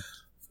 Mm-hmm.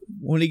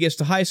 When he gets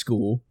to high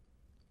school,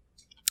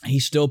 he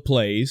still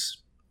plays.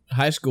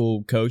 High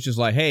school coach is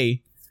like,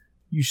 hey,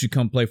 you should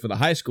come play for the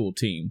high school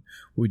team.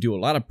 We do a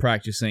lot of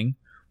practicing.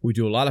 We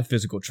do a lot of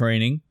physical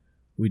training.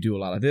 We do a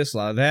lot of this, a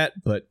lot of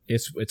that, but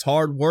it's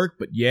hard work,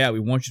 but yeah, we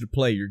want you to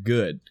play. You're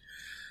good.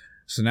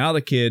 So now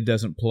the kid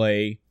doesn't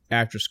play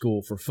after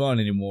school for fun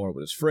anymore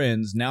with his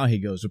friends. Now he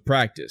goes to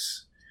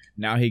practice.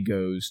 Now he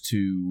goes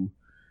to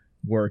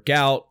work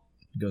out.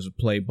 He goes to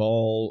play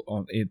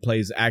ball. He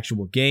plays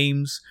actual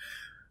games.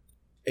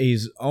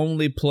 He's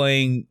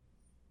doing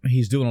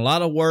a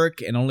lot of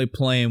work and only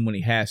playing when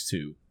he has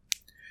to.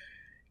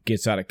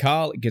 Gets out of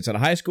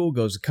high school,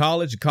 goes to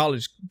college. The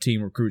college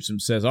team recruits him,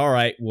 says, all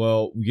right,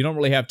 well, you don't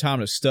really have time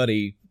to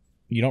study.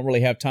 You don't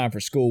really have time for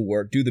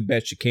schoolwork. Do the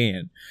best you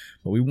can.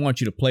 But we want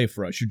you to play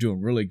for us. You're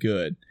doing really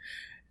good.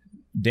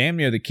 Damn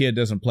near the kid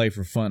doesn't play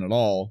for fun at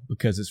all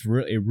because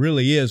it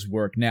really is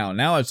work now.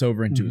 Now it's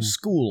over into his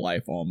school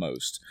life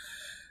almost.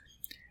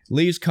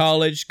 Leaves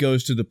college,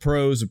 goes to the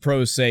pros. The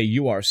pros say,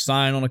 you are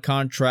signed on a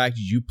contract.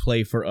 You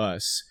play for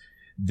us.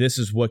 This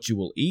is what you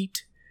will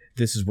eat.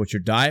 This is what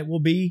your diet will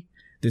be.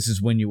 This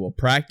is when you will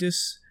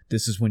practice.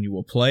 This is when you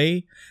will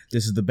play.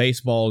 This is the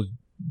baseball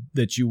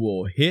that you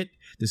will hit.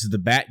 This is the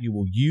bat you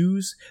will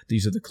use.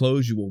 These are the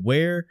clothes you will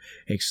wear,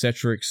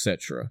 etc.,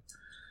 etc.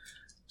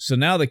 So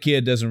now the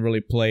kid doesn't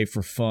really play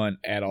for fun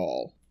at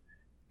all.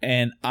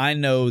 And I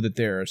know that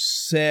there are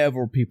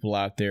several people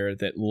out there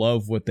that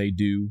love what they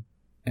do.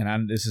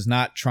 And this is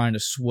not trying to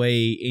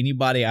sway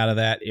anybody out of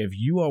that. If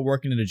you are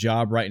working in a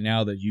job right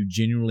now that you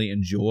genuinely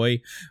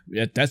enjoy,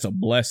 that's a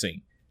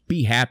blessing.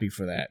 Be happy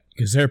for that,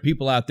 because there are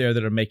people out there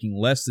that are making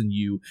less than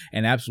you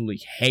and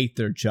absolutely hate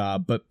their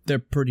job, but they're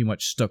pretty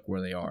much stuck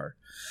where they are.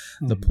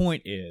 Mm-hmm. The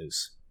point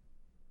is,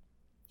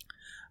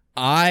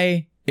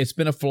 it's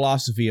been a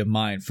philosophy of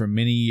mine for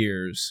many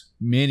years,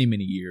 many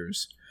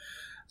years.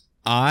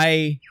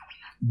 I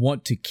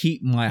want to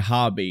keep my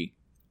hobby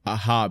a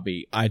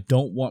hobby. I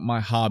don't want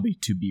my hobby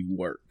to be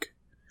work.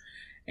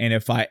 And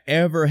if I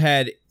ever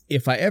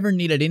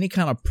needed any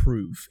kind of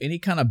proof, any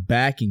kind of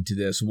backing to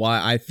this, why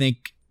I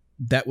think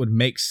that would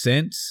make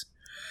sense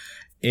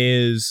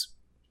is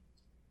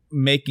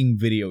making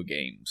video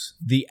games.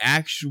 The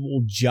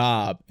actual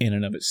job in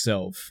and of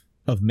itself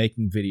of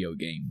making video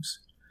games.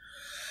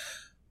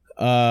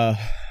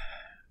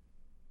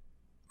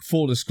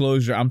 Full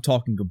disclosure, I'm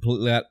talking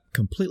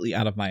completely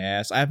out of my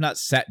ass. I have not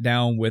sat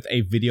down with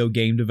a video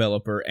game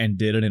developer and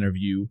did an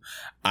interview.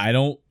 I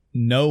don't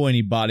know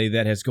anybody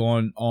that has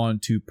gone on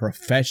to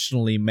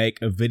professionally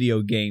make a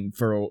video game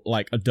for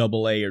like a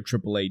AA or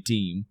AAA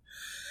team.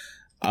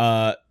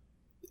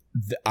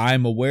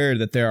 I'm aware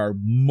that there are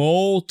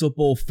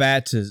multiple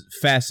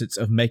facets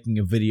of making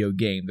a video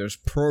game. There's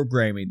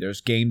programming,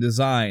 there's game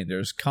design,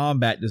 there's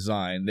combat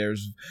design,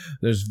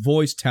 there's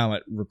voice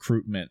talent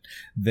recruitment,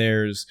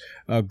 there's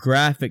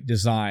graphic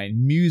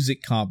design,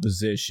 music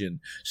composition,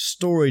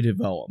 story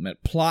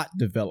development, plot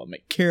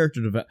development,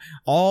 character development.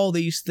 All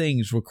these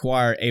things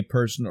require a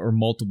person or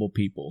multiple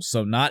people.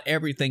 So not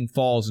everything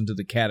falls into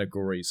the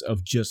categories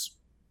of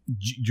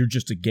you're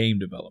just a game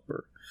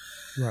developer.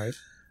 Right.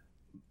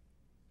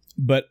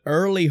 But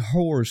early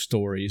horror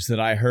stories that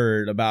I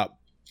heard about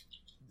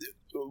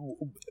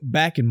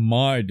back in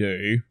my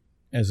day,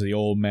 as the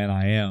old man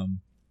I am,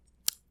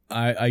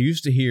 I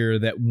used to hear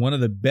that one of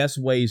the best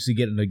ways to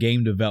get into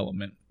game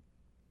development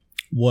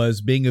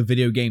was being a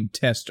video game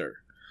tester.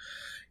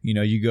 You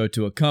know, you go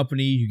to a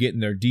company, you get in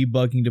their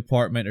debugging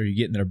department, or you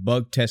get in their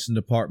bug testing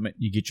department,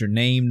 you get your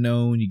name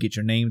known, you get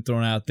your name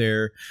thrown out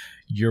there,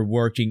 you're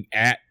working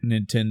at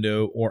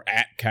Nintendo or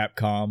at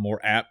Capcom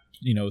or at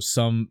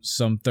some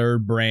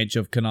third branch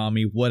of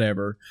Konami,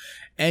 whatever,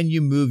 and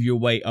you move your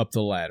way up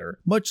the ladder,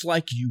 much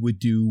like you would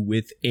do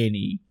with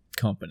any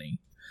company.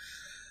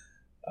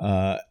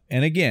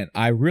 And again,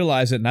 I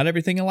realize that not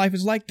everything in life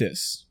is like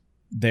this.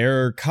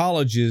 There are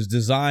colleges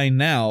designed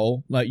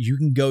now, like you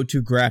can go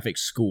to graphics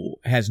school.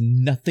 It has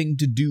nothing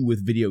to do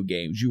with video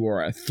games. You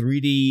are a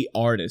 3D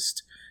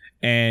artist,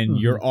 and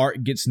your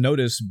art gets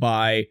noticed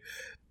by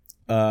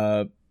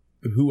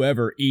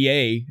whoever,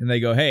 EA, and they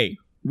go, hey,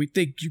 we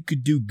think you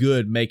could do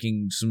good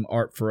making some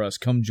art for us.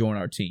 Come join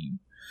our team.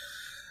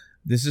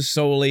 This is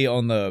solely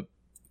on the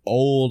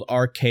old,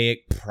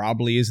 archaic,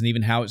 probably isn't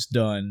even how it's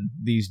done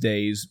these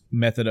days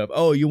method of,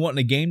 oh, you want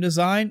a game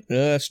design?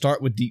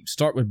 Start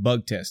with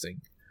bug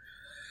testing.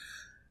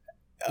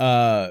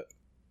 The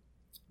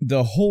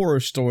horror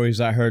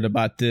stories I heard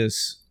about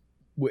this,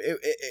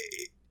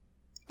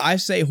 I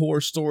say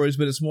horror stories,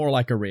 but it's more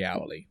like a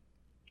reality.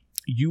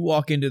 You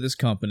walk into this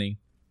company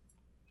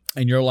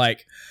and you're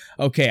like,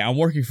 okay, I'm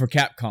working for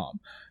Capcom.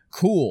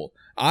 Cool.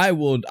 I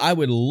would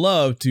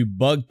love to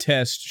bug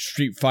test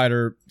Street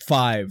Fighter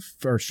 5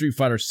 or Street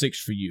Fighter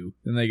 6 for you.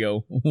 And they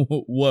go,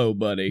 whoa,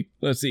 buddy.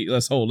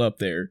 Let's hold up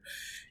there.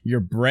 You're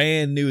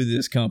brand new to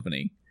this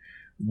company.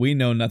 We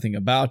know nothing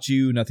about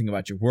you, nothing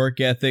about your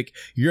work ethic.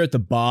 You're at the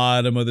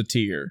bottom of the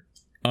tier.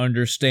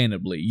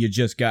 Understandably, you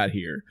just got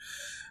here.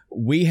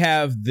 We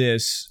have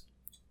this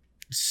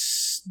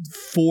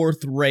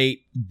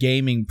fourth-rate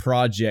gaming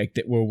project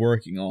that we're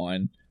working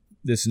on.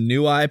 This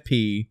new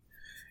IP.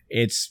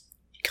 It's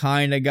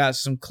kind of got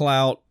some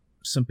clout.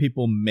 Some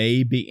people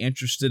may be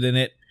interested in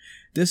it.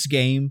 This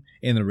game,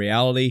 in the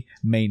reality,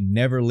 may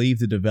never leave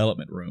the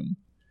development room.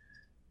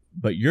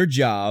 But your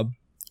job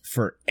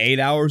for 8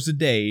 hours a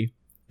day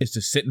is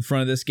to sit in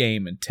front of this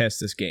game and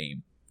test this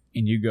game.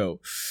 And you go,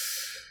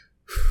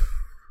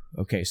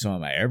 okay, so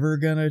am I ever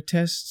going to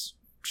test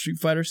Street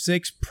Fighter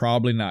 6?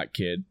 Probably not,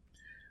 kid.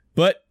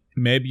 But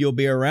maybe you'll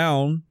be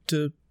around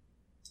to...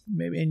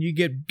 Maybe, and you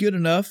get good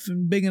enough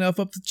and big enough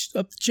up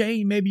the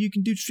chain, maybe you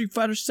can do Street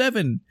Fighter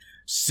 7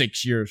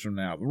 6 years from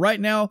now. But right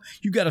now,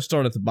 you got to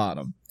start at the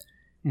bottom.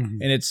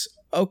 Mm-hmm. And it's,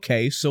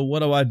 okay, so what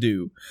do I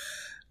do?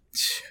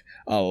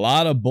 A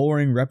lot of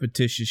boring,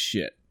 repetitious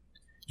shit.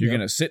 You're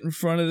going to sit in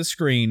front of the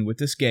screen with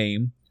this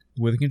game,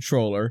 with a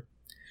controller.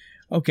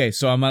 Okay,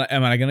 so am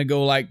I going to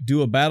go, like,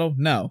 do a battle?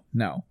 No.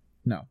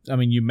 I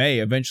mean, you may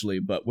eventually,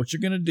 but what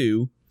you're going to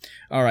do...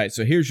 All right,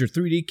 so here's your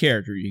 3D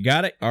character. You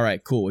got it? All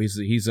right, cool. He's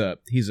a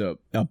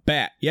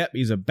bat. Yep,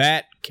 he's a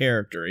bat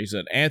character. He's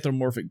an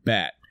anthropomorphic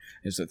bat.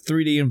 It's a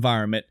 3D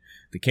environment.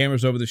 The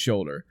camera's over the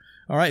shoulder.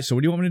 All right, so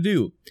what do you want me to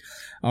do?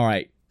 All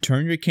right,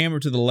 turn your camera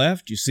to the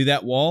left. You see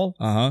that wall?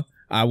 Uh-huh.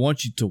 I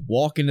want you to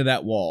walk into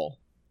that wall.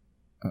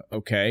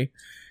 Okay.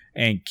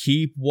 And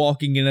keep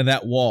walking into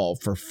that wall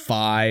for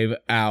 5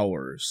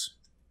 hours.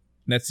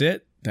 That's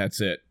it? That's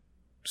it.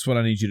 That's what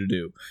I need you to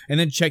do. And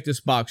then check this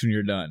box when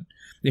you're done.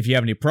 If you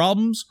have any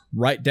problems,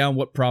 write down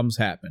what problems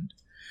happened.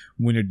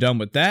 When you're done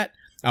with that,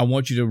 I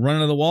want you to run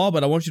into the wall,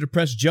 but I want you to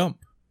press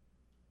jump.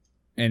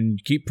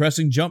 And keep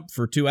pressing jump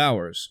for 2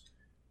 hours.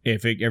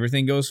 If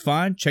everything goes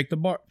fine, check the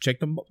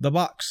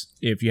box.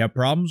 If you have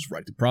problems,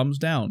 write the problems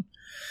down.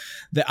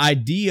 The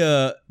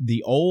idea,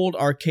 the old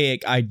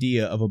archaic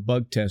idea of a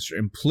bug tester,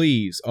 and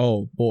please,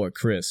 oh boy,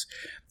 Chris,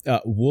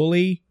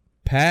 Wooly,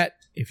 Pat,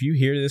 if you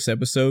hear this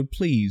episode,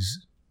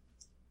 please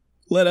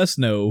let us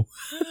know.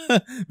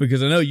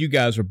 Because I know you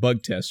guys are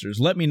bug testers.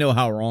 Let me know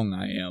how wrong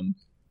I am.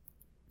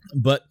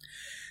 But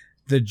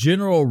the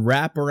general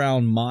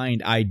wraparound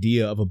mind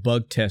idea of a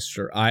bug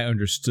tester I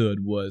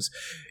understood was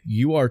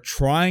you are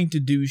trying to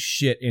do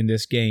shit in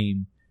this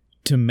game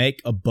to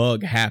make a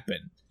bug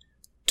happen,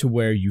 to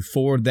where you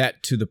forward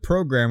that to the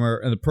programmer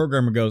and the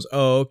programmer goes,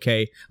 oh,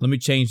 okay, let me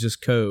change this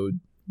code.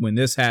 When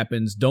this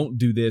happens, don't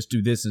do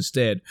this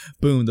instead.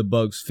 Boom, the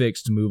bug's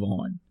fixed, move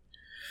on.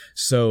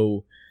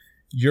 So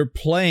you're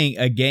playing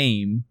a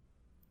game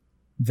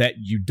that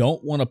you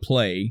don't want to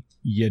play,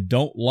 you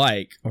don't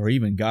like, or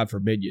even, God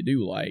forbid, you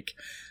do like,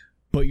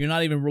 but you're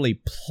not even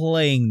really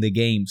playing the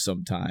game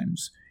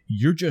sometimes.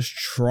 You're just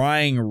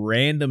trying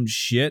random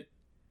shit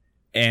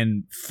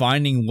and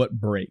finding what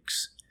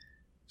breaks.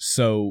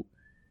 So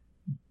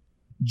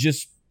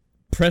just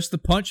press the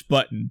punch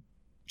button.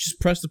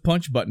 Just press the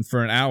punch button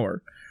for an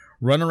hour.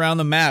 Run around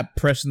the map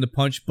pressing the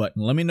punch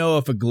button. Let me know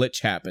if a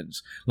glitch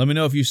happens. Let me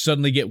know if you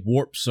suddenly get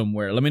warped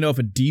somewhere. Let me know if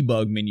a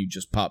debug menu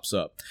just pops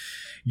up.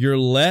 You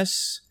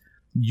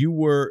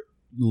were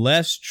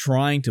less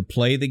trying to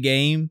play the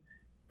game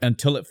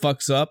until it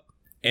fucks up,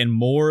 and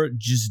more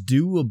just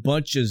do a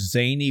bunch of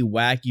zany,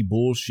 wacky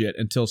bullshit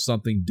until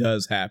something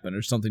does happen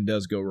or something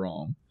does go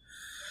wrong.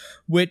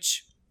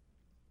 Which,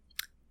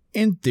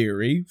 in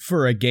theory,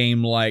 for a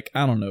game like,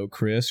 I don't know,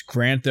 Chris,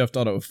 Grand Theft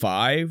Auto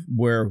 5,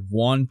 where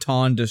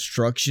wanton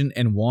destruction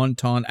and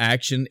wanton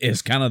action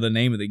is kind of the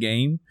name of the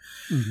game.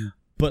 Mm-hmm.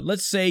 But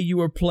let's say you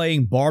were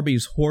playing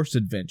Barbie's Horse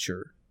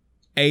Adventure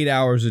 8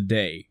 hours a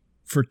day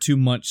for 2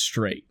 months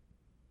straight.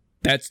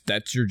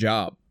 That's your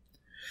job.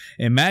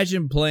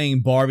 Imagine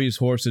playing Barbie's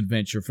Horse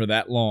Adventure for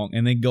that long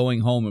and then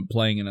going home and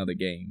playing another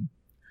game.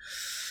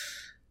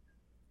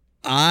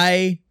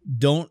 I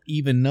don't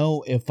even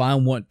know if I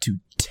want to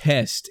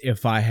test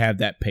if I have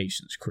that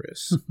patience,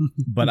 Chris.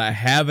 But I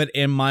have it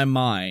in my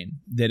mind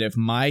that if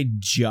my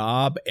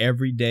job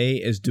every day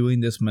is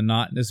doing this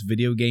monotonous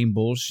video game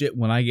bullshit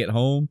when I get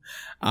home,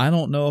 I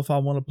don't know if I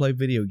want to play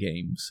video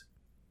games.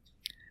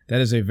 That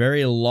is a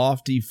very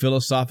lofty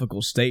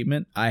philosophical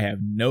statement. I have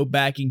no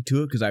backing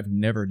to it because I've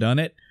never done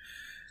it.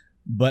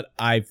 But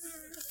I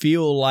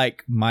feel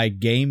like my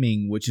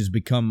gaming, which has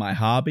become my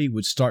hobby,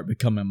 would start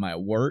becoming my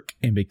work.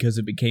 And because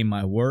it became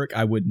my work,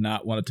 I would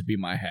not want it to be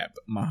my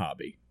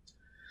hobby.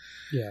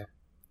 Yeah.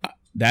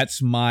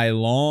 That's my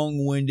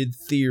long-winded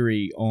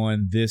theory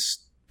on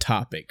this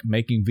topic.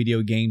 Making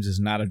video games is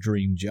not a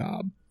dream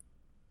job.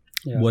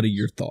 Yeah. What are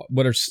your thoughts?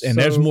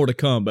 There's more to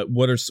come, but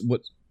what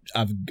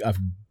I've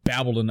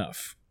babbled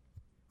enough.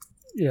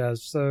 Yeah,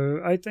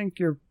 so I think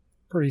you're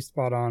pretty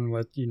spot on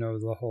with,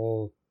 the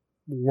whole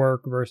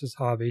work versus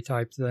hobby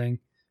type thing.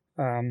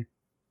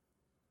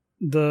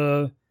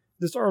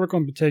 This article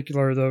in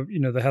particular,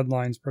 the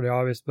headline's pretty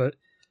obvious, but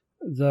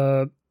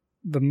the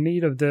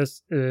meat of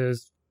this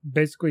is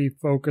basically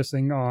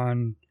focusing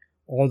on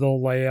all the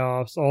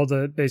layoffs, all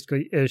the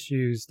basically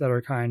issues that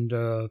are kind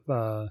of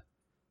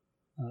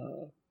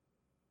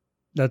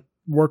that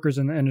workers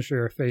in the industry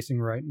are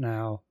facing right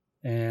now.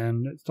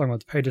 And it's talking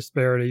about the pay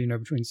disparity,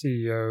 between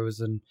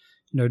CEOs and,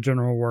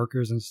 general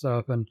workers and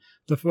stuff. And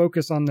the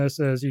focus on this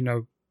is,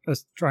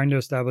 trying to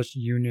establish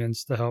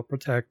unions to help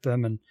protect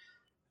them. And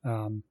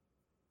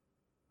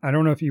I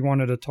don't know if you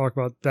wanted to talk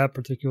about that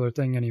particular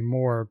thing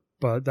anymore,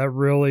 but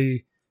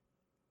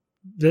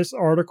this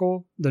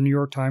article, the New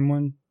York Times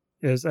one,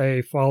 is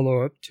a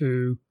follow-up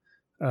to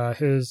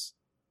his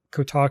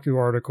Kotaku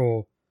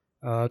article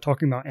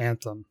talking about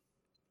Anthem.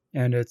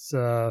 And it's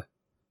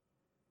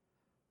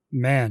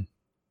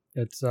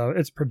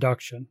it's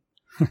production.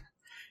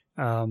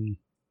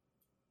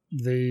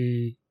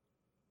 The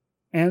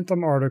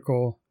Anthem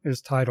article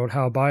is titled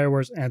 "How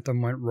BioWare's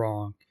Anthem Went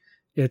Wrong."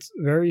 It's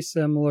very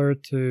similar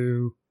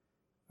to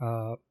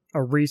a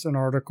recent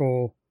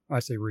article. I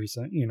say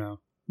recent,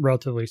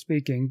 relatively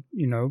speaking,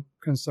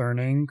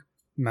 concerning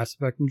Mass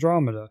Effect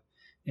Andromeda.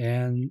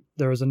 And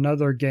there was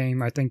another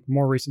game, I think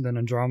more recent than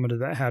Andromeda,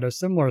 that had a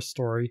similar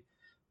story.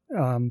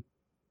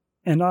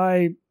 And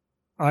I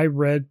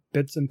read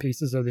bits and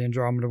pieces of the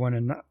Andromeda one,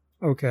 and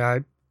okay, I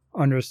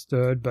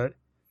understood, but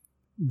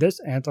this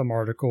Anthem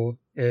article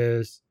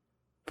is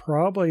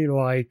probably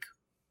like,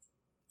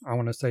 I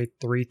want to say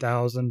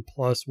 3,000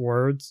 plus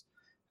words.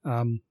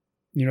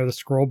 The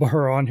scroll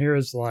bar on here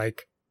is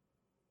like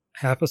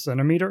half a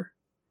centimeter,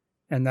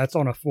 and that's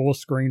on a full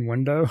screen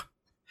window.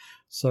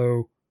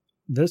 So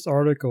this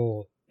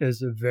article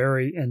is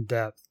very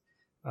in-depth.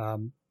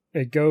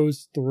 It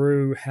goes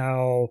through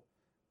how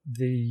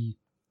the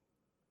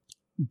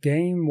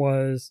game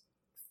was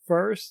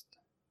first.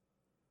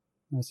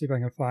 Let's see if I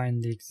can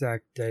find the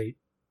exact date.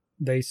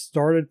 They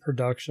started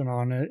production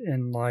on it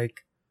in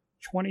like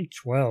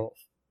 2012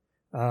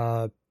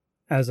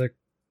 as a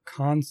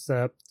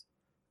concept.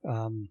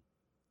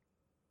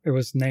 It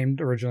was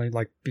named originally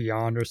like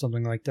Beyond or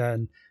something like that,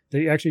 and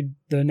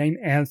the name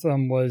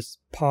Anthem was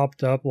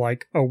popped up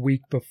like a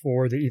week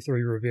before the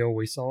E3 reveal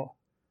we saw.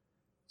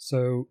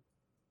 So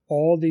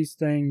all these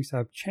things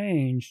have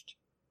changed.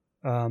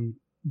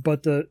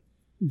 But the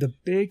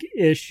big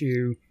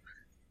issue,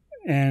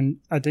 and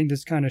I think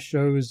this kind of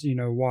shows,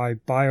 why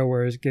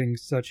BioWare is getting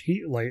such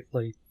heat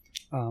lately,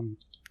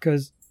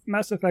 because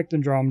Mass Effect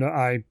Andromeda,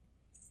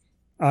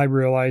 I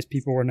realized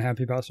people weren't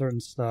happy about certain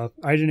stuff.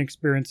 I didn't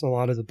experience a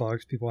lot of the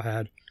bugs people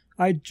had.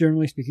 I,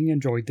 generally speaking,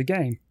 enjoyed the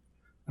game.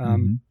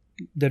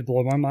 Did it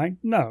blow my mind?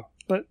 No.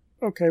 But,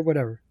 okay,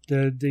 whatever.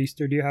 Did the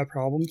studio have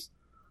problems?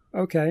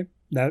 Okay.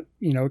 That,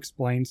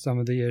 explains some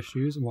of the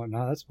issues and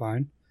whatnot. That's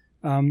fine.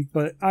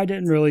 But I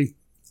didn't really...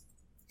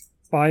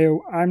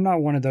 I'm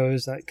not one of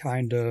those that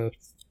kind of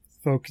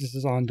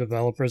focuses on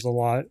developers a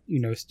lot,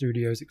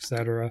 studios,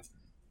 etc.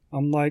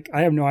 I'm like,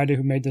 I have no idea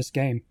who made this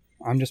game.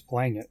 I'm just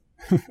playing it.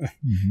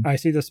 I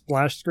see the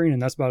splash screen,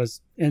 and that's about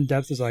as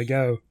in-depth as I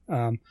go.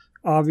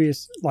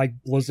 Obvious,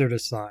 like Blizzard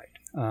aside,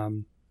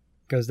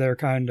 because they're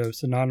kind of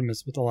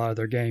synonymous with a lot of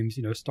their games,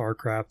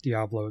 StarCraft,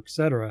 Diablo,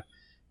 etc.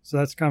 So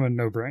that's kind of a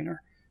no-brainer.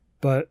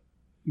 But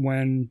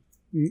when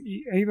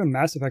even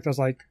Mass Effect, I was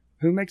like,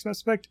 who makes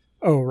Mass Effect?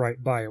 Oh,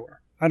 right, BioWare.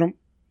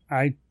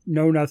 I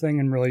know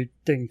nothing and really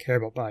didn't care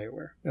about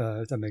BioWare,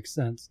 if that makes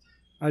sense.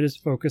 I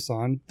just focus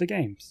on the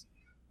games,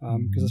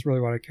 because that's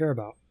really what I care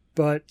about.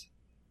 But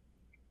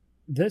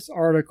this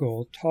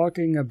article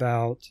talking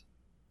about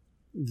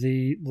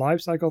the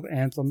life cycle of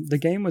Anthem, the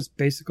game was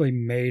basically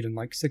made in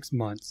like 6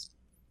 months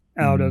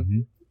out of,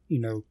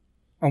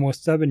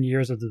 almost 7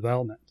 years of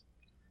development.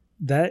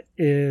 That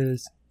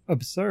is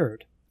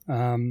absurd.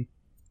 And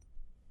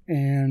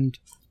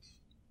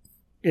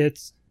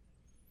it's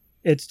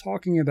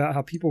talking about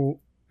how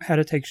people had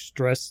to take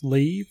stress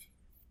leave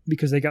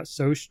because they got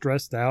so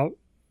stressed out,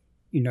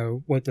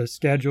 with the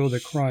schedule, the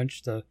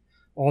crunch,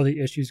 all the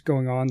issues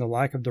going on, the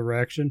lack of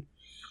direction.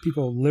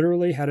 People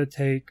literally had to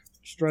take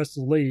stress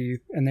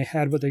leave, and they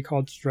had what they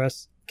called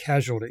stress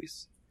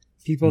casualties.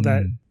 People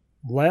that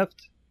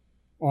left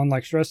on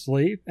like stress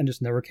leave and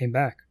just never came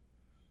back,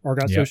 or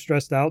got so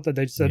stressed out that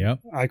they said,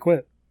 I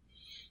quit.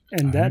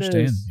 And that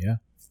is,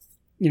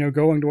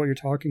 going to what you're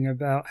talking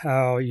about,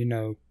 how,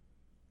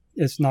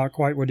 it's not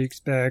quite what you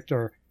expect,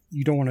 or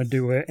you don't want to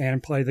do it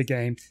and play the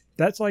game.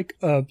 That's like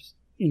a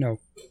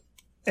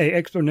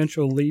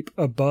exponential leap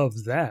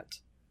above that.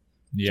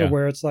 To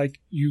where it's like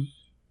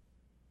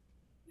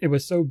it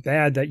was so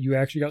bad that you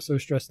actually got so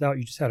stressed out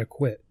you just had to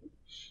quit.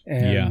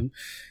 And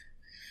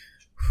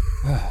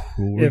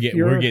we're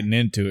getting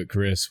into it,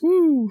 Chris.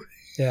 Woo!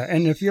 Yeah,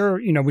 and if you're,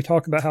 we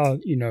talk about how,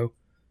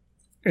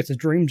 it's a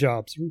dream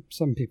job for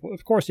some people.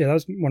 Of course, yeah, that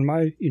was one of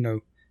my,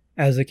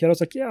 as a kid, I was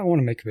like, yeah, I want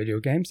to make video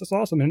games. That's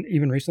awesome. And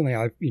even recently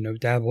I've,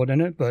 dabbled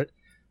in it, but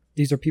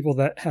these are people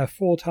that have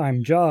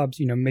full-time jobs,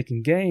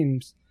 making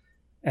games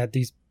at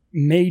these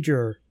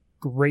major,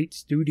 great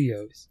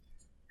studios.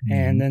 Mm-hmm.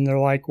 And then they're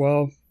like,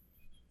 well,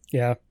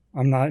 yeah,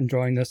 I'm not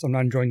enjoying this. I'm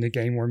not enjoying the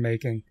game we're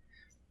making.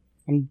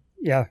 I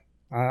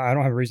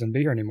don't have a reason to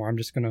be here anymore. I'm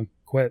just going to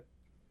quit.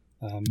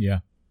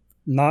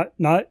 Not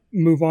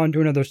move on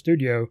to another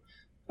studio,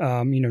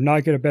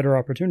 not get a better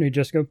opportunity.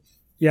 Just go,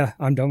 yeah,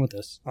 I'm done with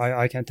this.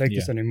 I can't take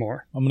this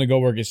anymore. I'm going to go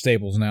work at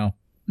Staples now.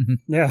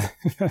 Yeah.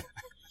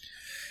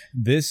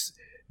 This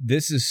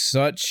is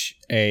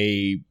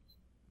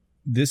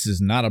this is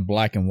not a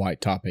black and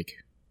white topic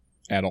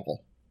at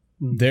all.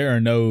 There are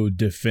no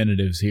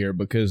definitives here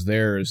because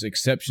there's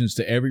exceptions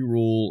to every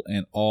rule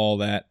and all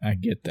that. I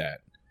get that.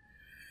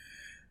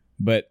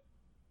 But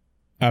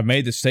I've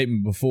made the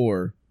statement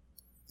before.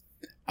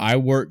 I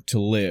work to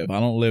live. I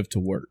don't live to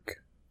work.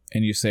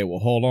 And you say, well,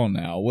 hold on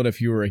now. What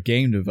if you were a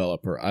game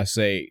developer? I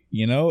say,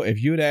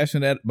 if you had asked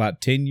me that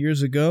about 10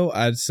 years ago,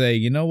 I'd say,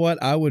 you know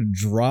what? I would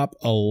drop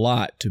a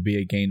lot to be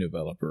a game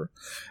developer.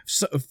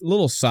 So, a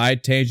little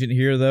side tangent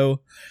here,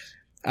 though.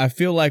 I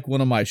feel like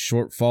one of my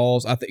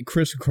shortfalls, I think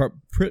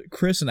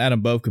Chris and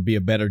Adam both could be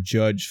a better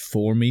judge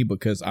for me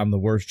because I'm the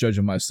worst judge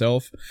of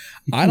myself.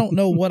 I don't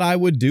know what I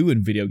would do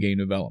in video game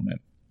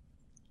development.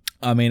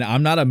 I mean,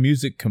 I'm not a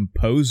music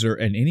composer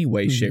in any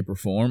way, shape, or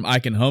form. I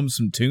can hum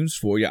some tunes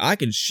for you. I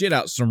can shit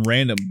out some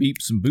random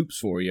beeps and boops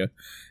for you.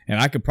 And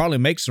I could probably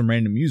make some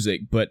random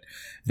music, but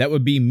that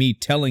would be me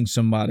telling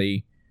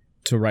somebody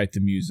to write the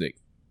music.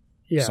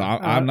 Yeah, so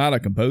I'm not a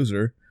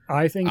composer.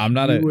 I think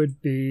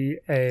would be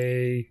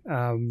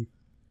I'm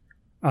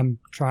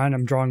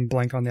drawing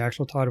blank on the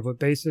actual title, but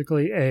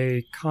basically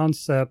a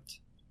concept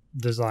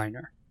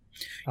designer.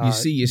 You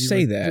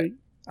say that.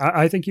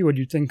 I think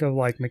you'd think of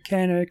like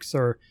mechanics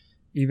or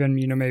even,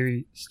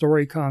 maybe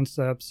story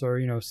concepts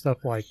or,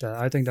 stuff like that.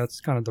 I think that's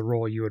kind of the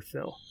role you would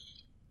fill.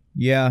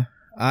 Yeah,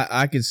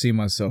 I could see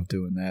myself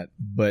doing that,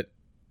 but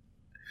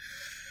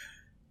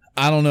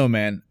I don't know,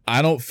 man.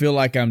 I don't feel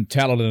like I'm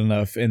talented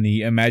enough in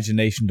the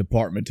imagination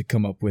department to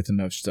come up with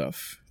enough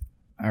stuff.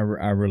 I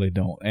really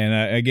don't.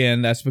 And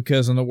again, that's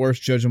because I'm the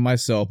worst judge of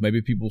myself.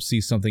 Maybe people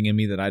see something in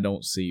me that I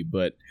don't see,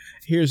 but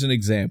here's an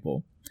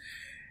example.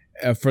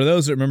 For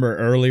those that remember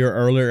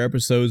earlier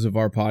episodes of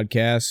our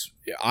podcast,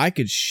 I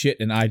could shit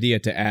an idea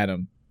to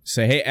Adam.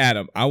 Say, hey,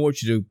 Adam, I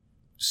want you to...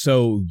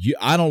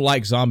 I don't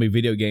like zombie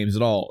video games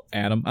at all,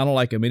 Adam. I don't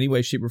like them any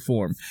way, shape, or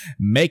form.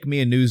 Make me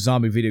a new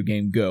zombie video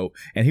game, go.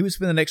 And he would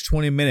spend the next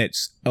 20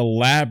 minutes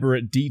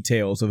elaborate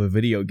details of a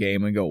video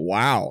game and go,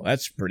 wow,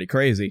 that's pretty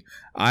crazy.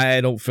 I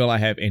don't feel I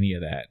have any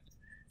of that.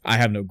 I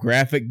have no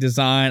graphic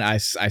design. I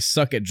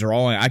suck at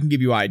drawing. I can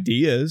give you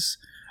ideas.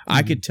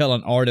 I could tell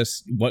an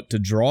artist what to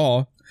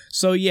draw.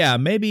 So yeah,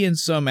 maybe in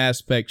some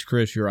aspects,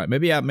 Chris, you're right.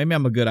 Maybe I'm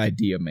a good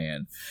idea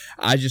man.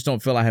 I just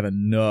don't feel I have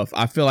enough.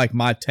 I feel like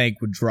my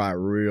tank would dry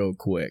real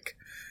quick.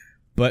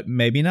 But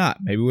maybe not.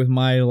 Maybe with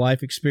my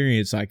life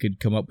experience, I could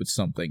come up with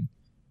something.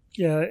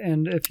 Yeah,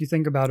 and if you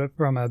think about it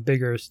from a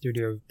bigger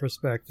studio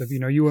perspective,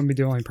 you wouldn't be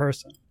the only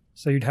person.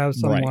 So you'd have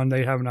someone,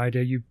 they'd have an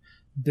idea, you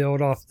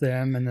build off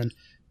them, and then,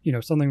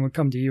 something would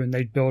come to you and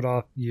they'd build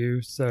off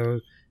you.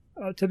 So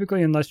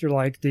typically, unless you're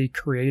like the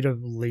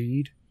creative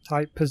lead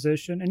type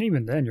position, and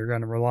even then you're going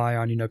to rely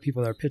on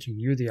people that are pitching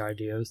you the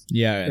ideas.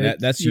 Yeah,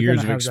 that's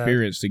years of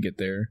experience to get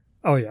there.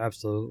 Oh yeah,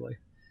 absolutely.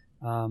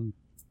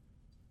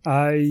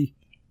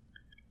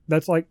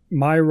 That's like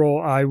my role.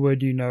 I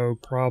would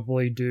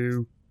probably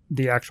do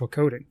the actual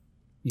coding.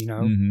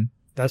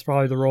 That's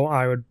probably the role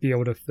I would be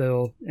able to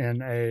fill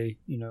in a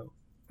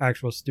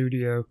actual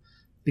studio,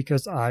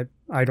 because I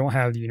don't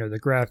have the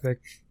graphic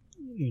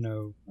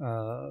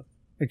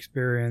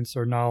experience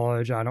or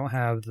knowledge. I don't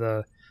have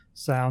the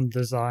sound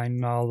design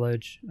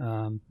knowledge.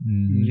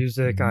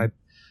 Music,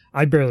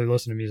 I barely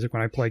listen to music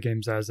when I play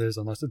games as is,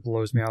 unless it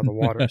blows me out of the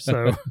water.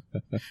 So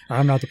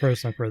I'm not the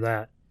person for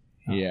that.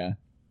 Yeah.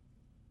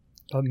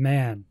 But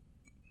man.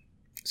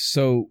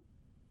 So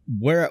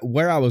where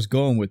I was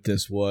going with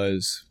this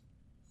was,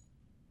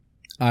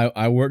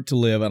 I work to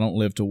live. I don't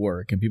live to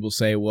work. And people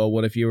say, well,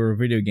 what if you were a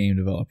video game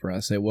developer?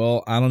 I say,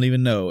 well, I don't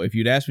even know. If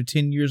you'd asked me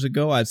 10 years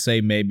ago, I'd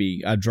say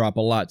maybe I'd drop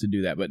a lot to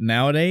do that. But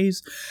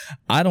nowadays,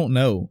 I don't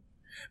know.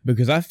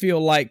 Because I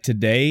feel like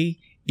today,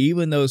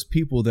 even those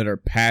people that are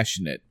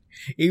passionate,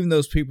 even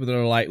those people that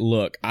are like,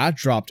 look, I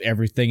dropped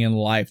everything in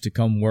life to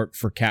come work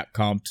for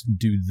Capcom to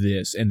do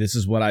this, and this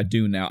is what I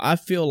do now. I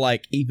feel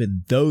like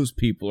even those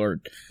people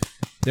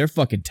they're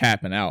fucking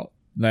tapping out.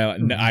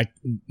 I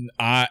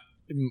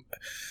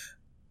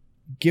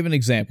give an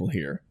example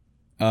here.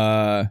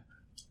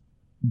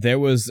 There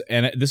was,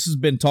 and this has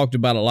been talked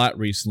about a lot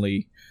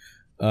recently,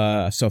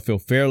 so I feel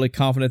fairly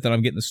confident that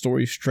I'm getting the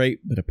story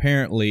straight, but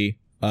apparently,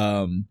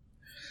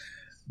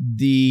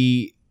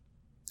 the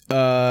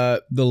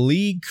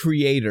lead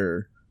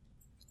creator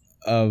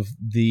of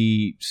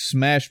the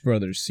Smash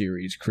Brothers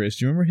series, Chris,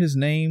 do you remember his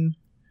name?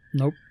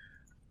 Nope.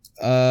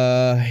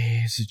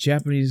 It's a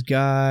Japanese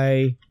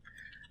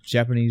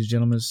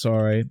gentleman,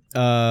 sorry.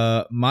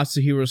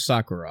 Matsuhiro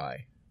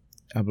Sakurai.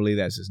 I believe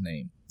that's his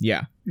name.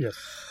 Yeah. Yes.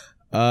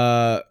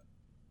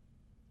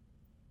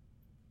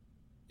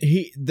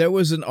 There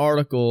was an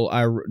article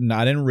I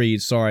didn't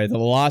read, sorry.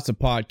 Lots of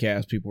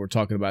podcast people were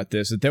talking about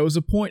this. That there was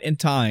a point in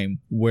time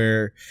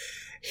where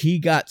he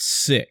got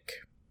sick.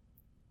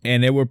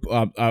 And there were,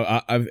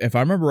 if I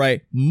remember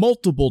right,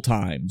 multiple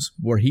times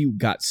where he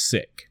got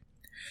sick.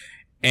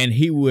 And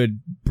he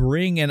would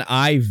bring an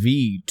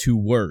IV to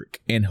work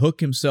and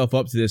hook himself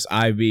up to this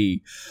IV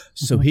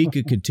so he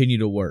could continue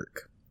to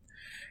work.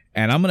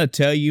 And I'm going to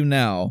tell you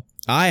now,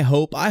 I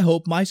hope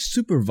my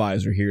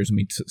supervisor hears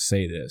me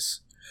say this.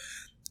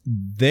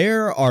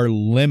 There are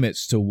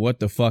limits to what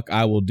the fuck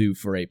I will do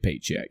for a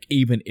paycheck,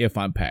 even if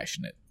I'm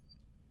passionate.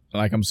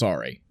 Like, I'm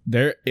sorry.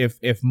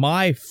 If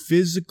my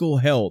physical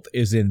health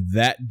is in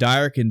that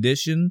dire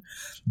condition,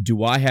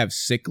 do I have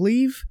sick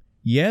leave?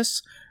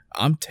 Yes,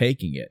 I'm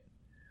taking it.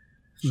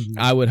 Mm-hmm.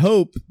 I would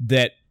hope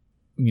that,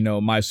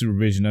 my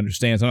supervision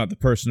understands I'm not the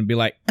person to be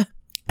like,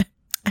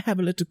 I have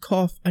a little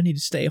cough. I need to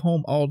stay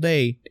home all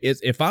day.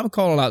 If I'm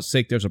calling out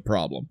sick, there's a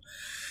problem.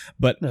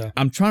 But yeah.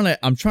 I'm trying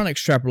to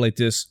extrapolate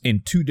this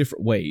in two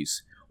different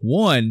ways.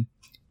 One,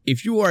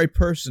 if you are a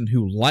person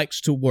who likes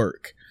to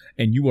work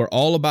and you are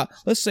all about,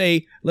 let's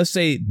say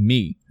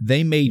me,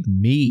 they made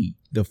me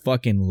the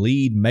fucking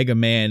lead Mega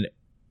Man.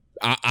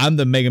 I'm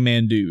the Mega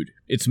Man dude.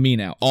 It's me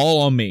now, all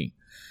on me.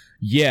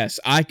 Yes,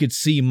 I could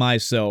see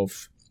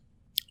myself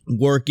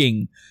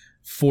working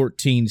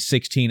 14,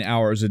 16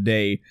 hours a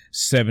day,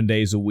 7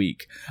 days a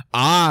week.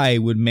 I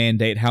would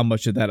mandate how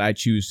much of that I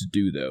choose to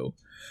do, though.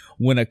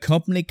 When a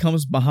company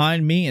comes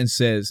behind me and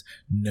says,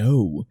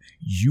 no,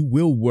 you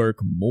will work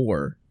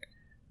more,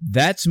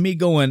 that's me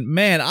going,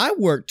 man, I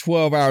work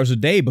 12 hours a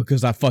day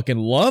because I fucking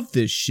love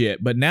this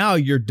shit. But now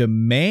you're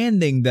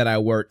demanding that I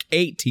work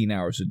 18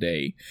 hours a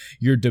day.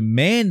 You're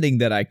demanding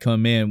that I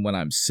come in when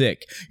I'm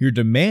sick. You're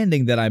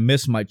demanding that I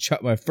miss my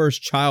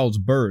first child's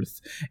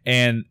birth.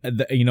 And,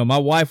 my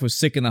wife was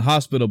sick in the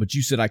hospital, but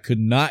you said I could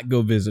not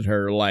go visit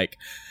her. Like,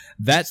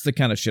 that's the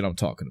kind of shit I'm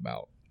talking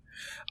about.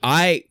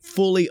 I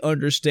fully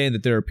understand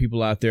that there are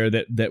people out there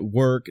that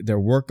work, they're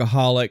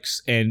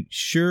workaholics, and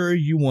sure,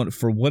 you want,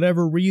 for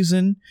whatever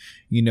reason,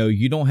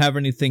 you don't have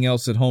anything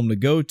else at home to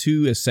go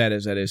to, as sad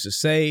as that is to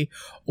say,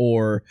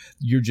 or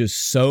you're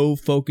just so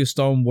focused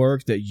on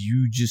work that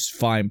you just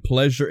find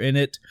pleasure in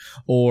it,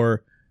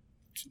 or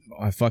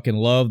I fucking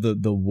love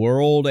the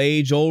world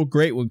age old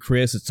great one,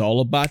 Chris. It's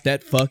all about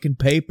that fucking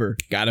paper.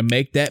 Gotta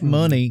make that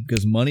money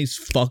because money's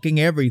fucking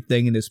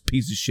everything in this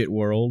piece of shit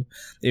world.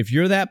 If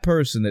you're that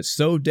person that's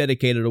so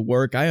dedicated to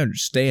work, I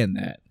understand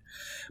that.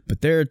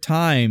 But there are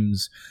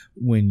times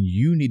when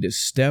you need to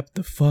step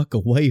the fuck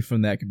away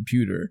from that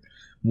computer,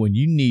 when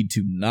you need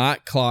to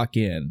not clock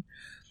in,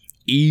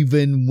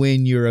 even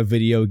when you're a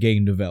video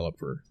game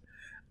developer.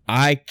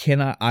 I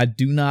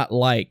do not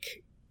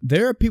like.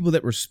 There are people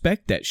that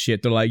respect that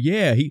shit. They're like,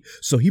 yeah, he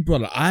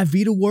brought an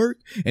IV to work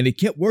and it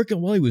kept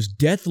working while he was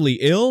deathly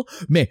ill.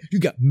 Man, you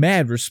got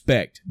mad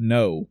respect.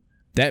 No,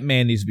 that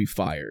man needs to be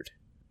fired.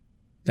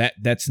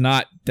 That's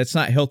not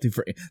healthy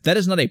that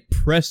is not a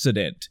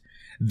precedent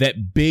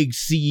that big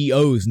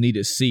CEOs need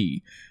to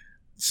see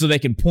so they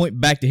can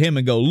point back to him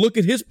and go, look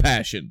at his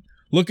passion.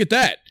 Look at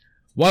that.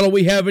 Why don't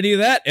we have any of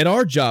that at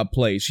our job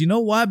place? You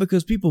know why?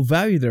 Because people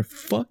value their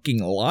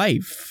fucking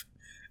life.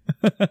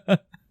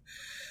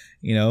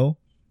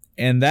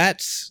 And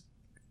that's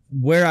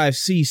where I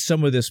see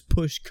some of this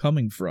push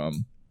coming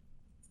from.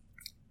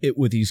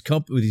 With these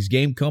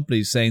game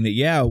companies saying that,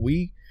 yeah,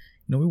 we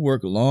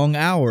work long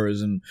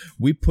hours and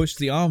we push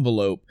the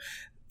envelope.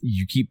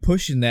 You keep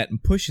pushing that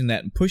and pushing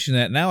that and pushing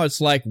that. Now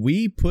it's like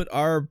we put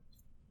our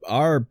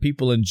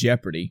people in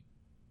jeopardy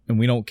and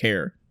we don't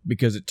care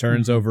because it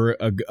turns over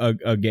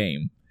a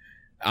game.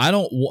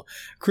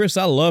 Chris,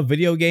 I love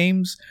video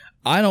games.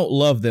 I don't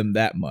love them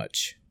that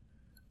much.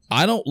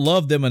 I don't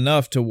love them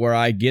enough to where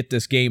I get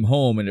this game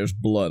home and there's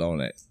blood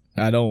on it.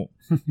 I don't.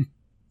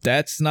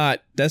 That's not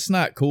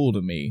cool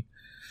to me.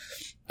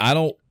 I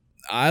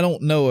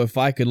don't know if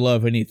I could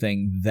love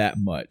anything that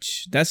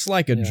much. That's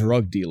like a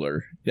drug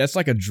dealer. That's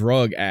like a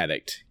drug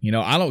addict.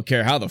 I don't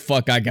care how the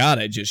fuck I got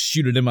it. Just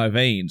shoot it in my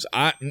veins.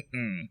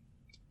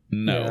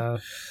 No. Yeah.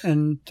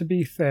 And to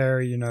be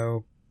fair,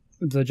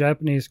 the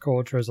Japanese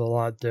culture is a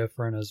lot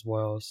different as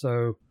well.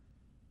 So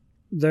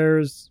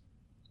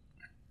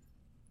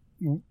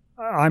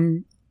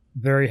I'm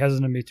very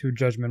hesitant to be too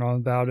judgmental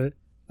about it.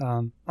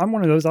 I'm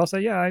one of those, I'll say,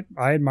 yeah,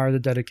 I admire the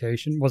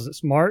dedication. Was it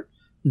smart?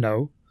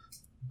 No.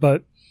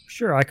 But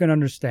sure, I can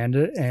understand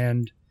it.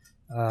 And,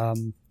 I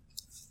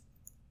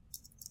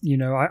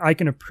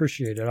can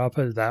appreciate it. I'll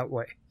put it that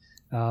way.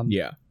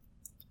 Yeah.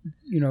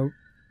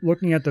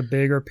 Looking at the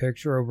bigger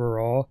picture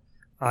overall,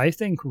 I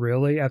think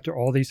really after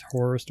all these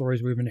horror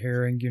stories we've been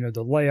hearing, you know,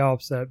 the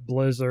layoffs at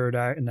Blizzard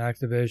and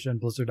Activision,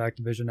 Blizzard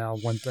Activision now,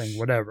 one thing,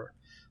 whatever.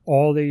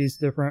 All these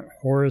different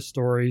horror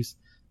stories,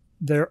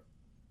 they're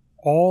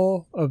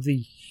all of the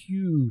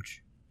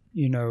huge,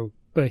 you know,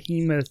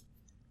 behemoth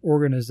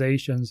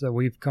organizations that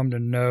we've come to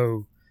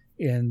know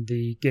in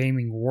the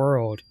gaming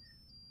world.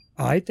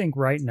 I think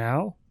right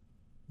now,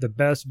 the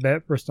best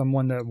bet for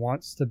someone that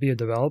wants to be a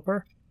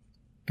developer,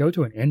 go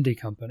to an indie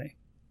company.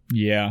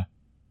 Yeah.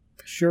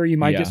 Sure, you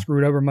might get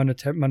screwed over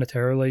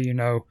monetarily, you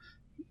know,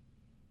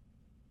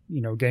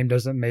 game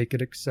doesn't make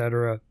it,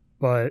 etc.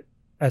 But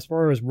as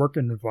far as work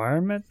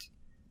environment,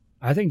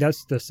 I think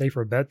that's the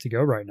safer bet to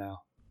go right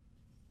now.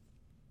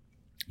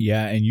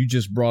 Yeah, and you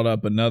just brought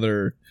up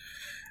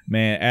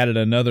added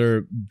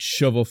another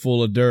shovel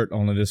full of dirt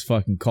onto this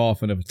fucking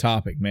coffin of a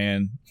topic,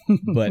 man.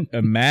 But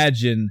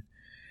imagine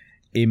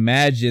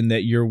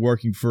that you're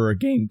working for a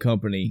game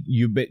company.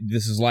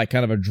 This is like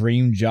kind of a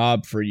dream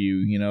job for you,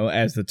 you know,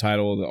 as the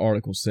title of the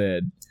article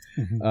said.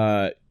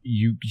 Mm-hmm.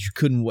 You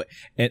couldn't wait.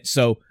 And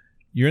so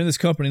you're in this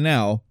company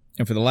now,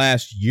 and for the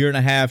last year and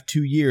a half,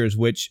 2 years,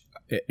 which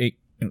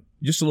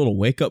just a little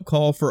wake up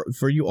call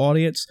for you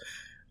audience.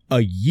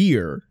 A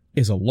year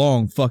is a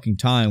long fucking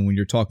time when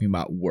you're talking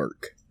about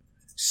work.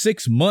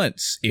 6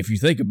 months, if you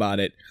think about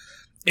it,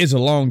 is a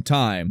long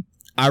time.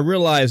 I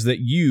realize that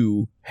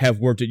you have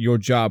worked at your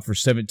job for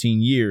 17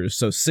 years,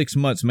 so 6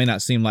 months may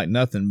not seem like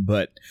nothing,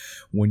 but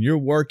when you're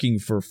working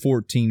for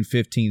 14,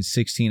 15,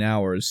 16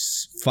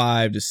 hours,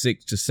 5 to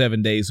 6 to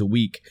 7 days a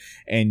week,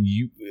 and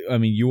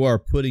you are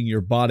putting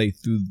your body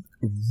through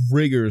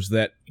rigors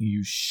that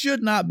you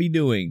should not be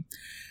doing,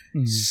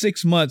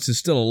 6 months is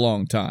still a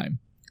long time.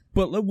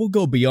 But we'll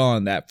go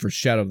beyond that for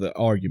shadow of the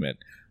argument.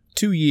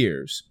 2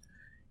 years.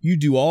 You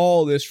do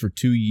all this for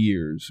 2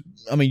 years.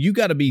 I mean, you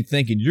got to be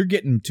thinking, you're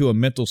getting to a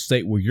mental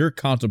state where you're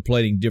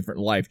contemplating different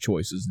life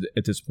choices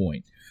at this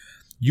point.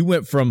 You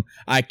went from,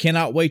 I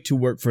cannot wait to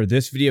work for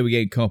this video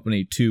game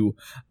company to,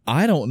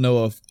 I don't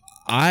know if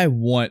I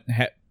want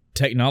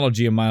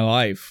technology in my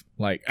life.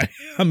 Like,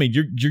 I mean,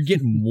 you're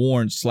getting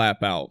worn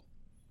slap out.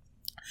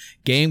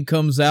 Game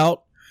comes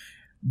out.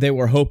 They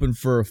were hoping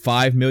for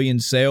 5 million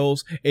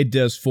sales. It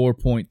does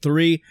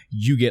 4.3.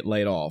 You get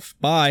laid off.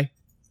 Bye.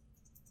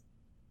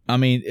 I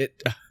mean,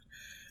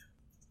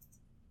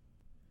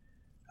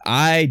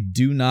 I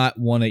do not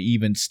want to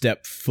even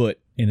step foot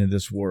into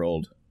this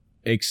world,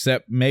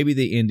 except maybe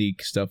the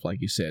indie stuff,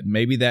 like you said.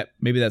 Maybe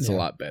that's a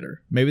lot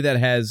better. Maybe that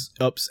has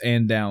ups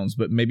and downs,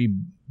 but maybe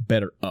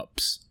better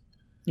ups.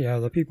 Yeah,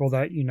 the people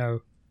that, you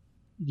know,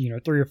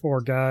 3 or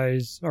 4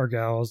 guys or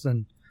gals,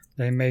 and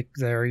they make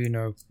their,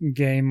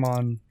 game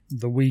on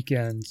the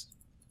weekends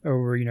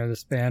over, the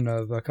span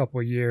of a couple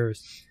of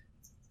years.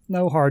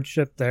 No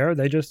hardship there.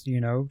 They just,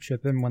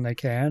 chip in when they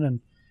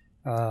can,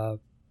 and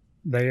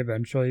they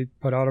eventually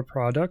put out a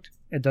product.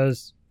 It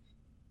does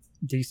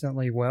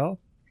decently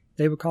well.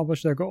 They've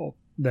accomplished their goal.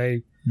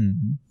 They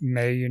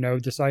may,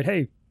 decide,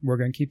 hey, we're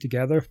going to keep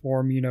together,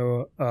 form,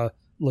 a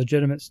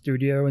legitimate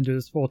studio and do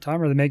this full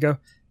time. Or they may go,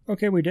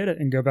 okay, we did it,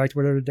 and go back to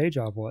whatever the day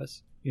job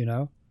was,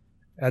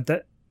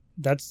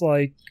 That's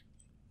like,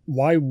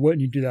 why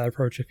wouldn't you do that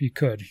approach if you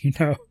could,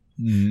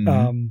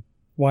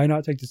 Why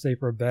not take the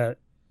safer bet?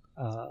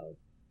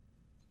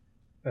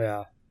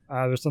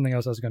 There's something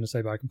else I was going to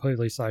say, but I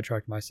completely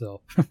sidetracked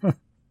myself.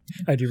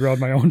 I derailed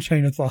my own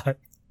chain of thought.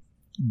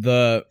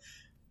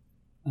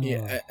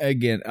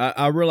 Again,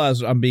 I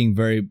realize I'm being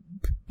very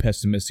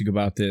pessimistic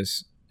about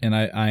this, and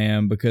I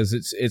am, because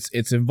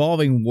it's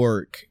involving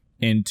work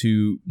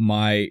into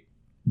my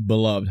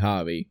beloved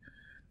hobby.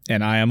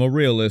 And I am a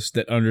realist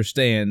that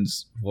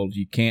understands, well,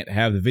 you can't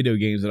have the video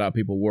games without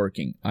people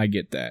working. I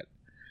get that.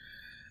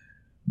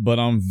 But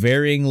on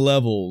varying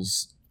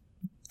levels,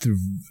 through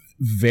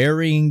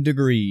varying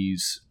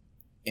degrees,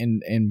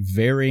 and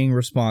varying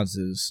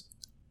responses,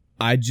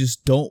 I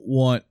just don't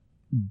want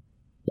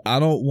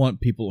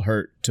people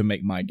hurt to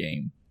make my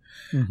game.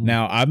 Mm-hmm.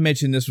 Now, I've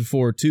mentioned this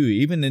before too.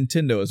 Even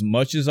Nintendo, as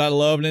much as I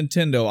love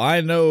Nintendo,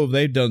 I know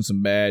they've done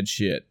some bad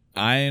shit.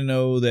 I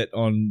know that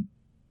on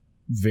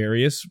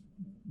various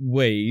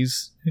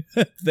ways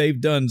they've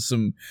done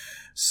some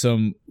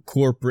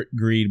corporate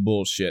greed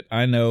bullshit.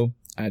 I know.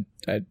 I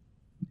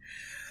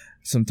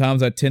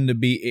sometimes I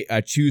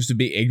choose to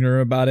be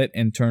ignorant about it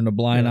and turn a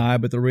blind eye,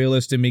 but the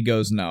realist in me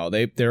goes, no,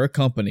 they're a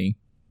company.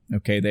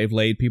 Okay, they've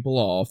laid people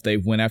off.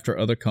 They've went after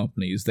other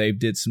companies. They've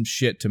did some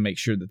shit to make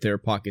sure that their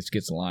pockets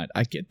gets aligned.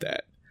 I get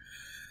that.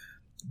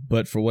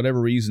 But for whatever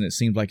reason, it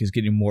seems like it's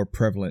getting more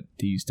prevalent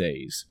these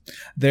days.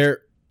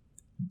 There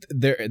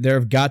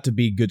have got to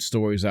be good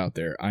stories out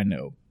there. I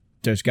know.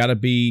 There's got to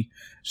be,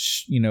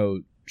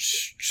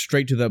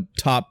 straight to the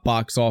top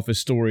box office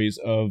stories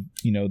of,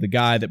 the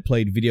guy that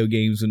played video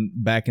games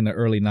back in the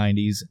early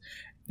 90s,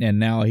 and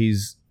now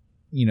he's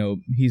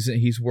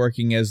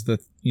working as the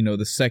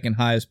second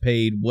highest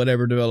paid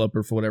whatever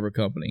developer for whatever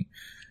company.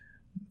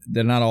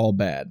 They're not all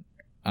bad,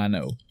 I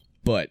know,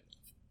 but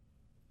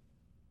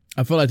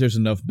I feel like there's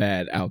enough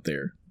bad out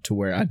there to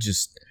where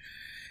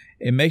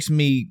it makes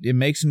me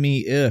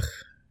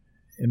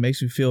It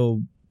makes me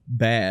feel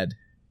bad.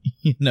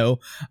 You know,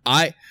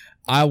 I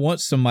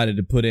want somebody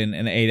to put in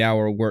an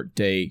 8-hour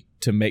workday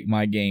to make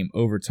my game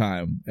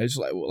overtime. It's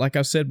like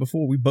I said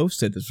before, we both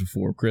said this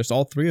before, Chris,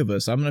 all three of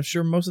us. I'm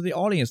sure most of the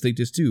audience think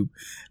this too.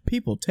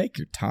 People, take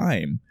your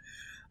time.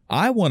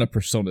 I want a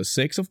Persona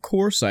 6, of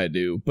course I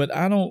do, but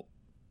I don't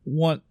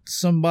want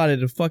somebody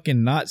to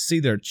fucking not see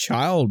their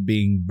child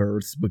being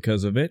birthed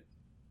because of it.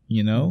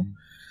 You know?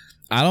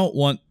 I don't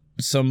want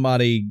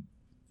somebody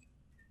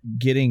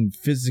getting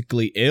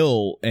physically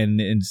ill and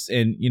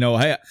you know,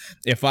 hey,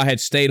 if I had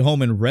stayed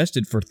home and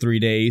rested for 3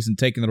 days and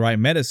taken the right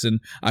medicine,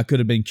 I could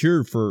have been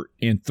cured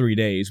in 3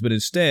 days. But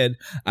instead,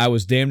 I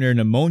was damn near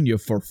pneumonia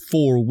for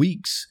 4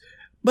 weeks.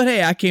 But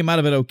hey, I came out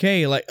of it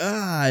okay. Like,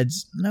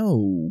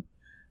 no,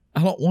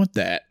 I don't want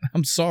that.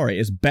 I'm sorry.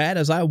 As bad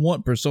as I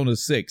want Persona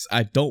 6,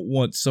 I don't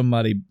want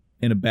somebody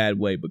in a bad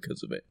way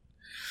because of it.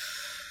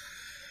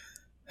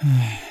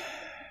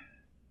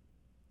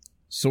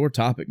 Sore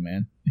topic,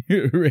 man.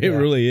 It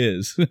really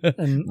is.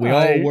 We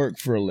all work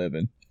for a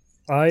living.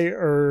 I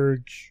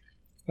urge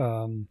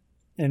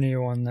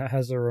anyone that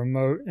has a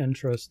remote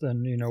interest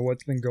in, you know,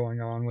 what's been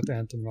going on with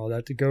Anthem and all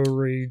that to go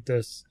read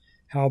this,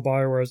 How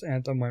BioWare's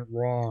Anthem Went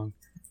Wrong.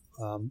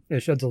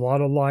 It sheds a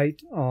lot of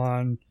light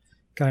on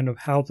kind of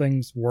how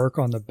things work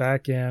on the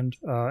back end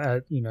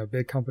at, you know,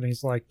 big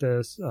companies like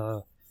this.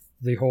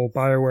 The whole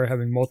BioWare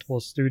having multiple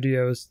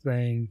studios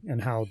thing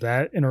and how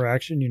that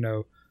interaction, you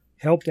know,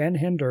 helped and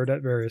hindered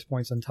at various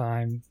points in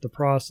time. The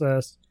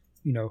process,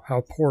 you know,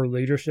 how poor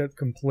leadership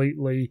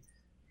completely,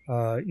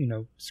 you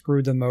know,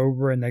 screwed them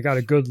over, and they got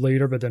a good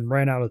leader, but then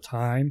ran out of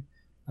time.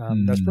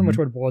 That's pretty much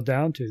what it boiled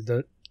down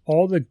to.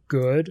 All the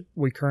good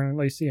we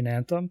currently see in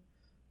Anthem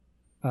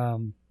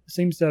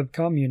seems to have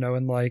come, you know,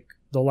 in like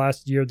the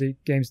last year of the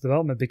game's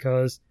development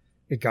because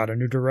it got a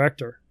new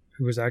director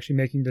who was actually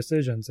making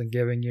decisions and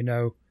giving, you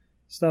know,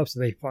 stuff. So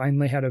they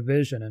finally had a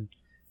vision. And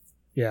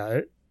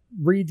yeah,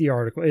 read the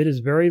article. It is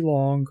very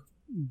long,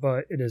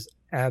 but it is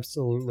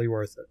absolutely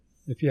worth it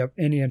if you have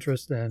any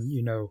interest in,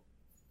 you know,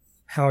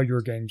 how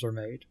your games are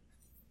made.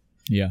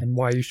 Yeah. And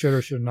why you should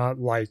or should not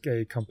like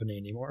a company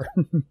anymore.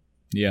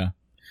 Yeah.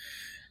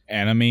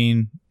 And I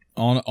mean,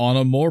 on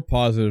a more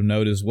positive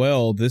note as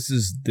well, this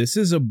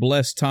is a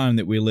blessed time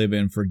that we live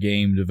in for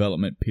game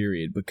development,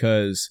 period,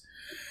 because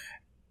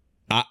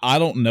I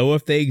don't know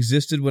if they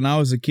existed when I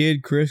was a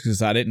kid, Chris,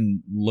 because I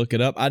didn't look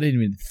it up. I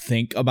didn't even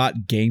think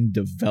about game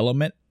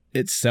development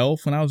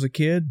itself when I was a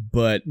kid,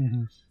 but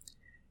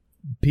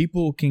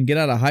people can get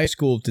out of high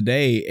school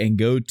today and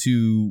go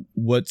to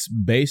what's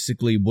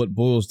basically what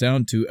boils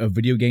down to a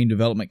video game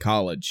development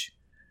college.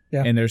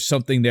 Yeah. And there's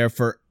something there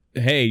for,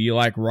 hey, you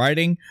like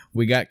writing?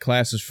 We got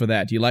classes for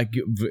that. Do you like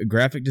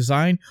graphic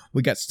design?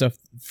 We got stuff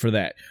for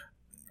that.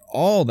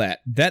 All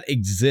that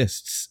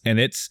exists, and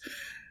it's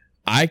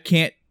I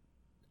can't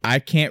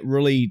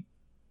really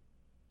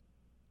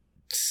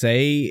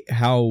say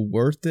how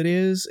worth it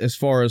is as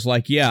far as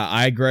like, yeah,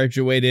 I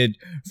graduated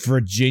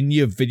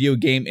Virginia Video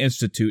Game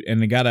Institute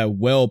and I got a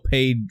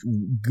well-paid,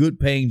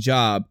 good-paying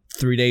job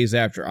 3 days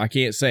after. I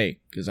can't say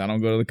because I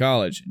don't go to the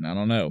college and I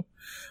don't know.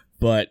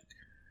 But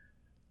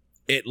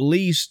at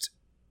least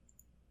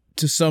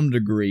to some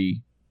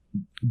degree,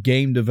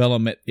 game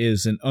development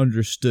is an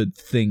understood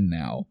thing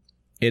now.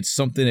 It's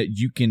something that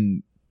you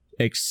can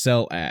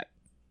excel at.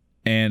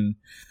 And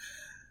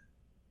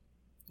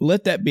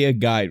let that be a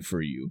guide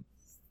for you.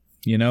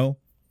 You know,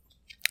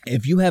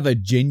 if you have a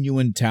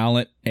genuine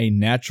talent, a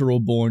natural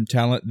born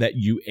talent that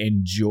you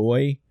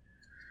enjoy,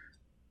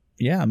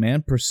 yeah,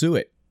 man, pursue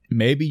it.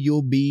 Maybe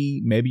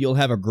you'll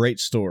have a great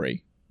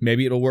story.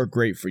 Maybe it'll work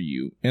great for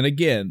you. And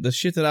again, the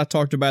shit that I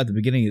talked about at the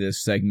beginning of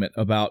this segment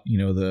about, you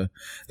know, the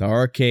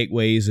archaic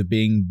ways of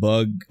being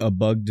a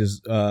bug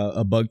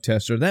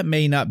tester, that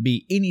may not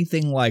be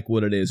anything like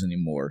what it is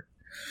anymore.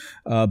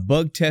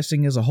 Bug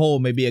testing as a whole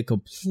may be a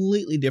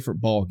completely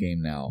different ball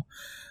game now,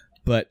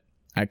 but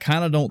I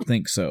kind of don't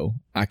think so.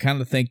 I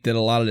kind of think that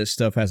a lot of this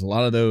stuff has a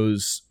lot of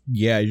those,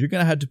 yeah, you're going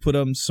to have to put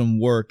on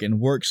some work, and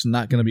work's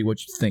not going to be what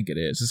you think it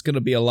is. It's going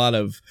to be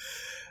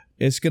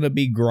it's going to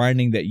be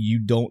grinding that you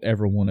don't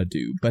ever want to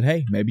do. But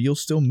hey, maybe you'll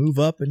still move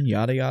up and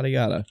yada, yada,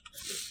 yada.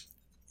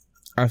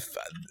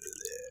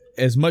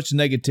 As much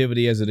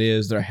negativity as it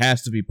is, there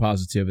has to be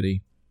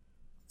positivity.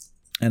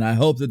 And I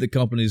hope that the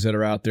companies that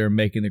are out there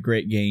making the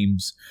great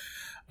games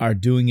are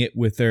doing it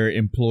with their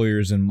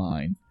employers in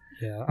mind.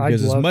 Yeah,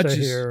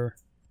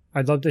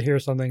 I'd love to hear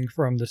something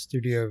from the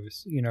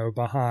studios, you know,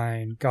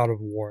 behind God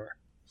of War.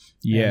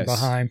 Yes. And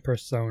behind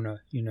Persona,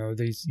 you know,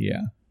 these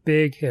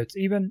big hits.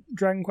 Even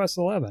Dragon Quest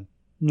XI.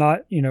 Not,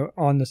 you know,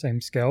 on the same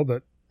scale,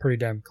 but pretty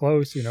damn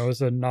close, you know,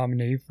 as a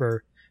nominee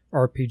for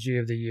RPG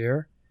of the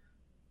Year.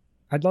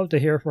 I'd love to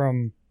hear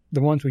from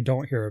the ones we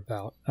don't hear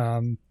about.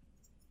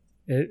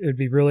 It'd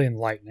be really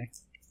enlightening.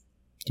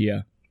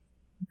 Yeah,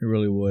 it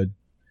really would.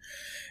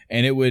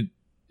 And it would,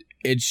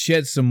 it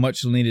sheds some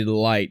much needed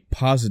light,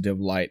 positive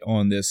light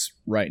on this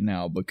right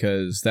now,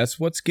 because that's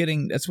what's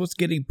getting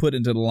put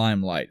into the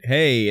limelight.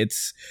 Hey,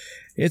 it's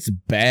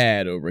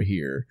bad over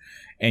here.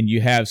 And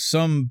you have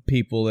some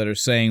people that are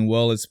saying,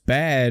 well, it's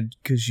bad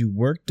because you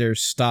worked there,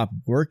 stop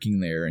working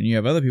there. And you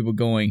have other people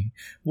going,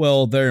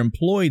 well, they're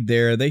employed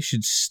there. They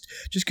should, just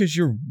because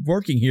you're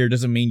working here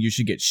doesn't mean you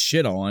should get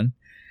shit on.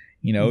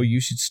 You know, you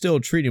should still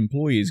treat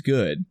employees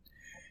good.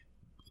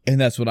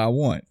 And that's what I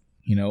want.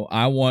 You know,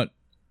 I want,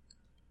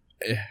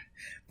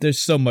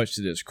 there's so much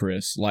to this,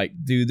 Chris. Like,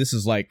 dude, this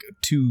is like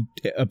 2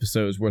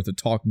 episodes worth of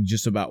talking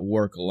just about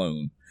work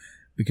alone,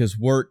 because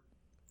work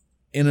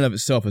in and of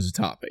itself is a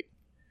topic.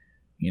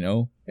 You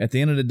know, at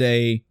the end of the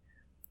day,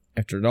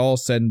 after it all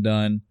said and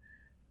done,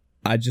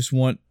 I just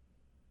want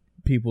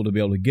people to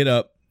be able to get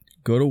up,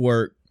 go to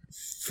work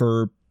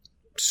for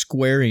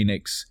Square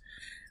Enix,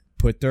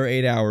 put their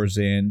 8 hours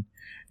in,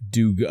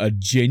 do a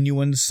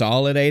genuine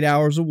solid 8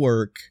 hours of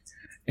work,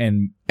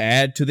 and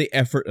add to the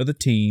effort of the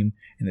team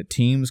and the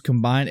team's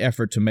combined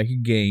effort to make a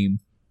game.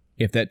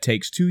 If that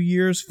takes 2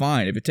 years,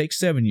 fine. If it takes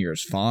 7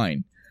 years,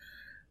 fine.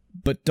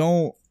 But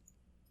don't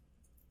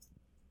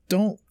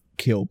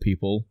kill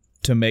people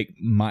to make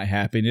my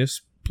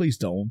happiness. Please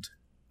don't.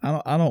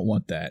 I don't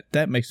want that.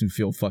 That makes me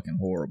feel fucking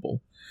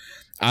horrible.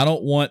 I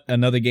don't want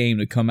another game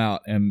to come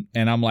out and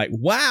I'm like,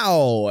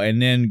 wow,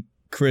 and then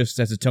Chris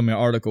has to tell me an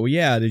article.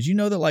 Yeah, did you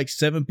know that like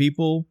 7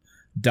 people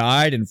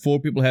died and 4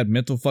 people had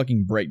mental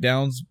fucking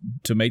breakdowns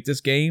to make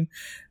this game?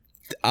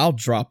 I'll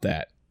drop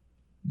that.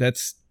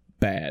 That's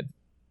bad.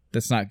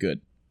 That's not good.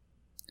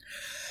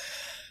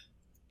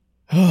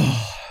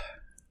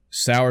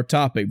 Sour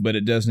topic, but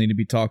it does need to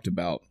be talked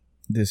about.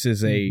 This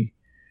is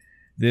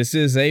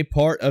a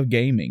part of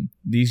gaming.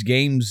 These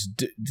games,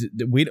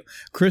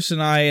 Chris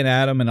and I and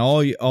Adam and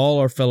all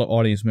our fellow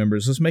audience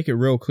members, let's make it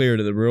real clear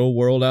to the real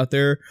world out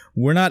there.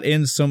 We're not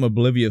in some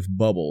oblivious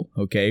bubble,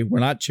 okay? We're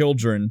not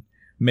children.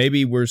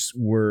 Maybe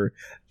we're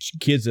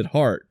kids at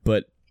heart,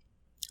 but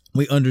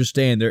we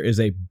understand there is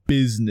a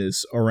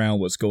business around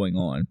what's going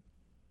on.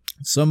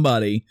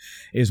 Somebody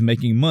is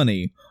making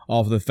money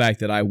off of the fact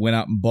that I went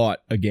out and bought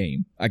a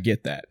game. I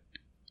get that.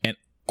 And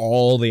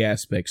all the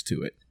aspects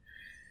to it.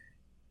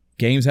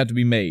 Games have to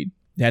be made.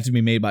 They have to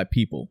be made by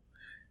people.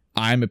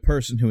 I'm a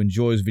person who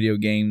enjoys video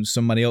games.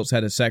 Somebody else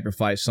had to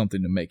sacrifice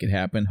something to make it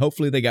happen.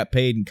 Hopefully they got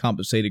paid and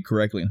compensated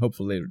correctly, and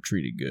hopefully they were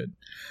treated good.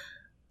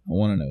 I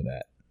want to know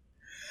that.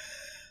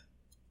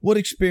 What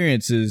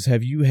experiences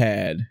have you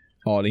had,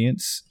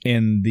 audience,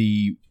 in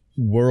the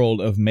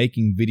world of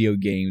making video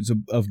games,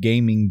 of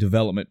gaming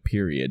development,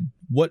 period?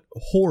 What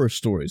horror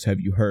stories have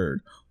you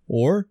heard?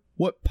 Or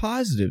what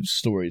positive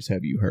stories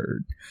have you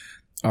heard?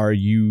 Are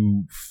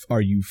you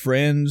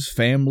friends,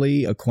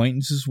 family,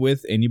 acquaintances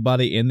with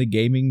anybody in the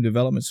gaming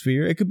development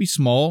sphere? It could be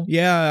small.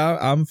 Yeah,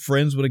 I'm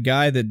friends with a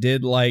guy that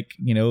did, like,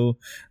 you know,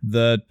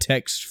 the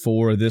text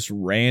for this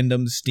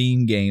random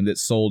Steam game that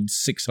sold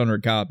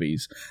 600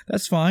 copies.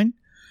 That's fine.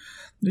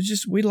 It's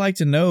just, we'd like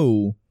to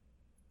know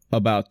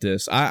about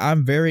this.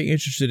 I'm very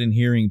interested in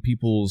hearing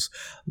people's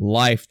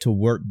life to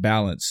work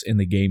balance in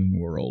the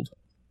gaming world.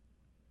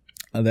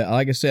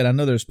 Like I said, I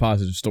know there's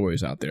positive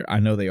stories out there. I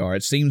know they are.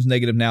 It seems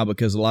negative now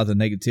because a lot of the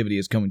negativity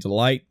is coming to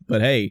light.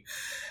 But hey,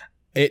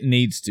 it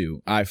needs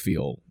to, I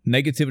feel.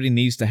 Negativity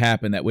needs to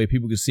happen. That way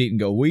people can see it and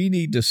go, we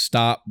need to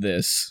stop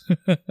this.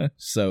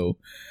 So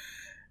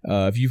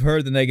if you've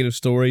heard the negative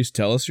stories,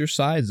 tell us your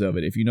sides of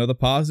it. If you know the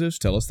positives,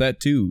 tell us that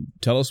too.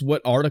 Tell us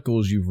what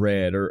articles you've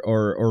read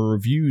or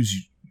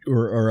reviews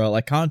or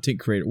like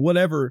content creator,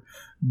 whatever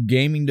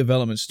gaming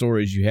development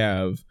stories you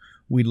have.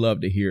 We'd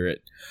love to hear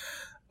it.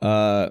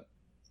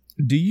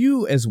 Do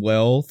you as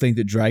well think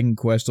that Dragon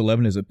Quest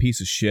XI is a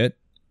piece of shit?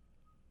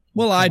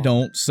 Well, I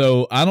don't,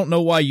 so I don't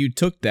know why you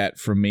took that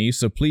from me,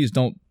 so please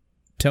don't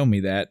tell me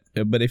that.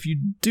 But if you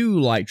do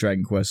like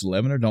Dragon Quest XI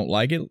or don't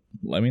like it,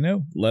 let me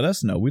know. Let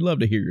us know. We'd love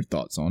to hear your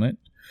thoughts on it.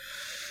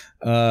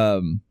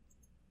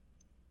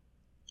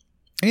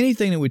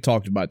 Anything that we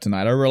talked about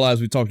tonight, I realize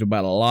we talked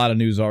about a lot of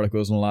news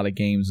articles and a lot of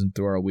games and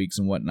through our weeks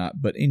and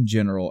whatnot, but in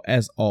general,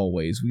 as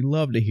always, we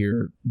love to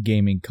hear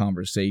gaming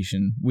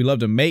conversation. We love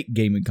to make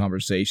gaming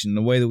conversation.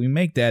 The way that we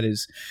make that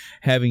is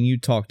having you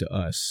talk to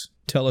us.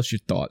 Tell us your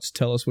thoughts.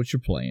 Tell us what you're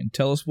playing.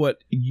 Tell us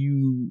what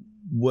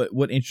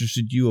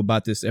interested you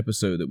about this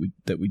episode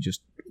that we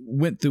just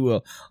went through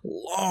a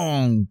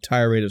long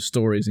tirade of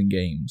stories and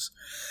games.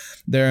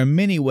 There are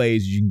many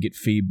ways you can get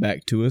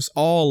feedback to us,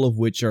 all of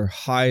which are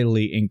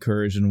highly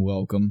encouraged and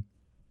welcome.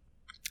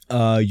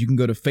 You can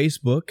go to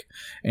Facebook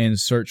and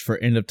search for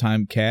End of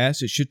Time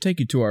Cast. It should take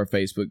you to our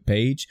Facebook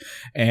page,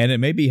 and it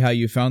may be how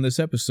you found this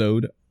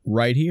episode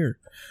right here.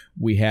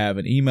 We have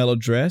an email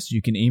address.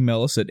 You can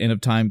email us at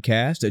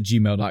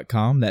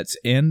endoftimecast@gmail.com. That's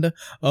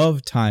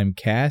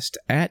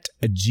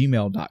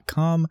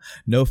endoftimecast@gmail.com.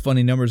 No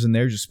funny numbers in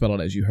there. Just spell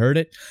it as you heard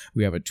it.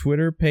 We have a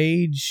Twitter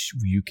page.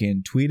 You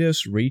can tweet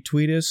us,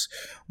 retweet us.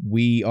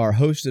 We are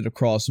hosted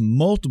across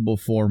multiple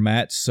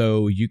formats,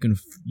 so you can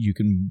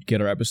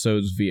get our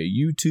episodes via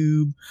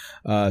YouTube,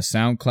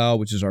 SoundCloud,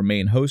 which is our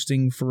main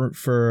hosting for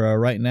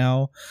right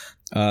now.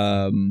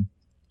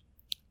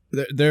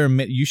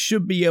 You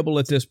should be able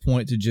at this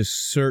point to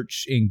just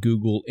search in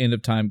Google End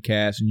of Time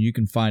Cast, and you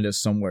can find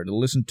us somewhere to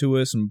listen to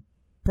us and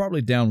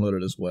probably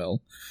download it as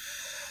well.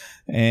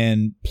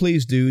 And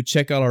please do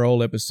check out our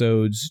old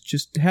episodes.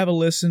 Just have a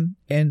listen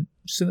and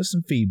send us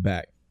some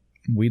feedback.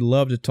 We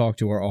love to talk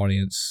to our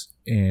audience,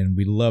 and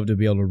we love to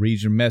be able to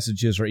read your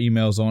messages or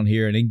emails on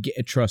here. And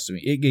trust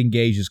me, it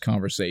engages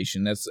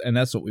conversation. That's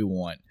what we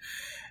want.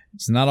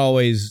 It's not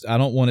always. I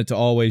don't want it to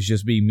always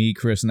just be me,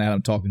 Chris, and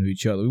Adam talking to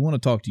each other. We want to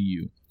talk to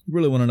you.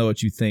 Really want to know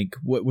what you think,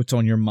 what's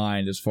on your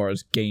mind as far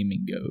as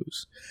gaming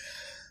goes.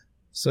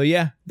 So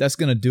yeah, that's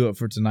going to do it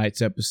for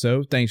tonight's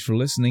episode. Thanks for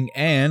listening,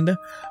 and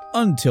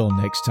until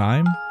next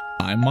time,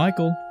 I'm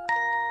Michael.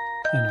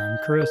 And I'm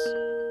Chris.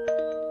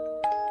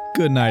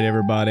 Good night,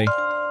 everybody.